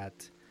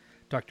that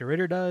Dr.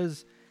 Ritter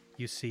does.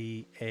 You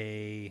see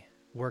a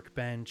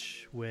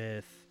workbench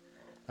with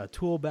a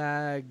tool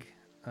bag,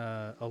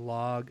 a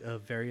log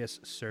of various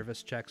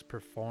service checks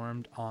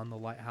performed on the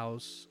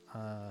lighthouse,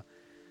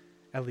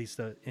 at least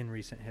in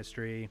recent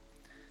history.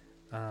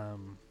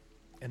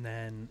 And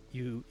then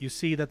you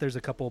see that there's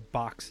a couple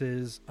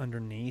boxes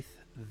underneath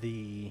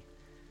the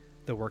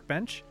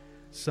workbench.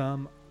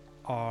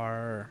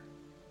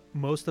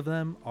 Most of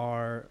them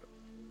are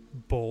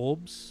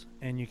bulbs,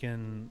 and you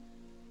can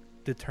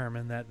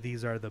determine that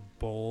these are the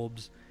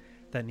bulbs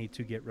that need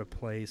to get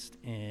replaced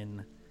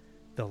in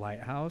the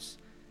lighthouse.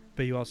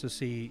 But you also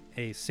see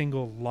a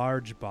single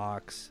large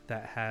box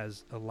that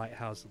has a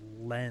lighthouse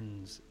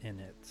lens in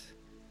it.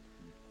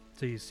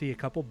 So you see a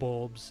couple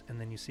bulbs, and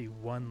then you see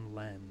one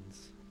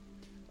lens.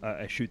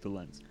 I shoot the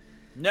lens.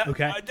 No,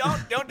 Okay.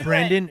 Don't do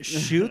Brandon it.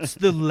 shoots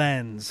the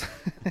lens.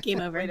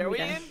 Game over. Wait, are we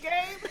We're done. in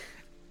game?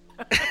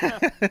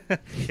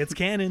 It's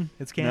canon.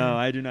 It's canon. No,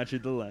 I do not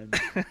shoot the lens.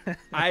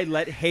 I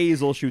let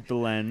Hazel shoot the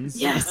lens.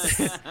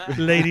 Yes.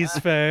 Ladies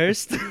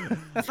first.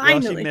 Well,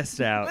 Finally. she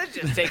missed out. Let's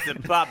just take some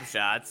pop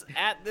shots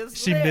at this.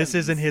 She lens.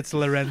 misses and hits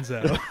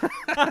Lorenzo.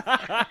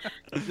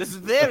 This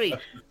very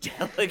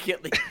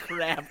delicately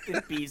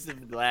crafted piece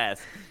of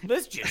glass.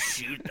 Let's just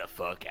shoot the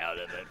fuck out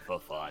of it for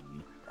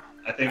fun.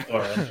 I think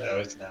Lorenzo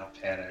is now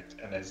panicked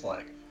and is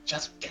like,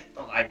 just get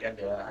the light in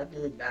there. I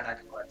need that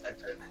extra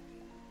attention.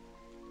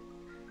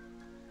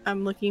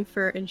 I'm looking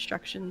for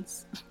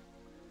instructions.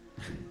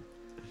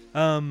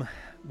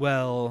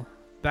 Well,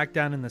 back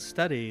down in the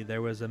study,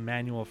 there was a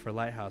manual for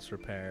lighthouse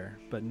repair,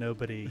 but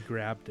nobody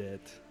grabbed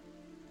it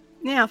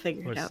Yeah, I'll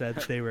figure or it out. said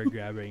they were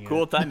grabbing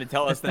Cool it. time to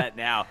tell us that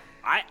now.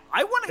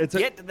 I want to It's a-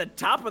 get to the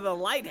top of the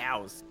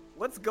lighthouse.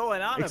 What's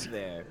going on up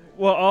there?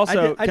 Well,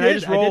 also, I can I did-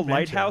 just I roll did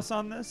mention. Lighthouse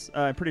on this?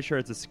 I'm pretty sure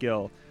it's a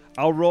skill.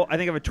 I'll roll. I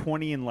think I have a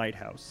 20 in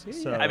Lighthouse.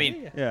 So I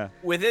mean, yeah.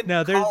 Within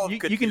No, there- Call of you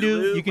can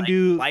do- Cthulhu, you can like,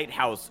 do-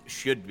 lighthouse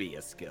should be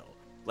a skill.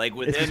 Like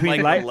within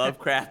between like the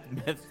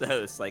Lovecraft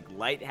mythos, like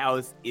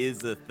lighthouse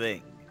is a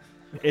thing.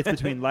 It's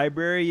between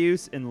library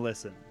use and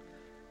listen.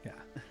 Yeah.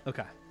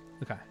 Okay.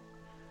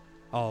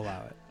 I'll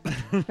allow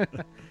it.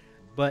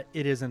 But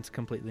it isn't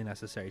completely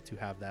necessary to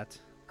have that.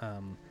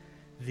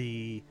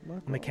 The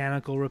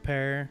mechanical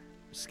repair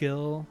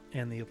skill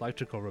and the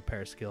electrical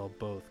repair skill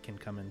both can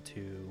come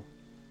into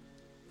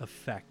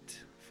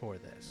effect for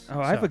this. Oh,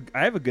 I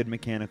have a good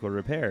mechanical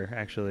repair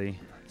actually.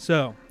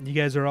 So you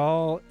guys are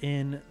all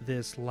in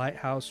this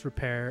lighthouse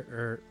repair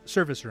or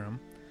service room,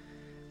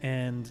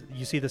 and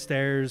you see the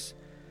stairs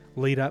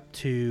lead up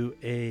to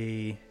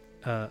a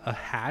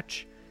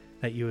hatch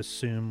that you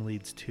assume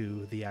leads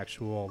to the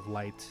actual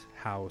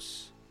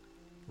lighthouse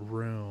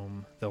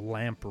room, the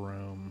lamp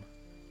room.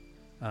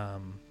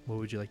 What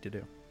would you like to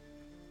do?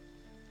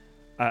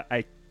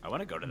 I I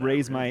want to go to that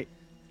raise room. my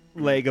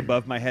leg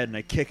above my head and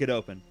I kick it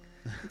open.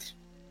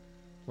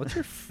 What's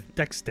your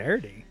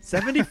dexterity?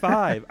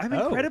 75. I'm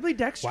Oh, incredibly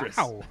dexterous.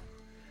 Wow.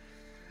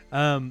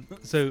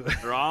 So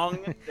strong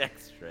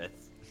dexterous.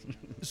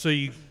 so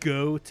you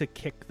go to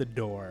kick the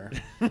door.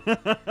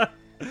 Above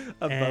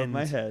And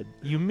my head.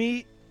 You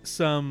meet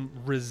some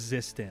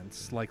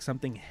resistance, like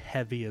something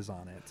heavy is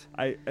on it.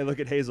 I look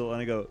at Hazel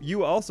and I go,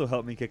 you also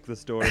help me kick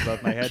this door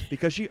above my head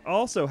because she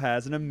also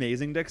has an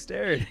amazing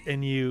dexterity.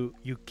 And you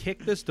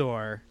kick this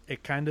door,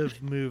 it kind of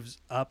moves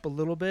up a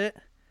little bit,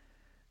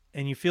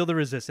 and you feel the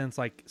resistance,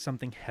 like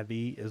something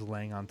heavy is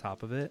laying on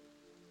top of it.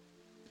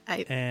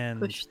 I And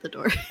push the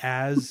door.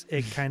 as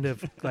it kind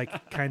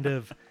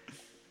of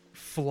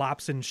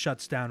flops and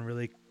shuts down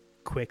really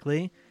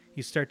quickly,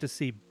 you start to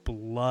see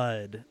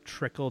blood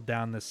trickle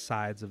down the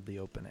sides of the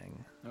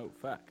opening. Oh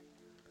fuck.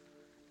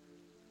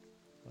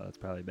 Well, it's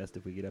probably best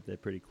if we get up there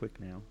pretty quick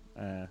now.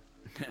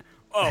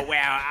 Oh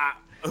wow.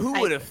 Who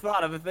I- would have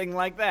thought of a thing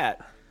like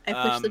that? I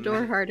push the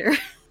door harder.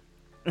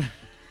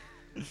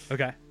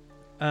 Okay.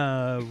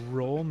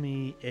 Roll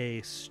me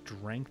a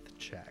strength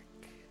check.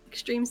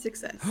 Extreme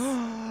success.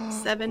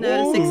 7 out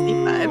of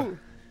 65.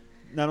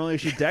 Not only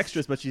is she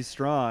dexterous, but she's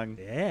strong.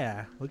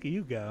 Yeah, look at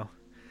you go.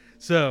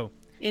 So,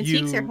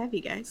 Antiques you, are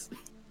heavy, guys.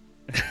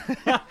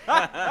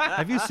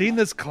 have you seen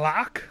this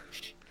clock?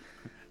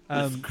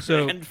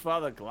 So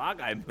Grandfather clock,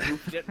 I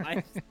moved it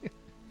myself,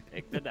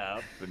 picked it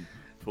up, and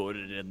put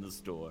it in the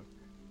store.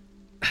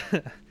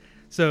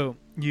 So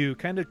you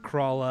kind of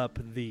crawl up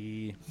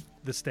the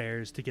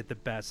stairs to get the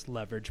best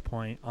leverage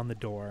point on the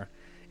door,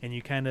 and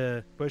you kind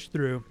of push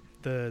through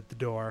the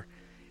door.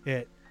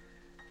 It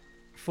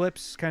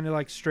flips kind of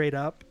like straight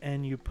up,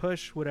 and you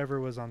push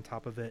whatever was on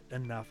top of it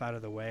enough out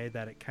of the way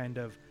that it kind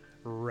of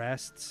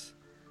rests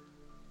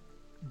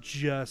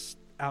just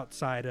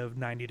outside of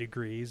 90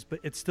 degrees, but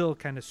it's still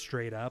kind of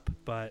straight up.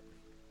 But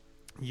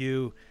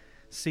you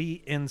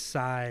see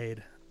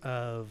inside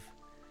of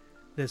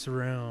this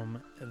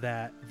room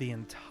that the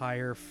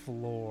entire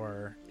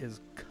floor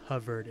is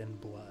covered in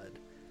blood.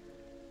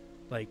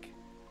 Like,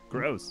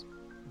 Gross.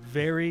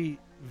 very,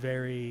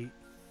 very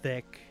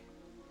thick,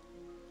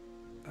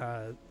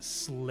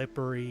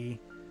 slippery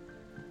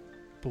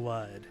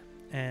blood.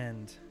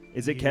 And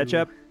Is it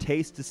ketchup?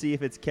 Taste to see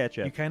if it's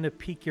ketchup. You kind of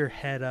peek your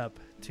head up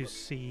to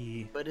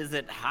see. But is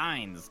it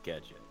Heinz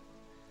ketchup?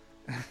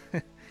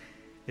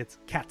 It's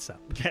catsup.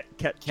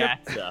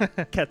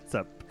 Catsup.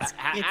 Ketchup.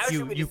 How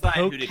should we you decide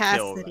who poke to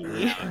kill? Cassidy.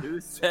 Right now? Who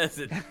says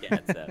it's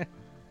catsup?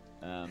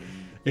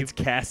 It's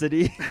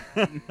Cassidy.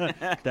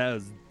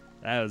 that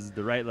was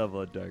the right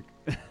level of dark.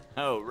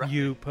 Oh, right.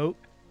 You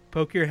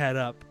poke your head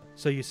up,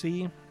 so you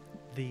see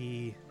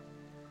the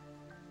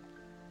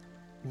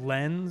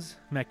lens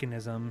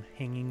mechanism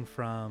hanging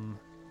from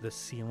the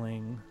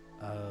ceiling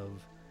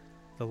of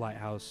the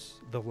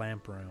lighthouse, the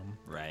lamp room.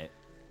 Right.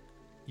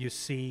 You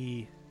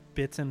see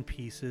bits and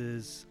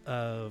pieces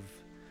of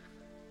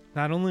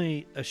not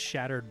only a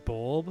shattered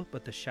bulb,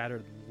 but the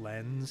shattered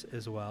lens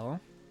as well.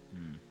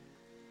 Hmm.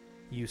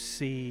 You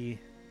see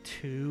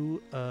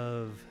 2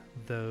 of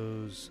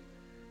those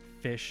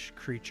fish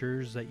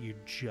creatures that you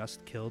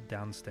just killed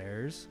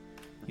downstairs.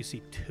 You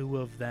see 2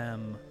 of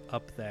them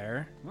up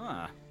there.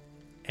 Huh.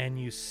 And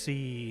you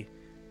see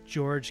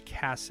George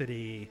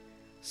Cassidy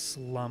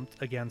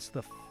slumped against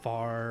the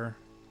far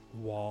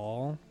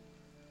wall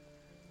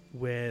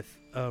with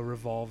a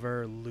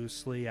revolver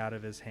loosely out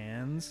of his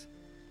hands.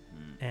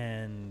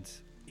 And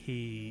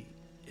he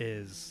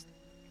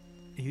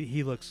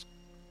looks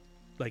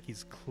like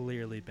he's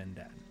clearly been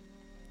dead.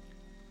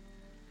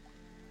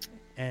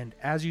 And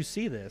as you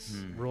see this,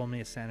 roll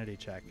me a sanity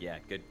check. Yeah,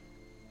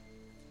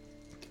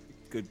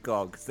 good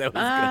call, because that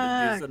was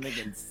going to do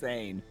something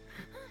insane.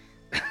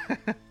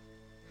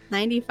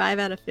 95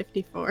 out of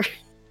 54.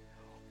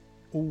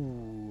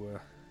 Ooh.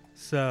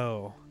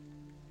 So.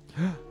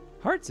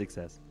 Hard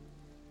success.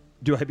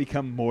 Do I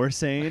become more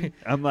sane?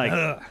 I'm like,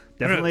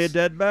 definitely gross. a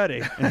dead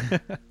body.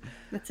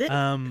 That's it.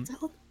 That's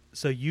all.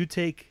 So you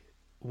take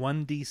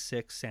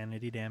 1d6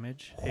 sanity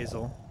damage,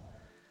 Hazel.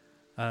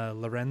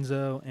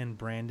 Lorenzo and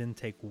Brandon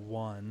take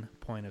 1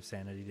 point of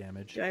sanity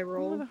damage. Do I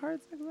roll?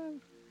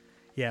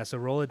 Yeah, so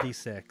roll a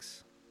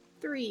d6.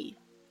 3.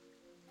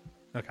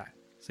 Okay,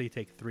 so you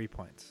take 3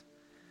 points.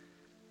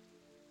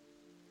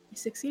 I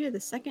succeeded the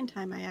second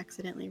time I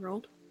accidentally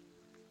rolled.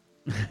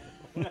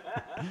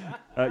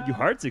 You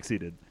hard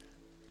succeeded.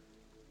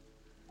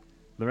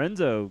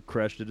 Lorenzo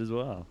crushed it as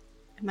well.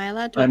 Am I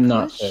allowed to I'm push?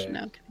 not there.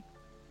 No. Okay.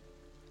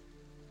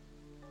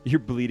 You're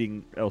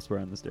bleeding elsewhere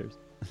on the stairs.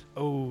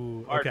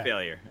 Oh, Heart okay.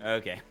 failure.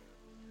 Okay.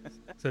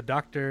 So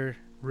Dr.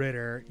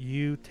 Ritter,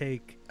 you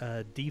take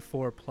a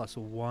d4 plus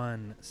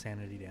 1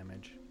 sanity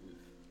damage.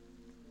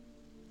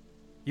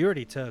 You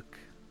already took...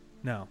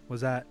 No,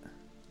 was that...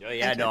 Oh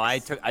yeah, no, I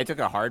took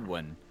a hard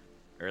one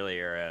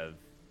earlier of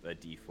a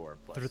D4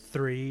 plus.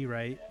 3,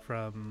 right?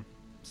 From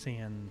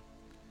seeing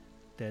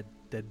dead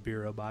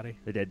bureau body.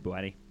 The dead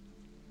body.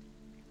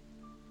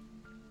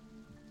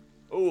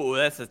 Oh,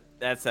 that's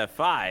a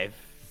 5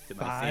 to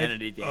my 5?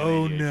 sanity damage.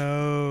 Oh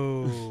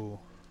no!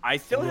 I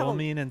still Roll have.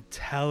 me an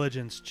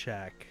intelligence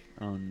check.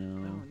 Oh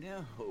no.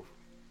 Oh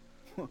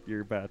no.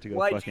 You're about to go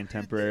Why'd you fucking do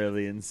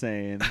temporarily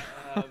insane.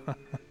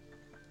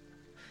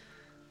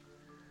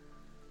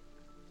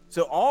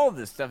 So all of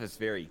this stuff is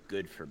very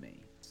good for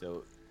me.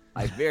 So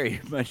I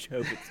very much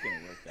hope it's going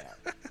to work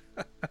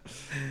out.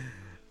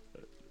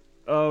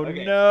 Oh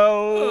Okay.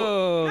 no.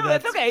 Oh, No,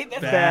 that's okay.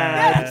 That's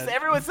bad. Yes,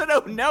 everyone said,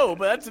 "Oh no,"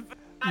 but that's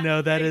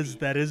No, that is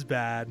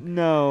bad.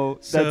 No,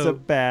 that's So, a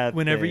bad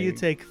Whenever you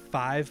thing. take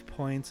 5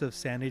 points of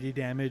sanity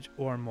damage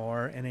or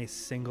more in a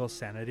single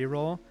sanity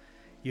roll,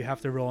 you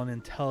have to roll an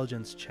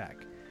intelligence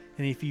check.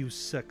 And if you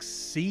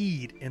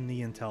succeed in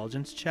the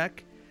intelligence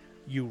check,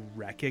 you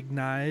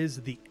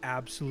recognize the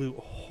absolute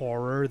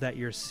horror that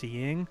you're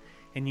seeing,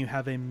 and you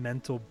have a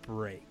mental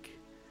break.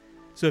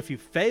 So if you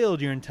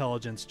failed your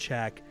intelligence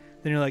check,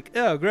 then you're like,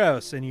 oh,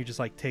 gross, and you just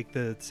like take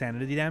the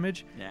sanity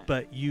damage. Yeah.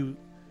 But you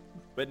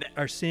but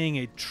are seeing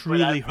a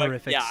truly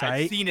horrific yeah, sight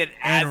I've seen it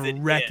as and it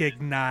is.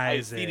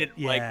 recognize I've seen it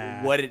Yeah.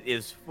 like what it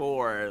is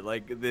for.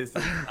 Like this.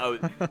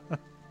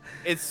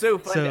 It's so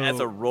fun as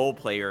So- a role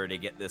player to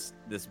get this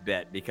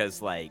bit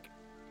because like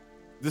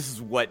this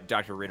is what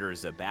Dr. Ritter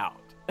is about.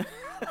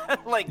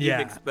 Like Yeah.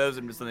 you've exposed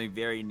him to something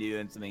very new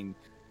and something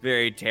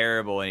very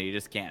terrible, and he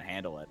just can't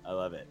handle it. I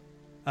love it.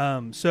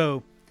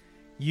 So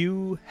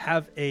you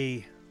have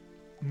a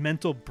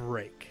mental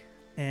break,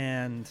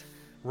 and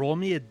roll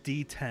me a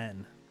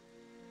d10.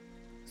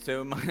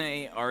 So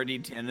my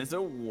RD10 is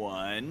a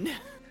 1.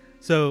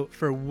 So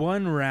for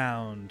 1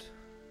 round,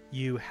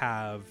 you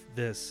have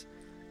this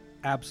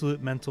absolute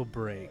mental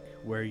break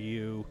where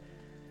you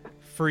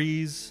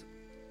freeze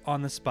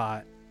on the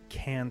spot,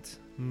 can't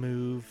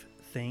move,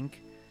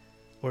 think,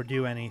 or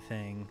do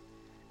anything,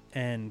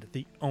 and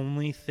the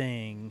only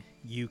thing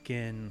you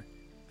can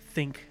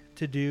think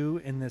to do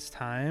in this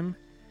time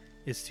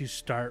is to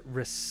start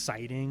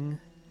reciting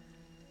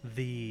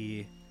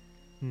the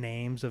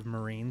names of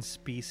marine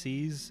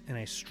species in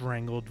a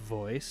strangled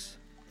voice.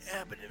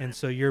 And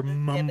so you're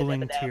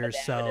mumbling to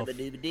yourself.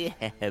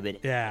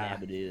 Yeah.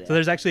 So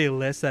there's actually a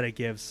list that it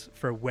gives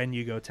for when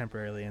you go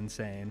temporarily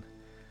insane.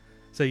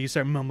 So you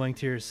start mumbling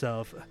to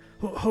yourself,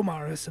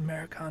 Homarus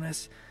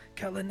americanus,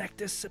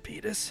 Calinectus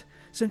sapidus,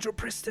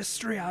 Centropristis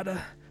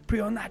striata,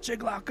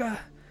 Prionachiglaka,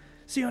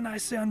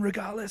 Sionaiseon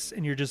regalis,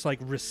 and you're just like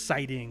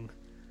reciting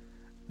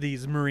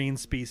these marine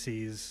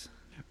species.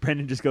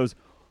 Brendan just goes,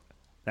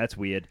 "That's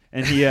weird,"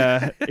 and he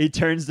he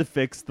turns to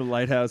fix the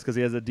lighthouse because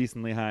he has a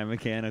decently high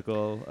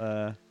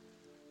mechanical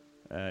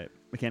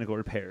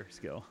repair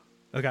skill.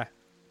 Okay.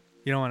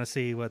 You don't want to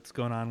see what's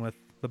going on with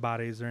the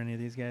bodies or any of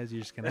these guys?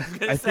 You're just going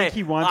to... I think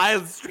he wants...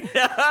 I straight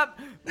up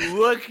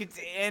looked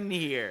in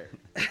here.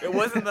 It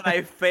wasn't that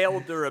I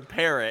failed to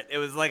repair it. It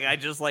was like I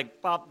just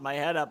like popped my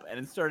head up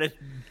and started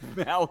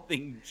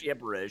mouthing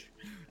gibberish.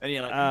 And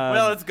you're like,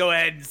 well, let's go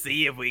ahead and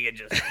see if we can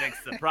just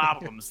fix the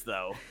problems,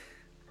 though.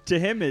 To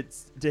him,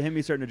 he's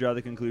starting to draw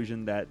the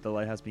conclusion that the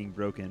lighthouse being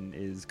broken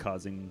is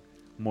causing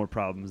more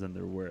problems than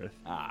they're worth.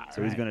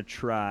 So he's going to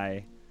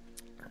try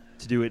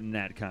to do it in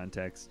that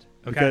context.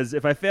 Okay. Because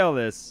if I fail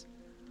this,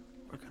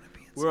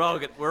 we're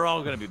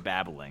all gonna be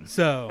babbling.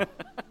 So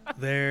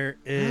there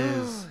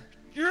is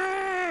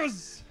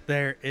yes,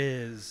 there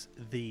is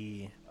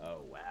the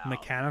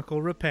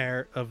mechanical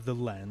repair of the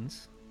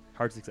lens,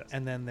 hard success,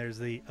 and then there's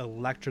the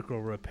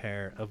electrical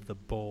repair of the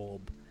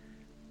bulb,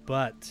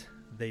 but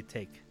they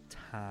take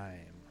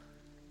time.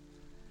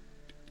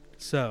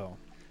 So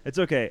it's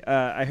okay.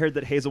 I heard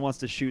that Hazel wants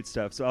to shoot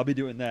stuff, so I'll be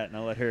doing that, and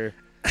I'll let her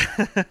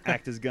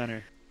act as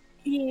gunner.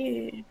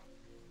 Yeah.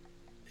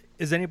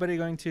 Is anybody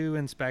going to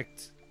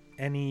inspect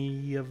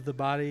any of the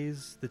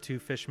bodies, the two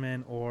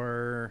fishmen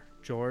or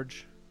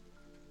George?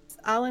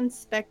 I'll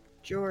inspect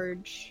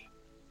George.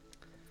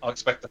 I'll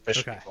expect the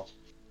fish people.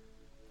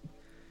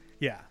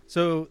 Yeah.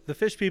 So the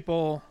fish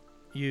people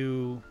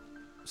you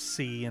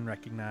see and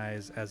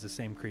recognize as the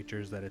same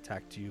creatures that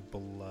attacked you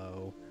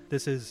below.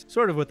 This is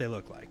sort of what they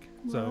look like.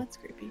 Well, so that's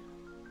creepy.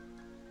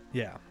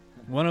 Yeah.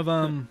 One of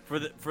them... For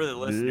the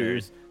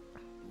listeners...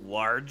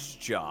 Large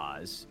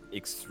jaws,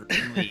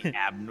 extremely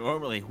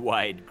abnormally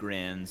wide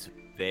grins,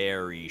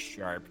 very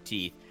sharp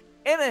teeth,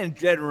 and in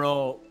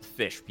general,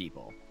 fish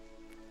people.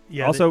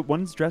 Yeah. Also,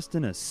 one's dressed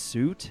in a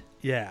suit.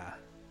 Yeah.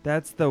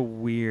 That's the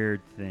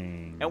weird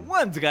thing. And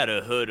one's got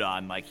a hood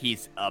on like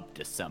he's up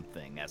to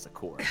something as a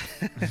corpse.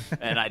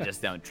 And I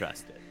just don't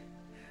trust it.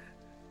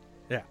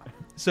 Yeah.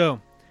 So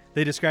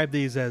they describe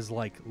these as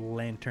like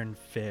lantern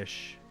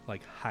fish,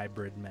 like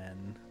hybrid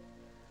men.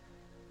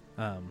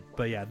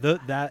 But yeah,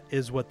 that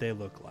is what they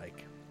look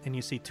like. And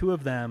you see two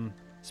of them,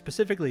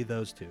 specifically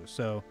those two.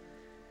 So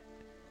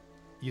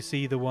you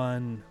see the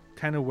one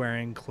kind of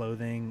wearing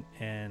clothing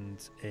and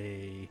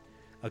a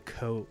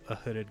coat, a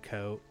hooded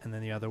coat, and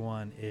then the other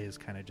one is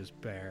kind of just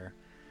bare.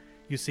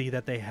 You see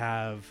that they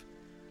have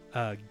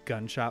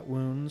gunshot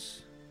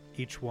wounds.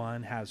 Each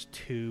one has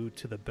 2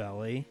 to the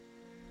belly.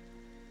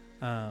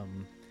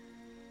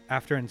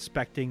 After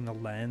inspecting the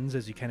lens,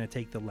 as you kind of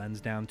take the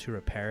lens down to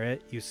repair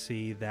it, you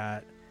see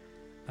that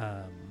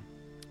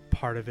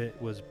part of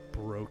it was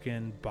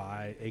broken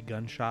by a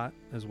gunshot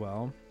as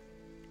well.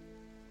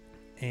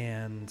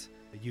 And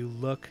you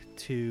look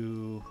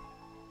to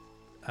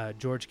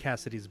George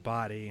Cassidy's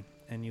body,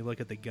 and you look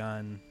at the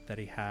gun that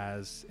he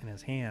has in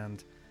his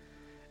hand,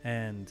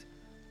 and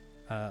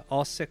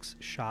all 6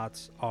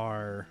 shots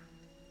are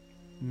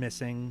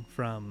missing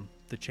from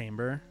the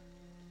chamber.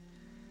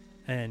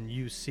 And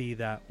you see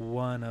that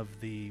one of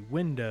the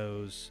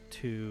windows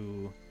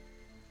to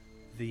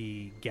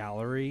the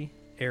gallery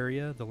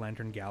area, the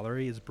lantern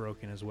gallery, is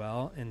broken as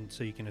well. And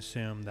so you can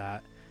assume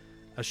that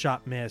a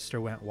shot missed or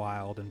went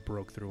wild and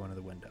broke through one of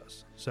the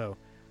windows. So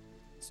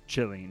it's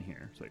chilly in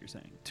here, is what you're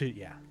saying.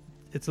 Yeah,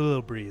 it's a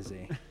little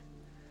breezy.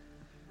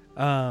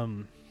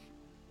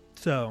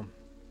 So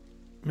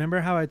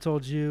remember how I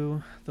told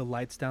you the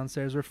lights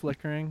downstairs were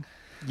flickering?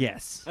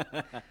 Yes.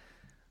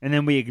 And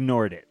then we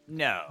ignored it.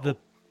 No. The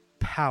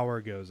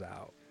power goes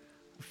out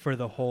for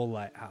the whole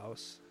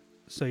lighthouse.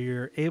 So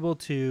you're able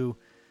to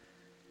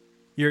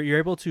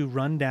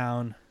run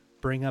down,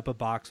 bring up a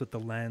box with the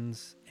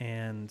lens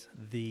and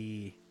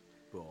the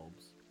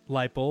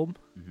light bulb,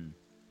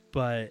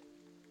 but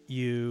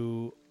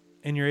you're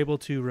able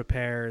to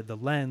repair the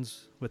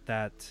lens with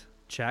that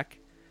check.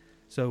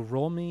 So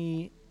roll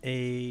me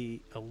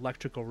a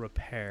electrical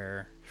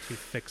repair to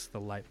fix the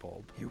light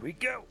bulb. Here we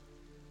go.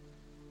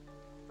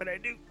 What I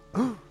do?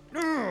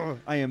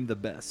 I am the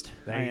best.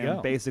 There you go.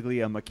 go. Basically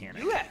a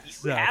mechanic. You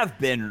have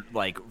been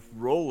like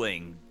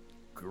rolling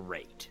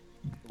great.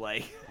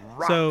 Like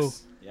rocks. So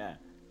yeah.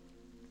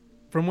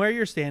 From where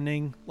you're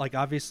standing, like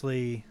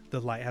obviously the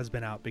light has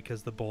been out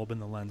because the bulb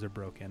and the lens are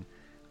broken,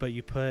 but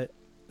you put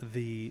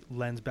the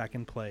lens back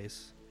in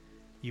place,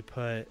 you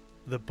put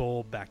the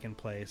bulb back in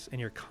place,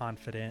 and you're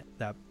confident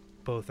that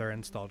both are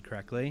installed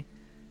correctly,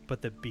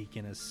 but the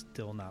beacon is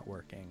still not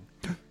working.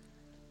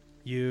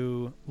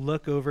 You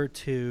look over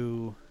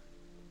to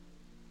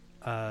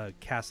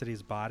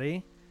Cassidy's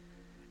body,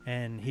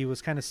 and he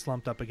was kind of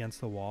slumped up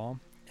against the wall,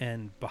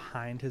 and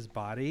behind his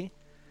body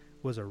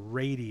was a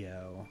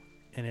radio,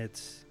 and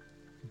it's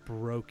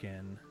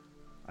broken.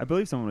 I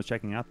believe someone was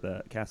checking out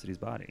the Cassidy's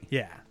body.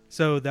 Yeah.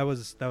 So that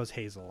was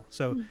Hazel.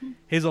 So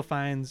Hazel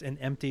finds an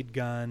emptied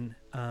gun.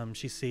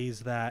 She sees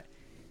that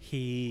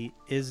he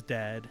is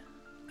dead,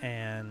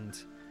 and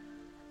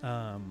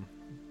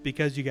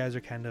because you guys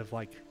are kind of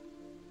like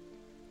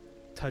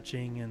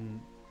touching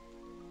and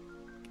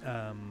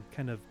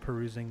kind of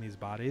perusing these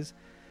bodies,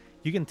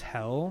 you can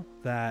tell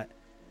that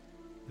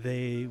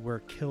they were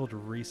killed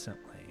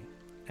recently.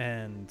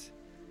 And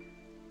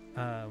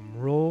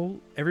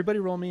everybody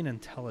roll me an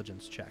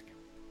intelligence check.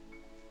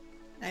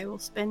 I will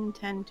spend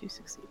 10 to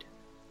succeed.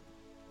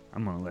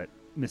 I'm going to let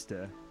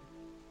Mr.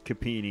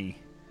 Capini,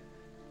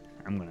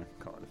 I'm going to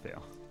call it a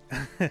fail.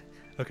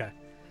 Okay.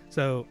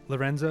 So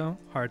Lorenzo,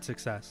 hard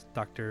success.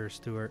 Dr.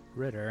 Stuart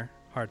Ritter,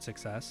 hard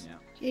success. Yeah.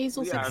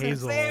 Hazel We are success.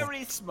 Hazel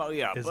very smart.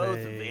 We are is both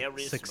a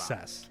very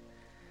success. smart.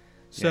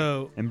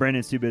 So And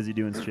Brandon's too busy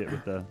doing shit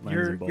with the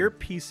lens and bulb. you're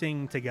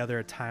piecing together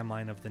a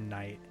timeline of the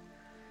night.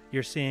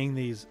 You're seeing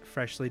these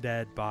freshly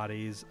dead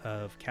bodies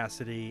of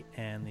Cassidy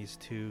and these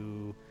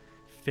two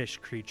fish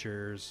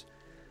creatures,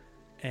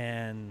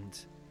 and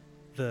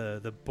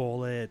the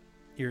bullet.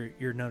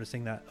 You're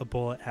noticing that a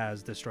bullet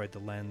has destroyed the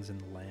lens in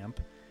the lamp,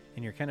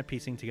 and you're kind of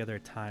piecing together a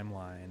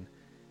timeline.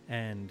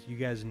 And you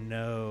guys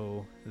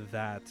know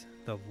that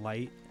the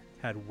light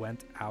had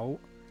went out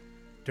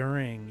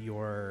during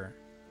your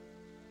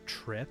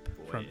trip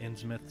from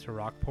Innsmouth to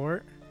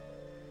Rockport,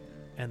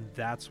 and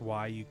that's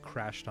why you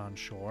crashed on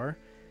shore.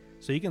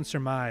 So you can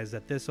surmise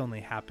that this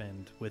only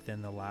happened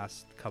within the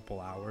last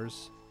couple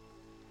hours,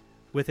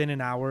 within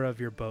an hour of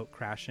your boat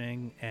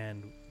crashing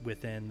and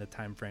within the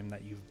time frame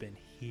that you've been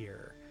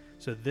here.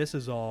 So this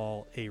is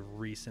all a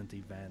recent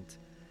event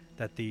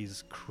that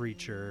these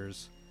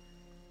creatures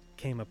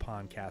came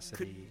upon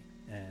Cassidy.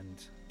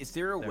 And is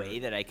there a way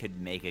that I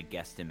could make a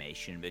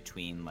guesstimation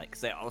between, like,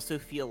 because I also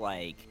feel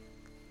like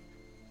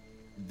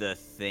the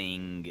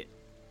thing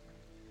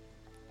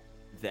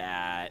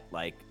that,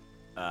 like,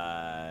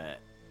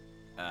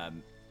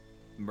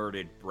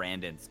 murdered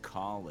Brandon's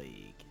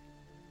colleague,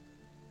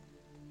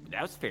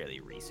 that was fairly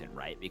recent,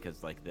 right?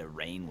 Because, like, the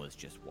rain was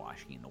just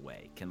washing it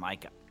away. Can,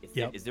 like,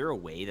 is there a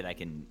way that I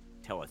can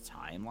tell a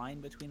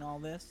timeline between all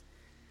this?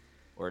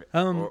 Or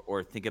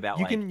think about,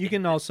 you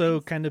can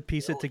also kind of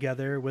piece it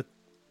together with.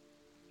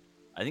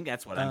 I think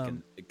that's what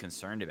I'm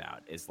concerned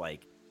about. Is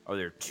like, are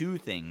there two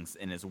things,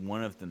 and is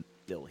one of them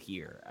still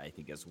here? I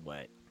think is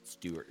what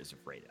Stuart is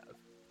afraid of.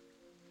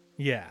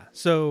 Yeah.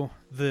 So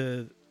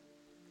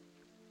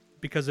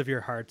because of your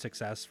hard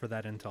success for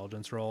that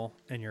intelligence roll,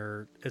 and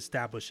you're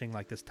establishing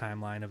like this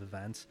timeline of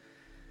events,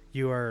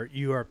 you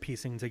are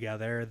piecing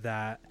together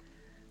that,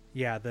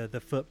 yeah,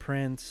 the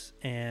footprints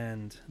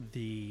and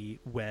the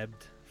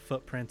webbed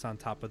footprints on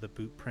top of the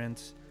boot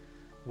prints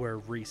were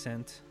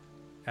recent,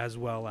 as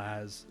well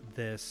as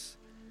this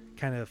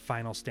kind of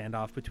final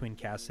standoff between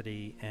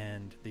Cassidy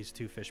and these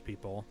two fish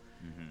people.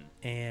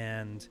 Mm-hmm.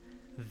 And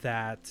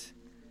that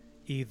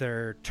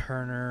either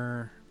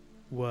Turner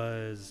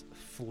was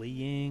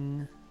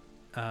fleeing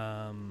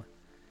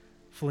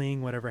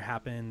whatever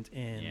happened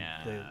in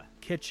the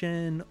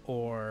kitchen,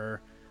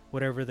 or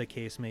whatever the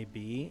case may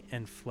be,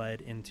 and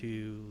fled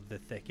into the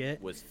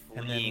thicket. Was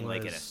fleeing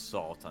like an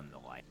assault on the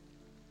light.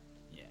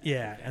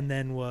 Yeah, okay. And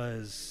then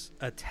was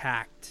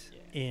attacked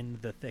in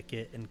the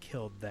thicket and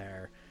killed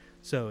there.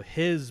 So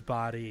his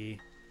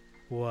body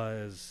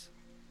was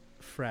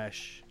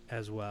fresh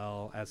as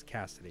well as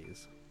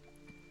Cassidy's.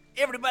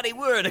 Everybody,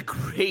 we're in a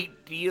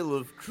great deal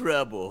of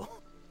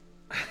trouble.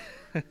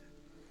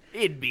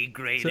 It'd be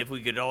great if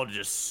we could all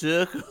just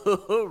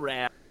circle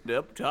around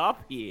up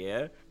top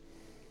here.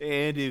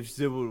 And if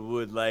someone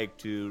would like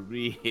to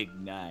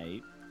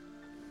reignite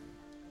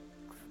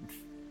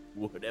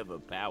whatever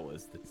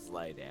powers this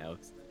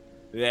lighthouse,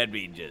 that'd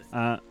be just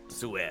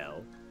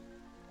swell.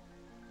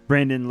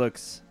 Brandon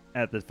looks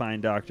at the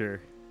fine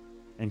doctor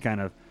and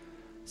kind of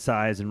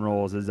sighs and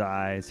rolls his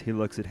eyes. He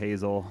looks at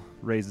Hazel,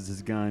 raises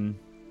his gun.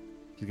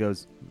 He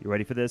goes, "You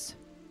ready for this?"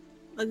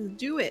 Let's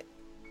do it.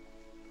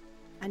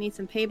 I need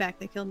some payback.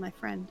 They killed my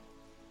friend.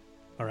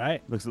 All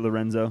right. Looks at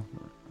Lorenzo.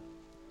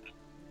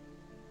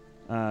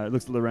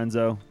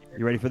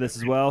 You ready for this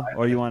as well?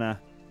 Or you want to...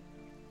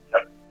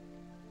 Yep.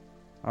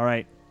 All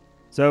right.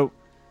 So,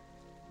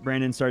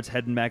 Brandon starts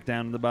heading back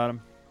down to the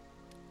bottom.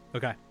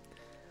 Okay.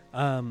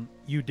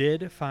 You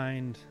did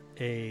find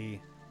a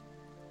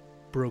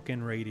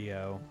broken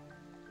radio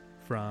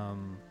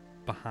from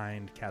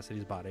behind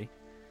Cassidy's body.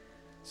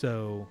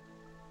 So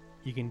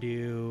you can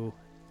do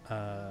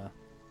an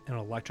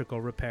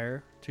electrical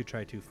repair to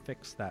try to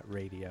fix that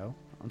radio.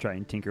 I'll try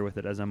and tinker with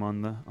it as I'm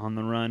on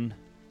the run.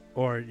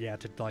 Or, to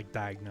like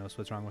diagnose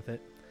what's wrong with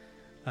it.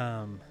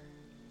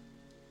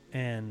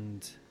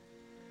 And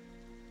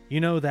you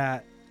know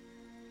that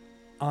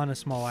on a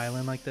small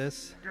island like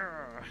this.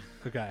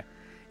 Okay.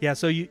 Yeah,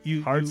 so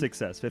you hard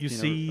success. 15 you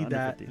see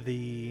that 50.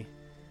 The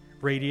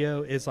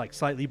radio is like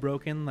slightly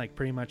broken, like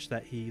pretty much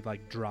that he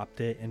like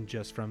dropped it and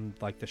just from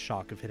like the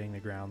shock of hitting the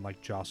ground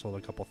like jostled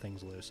a couple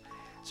things loose.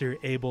 So you're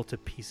able to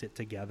piece it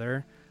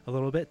together a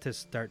little bit to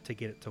start to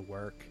get it to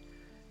work.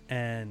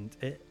 And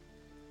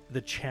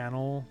the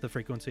channel, the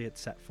frequency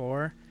it's set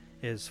for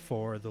is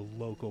for the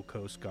local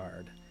Coast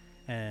Guard,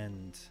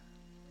 and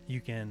you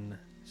can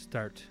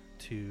start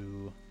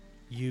to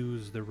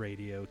use the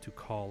radio to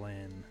call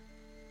in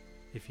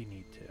if you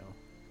need to.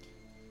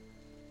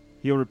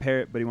 He'll repair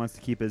it, but he wants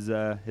to keep his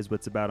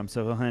wits about him,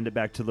 so he'll hand it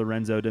back to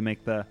Lorenzo to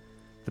make the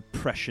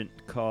prescient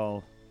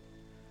call.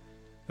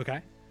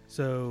 Okay.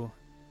 So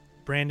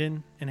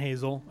Brandon and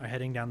Hazel are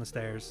heading down the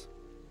stairs.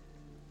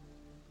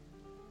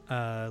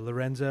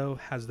 Lorenzo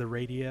has the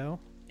radio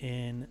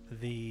in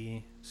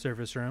the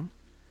service room.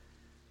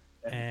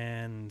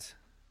 And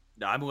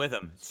no, I'm with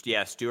him.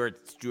 Yeah,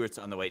 Stuart's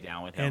on the way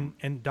down with him.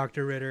 And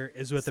Dr. Ritter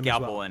is with him as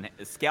well.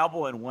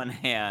 Scalpel in one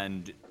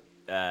hand,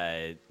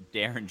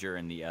 Derringer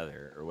in the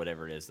other, or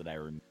whatever it is that I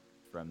remember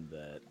from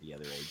the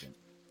other agent.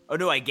 Oh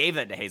no, I gave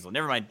that to Hazel.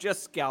 Never mind,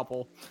 just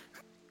Scalpel.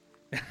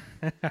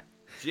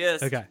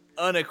 Just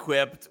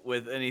unequipped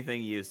with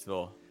anything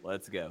useful.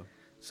 Let's go.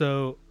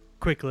 So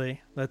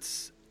quickly,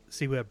 let's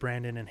see what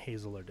Brandon and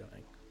Hazel are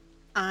doing.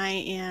 I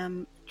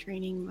am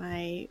training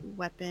my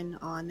weapon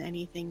on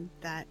anything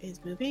that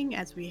is moving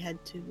as we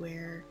head to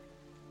where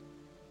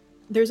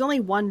there's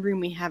only one room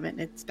we haven't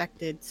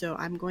inspected, so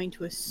I'm going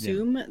to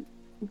assume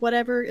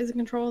whatever is in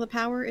control of the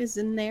power is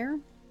in there.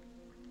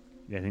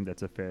 Yeah, I think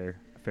that's a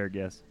fair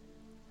guess.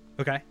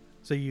 Okay,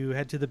 so you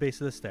head to the base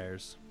of the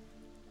stairs.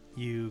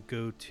 You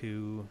go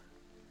to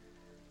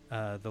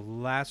the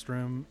last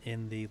room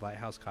in the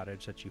lighthouse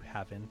cottage that you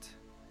haven't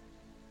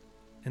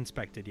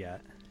inspected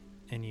yet,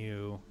 and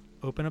you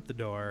open up the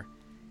door,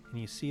 and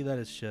you see that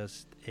it's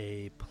just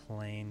a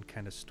plain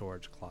kind of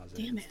storage closet.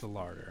 Damn it. It's the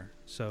larder.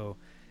 So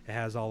it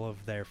has all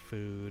of their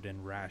food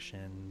and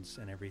rations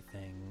and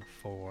everything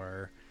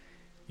for...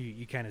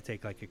 You kind of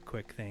take like a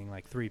quick thing,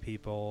 like 3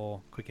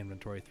 people, quick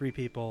inventory, 3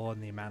 people,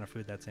 and the amount of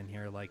food that's in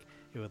here, like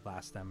it would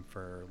last them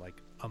for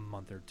like a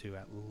month or 2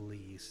 at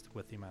least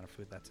with the amount of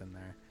food that's in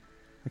there.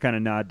 I kind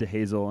of nod to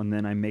Hazel, and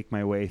then I make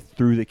my way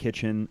through the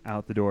kitchen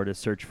out the door to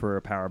search for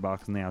a power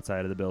box on the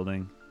outside of the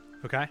building.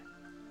 Okay.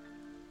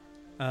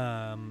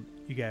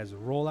 You guys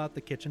roll out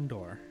the kitchen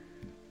door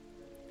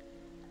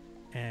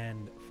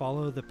and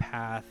follow the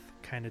path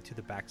kind of to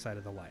the backside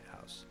of the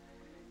lighthouse.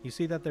 You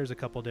see that there's a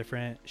couple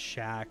different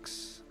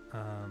shacks.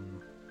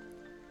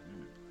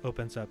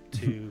 Opens up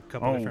to a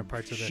couple different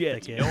parts of the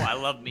thicket. No, I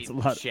love me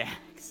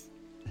shacks.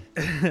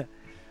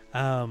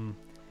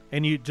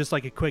 And you just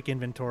like a quick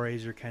inventory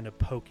as you're kind of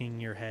poking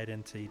your head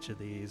into each of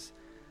these.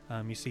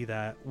 You see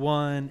that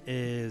one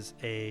is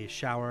a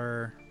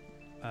shower,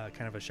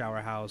 kind of a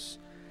shower house,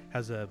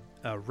 has a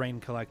rain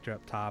collector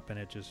up top, and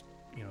it just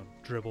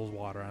dribbles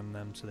water on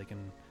them so they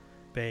can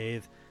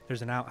bathe.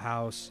 There's an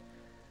outhouse.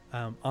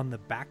 On the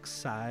back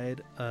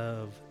side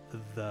of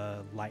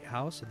the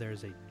lighthouse,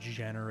 there's a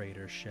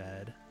generator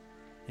shed,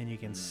 and you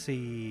can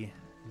see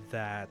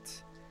that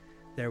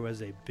there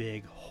was a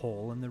big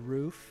hole in the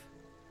roof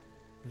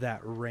that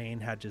rain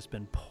had just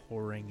been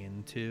pouring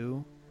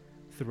into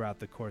throughout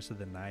the course of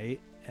the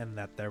night, and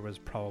that there was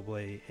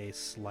probably a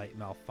slight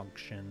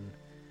malfunction,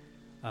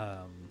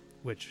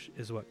 which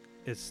is what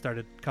it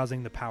started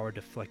causing the power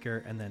to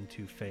flicker and then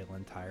to fail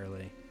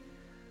entirely.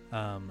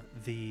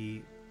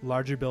 The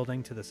larger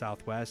building to the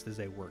southwest is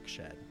a work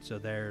shed. So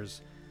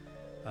there's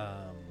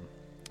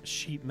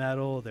sheet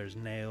metal, there's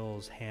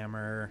nails,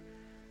 hammer,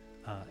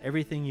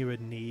 everything you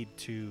would need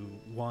to,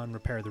 one,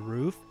 repair the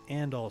roof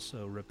and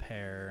also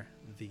repair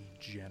the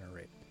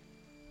generator.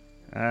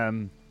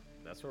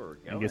 That's where we're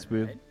going. I guess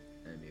we right?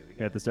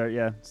 got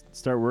to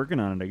start working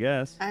on it, I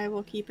guess. I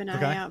will keep an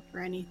eye out for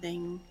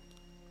anything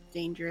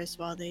dangerous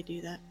while they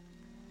do that.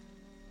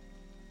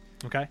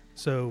 Okay,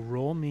 so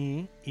roll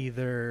me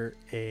either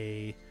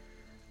a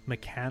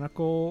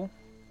mechanical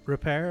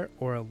repair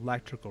or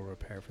electrical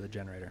repair for the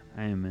generator.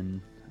 I've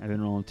been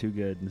rolling too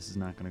good, and this is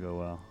not going to go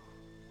well.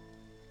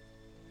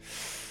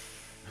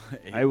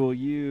 I will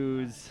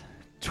use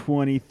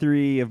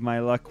 23 of my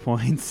luck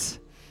points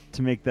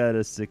to make that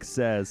a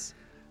success.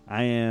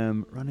 I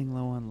am running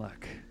low on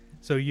luck.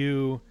 So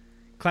you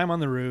climb on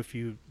the roof,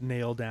 you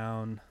nail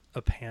down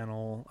a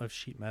panel of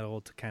sheet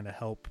metal to kind of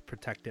help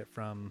protect it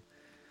from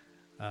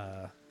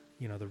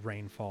the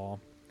rainfall.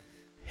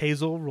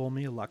 Hazel, roll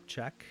me a luck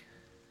check.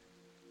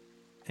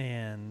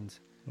 And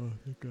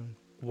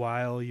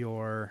while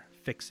you're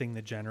fixing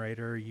the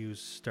generator, you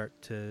start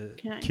to...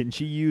 Can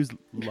she use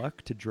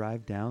luck to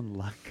drive down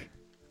luck?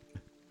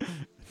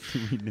 Do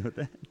we know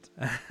that?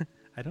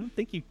 I don't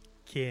think you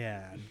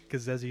can,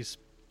 because as you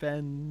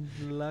spend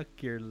luck,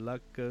 your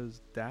luck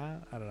goes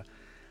down. I don't know.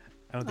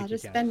 I'll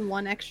just spend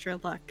 1 extra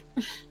luck.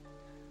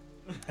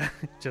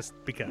 Just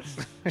because.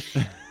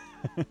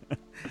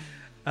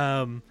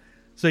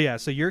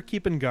 So you're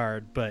keeping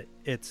guard, but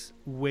it's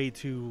way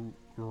too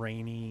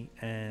rainy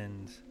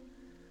and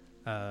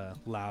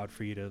loud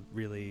for you to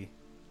really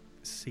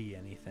see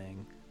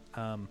anything.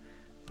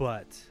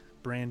 But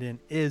Brandon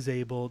is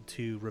able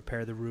to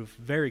repair the roof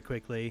very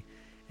quickly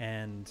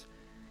and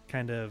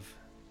kind of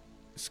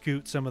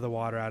scoot some of the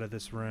water out of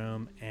this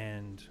room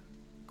and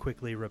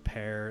quickly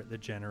repair the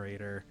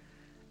generator.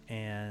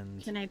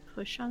 And can I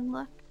push on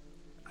luck?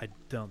 I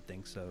don't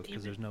think so,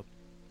 because there's no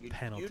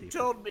penalty. You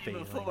told me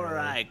before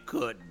I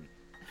couldn't.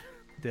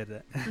 Did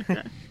it?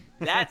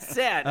 That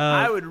said,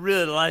 I would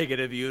really like it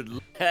if you'd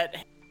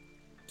let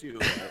to.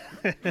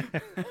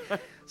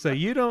 So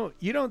you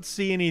don't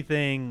see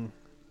anything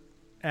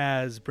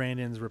as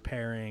Brandon's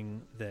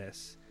repairing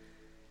this,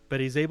 but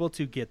he's able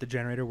to get the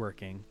generator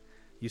working.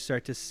 You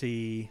start to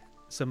see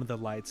some of the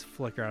lights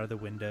flicker out of the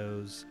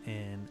windows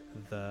in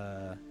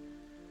the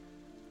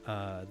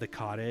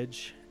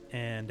cottage,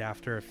 and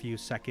after a few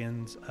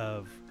seconds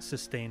of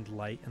sustained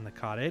light in the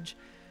cottage,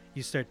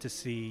 you start to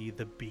see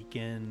the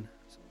beacon,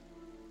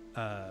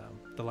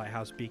 the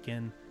lighthouse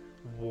beacon,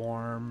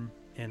 warm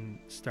and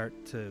start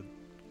to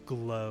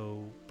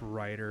glow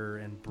brighter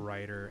and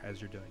brighter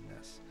as you're doing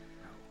this.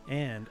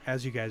 And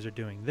as you guys are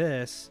doing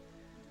this,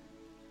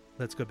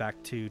 let's go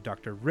back to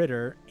Dr.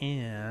 Ritter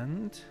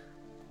and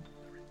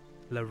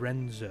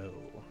Lorenzo.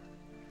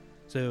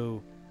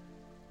 So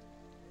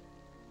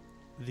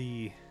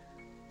the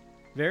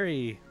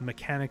very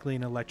mechanically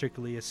and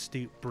electrically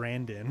astute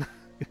Brandon,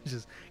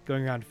 just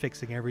going around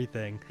fixing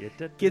everything,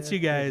 gets you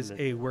guys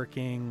a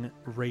working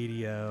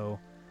radio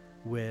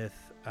with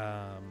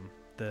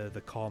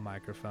the call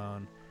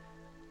microphone,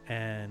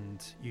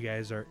 and you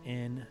guys are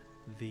in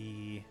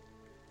the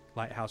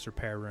lighthouse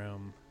repair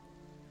room.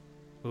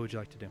 What would you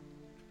like to do?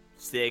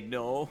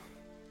 Signal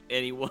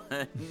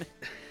anyone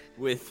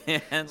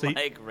within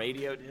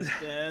radio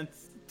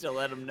distance to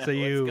let them know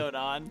what's going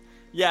on.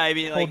 Yeah, I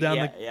mean,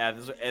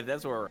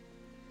 that's where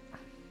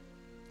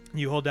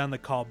you hold down the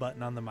call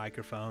button on the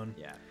microphone.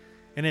 Yeah,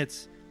 and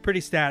it's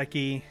pretty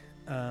staticky,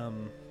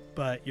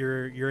 but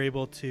you're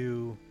able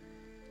to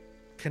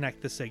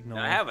connect the signal.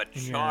 Now, I have a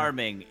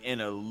charming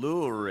and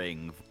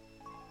alluring,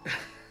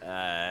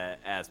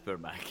 as per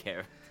my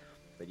character.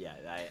 But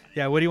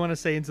yeah, what do you want to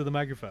say into the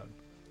microphone?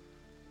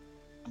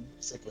 I'm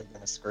basically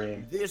gonna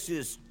scream. This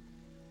is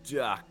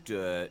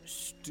Dr.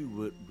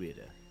 Stuart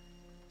Ritter.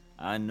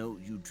 I know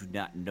you do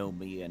not know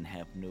me and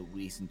have no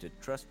reason to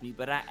trust me,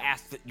 but I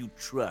ask that you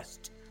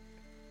trust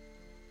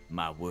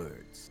my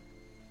words.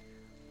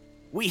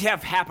 We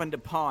have happened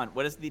upon,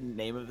 what is the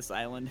name of this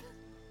island?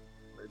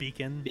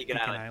 Beacon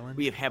Island.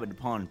 We have happened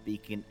upon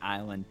Beacon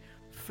Island,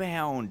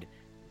 found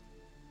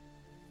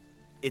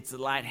its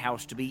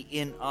lighthouse to be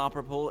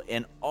inoperable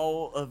and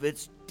all of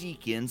its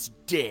deacons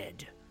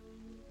dead.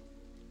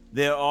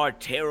 There are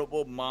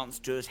terrible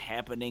monsters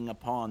happening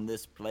upon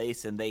this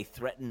place, and they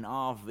threaten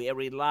our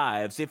very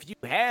lives. If you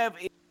have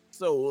a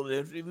soul,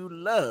 if you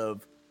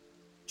love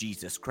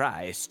Jesus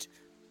Christ,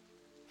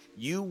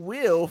 you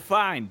will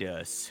find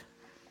us.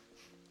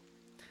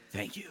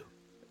 Thank you.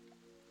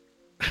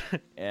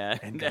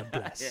 And God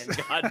bless. And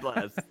God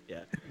bless.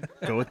 Yeah.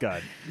 Go with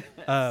God.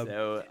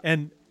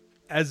 And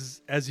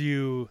as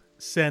you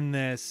send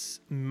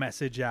this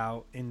message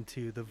out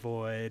into the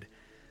void,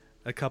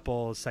 a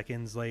couple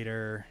seconds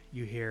later,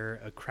 you hear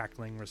a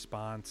crackling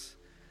response,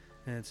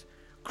 and it's,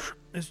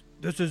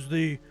 "This is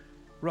the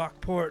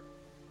Rockport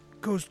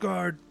Coast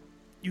Guard.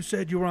 You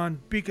said you were on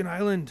Beacon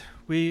Island.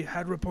 We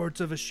had reports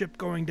of a ship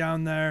going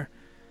down there.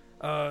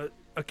 A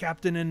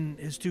captain and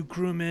his 2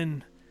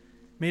 crewmen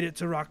made it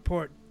to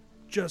Rockport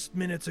just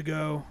minutes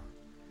ago.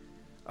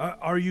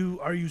 Are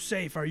you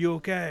safe? Are you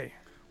okay?"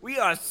 We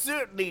are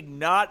certainly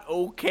not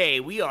okay.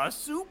 We are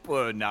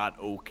super not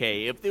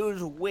okay. If there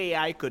was a way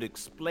I could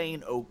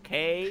explain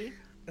okay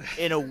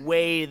in a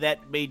way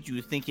that made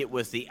you think it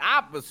was the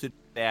opposite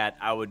of that,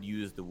 I would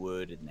use the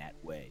word in that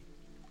way.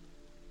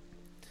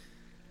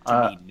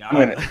 To be not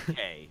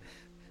okay.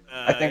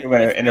 I think I'm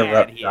going to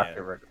interrupt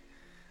Dr. Ritter.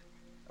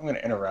 I'm going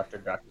to interrupt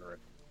Dr. Ritter.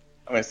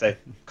 I'm going to say,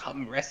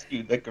 "Come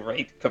rescue the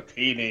great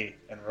Capini,"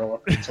 and roll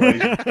up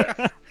persuasion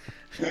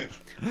check.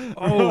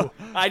 Oh,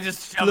 I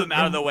just shove him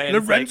out of the way.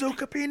 Lorenzo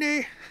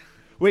Capini?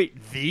 Wait,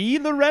 the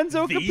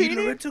Lorenzo Capini?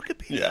 Lorenzo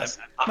Capini? Yes.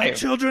 My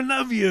children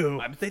love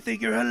you. They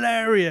think you're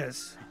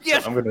hilarious.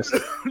 Yes, I'm gonna...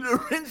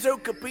 Lorenzo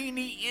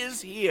Capini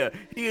is here.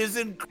 He is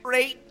in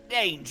great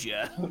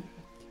danger.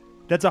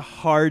 That's a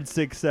hard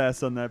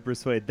success on that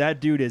persuade. That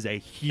dude is a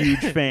huge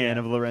fan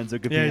of Lorenzo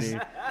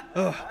Capini.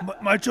 Yes.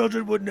 My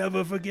children would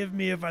never forgive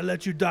me if I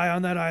let you die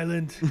on that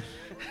island.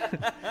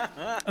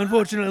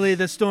 Unfortunately,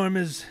 the storm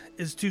is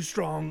too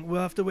strong.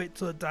 We'll have to wait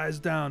till it dies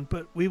down,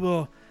 but we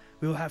will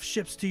have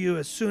ships to you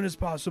as soon as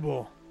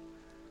possible.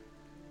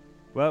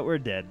 Well, we're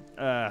dead.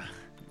 Well,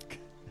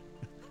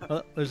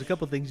 there's a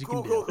couple things you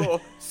can do.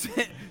 Cool.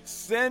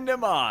 Send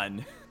him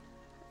on.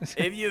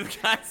 If you've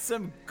got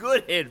some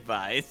good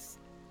advice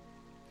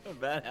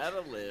about how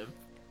to live.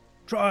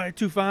 Try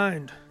to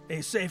find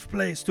a safe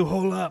place to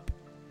hole up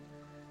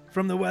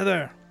from the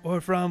weather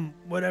or from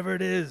whatever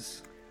it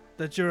is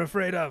that you're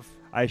afraid of.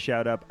 I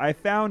shout up, "I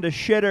found a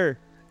shitter.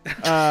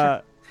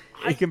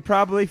 It can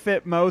probably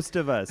fit most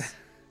of us."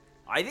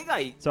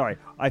 Sorry,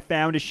 I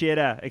found a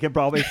shitter. It can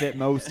probably fit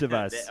most of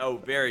us. Oh,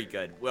 very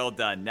good. Well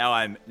done. Now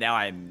I'm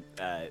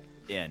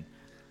in.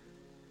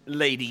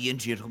 Lady and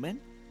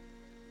gentlemen,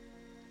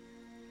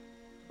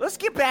 let's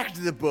get back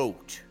to the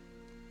boat.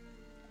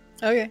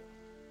 Okay.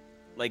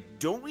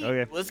 Don't we?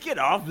 Okay. Let's get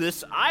off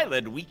this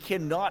island. We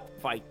cannot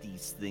fight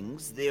these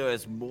things. There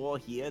is more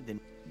here than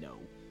we know.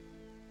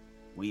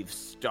 We've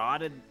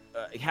started.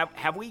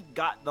 Have we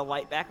got the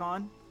light back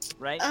on?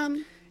 Right.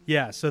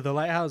 Yeah, so the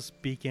lighthouse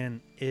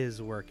beacon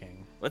is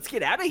working. Let's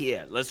get out of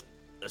here. Let's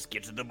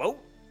get to the boat.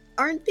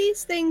 Aren't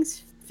these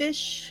things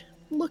fish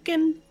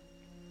looking?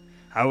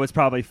 Oh, it's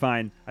probably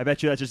fine. I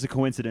bet you that's just a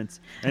coincidence.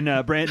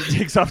 And Brandon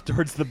takes off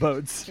towards the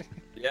boats.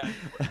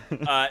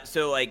 Yeah.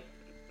 So like,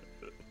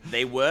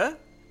 they were.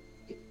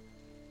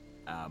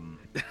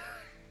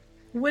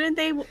 Wouldn't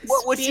they would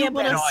be you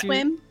able bet to on?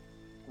 swim?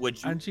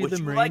 Would you the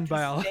you marine like to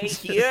biologist?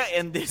 stay here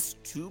in this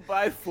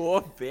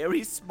 2x4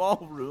 very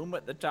small room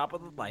at the top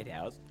of the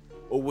lighthouse,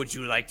 or would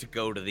you like to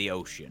go to the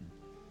ocean?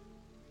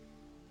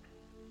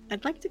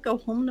 I'd like to go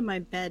home to my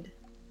bed.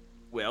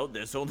 Well,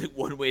 there's only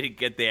one way to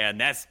get there, and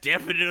that's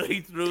definitely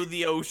through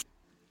the ocean.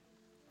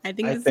 I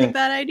think I this is a think-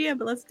 bad idea,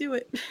 but let's do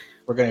it.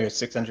 We're going to go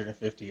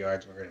 650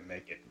 yards. We're going to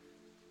make it.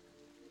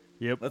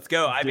 Yep. Let's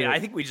go. I mean, do it. I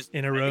think we just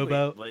In a I think we-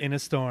 rowboat, like- in a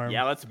storm.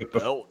 Yeah, let's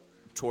go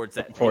towards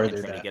that Before I thing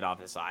and do try to that. get off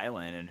this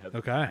island and hope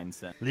Okay. we find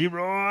some.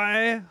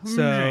 Leroy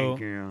So-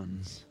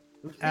 Jenkins.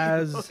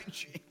 As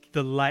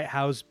the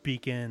lighthouse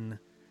beacon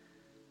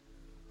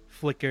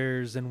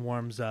flickers and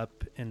warms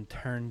up and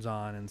turns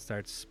on and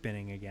starts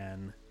spinning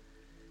again,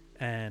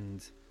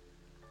 and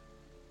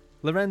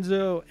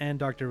Lorenzo and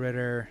Dr.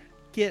 Ritter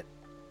get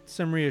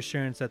some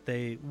reassurance that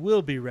they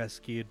will be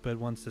rescued, but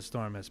once the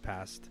storm has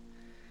passed,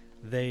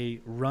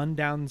 they run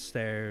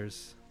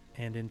downstairs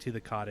and into the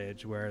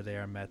cottage, where they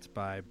are met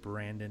by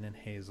Brandon and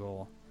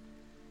Hazel.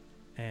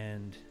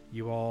 And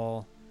you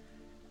all,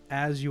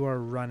 as you are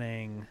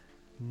running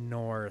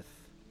north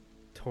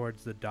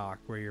towards the dock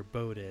where your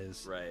boat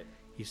is, Right.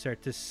 you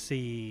start to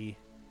see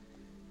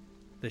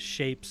the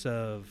shapes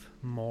of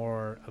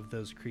more of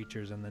those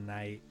creatures in the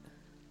night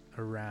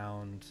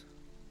around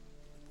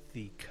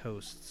the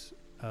coasts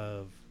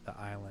of the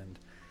island.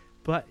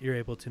 But you're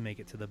able to make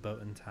it to the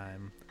boat in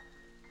time,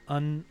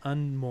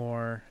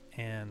 unmoor,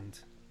 and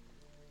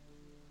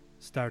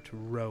start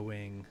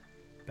rowing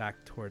back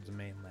towards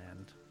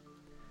mainland.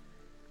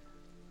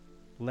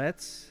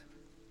 Let's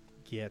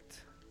get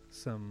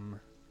some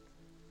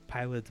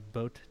pilot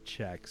boat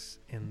checks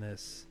in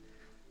this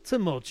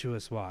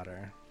tumultuous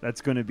water.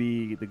 That's going to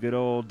be the good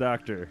old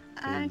doctor.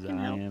 I 'cause can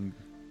help.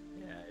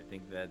 Yeah, I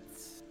think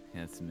that's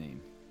me.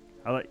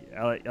 I'll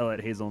let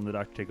Hazel and the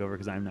doctor take over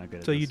because I'm not good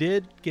at So this. you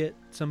did get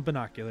some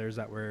binoculars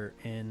that were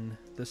in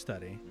the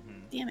study.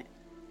 Damn it.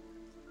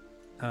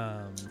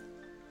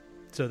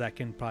 So that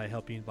can probably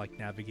help you like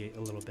navigate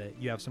a little bit.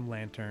 You have some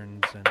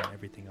lanterns and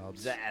everything else.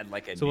 Does that add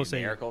like a So we'll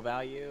say- numerical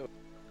value?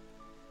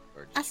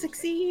 Or I just your-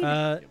 succeed.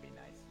 Uh, It'd be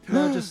nice.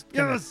 no, just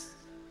kinda- Yes!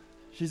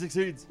 She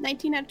succeeds.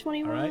 19 out of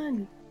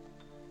 21.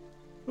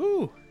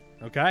 Ooh,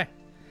 okay.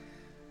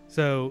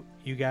 So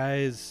you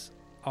guys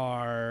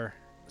are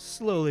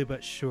slowly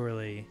but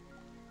surely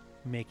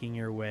making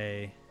your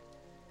way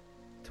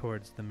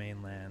towards the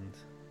mainland,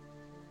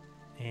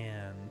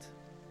 and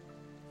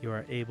you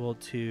are able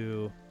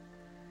to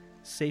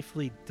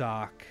safely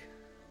dock,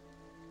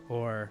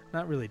 or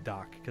not really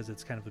dock because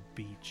it's kind of a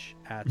beach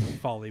at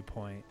Folly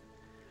Point.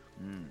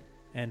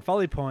 And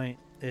Folly Point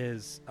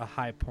is a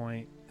high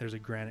point. There's a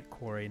granite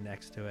quarry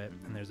next to it,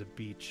 and there's a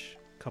beach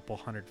a couple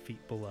 100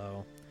 feet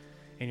below.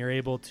 And you're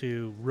able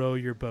to row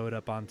your boat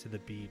up onto the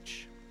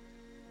beach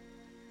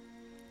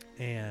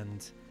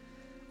and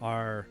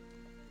are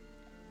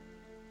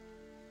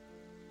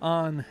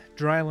on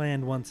dry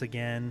land once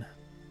again,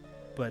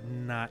 but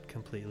not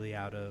completely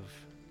out of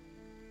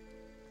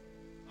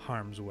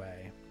harm's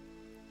way.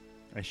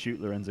 I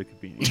shoot Lorenzo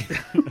Capini.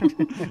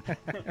 And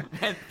I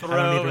don't need throw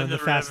to in run the river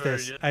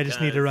fastest. I just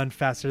need to 'cause. run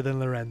faster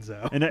than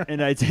Lorenzo.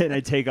 and I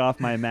take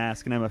off my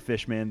mask, and I'm a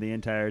fish man the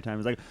entire time.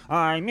 It's like,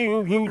 I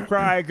knew you'd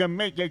try to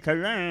make it to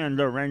land,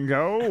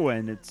 Lorenzo.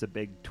 And it's a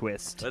big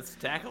twist. Let's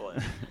tackle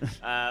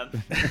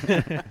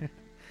it.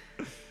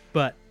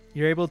 But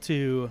you're able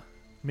to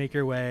make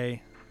your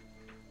way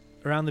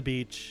around the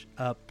beach,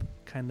 up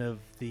kind of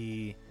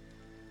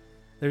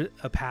there's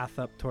a path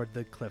up toward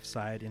the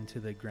cliffside into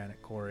the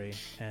granite quarry,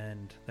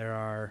 and there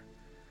are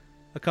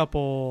a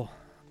couple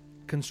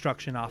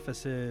construction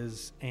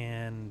offices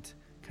and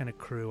kind of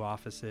crew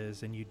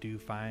offices, and you do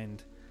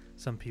find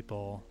some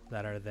people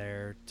that are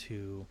there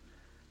to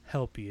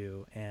help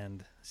you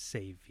and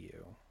save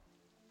you.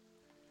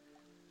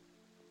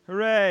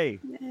 Hooray!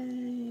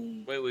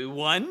 Yay. Wait, we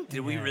won?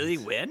 Did we really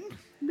Yes. win?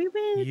 We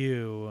win.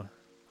 You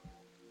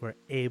were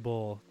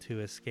able to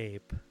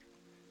escape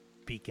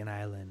Beacon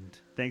Island.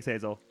 Thanks,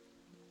 Hazel.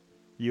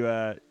 You,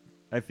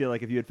 I feel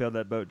like if you had failed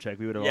that boat check,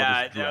 we would have all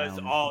Yeah, just that was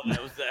drowned. all.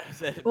 That was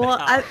that. Well,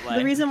 the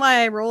like- reason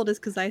why I rolled is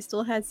because I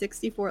still had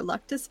 64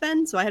 luck to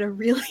spend, so I had a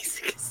really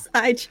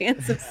high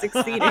chance of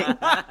succeeding.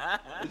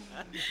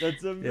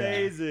 That's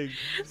amazing.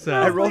 So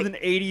I rolled an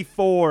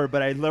 84,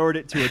 but I lowered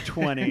it to a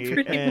 20,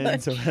 Pretty and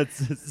much. so that's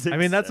a 6. I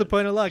mean, that's the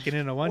point of luck, and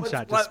in a one What's-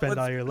 shot, what- just spend what's-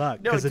 all your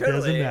luck No, because it doesn't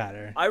totally.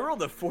 matter. I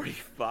rolled a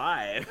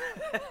 45.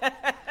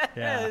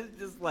 Yeah. It's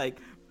just like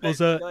Well, I'm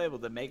so- still able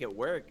to make it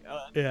work. Oh,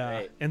 that's Yeah,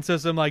 great. and so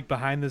some like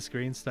behind the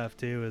screen stuff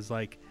too is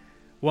like,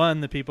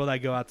 one, the people that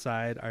go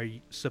outside are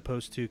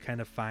supposed to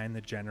kind of find the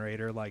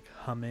generator like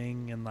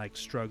humming and like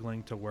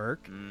struggling to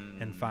work,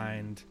 and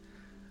find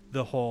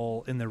the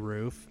hole in the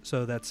roof.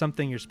 So that's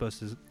something you're supposed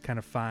to kind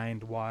of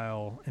find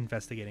while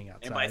investigating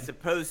outside. And by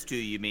supposed to,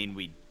 you mean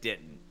we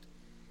didn't?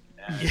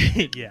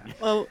 Yeah.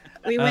 Well,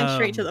 we went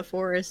straight to the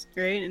forest,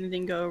 right? And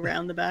didn't go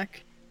around the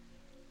back.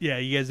 Yeah,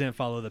 you guys didn't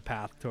follow the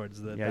path towards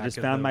the. Yeah, back I just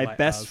of found the my lighthouse.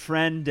 best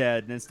friend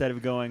dead, and instead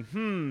of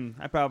going,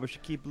 I probably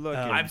should keep looking.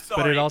 I'm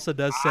sorry. But it also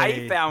does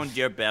say. I found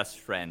your best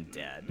friend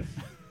dead.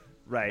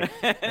 Right.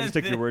 I just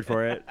took your word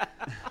for it.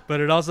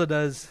 But it also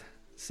does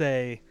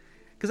say,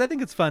 because I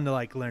think it's fun to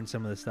like learn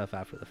some of this stuff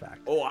after the fact.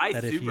 Oh, I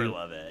that if super you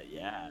love it.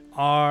 Yeah.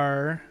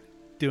 are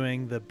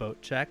doing the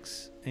boat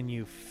checks and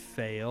you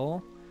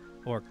fail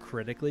or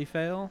critically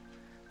fail,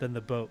 then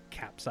the boat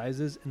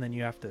capsizes and then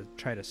you have to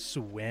try to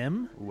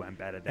swim. Ooh, I'm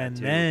bad at that And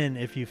too. then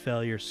if you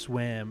fail your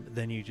swim,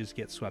 then you just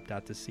get swept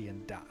out to sea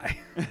and die.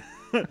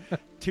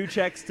 2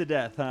 checks to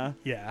death, huh?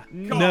 Yeah.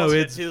 Call No, of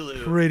it's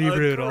Cthulhu, pretty a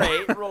brutal.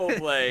 Great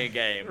role-playing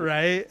game.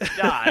 Right?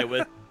 Die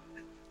with.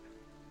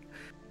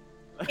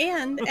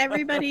 And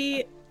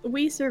everybody,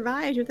 we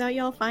survived without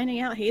y'all finding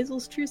out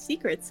Hazel's true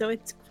secret, so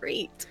it's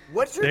great.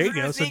 What's your There you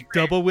true go. So secret?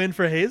 double win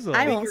for Hazel.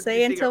 I won't your say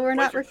true until secret. we're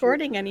not What's your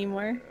recording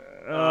anymore.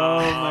 Oh,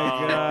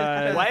 my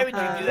God. Why would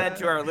you do that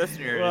to our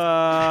listeners?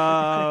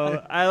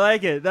 Wow. I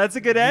like it. That's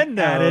a good end,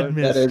 though. Added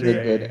That is a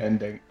mystery. good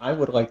ending. I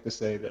would like to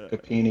say that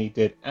Capini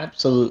did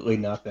absolutely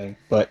nothing,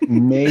 but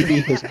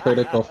maybe his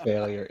critical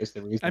failure is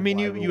the reason. I mean,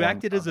 why you we you won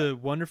acted as from it. a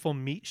wonderful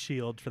meat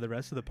shield for the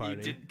rest of the party.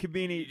 You did,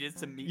 Kabini, you did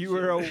some meat you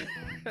were shit.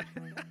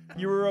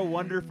 you were a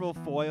wonderful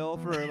foil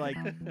for like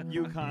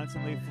you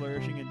constantly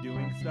flourishing and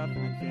doing stuff and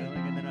then failing,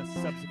 and then us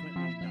subsequently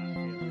not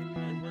failing.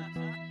 It worked. Well to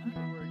our end.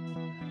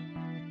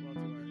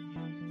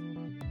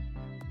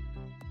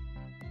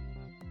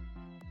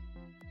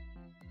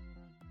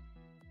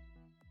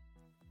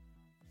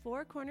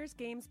 Four Corners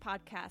Games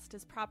podcast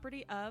is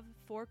property of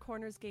Four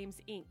Corners Games,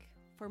 Inc.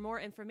 For more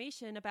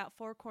information about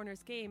Four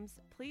Corners Games,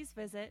 please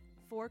visit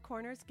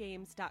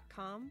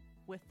fourcornersgames.com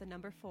with the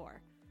number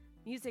 4.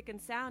 Music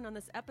and sound on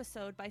this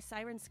episode by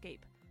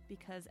Sirenscape,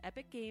 because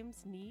epic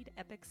games need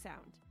epic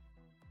sound.